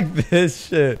 Fuck this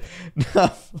shit.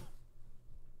 No.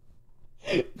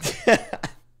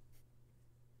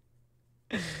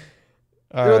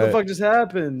 What the fuck just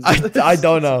happened? I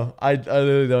don't know. I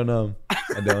literally don't know.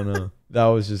 I don't know. That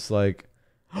was just like.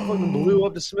 I fucking blew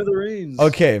up the smithereens.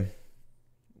 Okay.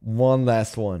 One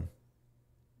last one.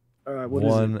 Alright, what is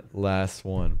it? One last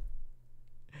one.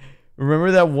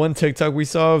 Remember that one TikTok we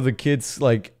saw of the kids,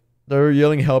 like, they were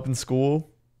yelling help in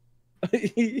school?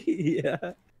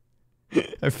 Yeah.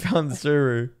 I found the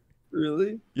server.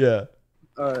 Really? Yeah.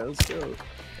 Alright, let's go.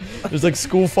 There's like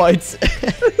school fights.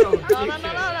 No.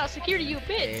 Security, you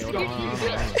bitch. Security, you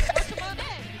bitch.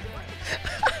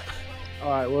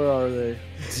 Alright, where are they?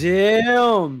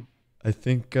 Damn. I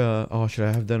think, oh, should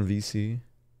I have done VC?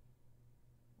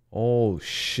 Oh,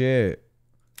 shit.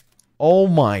 Oh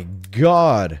my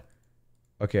god.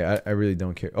 Okay, I really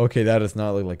don't care. Okay, that does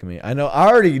not look like me. I know. I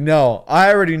already know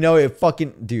it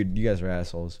fucking... Dude, you guys are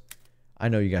assholes. I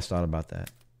know you guys thought about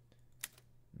that.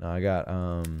 No, I got,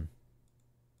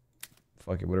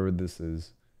 fuck it, whatever this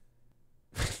is.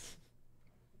 Is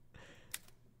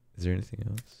there anything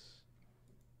else?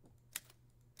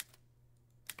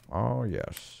 Oh,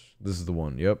 yes. This is the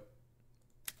one. Yep.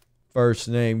 First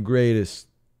name, greatest.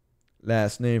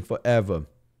 Last name, forever.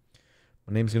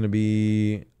 My name's going to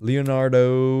be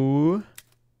Leonardo.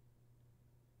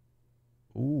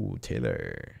 Ooh,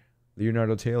 Taylor.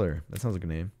 Leonardo Taylor. That sounds like a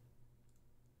name.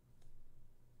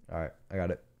 All right, I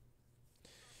got it.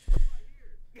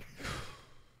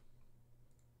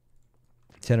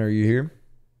 Tanner, are you here?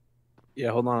 Yeah,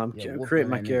 hold on. I'm creating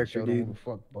my character, dude. Who the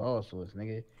fuck boss was,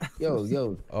 nigga?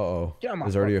 Yo. Uh-oh. Get on my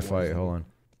There's already a fucking fight. way. Hold on.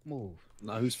 Move.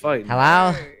 Nah, who's fighting?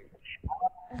 Hello?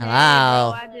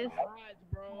 Hello?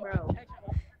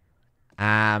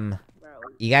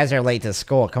 You guys are late to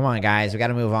school. Come on, guys. We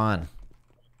gotta move on.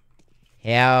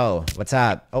 Yo, what's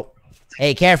up? Oh,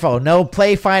 hey, careful. No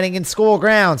play fighting in school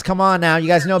grounds. Come on now. You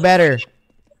guys know better.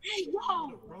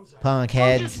 Punk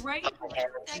heads.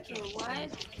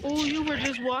 Oh, you were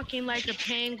just walking like a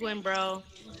penguin, bro.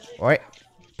 What?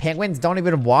 Penguins don't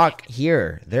even walk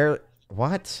here. They're...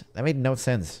 What? That made no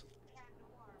sense.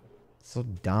 So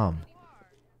dumb.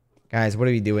 Guys, what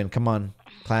are we doing? Come on.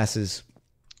 Classes.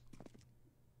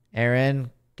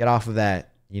 Aaron, get off of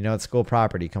that. You know it's school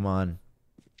property. Come on.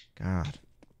 God.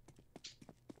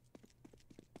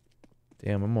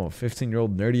 Damn, I'm a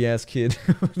 15-year-old nerdy ass kid.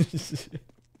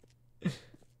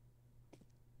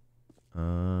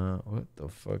 What the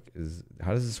fuck is...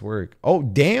 How does this work? Oh,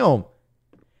 damn!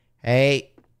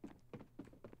 Hey.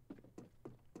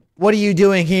 What are you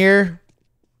doing here?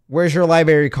 Where's your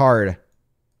library card?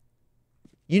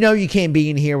 You know you can't be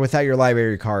in here without your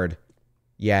library card.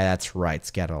 Yeah, that's right.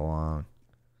 Skedaddle along.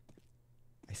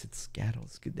 I said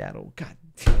skedaddle. God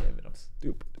damn it. I'm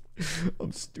stupid.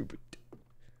 I'm stupid.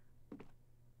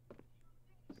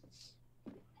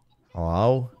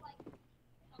 Hello?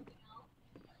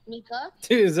 Mika?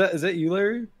 Dude, is that you,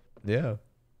 Larry? Yeah.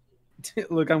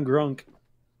 Look, I'm Grunk.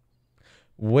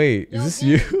 Wait, is this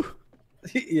you?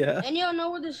 Yeah. And you don't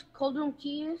know where this cold room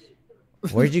key is?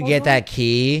 Where'd you get that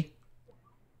key?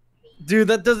 Dude,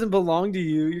 that doesn't belong to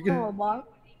you. You're From gonna. a box.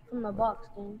 From the box,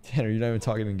 dude. Tanner, you're not even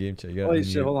talking in game chat. You gotta Holy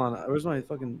unmute. shit, hold on. Where's my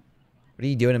fucking... What are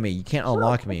you doing to me? You can't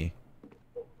unlock me.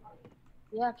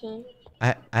 Yeah, I can.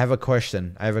 I have a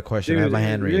question. I have a question. Dude, I have my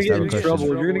hand raised. I have a question.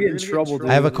 You're gonna get in trouble, dude.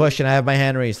 I have a question. I have my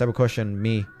hand raised. I have a question.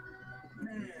 Me.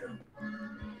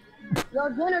 Yo,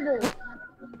 janitor.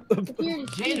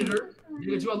 Janitor?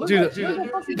 Dude,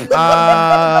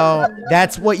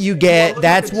 that's what you get.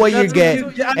 That's what you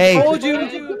get. Hey. I told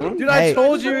you. Dude, I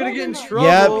told you you were gonna get in trouble.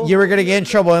 Yep, you were gonna get in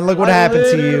trouble, and look what happened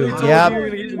to you. You were gonna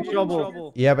get in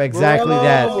trouble. Yep, exactly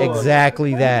that.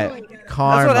 Exactly that.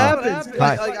 Karma. That's what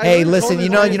happens. Hey, listen. You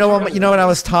know what I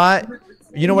was taught.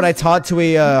 You know what I taught to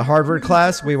a Harvard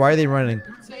class. Wait, why are they running?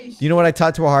 You know what I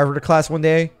taught to a Harvard class one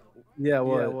day? Yeah,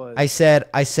 what? I said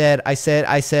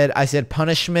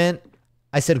punishment.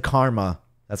 I said karma.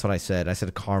 That's what I said. I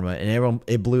said karma, and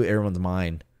it blew everyone's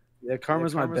mind. Yeah,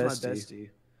 karma's my bestie.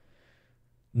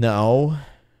 No.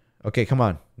 Okay, come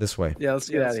on. This way. Yeah, let's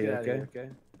get out of here, okay?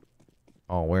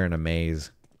 Oh, we're in a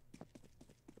maze.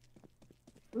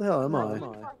 What the hell am I?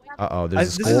 Uh-oh, there's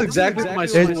a school. This is exactly what my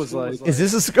school was like. Is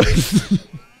this a school?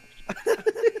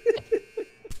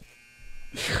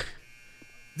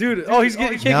 Dude, oh, he's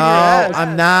getting kicked in No, your ass.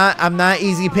 I'm not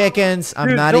easy pickings. I'm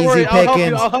Dude, not don't easy worry,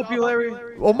 pickings. I'll help you, Larry.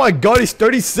 Oh my god, he's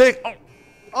 36.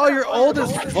 Oh, you're old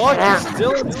as fuck. You're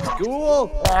still in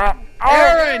school.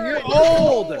 Aaron, you're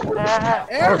old.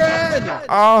 Aaron.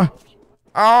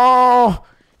 Oh,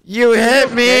 you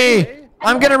hit me.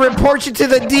 I'm gonna report you to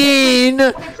the dean.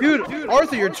 Dude,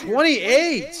 Arthur, you're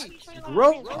 28.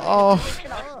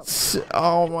 Gross.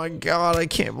 Oh my god, I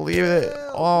can't believe it.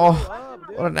 Oh,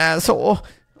 what an asshole.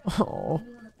 Oh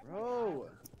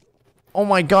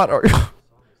my god.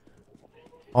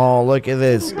 Oh, look at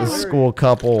this. A school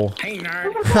couple.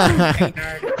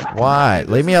 What?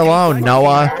 Leave me alone,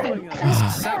 Noah.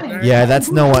 Yeah,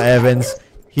 that's Noah Evans.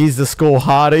 He's the school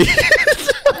hottie.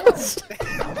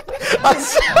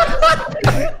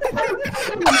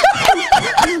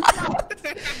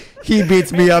 He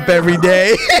beats me up every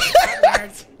day.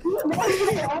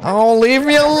 Oh, leave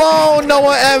me alone,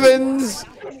 Noah Evans.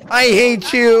 I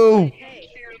hate you.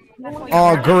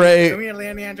 Oh, great.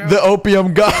 The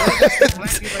opium god.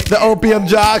 The opium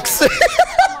jocks.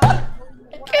 I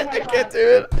can't do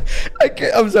it. I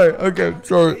can't. I'm sorry. Okay,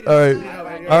 sorry.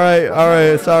 All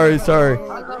right. Sorry.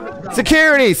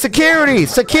 Security.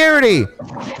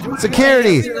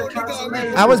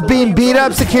 I was being beat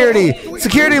up, security.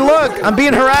 Security, look. I'm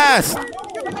being harassed.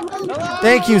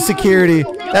 Thank you, security.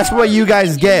 That's what you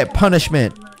guys get.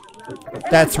 Punishment.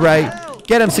 That's right.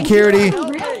 Get him, security.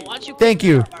 Thank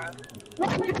you.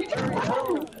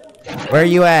 Where are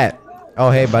you at?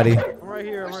 Oh, hey, buddy. I'm right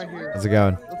here. How's it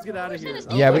going? Let's get out of here.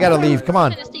 Yeah, we gotta leave. Come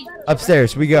on.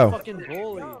 Upstairs, we go.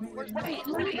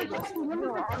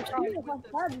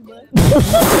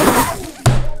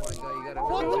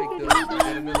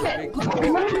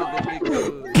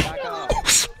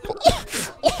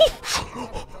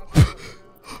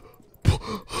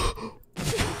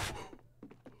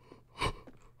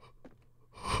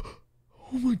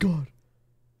 Oh my god.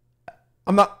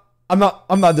 I'm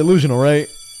not delusional, right?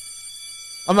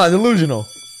 I'm not delusional.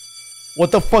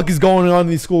 What the fuck is going on in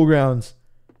these school grounds?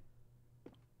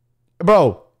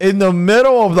 Bro, in the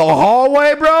middle of the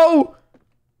hallway, bro?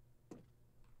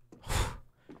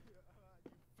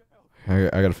 I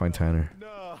gotta find Tanner.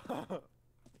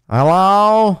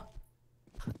 Hello?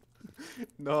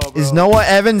 No, bro. Is Noah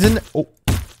Evans in? Oh.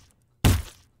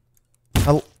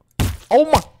 Hello?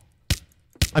 Oh my!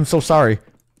 I'm so sorry.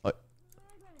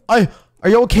 Are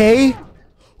you okay?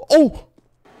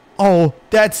 Oh,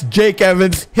 that's Jake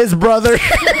Evans, his brother.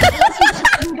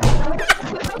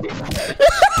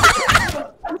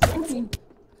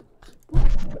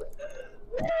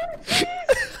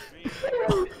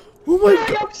 Oh my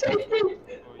Hi, god. I'm shaking.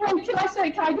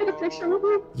 Can I get a picture with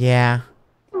you? Yeah.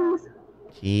 Please.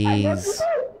 Jeez.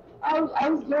 I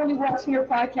was literally watching your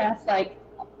podcast like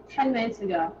 10 minutes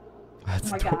ago. That's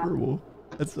oh my God. adorable.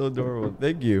 That's so adorable.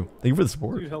 Thank you. Thank you for the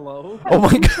support. Dude, hello. Oh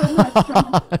my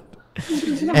god.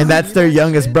 And that's their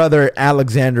youngest brother,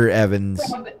 Alexander Evans.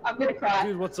 I'm gonna cry.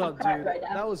 Dude, what's up, dude?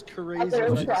 That was crazy.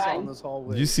 literally What you saw crying. in this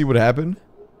hallway. Did you see what happened?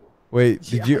 Wait,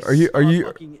 did Yeah, you? I Are saw you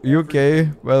fucking okay?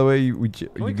 By the way, you we good?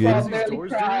 close these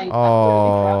doors, dude?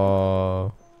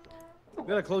 Oh. We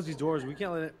gotta close these doors. We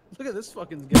can't let it. Look at this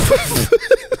fucking guy.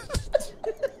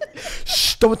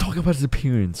 Shh! Don't talk about his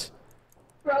appearance.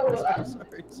 Bro,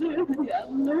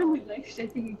 I'm literally like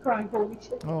shaking and crying. Holy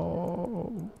shit.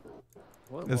 Oh.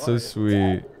 What? That's Why? so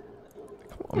sweet.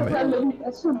 Come on, man.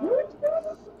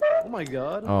 Oh my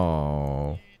god.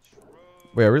 Oh.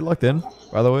 Wait, are we locked in?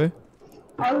 By the way.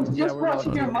 I was just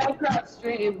watching your Minecraft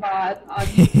stream, but on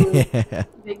YouTube. Yeah.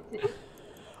 Big thing.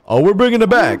 Oh, we're bringing it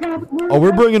back. Oh,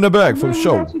 we're bringing it back from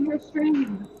show. Watching your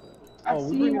stream. I've Oh, we're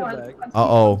seen bringing it one. back. I've seen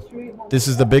Uh-oh. one stream. This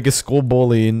is the biggest school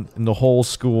bully in the whole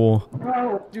school.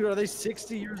 Bro. Dude, are they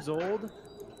 60 years old?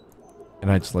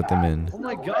 And I just let them in. Oh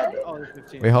my god. Oh, they're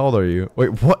 15. Wait, how old are you? Wait,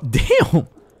 what? Damn!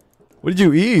 What did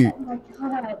you eat? Oh my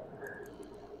God.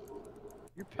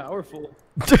 You're powerful.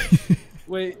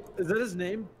 Wait, is that his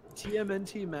name?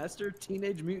 TMNT Master?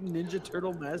 Teenage Mutant Ninja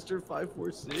Turtle Master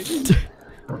 546?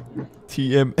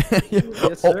 TM.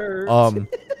 Yes, sir. Oh,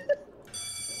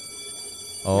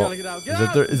 oh. gotta get out.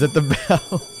 Get Is it the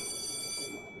bell?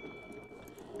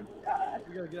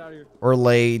 We gotta get out of here. We're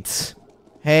late.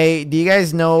 Hey, do you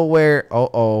guys know where?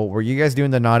 Oh, were you guys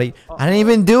doing the naughty? I didn't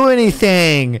even do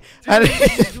anything.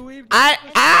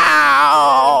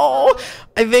 Ow!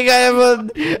 I think I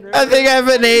have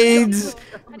an AIDS.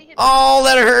 Oh,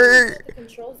 that hurt.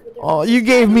 Oh, you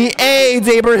gave me AIDS,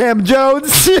 Abraham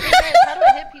Jones. How do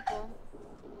I hit people?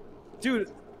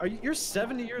 Dude, you're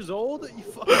 70 years old? You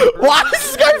fucking Why is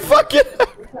this guy fucking?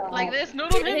 Like this? No,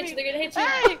 don't hit me. They're gonna hit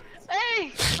you.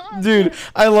 Hey! Dude,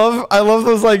 I love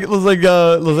those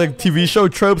TV show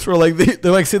tropes where like they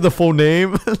like say the full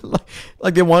name,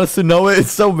 like they want us to know it.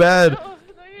 It's so bad. No,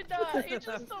 you're not. You're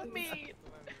just so mean.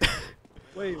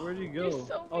 Wait, where'd you go?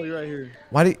 Oh, you're right here.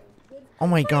 Why do you, oh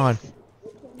my god.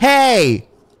 Hey!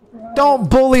 Don't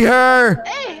bully her!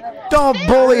 Don't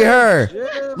bully her!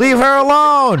 Leave her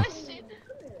alone!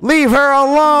 Leave her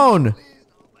alone!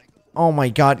 Oh my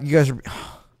god, you guys are...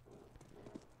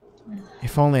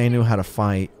 If only I knew how to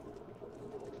fight.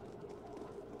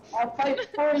 I'll fight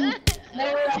for you.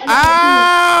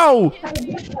 Ow!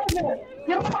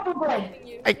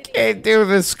 I can't do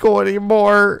this school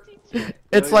anymore.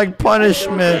 It's like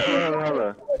punishment.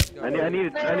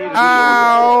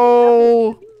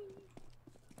 Ow!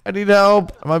 I need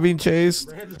help. Am I being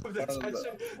chased?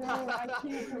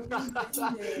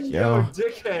 Yo.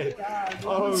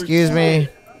 Excuse me.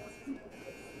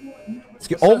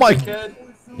 Oh my.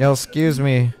 Yo, excuse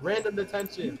me. Random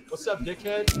detention. What's up,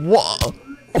 dickhead? Whoa.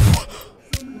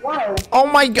 Oh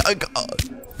my god.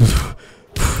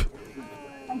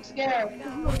 I'm scared.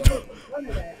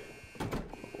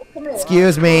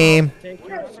 Excuse me.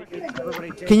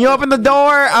 Can you open the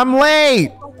door? I'm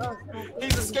late.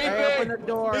 He's escaping. Open the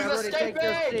door. He's Everybody escaping. take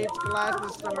your seats. Class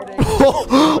is starting.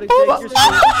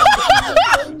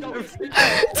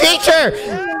 Teacher!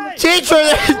 Teacher!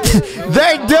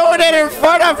 They're doing it in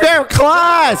front of their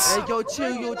class! Hey, yo,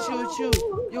 chill, yo, chill, chill.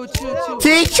 Yo, chill, chill.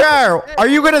 Teacher! Are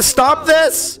you gonna stop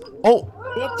this? Oh.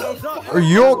 Are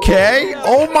you okay?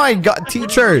 Oh my god,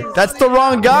 teacher! That's the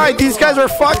wrong guy! These guys are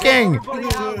fucking!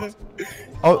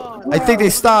 Oh, I think they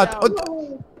stopped. Oh,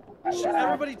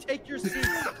 Everybody take your seats.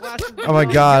 oh my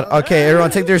god. Okay, everyone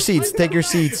take their seats. Take your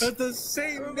seats. That's the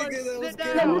same nigga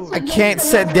that was I can't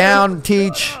sit down,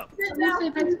 teach.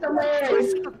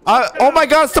 Oh Oh my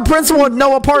god, it's the principal,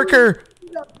 Noah Parker!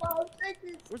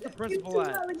 Where's the principal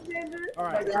at?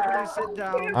 Alright, everybody sit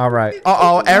down. Alright.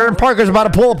 Uh-oh, Aaron Parker's about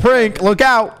to pull a prank. Look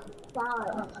out!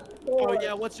 Oh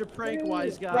yeah, what's your prank,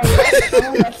 wise guy? What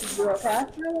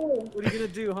are you gonna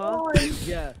do, huh?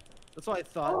 Yeah, that's what I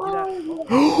thought. Get out.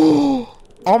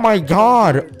 Oh my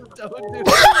god! Don't do it.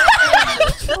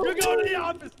 You go to the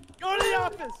office! Go to the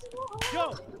office!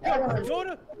 Go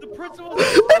to the principal!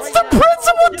 It's the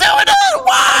principal doing it!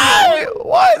 Why?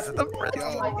 Why is it the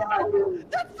principal?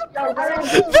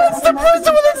 That's the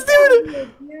principal that's doing it!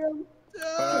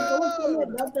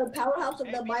 The powerhouse of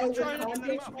the Bible.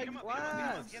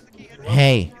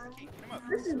 Hey,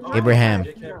 Abraham.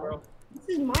 This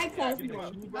is my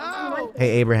classroom. Hey,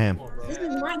 Abraham. This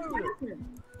is my classroom.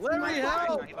 Let me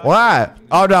help! What?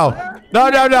 Oh no.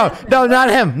 No, not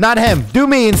him. Not him. Do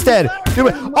me instead.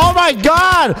 Oh my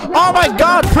god! Oh my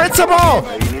god, principal!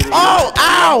 Oh,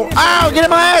 ow! Ow! Getting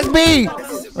my ass beat!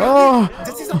 Oh,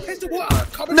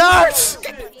 nurse!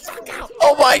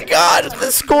 Oh my god,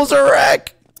 this school's a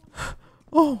wreck!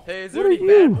 Oh, Hey, is there any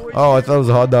bad boys? oh, I thought it was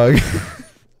a hot dog.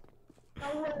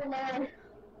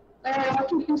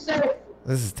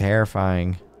 This is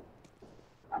terrifying.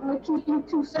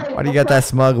 Why do you got that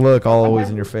smug look always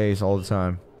in your face all the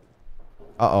time?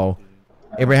 Uh-oh.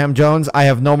 Abraham Jones, I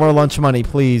have no more lunch money,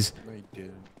 please.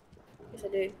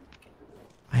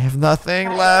 I have nothing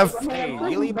left. Hey,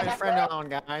 you leave my friend alone,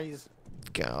 guys.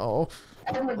 Go.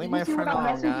 Leave my friend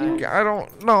alone, guys. I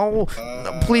don't know.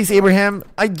 No, please, Abraham.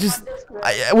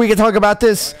 We can talk about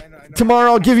this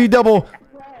tomorrow. I'll give you double.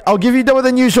 I'll give you double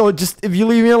than usual. Just if you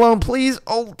leave me alone, please.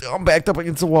 Oh, I'm backed up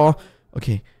against the wall.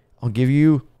 Okay, I'll give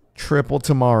you triple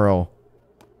tomorrow.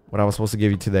 What I was supposed to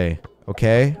give you today.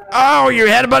 Okay. Oh, you're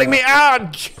headbutting me.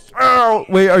 Oh,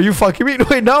 wait. Are you fucking me?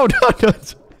 Wait, no.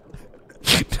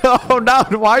 No, no.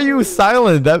 Why are you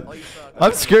silent?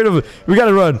 I'm scared of it. We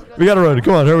gotta run. We gotta run.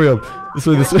 Come on, hurry up. This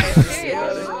way, this way.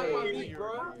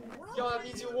 Yo, that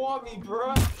means you want me,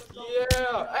 bro.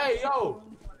 Yeah. Hey, yo.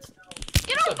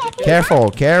 Careful,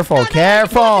 careful,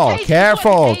 careful,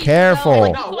 careful,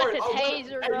 careful.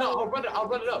 I'll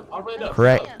run it up.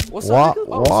 Correct. Whoa,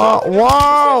 whoa,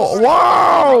 whoa,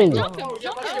 whoa.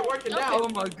 Oh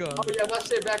my god. Oh yeah, that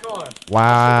shit back on.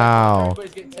 Wow.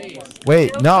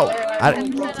 Wait, no.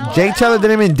 Jake Taylor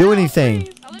didn't even do anything.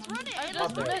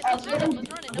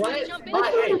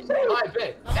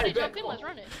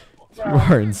 You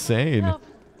are insane.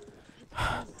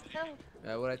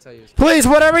 What I tell you is Please,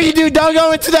 whatever you do, don't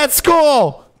go into that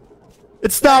school.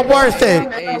 It's not worth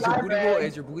it. Hey,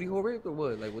 is your booty hole raped or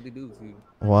what? Like, what they do to you?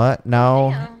 What?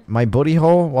 No. My booty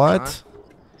hole? What?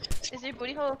 Is your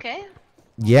booty hole okay?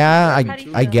 Yeah,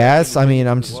 I guess. I mean,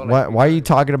 I'm just. Why are you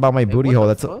talking about my booty hole?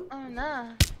 That's. Oh no.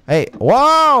 Hey!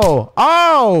 Whoa!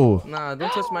 Oh! Nah,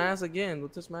 don't touch my ass again.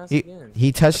 Don't touch my ass again.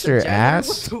 He touched your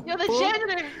ass. Yo, the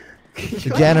janitor. The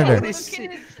janitor.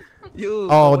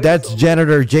 Oh, that's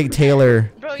janitor Jake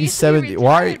Taylor. Bro, He's 70.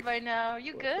 Why? By now.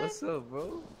 You good? What's up,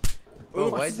 bro? Bro,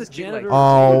 why is this janitor?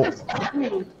 Oh,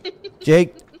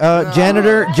 Jake,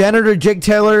 janitor Jake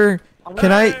Taylor.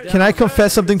 Can I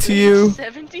confess something to you?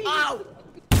 70?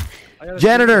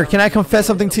 Janitor, can I confess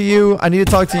something to you? I need to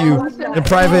talk to you in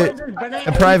private.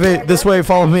 In private. This way.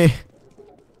 Follow me.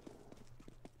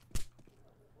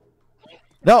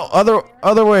 No, other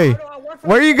way.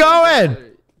 Where are you going?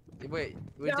 Wait,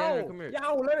 janitor, come here.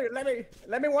 Yo,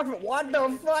 let me watch it. What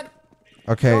the fuck?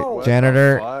 Okay,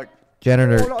 janitor.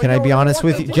 Janitor, can I be honest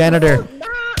with you? Janitor.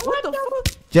 What the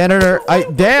fuck? Janitor,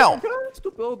 damn.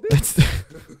 Stupid old bitch.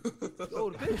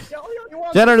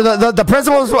 Janitor, the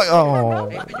principal is like, oh.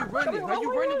 Hey, how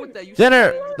you running with that? You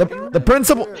Janitor, the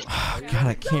principal. Oh, God,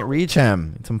 I can't reach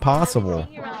him. It's impossible.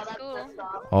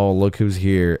 Oh, look who's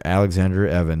here, Alexander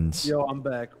Evans. Yo, I'm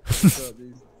back. What's up,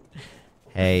 dude?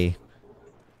 Hey.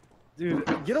 Dude,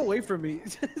 get away from me.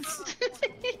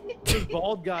 This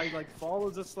bald guy like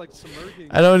follows us like smirking.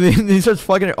 I don't. He starts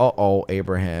fucking. Oh,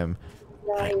 Abraham.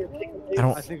 I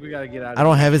don't. I think we gotta get out. I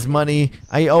don't have his money.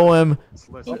 I owe him.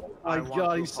 Oh my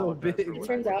god, he's so big. It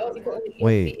turns out you can only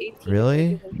Wait,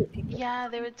 really? Yeah,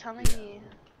 they were telling me.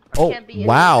 Oh,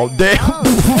 wow. Damn. What?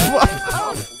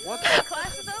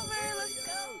 Class is over. Let's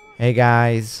go. Hey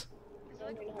guys.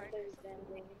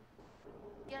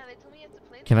 Yeah, they told me you have to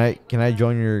play. Can I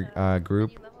join your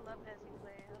group?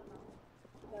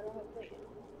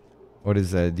 What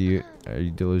is that? Are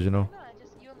you delusional?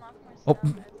 Oh,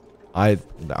 I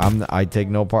take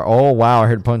no part. Oh wow, I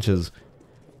heard punches.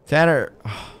 Tanner,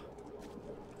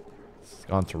 it's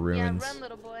gone to ruins. Yeah, run,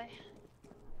 little boy.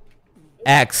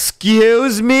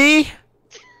 Excuse me?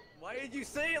 Why did you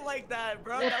say it like that,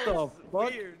 bro? What the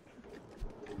fuck? Weird.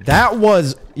 That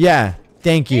was yeah.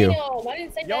 Thank you.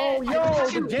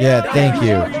 Yeah, thank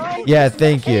you. Yeah,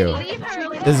 thank you.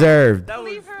 Deserved.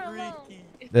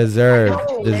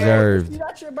 Deserved.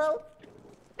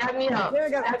 Back me up.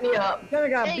 Back me up.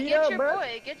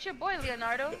 Hey, get your boy,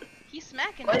 Leonardo. He's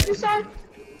smacking. What you say?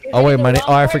 Oh wait, my name.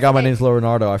 Oh, I forgot my name's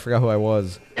Leonardo. I forgot who I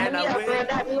was. And I win.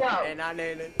 And I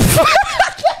named it.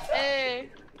 Hey.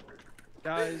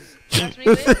 Guys.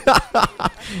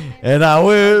 And I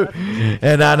win.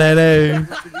 And I named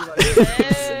it.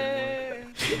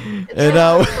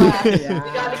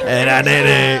 And I did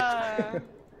it.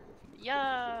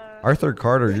 Arthur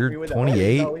Carter, you're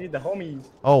 28? We need the homies.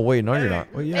 Oh, wait, no, you're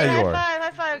not. Well, yeah, you are. High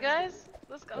five, guys.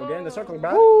 Let's go. We're getting the circle,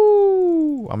 bro.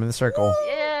 Woo! I'm in the circle.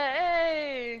 Yeah,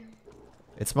 hey.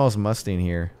 It smells musty in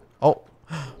here. Oh,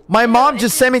 my mom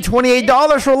just sent me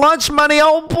 $28 for lunch money.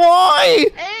 Oh, boy!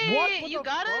 Hey, you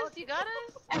got us? You got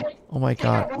us? Oh my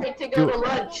god. Take a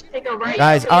lunch. Take a right.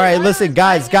 Guys, all right, listen,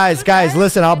 guys,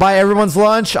 listen. I'll buy everyone's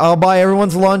lunch.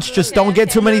 Just don't get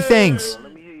too many things.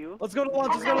 Let's go to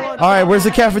lunch. Let's go to lunch. All right, where's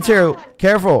the cafeteria?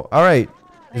 Careful. All right,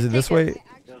 is it this way?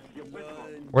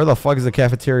 Where the fuck is the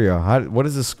cafeteria? What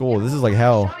is this school? This is like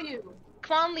hell.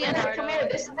 Come on, Leonardo. Come here.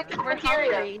 This is the We're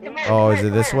hungry. Oh, is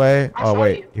it this way? Oh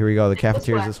wait, here we go. The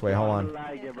cafeteria's this way. Hold on.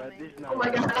 Oh my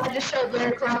god, I just showed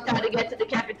larrycroft how to get to the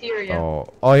cafeteria.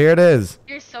 Oh, here it is.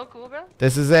 You're so cool, bro.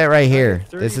 This is it right here.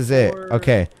 This is it.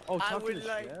 Okay. I would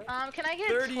like, can I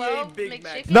get 12 Big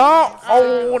Macs? No.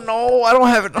 Oh no, I don't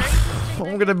have it.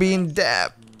 I'm gonna be in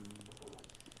debt.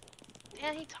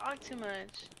 Damn, he talked too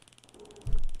much.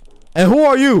 And who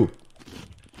are you?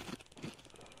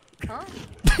 Huh?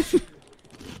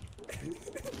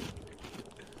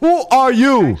 Who are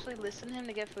you? Actually listen to him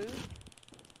to get food?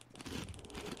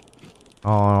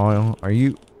 Oh, are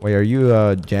you? Wait, are you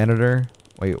a janitor?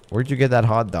 Wait, where'd you get that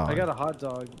hot dog? I got a hot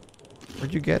dog.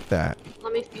 Where'd you get that?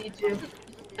 Let me feed you.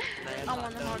 I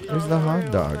want the hot dog. Where's the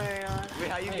hot dog? Wait,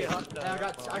 how you get hot dog?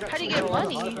 How do you get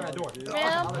money? Man,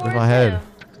 Where's my head?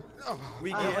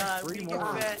 We get free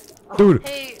more. Dude,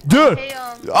 dude.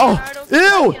 Oh,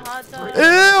 ew,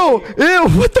 ew.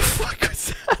 What the fuck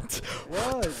was that?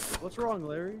 What? What's wrong,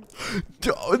 Larry?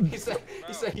 He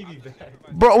said he'd be back.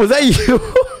 Bro, was that you?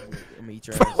 I'm gonna eat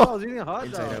your ass. Oh, I was eating a hot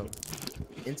Inside dog. out.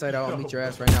 Inside out. I'm gonna eat your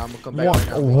ass right now. I'm gonna come back right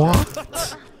now.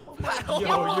 What?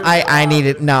 I need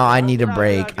it. No, I need a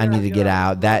break. I need to get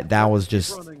out. That was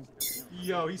just.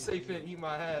 Yo, he safe and eat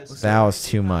my ass. That was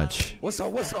too much. What's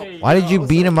up? What's up? Why did you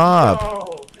beat him up?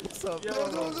 What's up? Yo,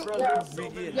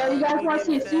 you guys want to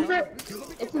see a secret?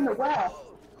 It's in the well.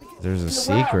 There's a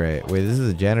secret. Wait, this is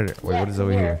a janitor. Wait, what is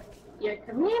over here? Yeah,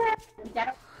 come here.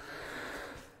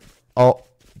 Oh,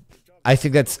 I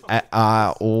think that's.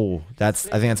 Oh, that's.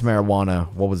 I think that's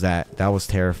marijuana. What was that? That was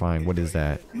terrifying. What is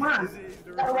that? I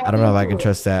don't know if I can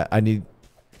trust that. I need.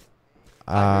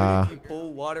 If you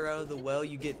pull water out of the well,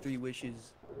 you get 3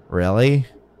 wishes. Really?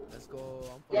 Let's go.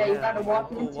 Yeah, you gotta walk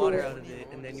pull into water it. out of it,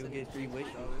 and then you'll get 3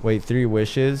 wishes. Wait, 3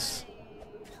 wishes?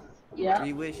 Yeah.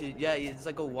 3 wishes. Yeah, it's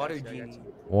like a water genie.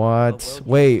 What?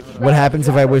 Wait, what happens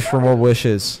if I wish for more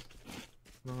wishes?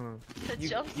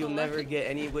 You'll never get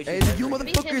any wishes. Hey, you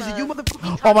motherfuckers! You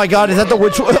motherfuckers! Oh my god, is that the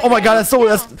witch? Oh my god,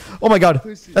 oh my god,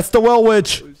 that's the well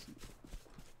witch.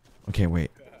 Okay,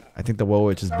 wait. I think the well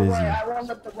witch is busy. I won't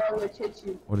let the well witch hit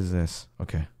you. What is this?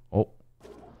 Okay. Oh.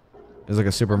 There's like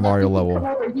a Super Mario Come level.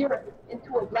 over here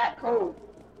into a black code.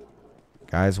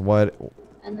 Guys, what?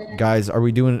 And then Guys, are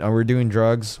we doing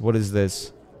drugs? What is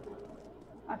this?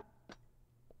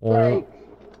 Oh.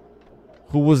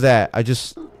 Who was that?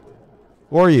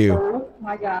 Who are you? Oh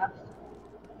my gosh.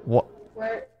 What?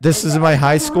 This is my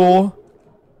high school?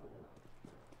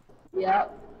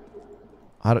 Yep.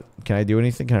 Can I do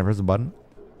anything? Can I press a button?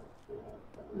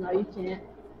 No, you can't.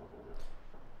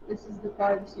 This is the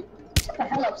part. Shut the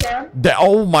hell up, Sarah.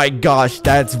 Oh my gosh,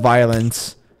 that's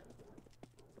violence.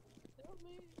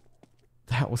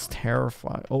 That was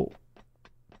terrifying. Oh.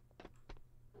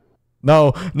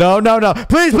 No, no, no, no.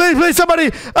 Please, please, please,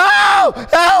 somebody. Oh,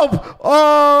 help.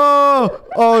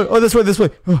 Oh, this way, this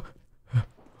way.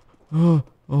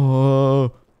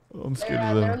 Oh, I'm scared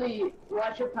I of them. literally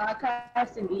watch your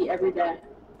podcast and eat every day.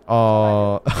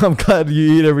 Oh, I'm glad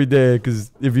you eat every day,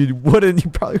 because if you wouldn't, you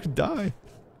probably would die.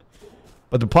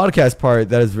 But the podcast part,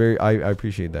 that is very, I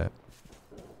appreciate that.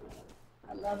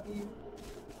 I love you.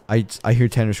 I hear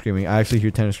Tanner screaming. I actually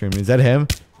hear Tanner screaming. Is that him?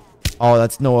 Oh,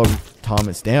 that's Noah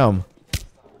Thomas. Damn.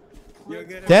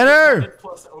 Tanner!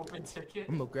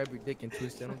 I'm gonna grab your dick and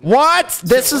twist it. What?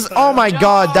 This is, oh my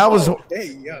god,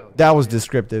 that was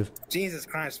descriptive. Jesus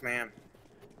Christ, man.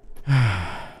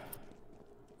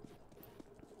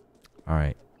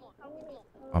 Alright.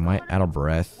 Am I out of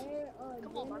breath?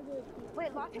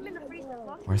 Wait, lock him in the freezer.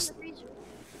 Lock him Where's- in the freezer.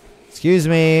 Excuse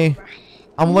me.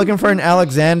 I'm looking for an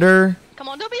Alexander. Come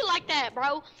on, don't be like that,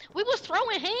 bro. We was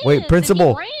throwing hands. Wait,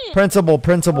 principal. Principal.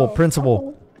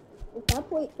 At that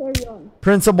point, carry on.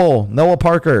 Principal. Noah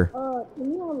Parker.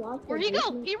 Can you unlock Where'd he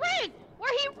go? He ran.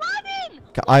 Where he running?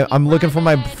 I'm looking for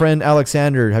my friend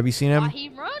Alexander. Have you seen him? Why he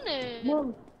running?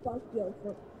 Mom, fuck you.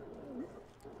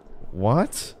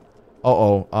 What?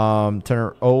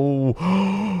 Turner.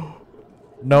 Oh.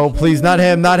 No, please, not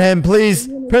him, please.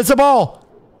 Principal!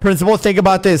 Principal, think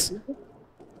about this.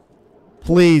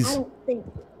 Please. I don't think.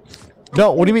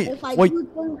 No, what do you mean? If I Wait. do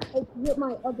think it's with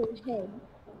my other head.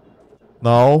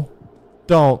 No.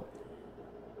 Don't.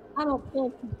 I don't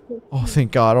think it's Oh,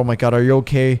 thank God. Oh my God, are you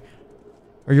okay?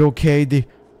 Are you okay? Do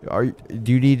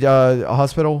you need a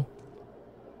hospital?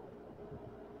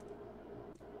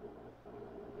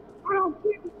 I don't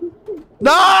care if you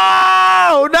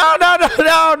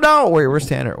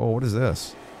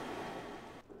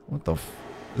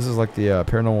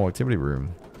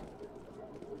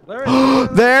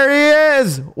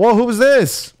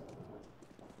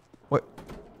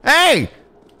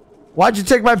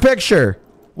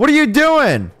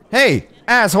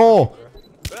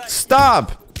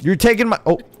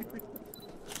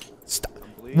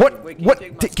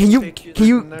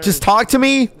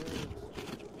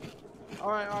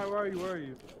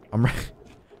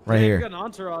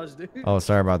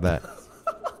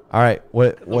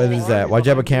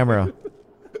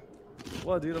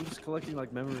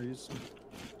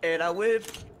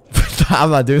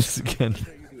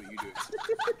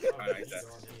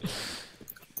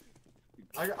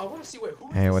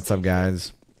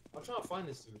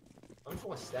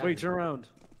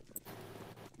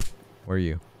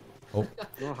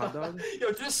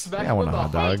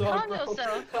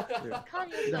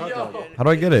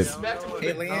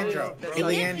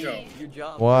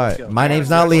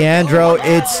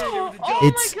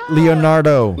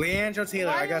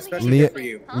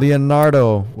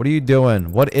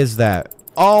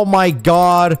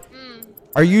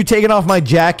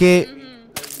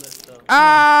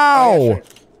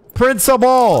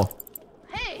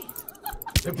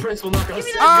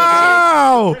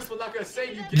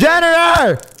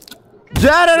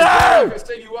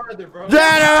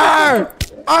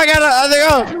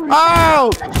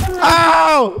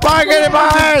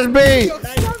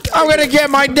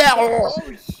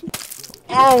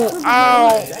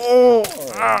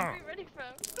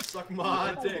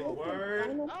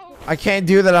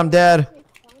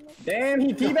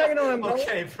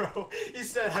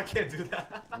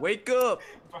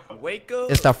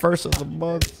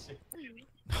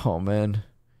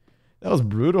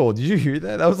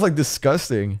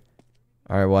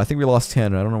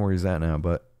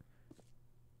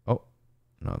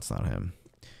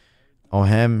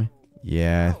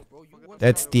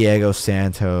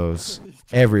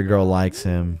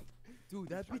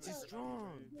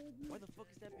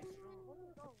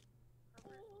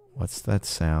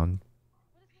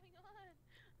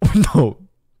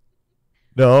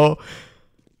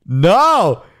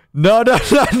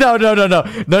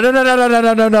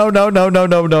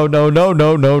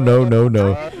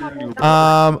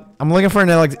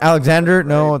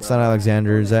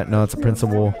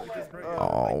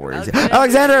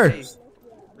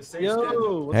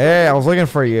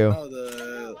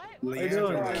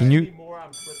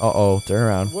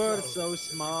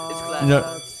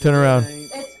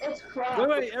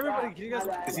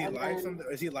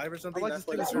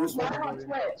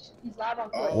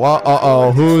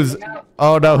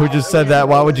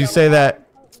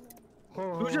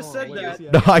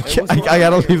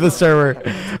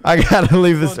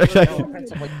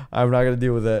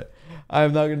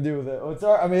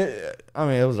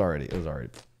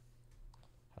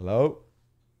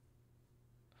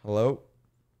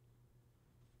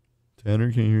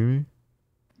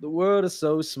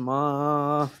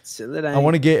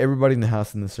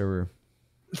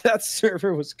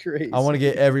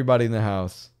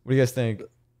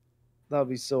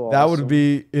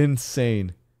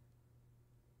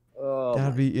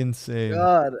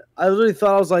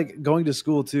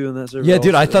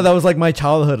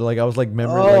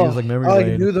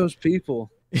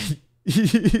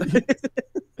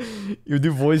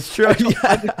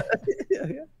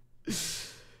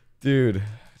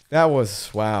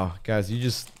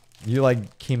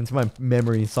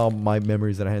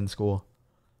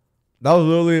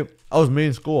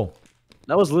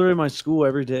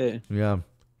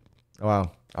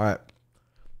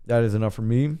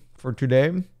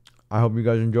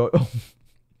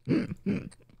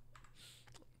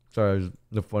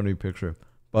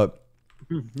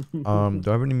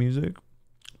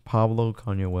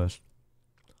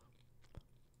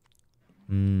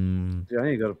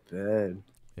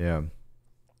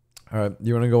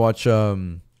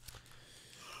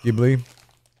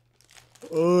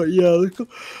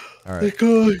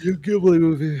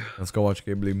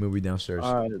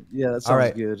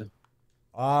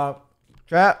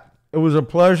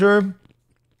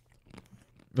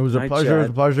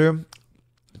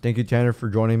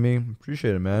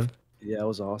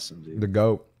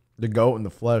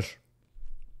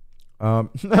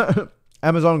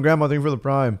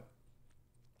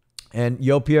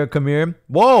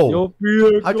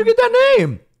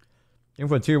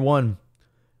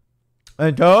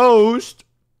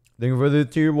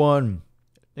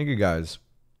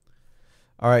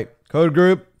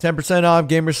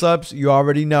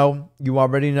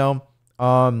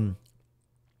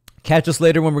Catch us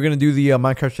later when we're gonna do the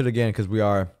Minecraft shit again, because we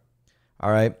are.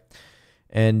 All right.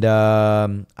 And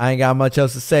I ain't got much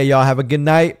else to say. Y'all have a good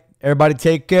night. Everybody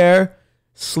take care.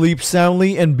 Sleep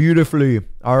soundly and beautifully.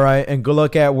 All right. And good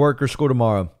luck at work or school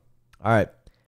tomorrow. All right.